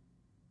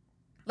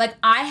 Like,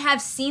 I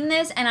have seen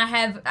this, and I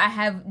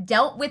have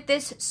dealt with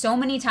this so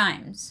many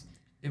times.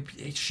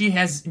 She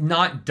has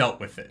not dealt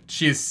with it.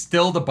 She has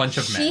stilled a bunch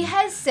of men. She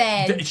has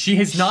said... She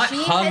has not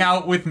hung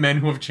out with men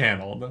who have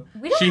channeled.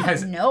 We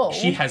don't know.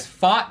 She has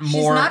fought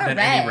more than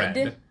any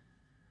red.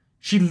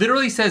 She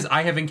literally says,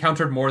 I have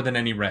encountered more than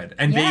any red.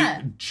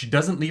 And she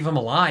doesn't leave him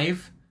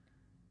alive.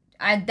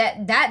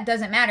 That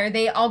doesn't matter.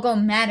 They all go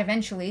mad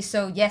eventually,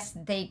 so yes,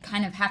 they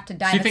kind of have to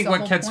die. Do you think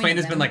what Cadsuane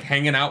has been like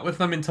hanging out with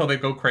them until they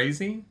go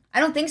crazy? I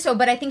don't think so,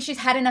 but I think she's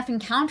had enough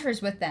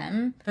encounters with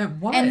them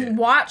what? and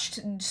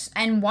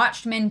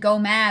watched men go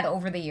mad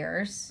over the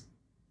years.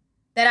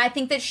 That I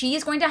think that she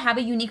is going to have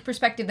a unique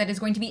perspective that is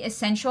going to be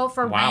essential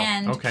for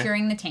Rand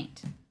curing the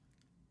taint.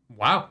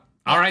 Wow.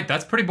 All right,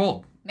 that's pretty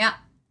bold. Yeah.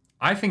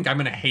 I think I'm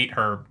going to hate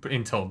her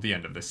until the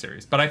end of this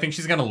series. But I think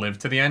she's going to live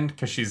to the end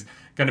because she's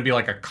going to be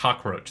like a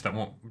cockroach that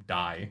won't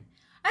die.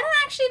 I don't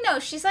actually know.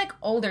 She's like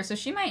older, so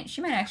she might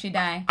actually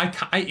die.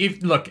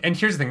 Look, and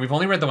here's the thing. We've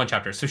only read the one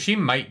chapter, so she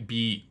might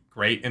be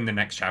great in the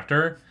next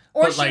chapter.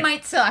 Or she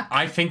might suck.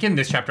 I think in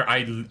this chapter,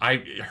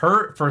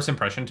 her first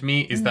impression to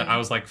me is that I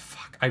was like,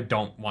 fuck, I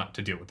don't want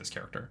to deal with this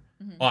character.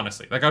 Mm-hmm.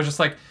 Honestly. Like, I was just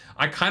like,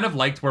 I kind of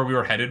liked where we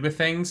were headed with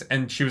things,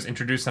 and she was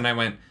introduced, and I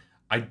went,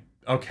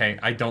 okay,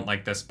 I don't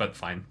like this, but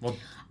fine. Well,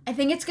 I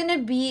think it's going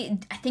to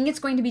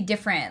be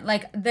different.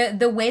 Like,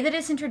 the way that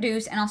it's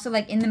introduced, and also,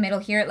 like, in the middle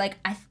here, like,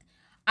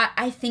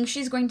 I think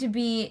she's going to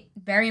be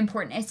very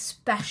important,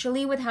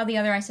 especially with how the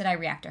other Aes Sedai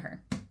react to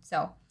her.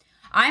 So,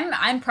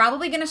 I'm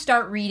probably going to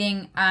start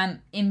reading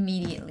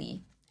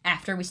immediately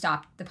after we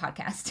stop the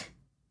podcast.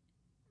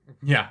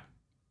 Yeah.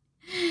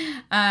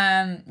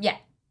 Yeah.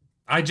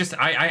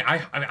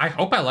 I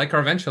hope I like her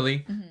eventually.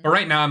 Mm-hmm. But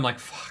right now I'm like,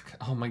 fuck,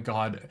 oh my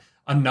god,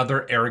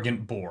 another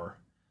arrogant boar.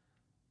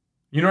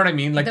 You know what I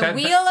mean? Like the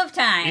Wheel of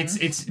Time.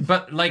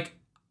 But like,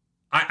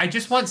 I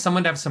just want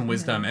someone to have some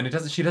wisdom, and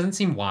she doesn't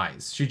seem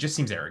wise. She just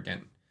seems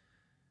arrogant.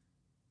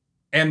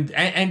 And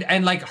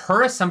like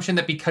her assumption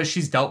that because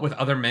she's dealt with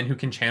other men who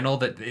can channel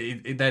that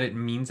it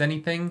means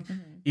anything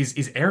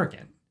is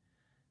arrogant.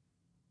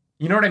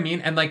 You know what I mean?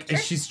 And like, sure.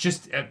 She's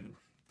just,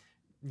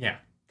 yeah.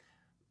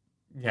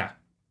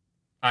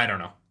 I don't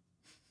know.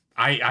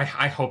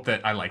 I hope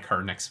that I like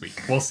her next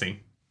week. We'll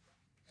see.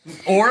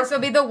 Or this will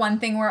be the one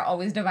thing we're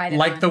always divided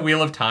like on. the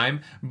Wheel of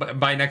Time.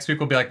 By next week,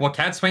 we'll be like, well,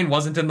 Cadsuane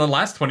wasn't in the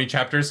last 20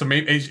 chapters, so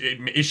maybe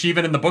is she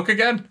even in the book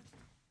again?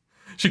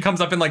 She comes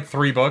up in like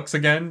 3 books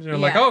again. You're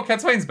like, oh,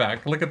 Cadsuane's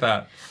back. Look at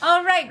that.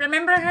 Oh, right.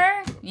 Remember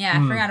her? Yeah,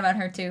 I forgot about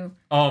her too.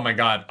 Oh my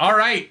god. All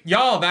right,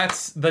 y'all,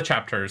 that's the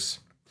chapters.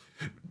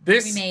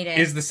 This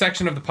is the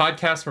section of the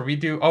podcast where we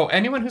do... Oh,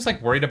 anyone who's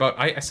like worried about...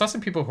 I saw some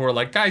people who are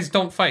like, guys,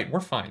 don't fight. We're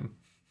fine.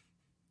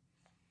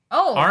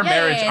 Oh, our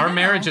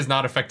marriage is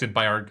not affected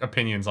by our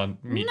opinions on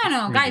media.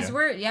 No, guys,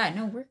 we're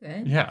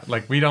good. Yeah,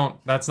 like we don't...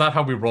 That's not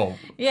how we roll.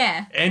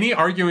 Yeah. Any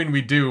arguing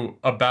we do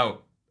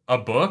about a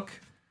book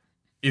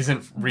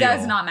isn't real.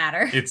 Does not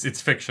matter.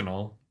 It's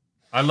fictional.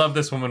 I love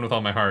this woman with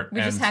all my heart.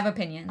 We just have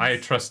opinions. I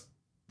trust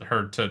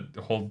her to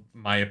hold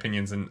my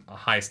opinions in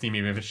high esteem,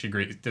 even if she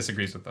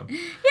disagrees with them.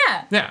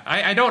 Yeah.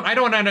 I don't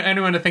want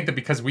anyone to think that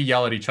because we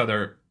yell at each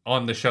other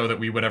on the show that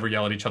we would ever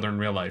yell at each other in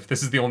real life.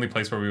 This is the only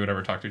place where we would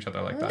ever talk to each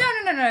other like that.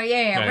 No.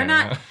 Yeah. We're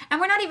not, and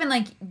we're not even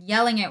like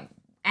yelling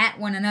at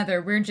one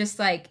another. We're just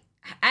like,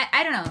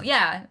 I don't know.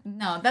 Yeah,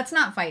 no, that's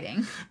not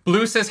fighting.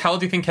 Blue says, how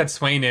old do you think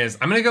Cadsuane is?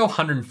 I'm gonna go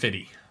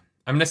 150.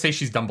 I'm going to say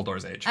she's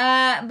Dumbledore's age.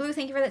 Blue,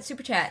 thank you for that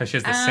super chat. Because she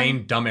has the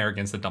same dumb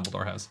arrogance that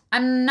Dumbledore has.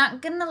 I'm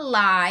not going to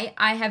lie.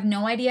 I have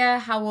no idea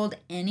how old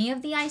any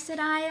of the Aes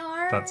Sedai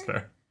are. That's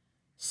fair.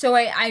 So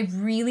I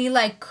really,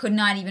 like, could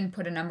not even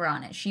put a number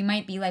on it. She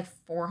might be, like,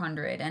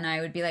 400, and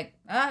I would be like,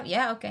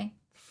 yeah, okay.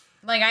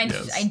 Like,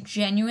 I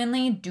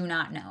genuinely do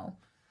not know.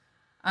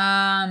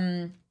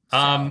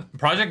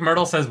 Project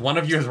Myrtle says, one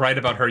of you is right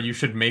about her. You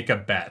should make a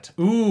bet.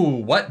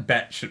 Ooh, what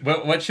bet?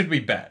 What should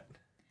we bet?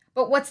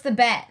 But what's the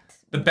bet?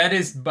 The bet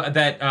is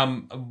that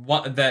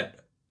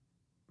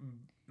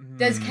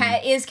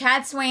is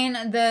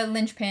Cadsuane the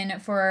linchpin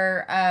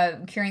for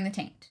curing the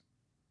taint?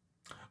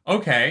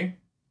 Okay,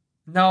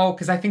 no,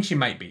 because I think she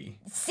might be.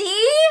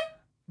 See,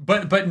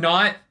 but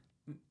not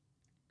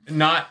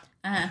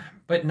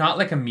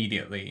like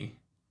immediately.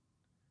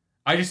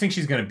 I just think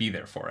she's gonna be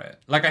there for it.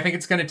 Like I think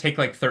it's gonna take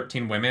like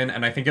 13 women,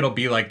 and I think it'll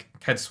be like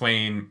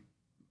Cadsuane,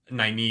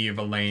 Nynaeve,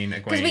 Elaine,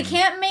 Egwene. Because we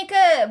can't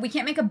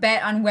make a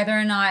bet on whether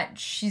or not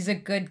she's a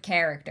good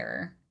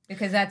character,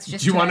 because that's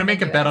just. Do you want to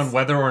make a bet on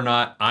whether or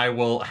not I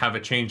will have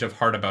a change of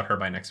heart about her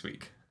by next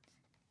week?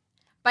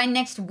 By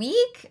next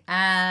week,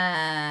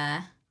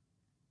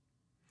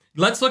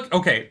 let's look.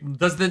 Okay,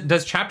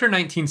 does chapter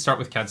 19 start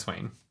with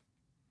Cadsuane?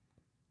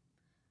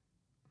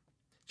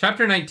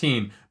 Chapter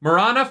 19.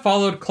 Morana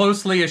followed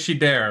closely as she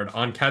dared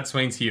on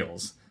Cadsuane's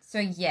heels. So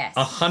yes.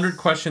 100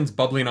 questions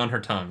bubbling on her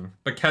tongue.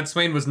 But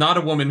Cadsuane was not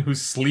a woman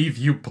whose sleeve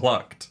you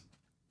plucked.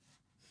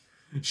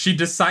 She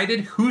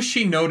decided who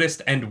she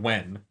noticed and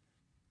when.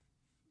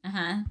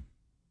 Uh-huh.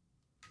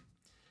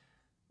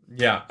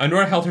 Yeah.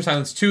 Anora held her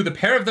silence too. The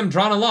pair of them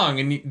drawn along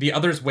in the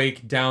other's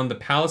wake down the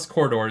palace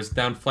corridors,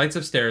 down flights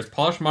of stairs,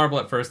 polished marble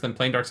at first, then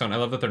plain dark stone. I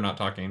love that they're not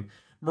talking.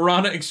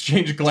 Morana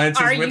exchanged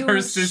glances with her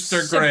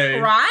sister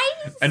Grey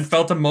and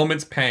felt a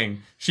moment's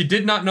pang. She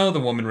did not know the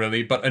woman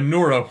really, but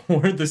Anora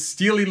wore the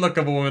steely look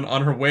of a woman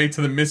on her way to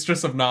the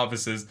mistress of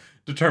novices,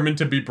 determined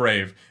to be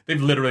brave.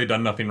 They've literally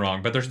done nothing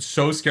wrong, but they're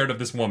so scared of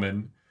this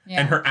woman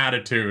and her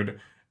attitude.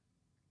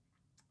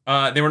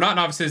 They were not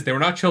novices. They were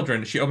not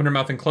children. She opened her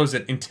mouth and closed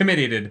it,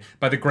 intimidated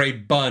by the gray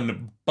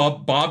bun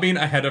bobbing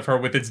ahead of her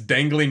with its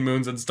dangling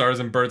moons and stars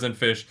and birds and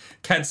fish.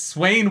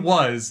 Cadsuane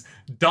was ...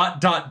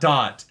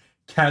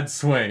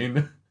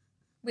 Cadsuane.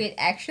 Wait,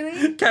 actually?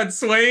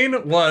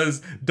 Cadsuane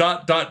was ...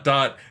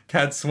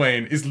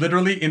 Cadsuane is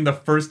literally in the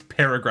first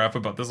paragraph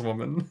about this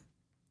woman.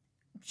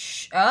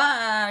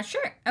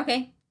 Sure.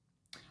 Okay.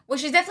 Well,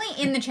 she's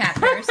definitely in the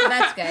chapter, so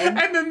that's good.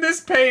 And then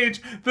this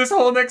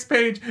whole next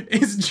page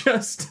is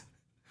just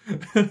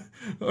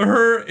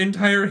her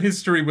entire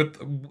history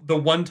with the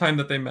one time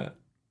that they met.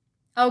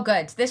 Oh,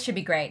 good. This should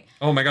be great.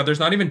 Oh my god, there's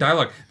not even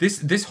dialogue.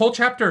 This whole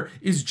chapter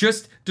is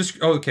just... there's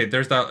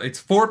that. It's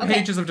 4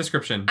 pages of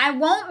description. I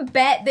won't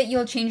bet that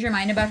you'll change your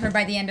mind about her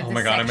by the end of the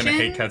section. Oh my god, I'm gonna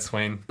hate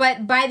Cadsuane.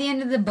 But by the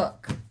end of the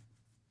book.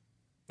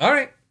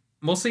 Alright,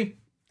 we'll see.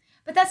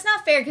 But that's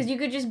not fair, because you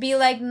could just be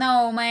like,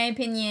 no, my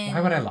opinion.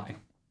 Why would I lie?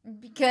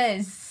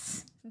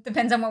 Because it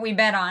depends on what we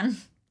bet on.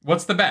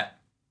 What's the bet?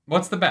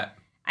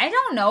 I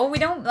don't know. We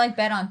don't,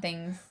 bet on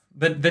things.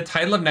 The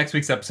title of next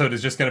week's episode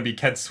is just going to be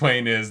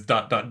Cadsuane is ...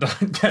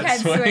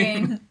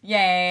 Cadsuane.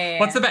 Yeah.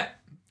 What's the bet?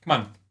 Come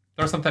on.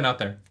 Throw something out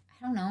there.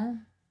 I don't know.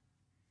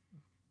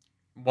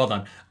 Well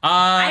done.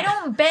 I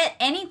don't bet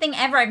anything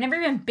ever. I've never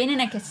even been in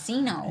a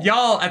casino.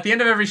 Y'all, at the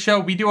end of every show,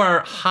 we do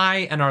our high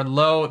and our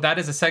low. That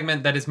is a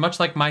segment that is much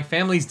like my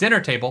family's dinner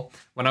table.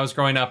 When I was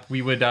growing up,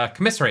 we would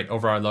commiserate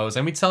over our lows,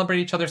 and we'd celebrate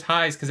each other's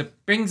highs because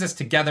it brings us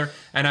together.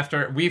 And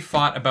after we've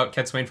fought about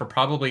Cadsuane for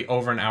probably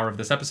over an hour of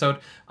this episode,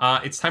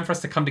 it's time for us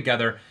to come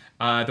together.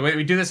 The way that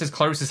we do this is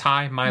Clarissa's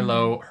high, my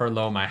low, her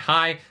low, my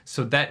high,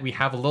 so that we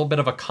have a little bit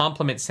of a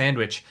compliment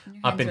sandwich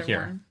up in here.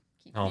 Warm.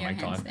 Oh my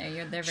god.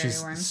 They're very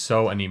She's warm.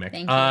 so anemic.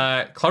 Thank you.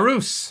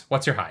 Clarus,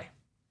 what's your high?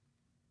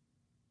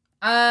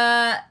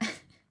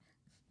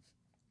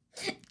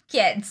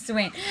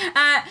 Cadsuane.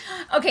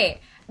 Okay.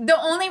 The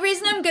only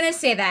reason I'm gonna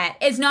say that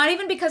is not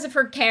even because of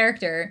her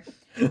character,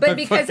 but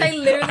because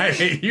I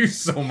hate you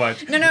so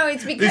much. No,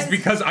 it's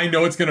because I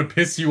know it's gonna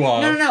piss you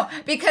off. No.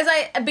 Because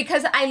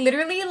I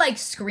literally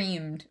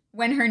screamed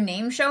when her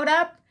name showed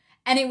up.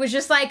 And it was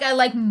just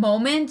a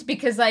moment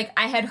because I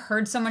had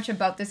heard so much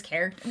about this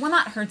character. Well,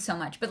 not heard so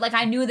much, but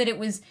I knew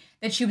that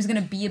she was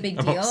gonna be a big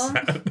deal.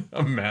 Upset.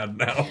 I'm mad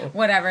now.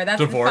 Whatever.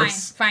 That's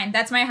divorce. Fine.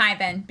 That's my high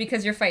then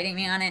because you're fighting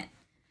me on it.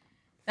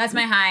 That's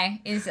my high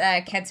is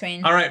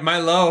Cadsuane. All right, my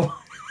low.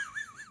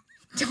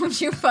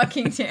 Don't you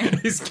fucking dare.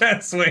 Is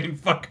Cadsuane.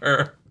 Fuck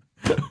her.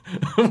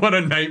 What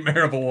a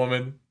nightmare of a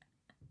woman.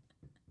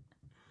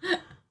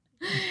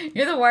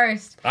 You're the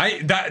worst.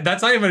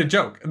 That's not even a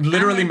joke.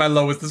 Literally, my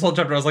low was this whole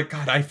chapter. I was like,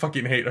 God, I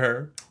fucking hate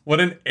her. What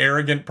an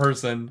arrogant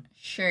person.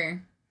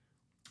 Sure.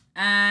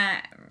 All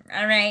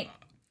right.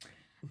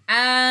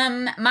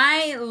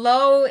 My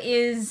low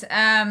is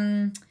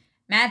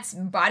Matt's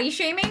body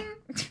shaming.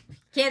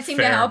 Can't seem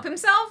to help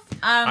himself.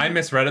 I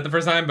misread it the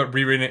first time, but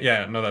rereading it,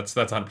 yeah, no, that's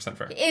 100%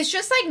 fair. It's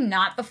just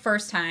not the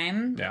first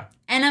time. Yeah.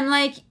 And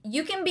I'm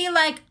you can be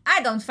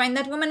I don't find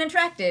that woman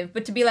attractive,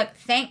 but to be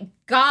thank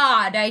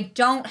God I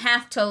don't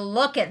have to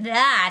look at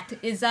that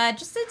is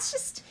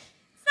it's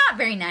not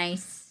very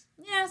nice.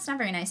 Yeah, it's not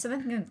very nice. So I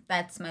think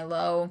that's my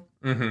low.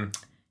 Mm-hmm.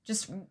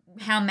 Just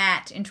how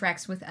Matt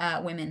interacts with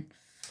women.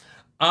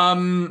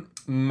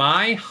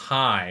 My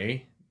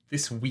high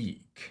this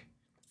week.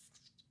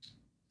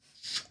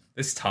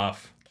 It's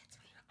tough.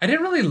 I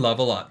didn't really love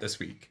a lot this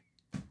week.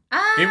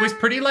 It was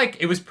pretty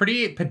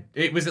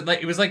it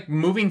was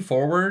moving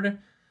forward,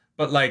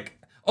 but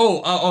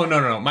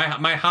no.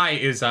 My high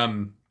is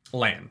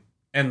Lan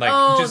and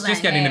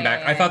just getting him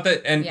back. I thought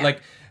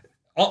that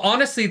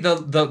honestly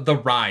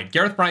the ride,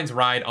 Gareth Bryant's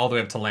ride all the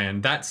way up to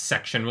Lan, that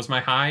section was my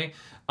high.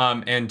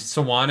 And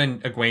Siuan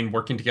and Egwene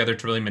working together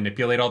to really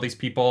manipulate all these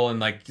people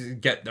and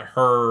get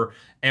her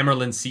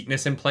Amyrlin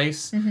Seatness in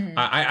place. Mm-hmm.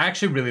 I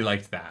actually really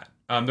liked that.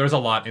 There was a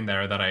lot in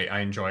there that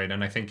I enjoyed,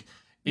 and I think...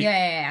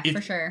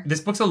 for sure.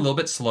 This book's a little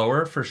bit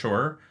slower, for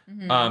sure.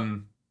 Mm-hmm.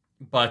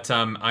 But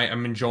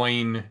I'm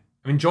enjoying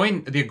the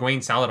Egwene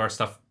Saladar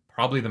stuff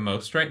probably the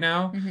most right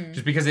now,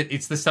 just because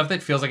it's the stuff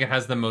that feels like it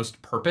has the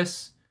most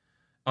purpose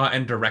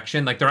and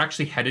direction. They're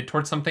actually headed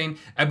towards something.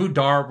 Ebou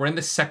Dar, we're in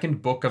the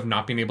second book of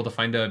not being able to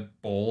find a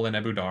bowl in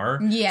Ebou Dar.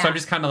 Yeah. So I'm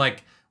just kind of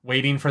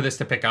waiting for this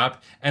to pick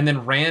up. And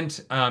then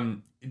Rand...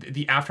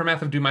 the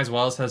aftermath of Do My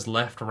Wells has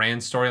left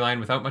Rand's storyline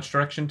without much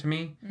direction to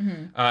me.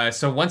 Mm-hmm.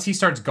 So once he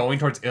starts going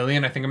towards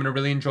Ilion, I think I'm going to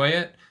really enjoy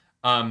it.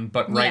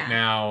 But right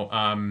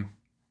now,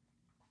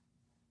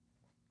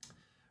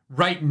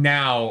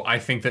 I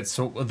think that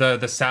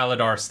the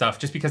Saladar stuff,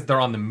 just because they're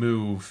on the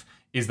move,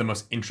 is the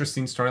most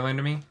interesting storyline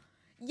to me.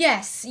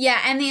 Yes,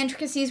 yeah, and the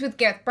intricacies with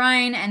Gareth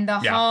Bryant and the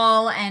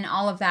Hall and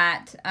all of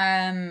that.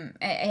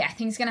 I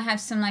think it's gonna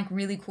have some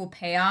really cool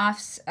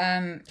payoffs.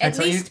 At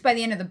least by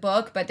the end of the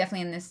book, but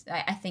definitely in this,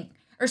 I think.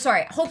 Or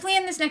sorry, hopefully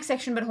in this next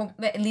section, but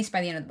at least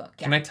by the end of the book.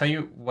 Yeah. Can I tell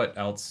you what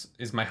else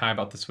is my high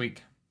about this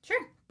week?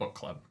 Sure. Book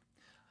club.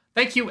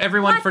 Thank you,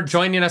 everyone, for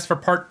joining us for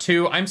part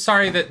 2. I'm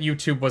sorry that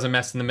YouTube was a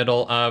mess in the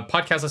middle.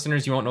 Podcast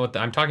listeners, you won't know what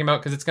I'm talking about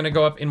because it's going to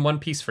go up in one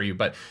piece for you.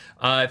 But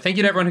thank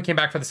you to everyone who came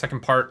back for the second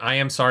part. I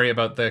am sorry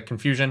about the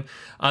confusion.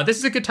 This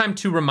is a good time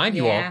to remind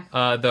you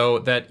all, though,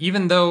 that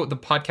even though the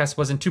podcast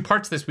was in 2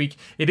 parts this week,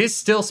 it is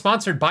still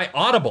sponsored by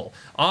Audible.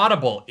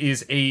 Audible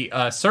is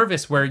a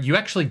service where you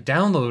actually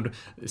download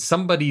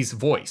somebody's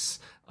voice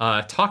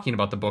talking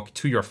about the book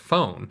to your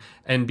phone.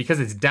 And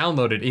because it's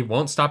downloaded, it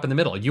won't stop in the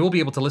middle. You will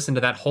be able to listen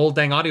to that whole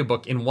dang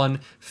audiobook in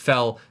one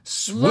fell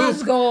swoop.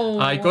 Let's go.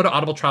 Go to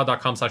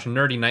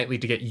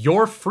audibletrial.com/nerdynightly to get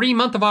your free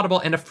month of Audible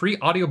and a free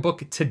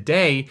audiobook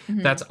today.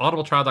 That's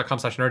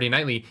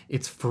audibletrial.com/nerdynightly.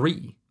 It's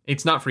free.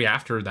 It's not free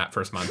after that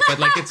first month, but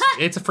like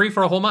it's free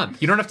for a whole month.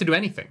 You don't have to do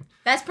anything.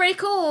 That's pretty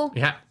cool.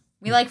 Yeah.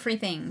 We like free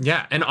things.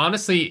 Yeah, and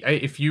honestly,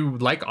 if you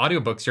like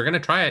audiobooks, you're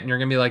gonna try it and you're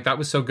gonna be like, that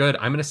was so good,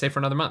 I'm gonna stay for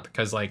another month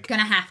because like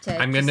Gonna have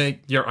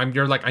to.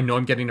 you're like, I know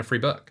I'm getting a free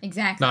book.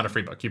 Exactly. Not a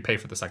free book. You pay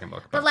for the second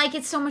book. But like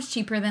it's so much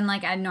cheaper than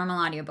like a normal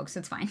audiobook,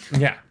 so it's fine.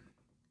 Yeah.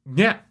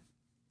 Yeah.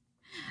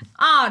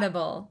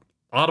 Audible's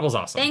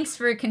awesome. Thanks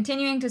for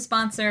continuing to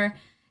sponsor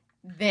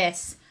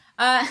this.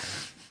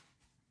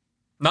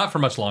 Not for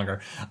much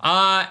longer.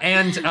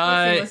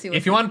 We'll see.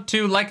 If you want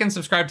to like and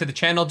subscribe to the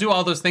channel, do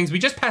all those things. We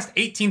just passed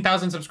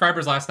 18,000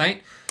 subscribers last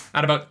night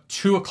at about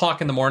 2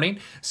 o'clock in the morning.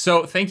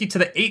 So thank you to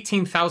the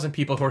 18,000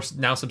 people who are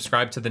now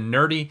subscribed to the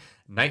Nerdy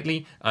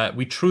Nightly.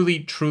 We truly,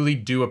 truly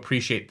do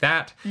appreciate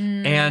that.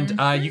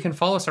 And you can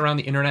follow us around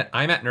the internet.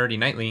 I'm at Nerdy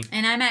Nightly.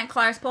 And I'm at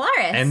Claris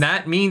Polaris. And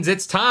that means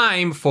it's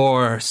time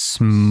for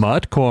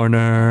Smut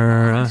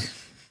Corner.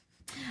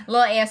 A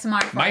little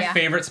ASMR for My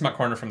favorite Smut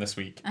Corner from this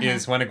week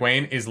is when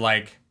Egwene is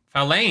like,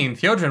 Faolain,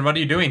 Theodrin, what are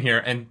you doing here?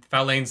 And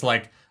Faolain's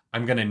like,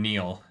 I'm going to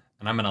kneel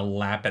and I'm going to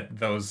lap at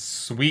those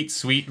sweet,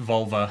 sweet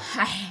vulva.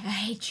 I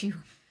hate you.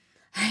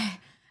 I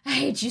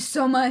hate you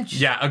so much.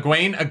 Yeah,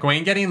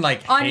 Egwene getting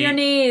like on your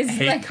knees,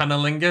 hate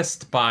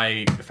cunnilingus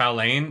by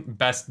Faolain.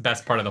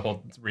 Best part of the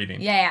whole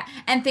reading. Yeah.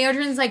 And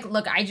Theodrin's like,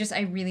 look, I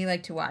really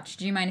like to watch.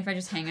 Do you mind if I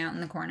just hang out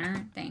in the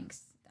corner?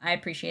 Thanks. I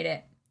appreciate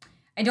it.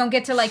 I don't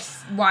get to like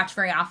watch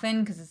very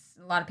often because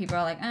a lot of people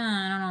are like,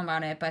 I don't know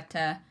about it, but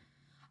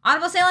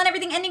Audible sale and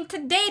everything ending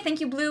today. Thank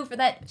you, Blue, for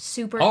that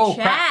super chat.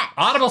 Crap.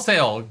 Audible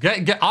sale.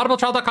 Get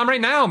audibletrial.com right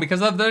now because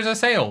there's a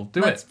sale.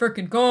 Let's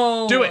freaking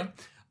go. Do it.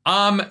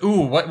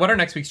 What are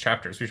next week's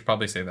chapters? We should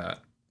probably say that.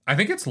 I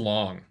think it's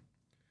long.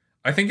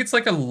 I think it's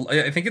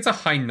a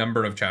high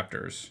number of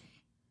chapters.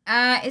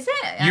 Is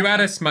it? You add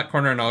a Smut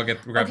Corner and I'll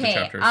grab the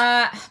chapters.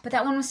 But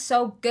that one was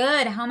so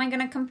good. How am I going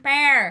to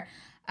compare?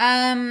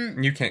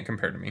 You can't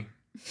compare to me.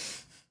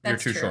 You're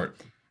too short.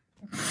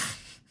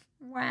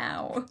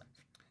 Wow.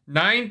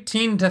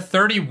 19 to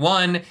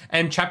 31,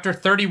 and chapter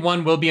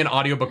 31 will be an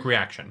audiobook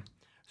reaction.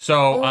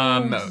 So,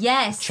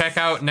 yes. Check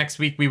out next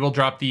week. We will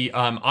drop the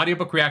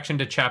audiobook reaction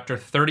to chapter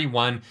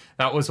 31.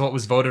 That was what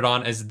was voted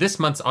on as this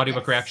month's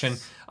audiobook reaction.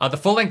 The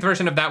full-length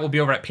version of that will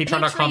be over at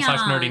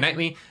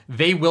patreon.com/nerdynightly.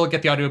 They will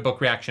get the audiobook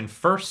reaction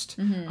first,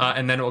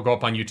 and then it will go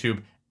up on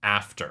YouTube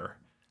after.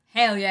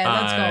 Hell yeah,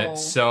 let's go.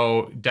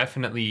 So,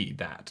 definitely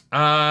that.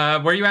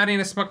 Where are you adding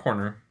a Smut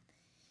Corner?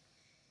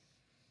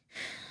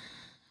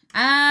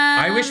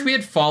 I wish we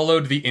had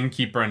followed the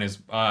innkeeper and his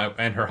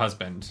and her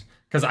husband,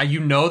 because you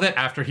know that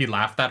after he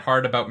laughed that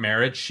hard about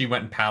marriage, she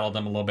went and paddled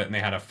him a little bit, and they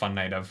had a fun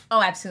night of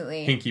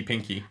absolutely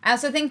pinky. I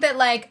also think that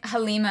like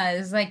Halima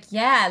is like,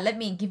 yeah, let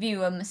me give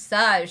you a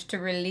massage to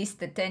release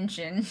the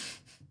tension.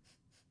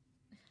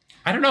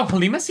 I don't know.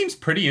 Halima seems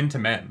pretty into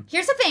men.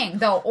 Here's the thing,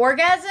 though: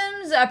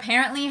 orgasms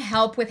apparently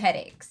help with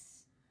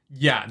headaches.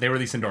 Yeah, they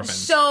release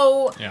endorphins.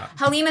 So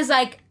Halima's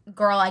like,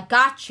 girl, I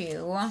got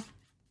you.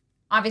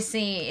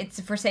 Obviously, it's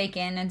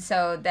Forsaken, and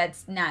so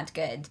that's not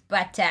good.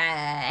 But,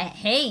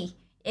 hey,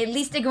 at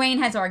least Egwene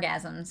has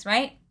orgasms,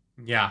 right?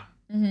 Yeah.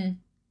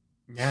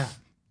 Yeah.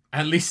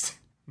 At least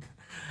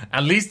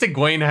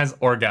Egwene has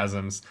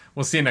orgasms.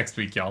 We'll see you next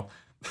week, y'all.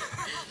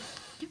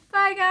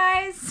 Bye,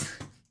 guys.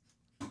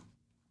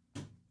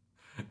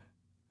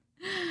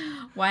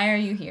 Why are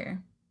you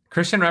here?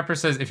 Christian Rapper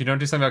says, if you don't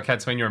do something about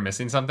Cat Swain, you're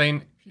missing something.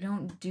 If you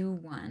don't do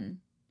one...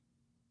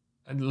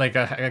 Like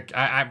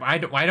I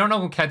don't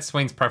know Cat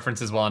Swain's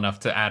preferences well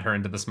enough to add her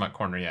into the Smut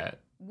Corner yet.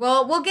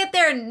 Well, we'll get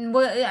there. And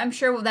I'm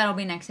sure that'll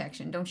be next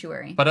section. Don't you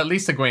worry. But at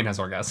least Egwene has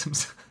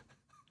orgasms.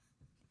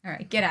 All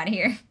right, get out of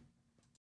here.